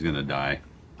Treshy's gonna die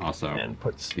also. And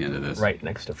puts the end of this. right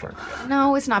next to Fern.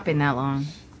 No, it's not been that long.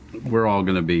 We're all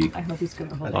gonna be. I hope he's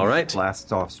gonna hold All right.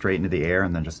 Blast off straight into the air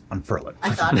and then just unfurl it. I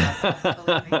thought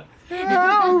about it.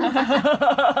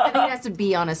 I think it has to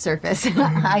be on a surface.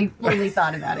 I fully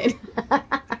thought about it.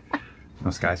 No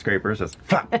skyscrapers, just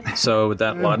flap. So with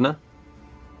that, Laudna,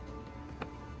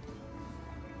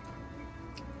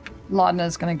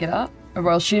 Laudna's gonna get up.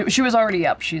 Well, she was already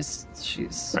up. She's.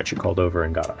 right, she called over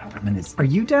and got up. Are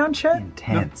you down, Chet?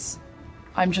 Intense.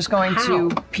 I'm just going to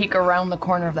peek around the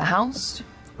corner of the house.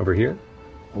 Over here?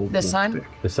 This side.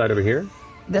 This side over here?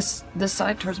 This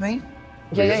side towards me.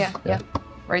 Yeah.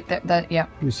 Right there. That yeah.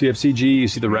 You see FCG, you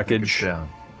see the wreckage, and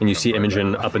you see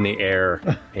Imogen up in the air,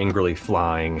 angrily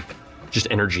flying. Just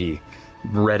energy,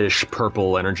 reddish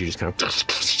purple energy, just kind of.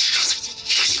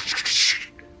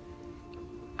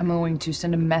 I'm going to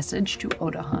send a message to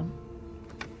Odahan.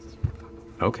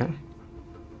 Okay.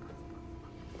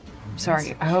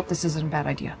 Sorry, I hope this isn't a bad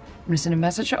idea. I'm gonna send a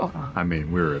message to Odahan. I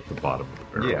mean, we're at the bottom of the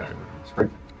barrel. Yeah.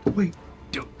 Wait.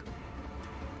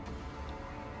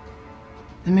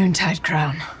 The Moontide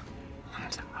Crown.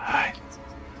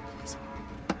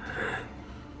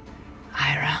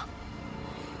 Ira.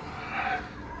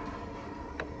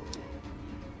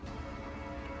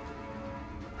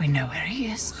 We know where he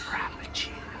is.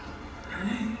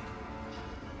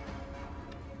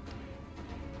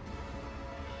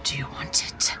 Do you want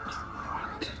it?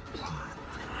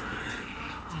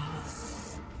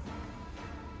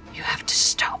 You have to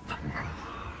stop.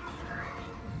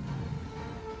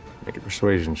 Make a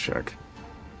persuasion check.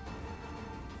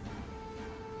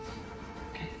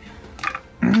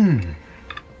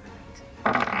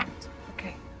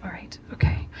 Okay, alright,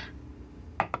 okay.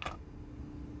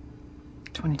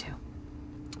 22.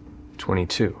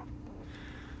 22.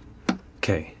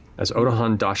 Okay, as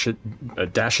Odahan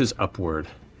dashes upward,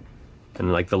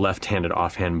 and like the left-handed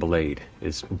offhand blade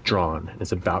is drawn, and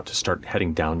is about to start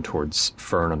heading down towards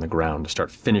Fern on the ground to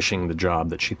start finishing the job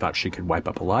that she thought she could wipe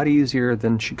up a lot easier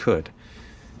than she could.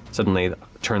 Suddenly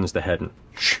turns the head and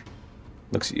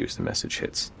looks at you as the message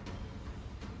hits.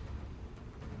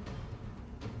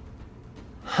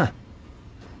 Huh.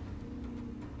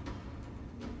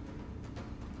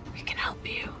 We can help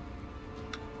you.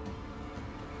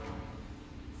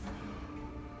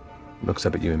 Looks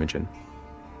up at you, Imogen.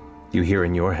 You hear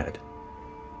in your head,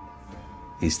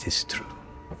 is this true?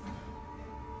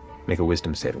 Make a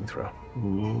wisdom saving throw.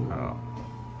 Ooh.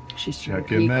 She's trying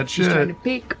Check in that She's shit. trying to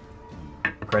peek.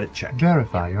 Credit check.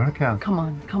 Verify your account. Come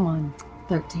on.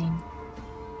 13.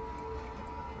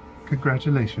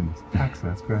 Congratulations.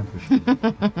 Access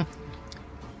granted.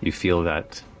 You feel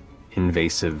that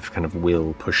invasive kind of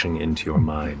will pushing into your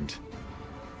mind.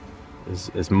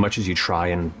 As much as you try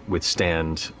and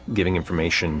withstand giving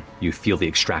information, you feel the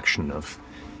extraction of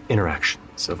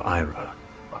interactions, of Ira,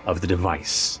 of the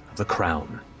device, of the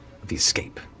crown, of the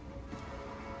escape.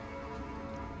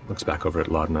 Looks back over at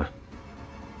Laudna.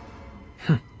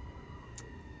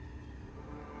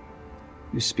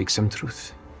 You speak some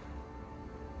truth.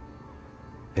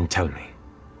 Then tell me.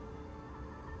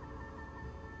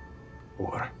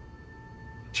 Or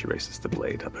she raises the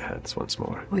blade up ahead once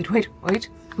more.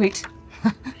 Wait.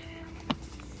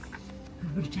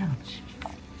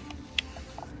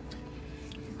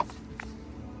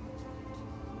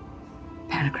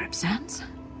 Panagrip Sands.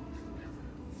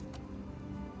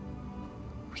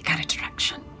 We got a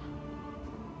direction.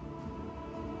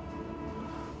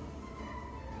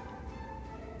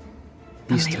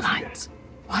 These Ley two lines.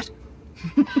 What?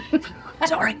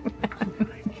 Sorry.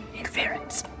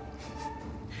 Interference.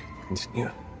 Continue.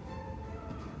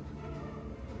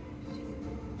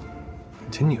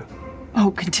 Continue.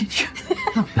 Oh, continue.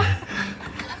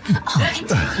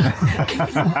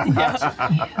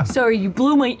 Yeah. Sorry, you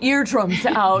blew my eardrums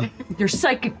out. Your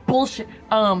psychic bullshit.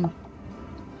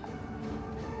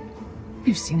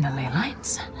 You've seen the ley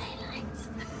lines. Ley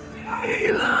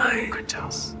lines.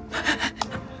 Kratos.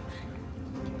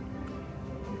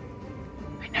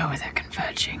 I know where they're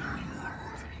converging.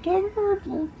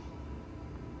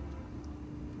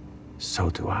 So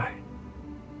do I.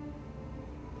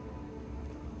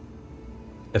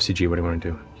 FCG, what do you want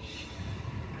to do?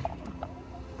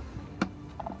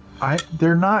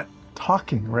 They're not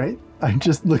talking, right? I'm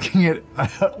just looking at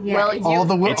Well, all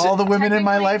the women in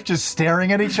my life just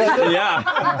staring at each other.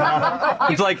 Yeah.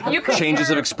 It's like you could changes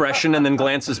hear- of expression and then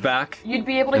glances back. You'd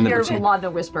be able to And then hear proceed.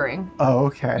 Laudna whispering. Oh,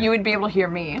 okay. You would be able to hear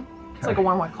me. It's like a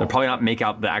one-way They'll call. probably not make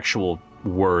out the actual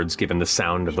words given the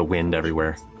sound of the wind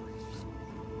everywhere.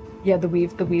 Yeah, the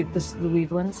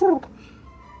weavelins.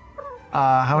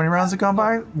 How many rounds have gone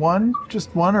by? One?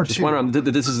 Just one or Just two? one round.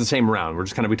 This is the same round. We're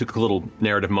just we took a little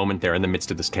narrative moment there in the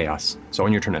midst of this chaos. So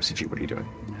on your turn, FCG, what are you doing?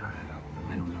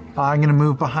 I'm going to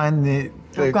move behind the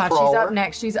Oh god,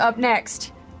 crawler. she's up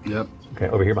next. Yep. Okay,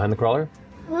 over here behind the crawler?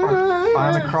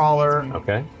 Behind the crawler.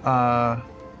 Okay.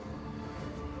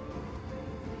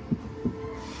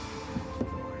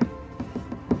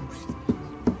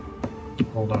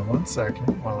 Hold on one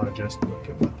second while I just look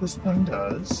at what this thing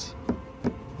does.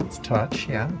 It's touch,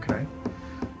 yeah, okay.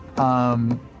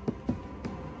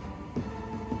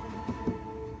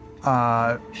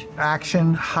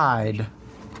 Action, hide.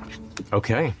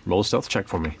 Okay, roll a stealth check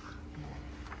for me.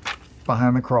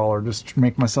 Behind the crawler, just to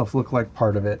make myself look like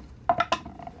part of it.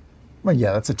 Well,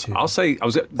 yeah, that's a 2. I'll say, I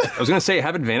was going to say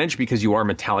have advantage because you are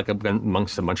metallic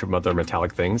amongst a bunch of other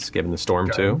metallic things, given the storm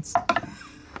too.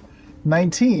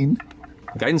 19.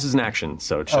 Guidance is an action,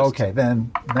 so it's just... Okay,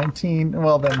 then 19.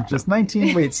 Well, then just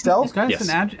 19. Wait, stealth? Is guidance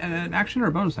an action or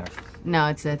a bonus action? No,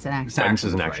 it's an action. Guidance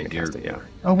is an action to cast it, yeah.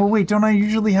 Oh, well, wait, don't I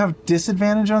usually have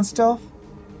disadvantage on stealth?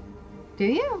 Do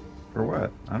you? For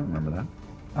what? I don't remember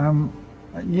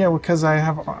that. Yeah, because I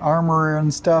have armor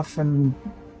and stuff, and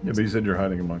Yeah, but you said you're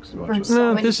hiding amongst a bunch of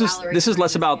No, this is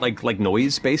less about like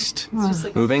noise based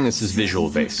moving. This is visual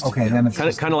based. Okay, then it's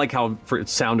kind of like how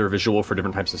it's sound or visual for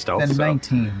different types of stealth. then so.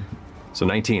 19. So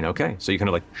 19, okay. So you kind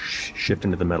of like shift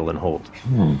into the metal and hold.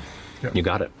 You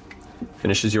got it.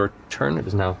 Finishes your turn. It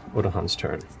is now Odahan's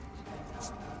turn.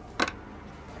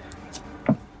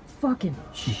 Fucking.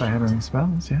 If I had any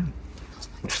spells, yeah.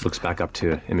 She looks back up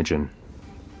to Imogen.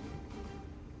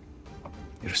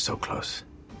 You're so close.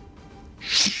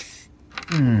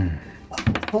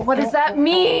 But what does that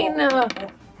mean?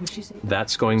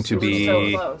 That's going to be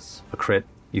So close. a crit.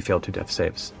 You failed 2 death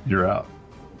saves. You're out.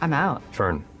 I'm out.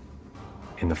 Fern,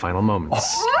 in the final moments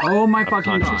Oh my of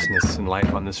fucking god. consciousness and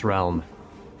life on this realm,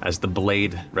 as the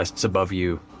blade rests above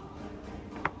you,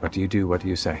 what do you do? What do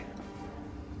you say?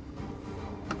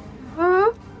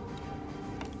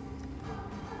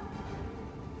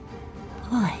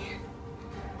 Boy,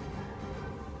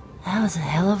 that was a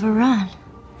hell of a run.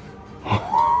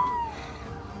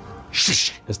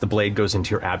 As the blade goes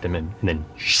into your abdomen, and then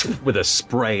with a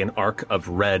spray, an arc of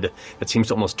red that seems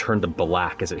to almost turn to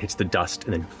black as it hits the dust,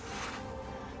 and then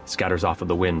scatters off of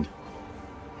the wind.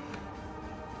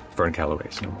 Fern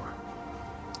Calloway's no more.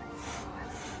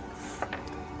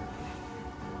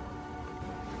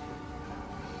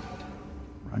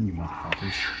 Run, you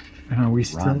motherfuckers. And are we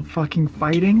still Run. fucking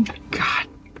fighting? God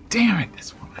damn it,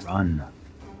 this one. Run.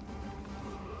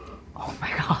 Oh my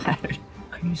god.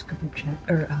 Can you scoop up check?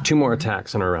 Or, 2 more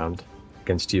attacks in a round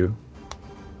against you.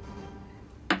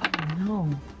 no.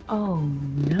 Oh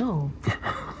no.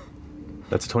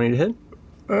 That's a 20 to hit?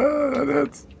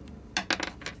 That's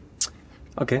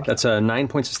Okay, that's 9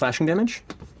 points of slashing damage.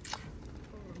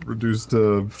 reduced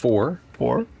to 4.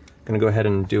 4. Gonna go ahead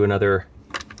and do another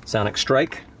Sonic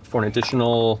Strike for an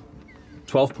additional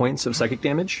 12 points of psychic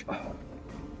damage.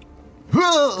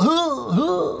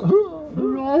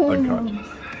 Unconscious.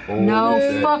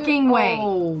 No fucking way.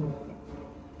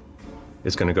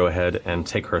 Is gonna go ahead and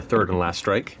take her third and last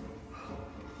strike.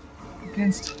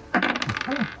 Against.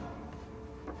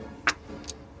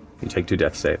 You take 2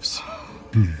 death saves.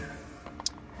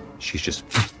 She's just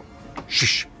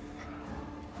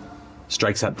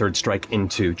strikes that third strike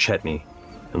into Chetney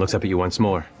and looks up at you once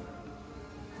more.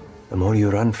 The more you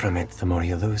run from it, the more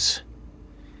you lose.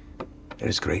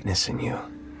 There's greatness in you,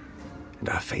 and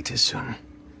our fate is soon.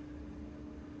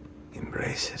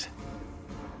 Embrace it.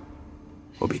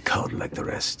 Or be cowed like the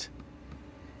rest.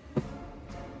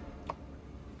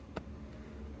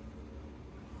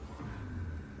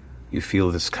 You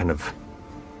feel this kind of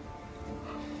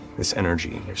this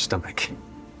energy in your stomach.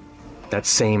 That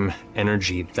same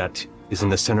energy that is in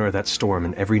the center of that storm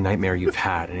in every nightmare you've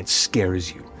had, and it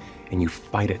scares you, and you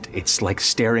fight it. It's like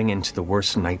staring into the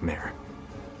worst nightmare,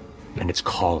 and it's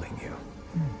calling you.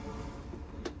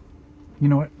 You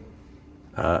know what?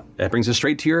 That brings us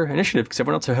straight to your initiative, because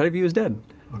everyone else ahead of you is dead.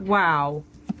 Wow.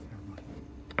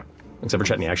 Except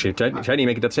for Chetney, actually. Chetney,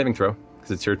 make a death saving throw,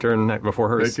 because it's your turn before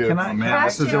hers. Can I,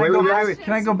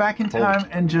 can I go back in time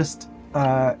and just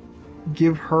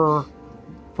give her,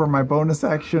 for my bonus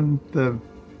action, the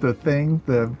thing,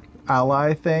 the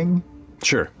ally thing?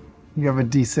 Sure. You have a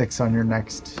D6 on your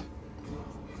next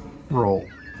roll.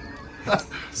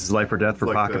 This is life or death for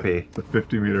like Pakapi. the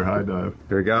 50-meter high dive.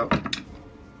 Here we go.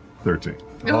 13.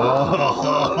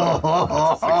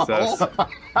 Oh, success.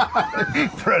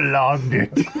 Prolonged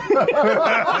it.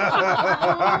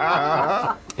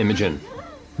 Imogen,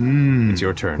 it's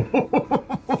your turn.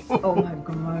 Oh my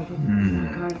god. Oh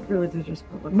my god. Really did just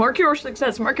mark your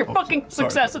success. Mark your fucking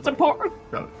success. It's important.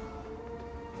 Got it.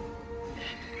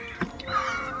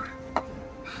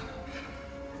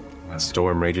 A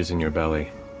storm rages in your belly.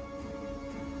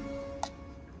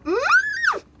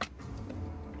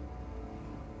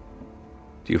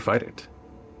 Do you fight it?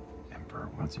 Emperor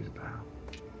wants you to bow.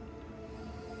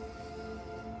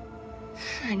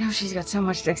 I know she's got so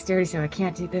much dexterity, so I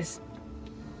can't do this.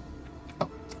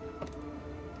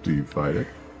 Do you fight it?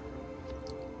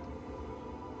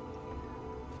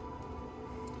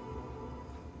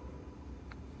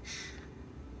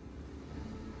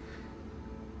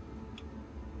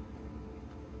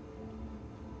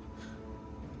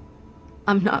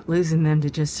 I'm not losing them to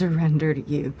just surrender to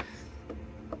you.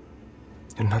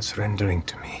 You're not surrendering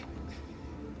to me,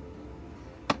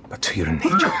 but to your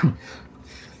nature.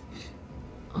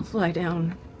 I'll fly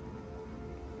down.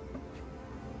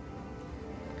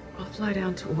 I'll fly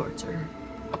down towards her.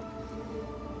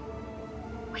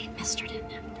 Wait, Mr.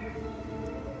 didn't after.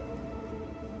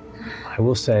 I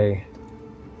will say,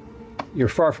 you're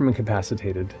far from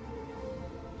incapacitated.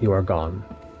 You are gone.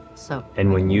 So.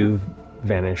 And when you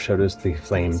vanish, so does the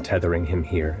flame tethering him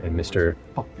here. And Mr.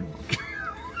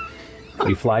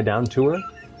 You fly down to her?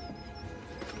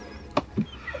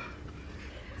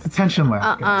 It's a tension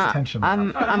lamp. guys. Tension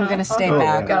lamp. I'm gonna stay Oh,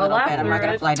 back yeah. a little bit. I'm not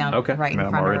gonna fly down Okay. right in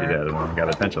I'm front already of her. dead and I've got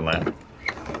a tension lamp.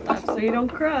 So you don't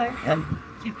cry.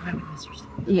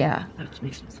 Yeah.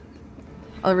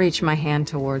 I'll reach my hand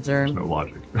towards her. No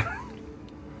logic.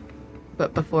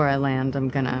 But before I land, I'm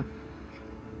gonna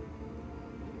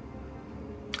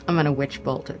witch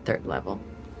bolt at 3rd level.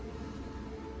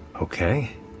 Okay.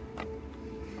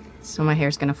 So my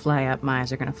hair's gonna fly up, my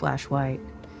eyes are gonna flash white.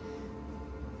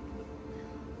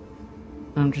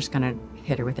 I'm just gonna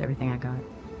hit her with everything I got.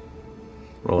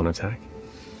 Roll an attack.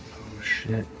 Oh,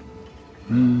 shit.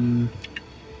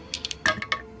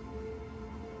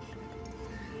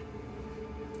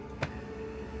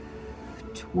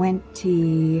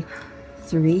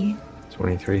 23.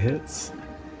 23 hits.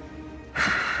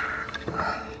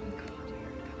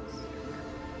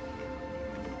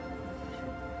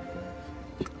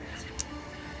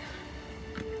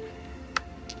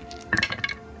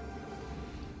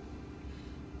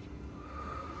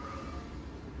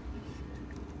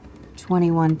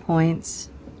 $21 points.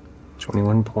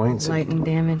 21 points. Lightning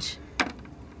damage.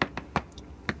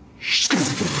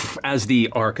 As the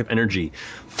arc of energy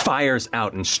fires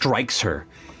out and strikes her,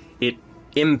 it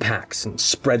impacts and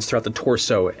spreads throughout the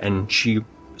torso, and she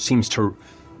seems to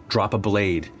drop a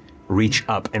blade, reach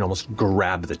up, and almost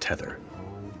grab the tether.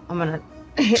 I'm gonna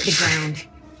hit the ground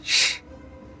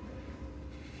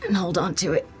and hold on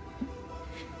to it.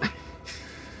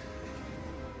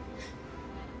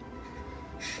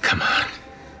 Come on.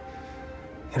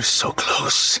 You're so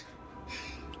close.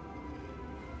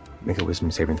 Make a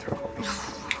wisdom saving throw.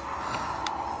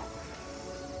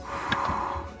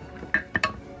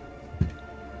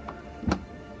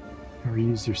 Or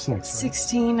use your 6. Right?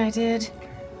 16, I did.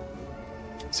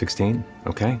 16,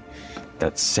 okay.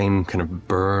 That same kind of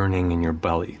burning in your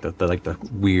belly, the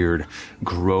weird,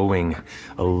 growing,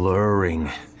 alluring,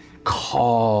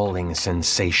 calling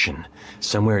sensation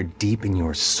somewhere deep in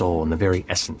your soul, in the very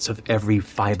essence of every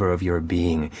fiber of your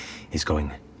being, is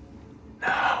going,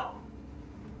 now,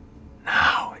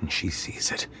 now, and she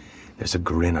sees it. There's a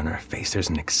grin on her face. There's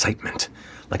an excitement,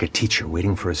 like a teacher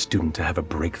waiting for a student to have a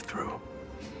breakthrough.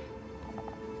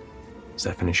 Does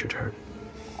that finish your turn?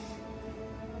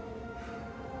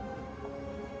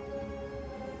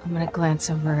 I'm gonna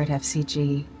glance over at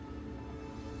FCG.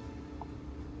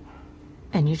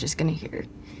 And you're just gonna hear,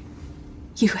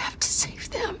 you have to save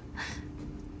them.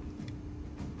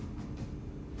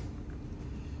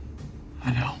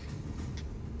 I know.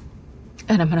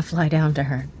 And I'm gonna fly down to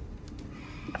her.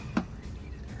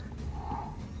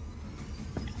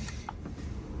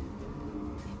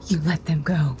 You let them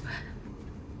go.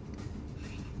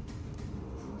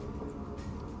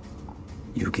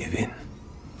 You give in,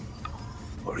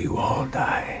 or you all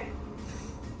die.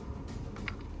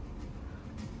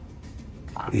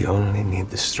 We only need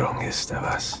the strongest of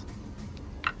us.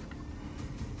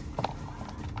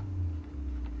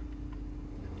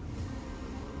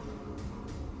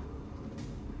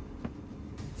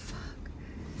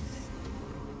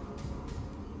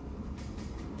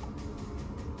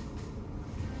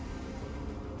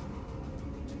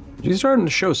 She's starting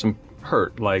to show some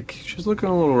hurt, like she's looking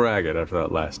a little ragged after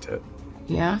that last hit.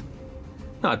 Yeah?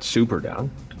 Not super down,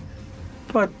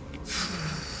 but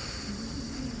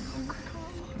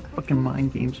Fucking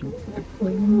mind games.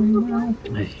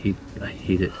 I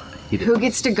hate it. Who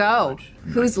gets to go?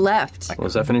 Who's left? Well,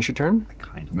 does that finish your turn?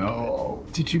 No.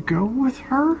 Did you go with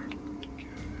her?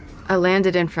 I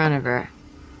landed in front of her.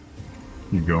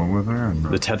 You going with her?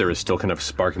 The tether is still kind of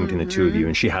sparking between the two of you,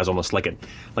 and she has almost like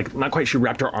not quite, she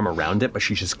wrapped her arm around it, but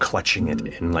she's just clutching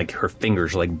it, and like her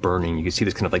fingers are like burning. You can see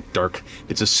this kind of like dark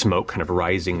bits of smoke kind of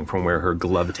rising from where her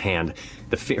gloved hand,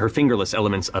 her fingerless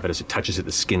elements of it, as it touches it,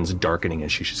 the skin's darkening,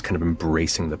 and she's just kind of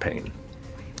embracing the pain.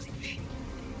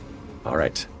 All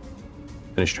right.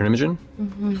 Finish turn, Imogen?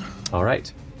 Mm-hmm. All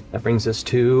right. That brings us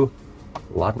to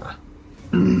Ladna.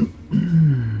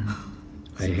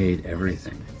 I hate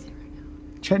everything.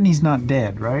 Chetney's not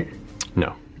dead, right?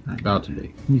 No. About to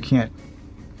be. You can't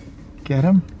get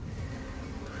him?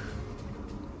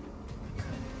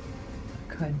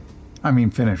 Could. I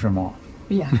mean, finish him off.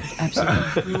 Yeah,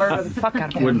 absolutely. Murder the fuck out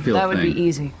of him. Wouldn't feel a that would be thing.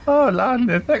 easy. Oh, Lord,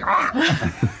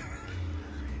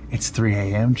 it's 3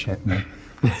 a.m., Chetney.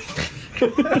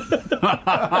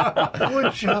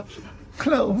 Wood shop.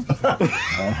 Clove.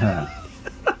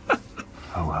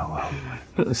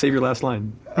 Oh. Save your last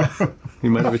line. You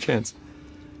might have a chance.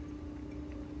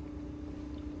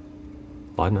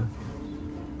 Ladna.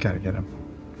 Gotta get him.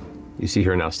 You see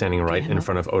her now standing right in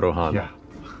front of Odohan. Yeah.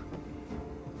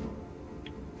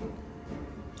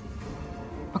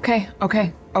 Okay.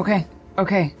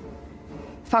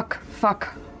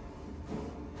 Fuck.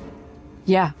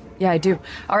 Yeah, I do.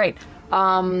 All right.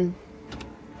 I'm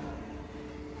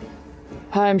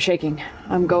shaking.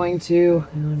 I'm going to.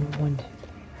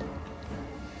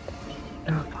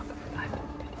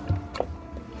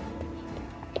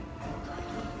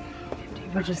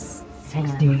 We're just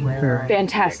hanging out.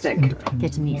 Fantastic.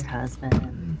 Get to meet your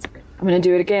husband. I'm gonna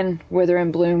do it again. Wither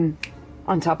and Bloom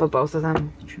on top of both of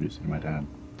them. Introducing my dad.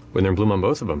 Wither and Bloom on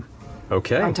both of them.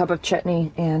 Okay. On top of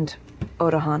Chetney and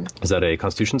Odahan. Is that a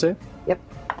Constitution save? Yep.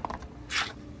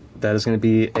 That is going to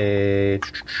be a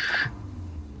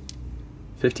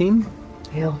 15?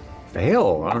 Fail.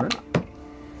 All right.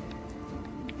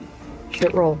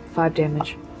 Hit roll 5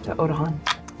 damage to Odahan.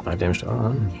 5 damage to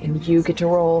Odahan. And you get to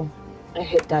roll a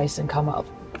hit dice and come up.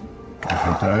 Hit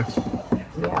dice?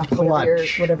 Yeah,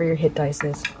 Clutch. whatever your hit dice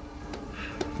is.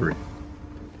 3.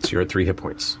 So you're at 3 hit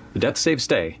points. The death saves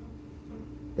stay.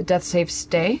 The death saves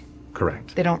stay.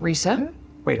 Correct. They don't reset.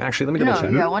 Wait, actually, let me double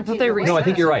check. Yeah, once they reset. No, I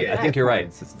think you're right.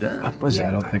 It's done. Was it?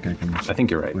 I don't think I can. I think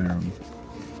you're right. You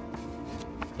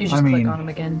just I click mean- on them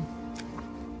again.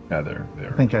 Yeah, there.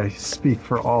 I think I speak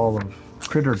for all of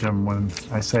Critterdom when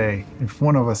I say, if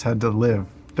one of us had to live,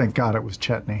 thank God it was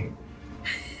Chetney.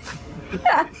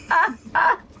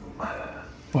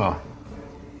 Well,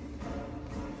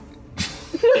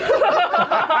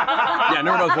 Yeah,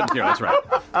 no one knows what to do. That's right.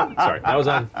 Sorry, that was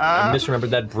on. I misremembered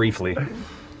that briefly.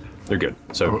 They're good.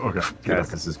 So, okay. Guys,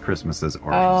 this is Christmas's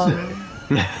origin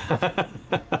story.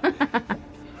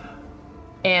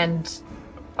 And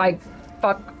I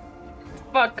fuck.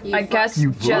 I guess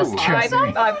You just fuck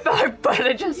Chetney.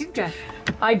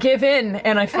 I give in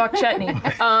and I fuck Chetney.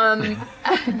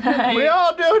 We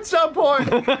all do at some point.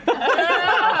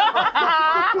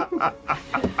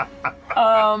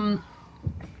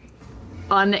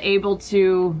 Unable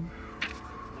to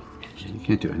You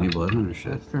can't do any blood under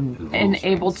shit. and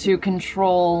able to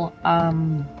control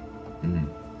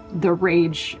the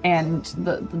rage and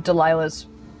the Delilah's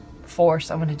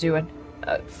force. I'm going to do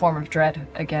a form of dread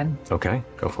again okay,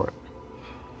 go for it.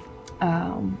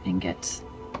 and get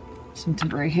some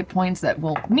temporary hit points that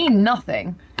will mean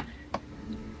nothing.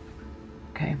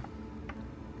 Okay.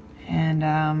 And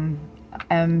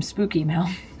I'm spooky now.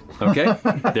 Okay,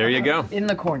 there you go. In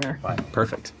the corner.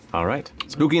 Perfect. All right.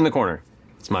 Spooky in the corner.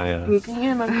 It's my, Spooky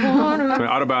in the corner. it's my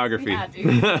autobiography. I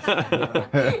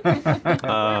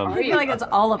feel like it's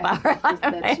all about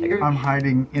I'm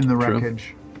hiding in the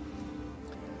wreckage.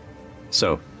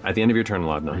 So, at the end of your turn,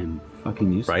 Laudna, I'm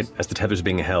fucking useless. right, as the tether's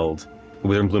being held,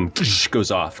 Wither and Bloom goes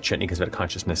off. Chetney comes back to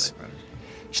consciousness.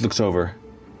 She looks over,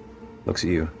 looks at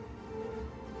you.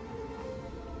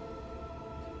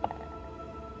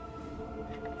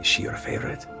 Is she your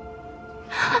favorite?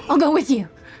 I'll go with you.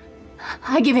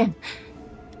 I give in.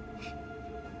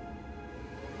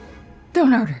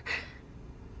 Don't hurt her.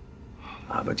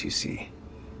 But you see,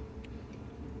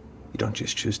 you don't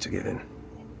just choose to give in.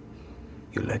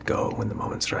 You let go when the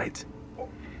moment's right.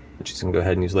 And she's gonna go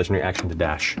ahead and use legendary action to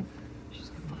dash. She's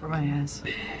coming for my ass.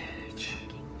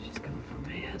 She's coming for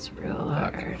my ass real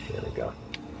hard. Okay, there we go.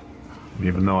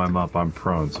 even though I'm up, I'm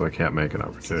prone, so I can't make an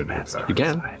opportunity attack. You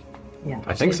can. Yeah.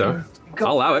 I think so.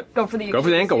 I'll allow it. Go for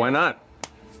the ankle. Why not?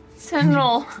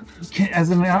 Sentinel. As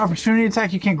an opportunity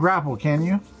attack, you can't grapple, can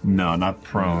you? No, not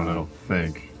prone, I don't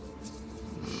think.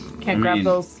 Can't grab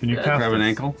those. Can you grab an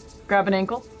ankle? Grab an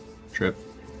ankle? Trip.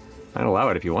 I'd allow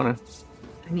it if you want to.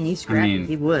 I mean, he's scrappy.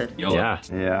 He would. Yeah.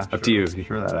 Up to you.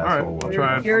 Sure, that asshole will.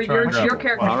 Your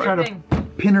character thing.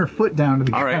 Pin her foot down to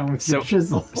the All ground right. with your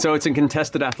chisel. So it's in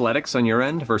contested athletics on your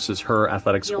end versus her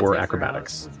athletics or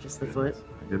acrobatics. Just the foot.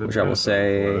 Which I will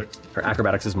say her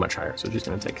acrobatics is much higher, so she's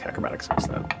going to take acrobatics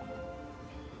instead.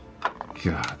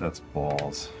 God, that's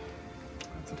balls.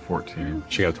 That's a 14.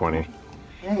 She got 20.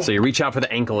 So you reach out for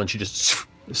the ankle and she just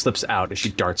slips out as she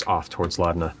darts off towards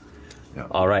Laudna. Yeah.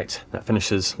 All right, that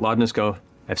finishes Laudna's go.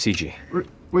 FCG.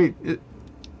 Wait,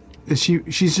 is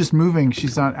she's just moving?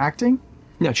 She's not acting?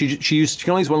 No, she can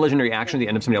only use one legendary action at the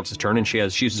end of somebody else's turn, and she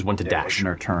uses one to dash. In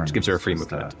her turn. Which gives her a free It's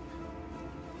just movement.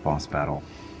 Boss battle.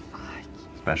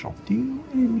 Special. Do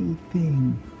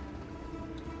anything.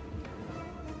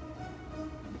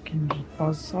 Can you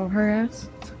buzzsaw her ass?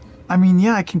 I mean,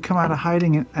 yeah, I can come out of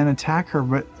hiding and attack her,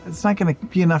 but it's not going to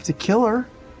be enough to kill her.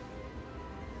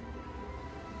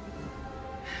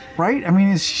 right? I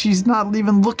mean, she's not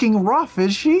even looking rough,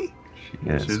 is she?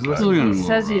 She's It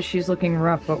says she's looking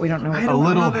rough, but we don't know. a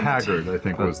little haggard, I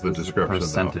think was the description.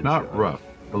 Though. Not rough,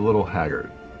 a little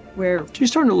haggard. Where She's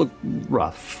starting to look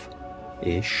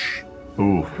rough-ish.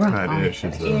 Ooh, that ish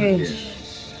is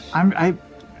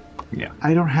Yeah.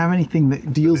 I don't have anything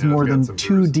that deals more than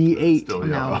 2d8.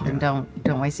 No, then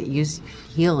don't waste it. Use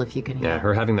heal if you can heal. Yeah,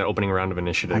 her having that opening round of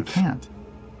initiative. I can't.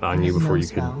 On you before you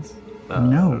spells. can.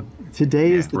 No.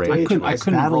 Today is the day I couldn't have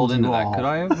battled rolled into you that, all. could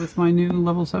I, with my new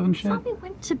level 7 shit? Probably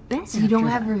went to bed. You don't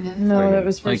have revenge. No, that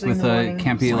was Like first thing with in the morning.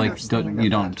 can't be like you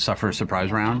don't suffer a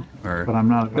surprise round or. But I'm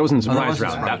not. That wasn't a Oh, that surprise wasn't a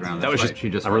round. surprise That, round, that was that's just, right. She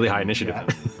just a really high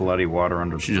initiative. Bloody water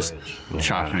under. She just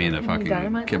chopped me in a fucking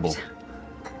Dynamite kibble.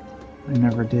 I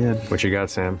never did. What you got,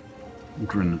 Sam?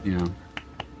 You know.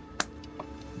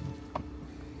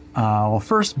 Well,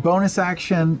 first bonus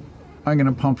action, I'm going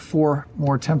to pump 4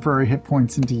 more temporary hit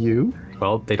points into you.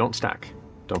 Well, they don't stack.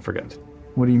 Don't forget.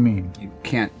 What do you mean? You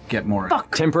can't get more.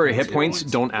 Temporary hit points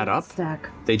don't add up. Stack.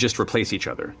 They just replace each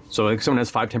other. So if someone has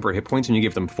 5 temporary hit points and you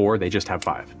give them 4, they just have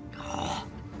 5.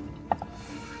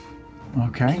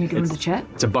 Okay. Can you give him the chat?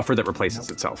 It's a buffer that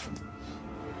replaces itself.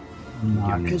 I'm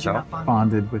not Because you're not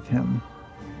bonded with him.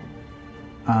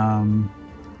 Are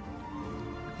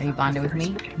you bonded with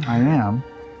me? I am.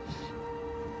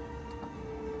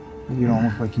 But you don't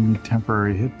look like you need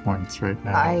temporary hit points right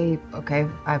now.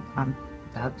 I'm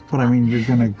But I mean, you're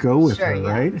going to go with Sure, her,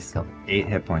 yeah. right? So 8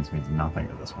 hit points means nothing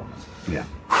to this woman. Yeah.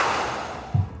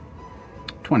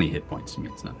 20 hit points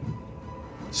means nothing.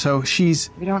 So We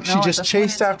don't she know at just this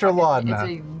chased point. after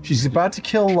Laudna. She's about to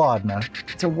kill Laudna.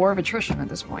 It's a war of attrition at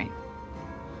this point.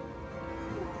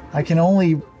 I can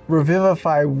only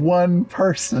revivify one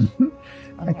person.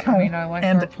 I I kind mean, I like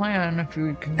our plan. If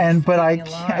you can. but I stay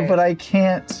can't. alive. But I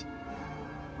can't.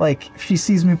 Like, if she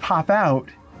sees me pop out,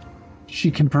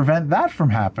 she can prevent that from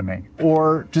happening,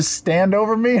 or just stand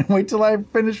over me and wait till I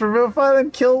finish revivifying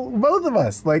and kill both of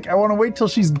us. Like, I want to wait till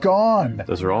she's gone.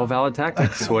 Those are all valid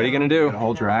tactics. What are you going to do?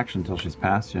 Hold your action until she's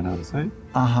passed you, know what to say?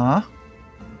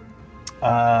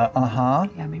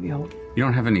 Yeah, maybe hold. You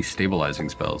don't have any stabilizing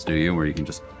spells, do you? Where you can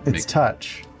just. It's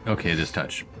touch, Okay, it is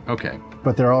touch. Okay.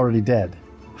 but they're already dead.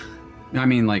 I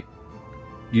mean, like,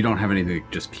 you don't have anything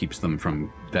that just keeps them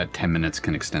from that 10 minutes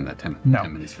can extend that 10 No.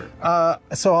 minutes for.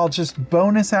 So I'll just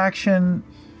bonus action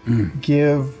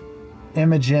give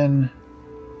Imogen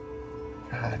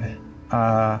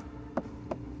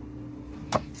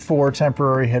 4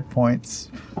 temporary hit points.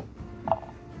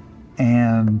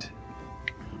 And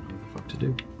What to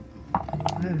do?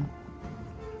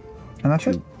 that's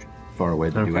it. Far away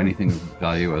to do anything of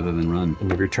value other than run.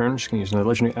 End of your turn, just going to use another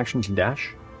legendary action to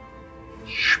dash.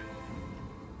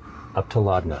 Up to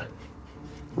Laudna.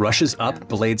 Rushes up,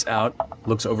 blades out,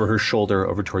 looks over her shoulder,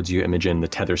 over towards you, Imogen. The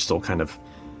tether's still kind of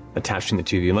attaching the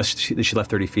two of you, unless she left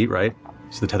 30 feet, right?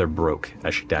 So the tether broke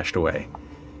as she dashed away.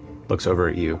 Looks over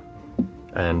at you,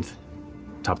 and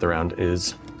top of the round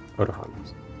is Odahan.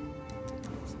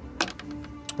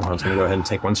 Odahan's going to go ahead and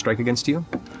take 1 strike against you.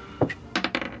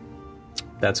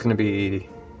 That's going to be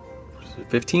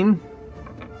 15?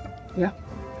 Yeah.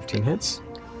 15 hits.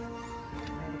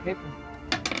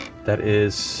 That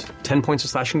is 10 points of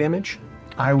slashing damage.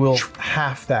 I will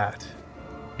half that.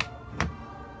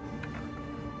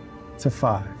 It's a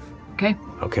 5. Okay.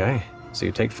 Okay, so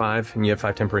you take 5 and you have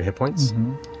 5 temporary hit points.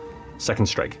 Second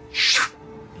strike.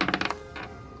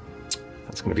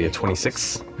 That's going to be a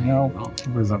 26. No, it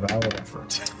was a valid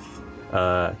effort.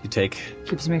 You take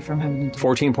Keeps me from having to.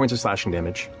 14 points of slashing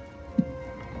damage.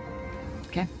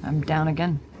 Okay, I'm down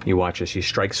again. You watch as she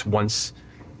strikes once,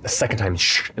 a second time,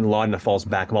 and Laudna falls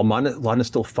back. While Laudna's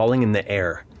still falling in the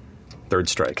air. Third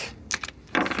strike.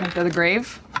 Strength of the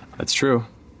grave. That's true.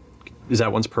 Is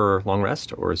that once per long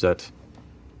rest, or is that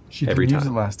She every didn't use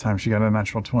time? it last time. She got a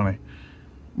natural 20.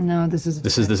 No, this is.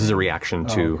 This is a reaction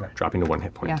to okay. dropping to 1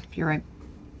 hit point. Yeah, you're right.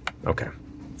 Okay.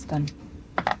 It's done.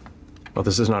 Well,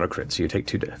 this is not a crit, so you take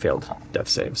 2 failed death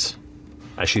saves.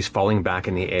 As she's falling back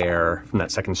in the air from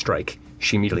that second strike,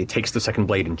 she immediately takes the second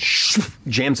blade and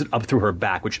jams it up through her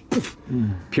back, which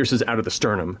pierces out of the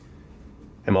sternum.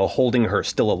 And while holding her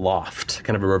still aloft,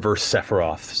 kind of a reverse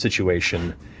Sephiroth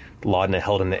situation, Laudna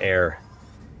held in the air,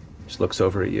 just looks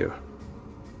over at you.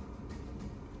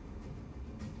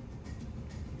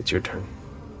 It's your turn.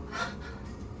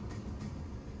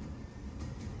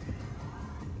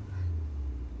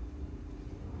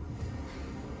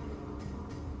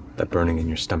 That burning in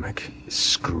your stomach is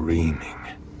screaming.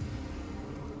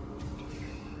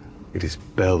 It is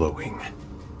bellowing.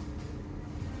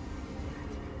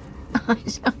 I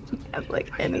don't have like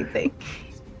anything.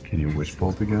 Can you wish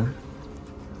bolt again?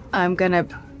 I'm gonna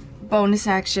bonus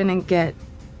action and get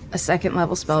a second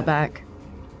level spell back.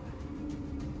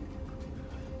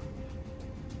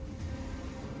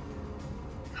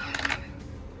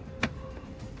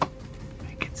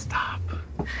 Make it stop.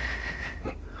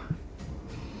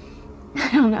 I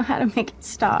don't know how to make it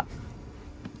stop.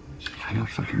 I got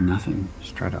fucking nothing.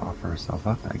 Just try to offer herself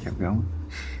up. I kept going.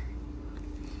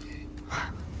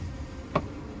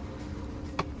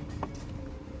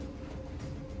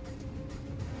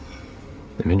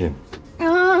 Imogen,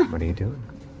 what are you doing?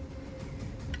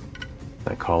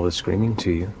 That call is screaming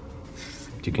to you.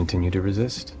 Do you continue to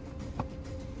resist?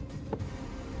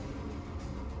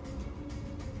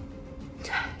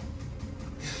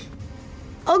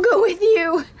 I'll go with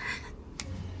you.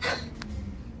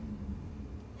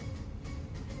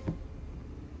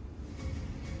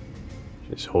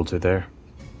 She just holds her there.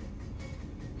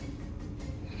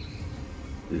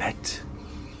 Let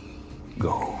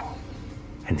go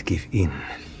and give in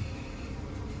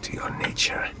to your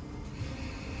nature.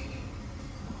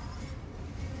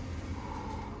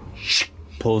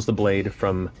 Pulls the blade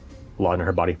from Laudna,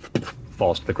 her body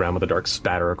falls to the ground with a dark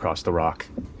spatter across the rock.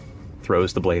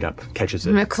 Throws the blade up, catches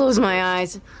I'm it. gonna close my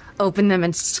eyes, open them,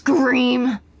 and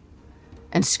scream.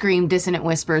 And scream dissonant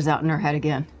whispers out in her head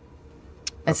again.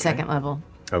 At second level.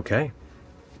 Okay.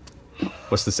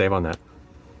 What's the save on that?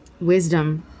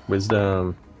 Wisdom.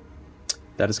 Wisdom.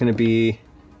 That is going to be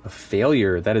a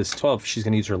failure. That is 12. She's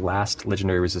going to use her last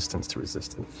legendary resistance to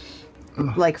resist it.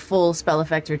 Like full spell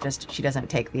effect, or just she doesn't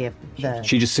take the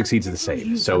She just succeeds the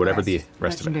save. So whatever the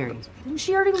rest of it. Didn't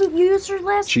she already use her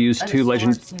last? She used two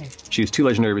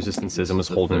legendary resistances and was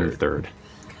holding her third.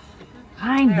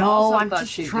 I know. also I'm thought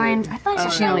just she trying. did. I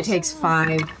thought she only takes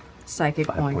 5 psychic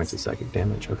 5 points. points of psychic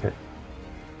damage. Okay.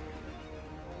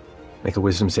 Make a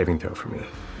wisdom saving throw for me.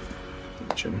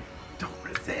 Jim. Don't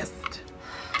resist.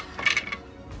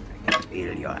 I can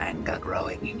feel your anger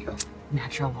growing in you.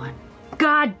 Natural 1.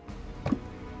 God.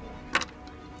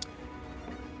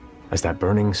 As that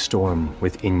burning storm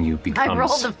within you becomes... I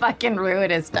rolled the fucking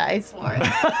ruinous dice for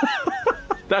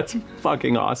it. That's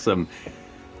fucking awesome.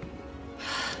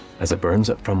 As it burns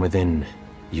up from within,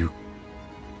 you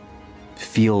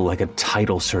feel like a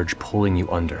tidal surge pulling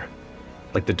you under,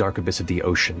 like the dark abyss of the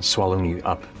ocean swallowing you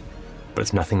up. But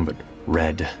it's nothing but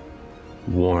red,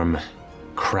 warm,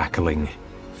 crackling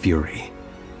fury.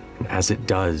 And as it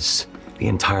does, the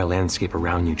entire landscape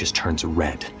around you just turns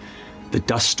red. The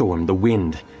dust storm, the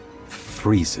wind,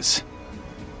 freezes.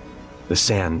 The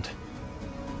sand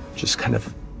just kind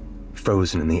of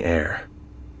frozen in the air.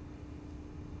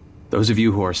 Those of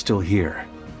you who are still here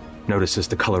notice as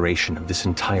the coloration of this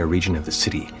entire region of the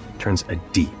city turns a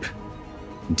deep,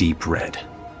 deep red.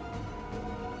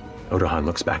 Odohan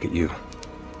looks back at you.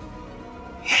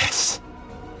 Yes.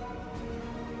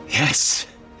 Yes.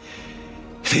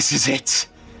 This is it.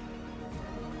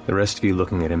 The rest of you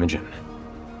looking at Imogen.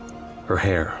 Her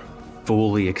hair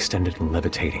fully extended and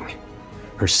levitating.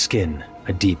 Her skin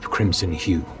a deep crimson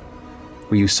hue.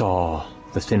 Where you saw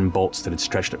the thin bolts that had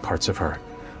stretched at parts of her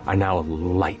are now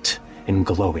light and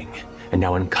glowing and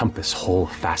now encompass whole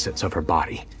facets of her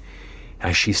body.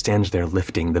 As she stands there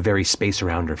lifting, the very space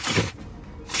around her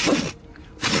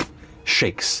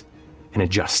shakes and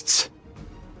adjusts.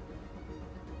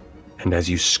 And as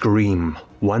you scream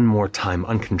one more time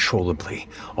uncontrollably,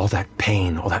 all that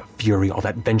pain, all that fury, all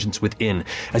that vengeance within,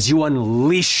 as you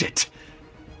unleash it,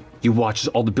 you watch as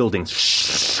all the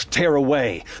buildings tear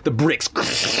away, the bricks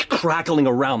crackling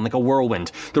around like a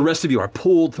whirlwind. The rest of you are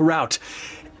pulled throughout,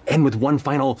 and with one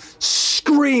final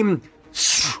scream,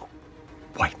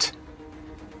 white.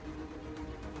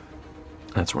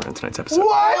 That's where we're in tonight's episode.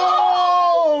 What?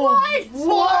 What?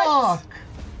 What?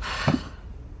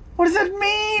 What does that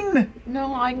mean?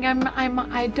 No, I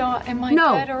don't. Am I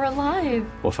No. dead or alive?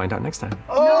 We'll find out next time.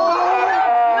 Oh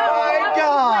my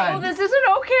God! Oh, this isn't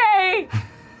okay.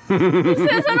 This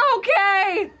isn't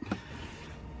okay.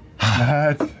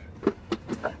 That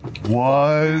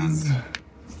was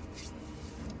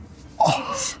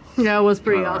Yeah, it was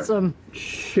pretty awesome.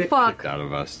 Shit Fuck. kicked out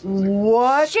of us.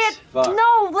 What? Shit! Fuck.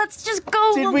 No, let's just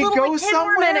go. Did a we little go like 10 more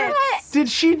somewhere? minutes. Did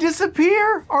she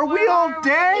disappear? Are we all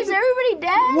dead? Is everybody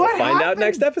dead? What Find out happened?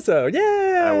 next episode. Yay!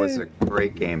 That was a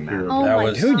great game, man. Oh That my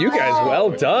was you guys.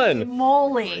 Well done.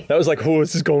 moly. That was like, oh,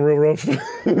 this is going real rough.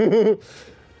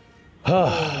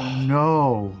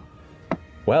 No.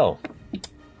 Well,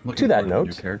 to that New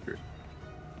note, characters.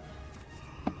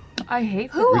 I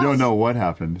hate Who we this. don't know what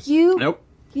happened. You. Nope.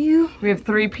 You. We have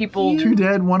 3 people. 2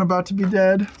 dead, 1 about to be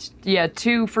dead. Yeah,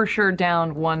 2 for sure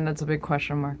down. 1 that's a big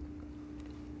question mark.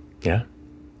 yeah.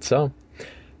 So,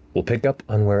 we'll pick up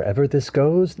on wherever this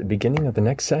goes, the beginning of the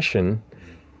next session.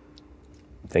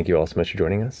 thank you all so much for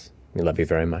joining us. We love you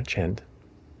very much, and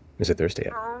is it Thursday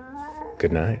yet?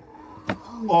 Good night.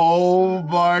 Oh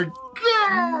my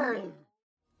God!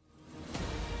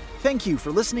 Thank you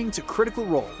for listening to Critical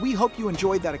Role. We hope you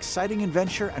enjoyed that exciting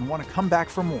adventure and want to come back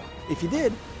for more. If you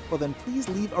did, well then please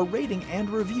leave a rating and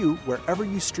review wherever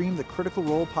you stream the Critical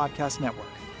Role Podcast Network.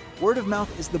 Word of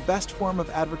mouth is the best form of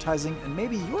advertising, and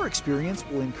maybe your experience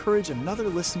will encourage another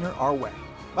listener our way.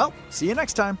 Well, see you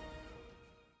next time.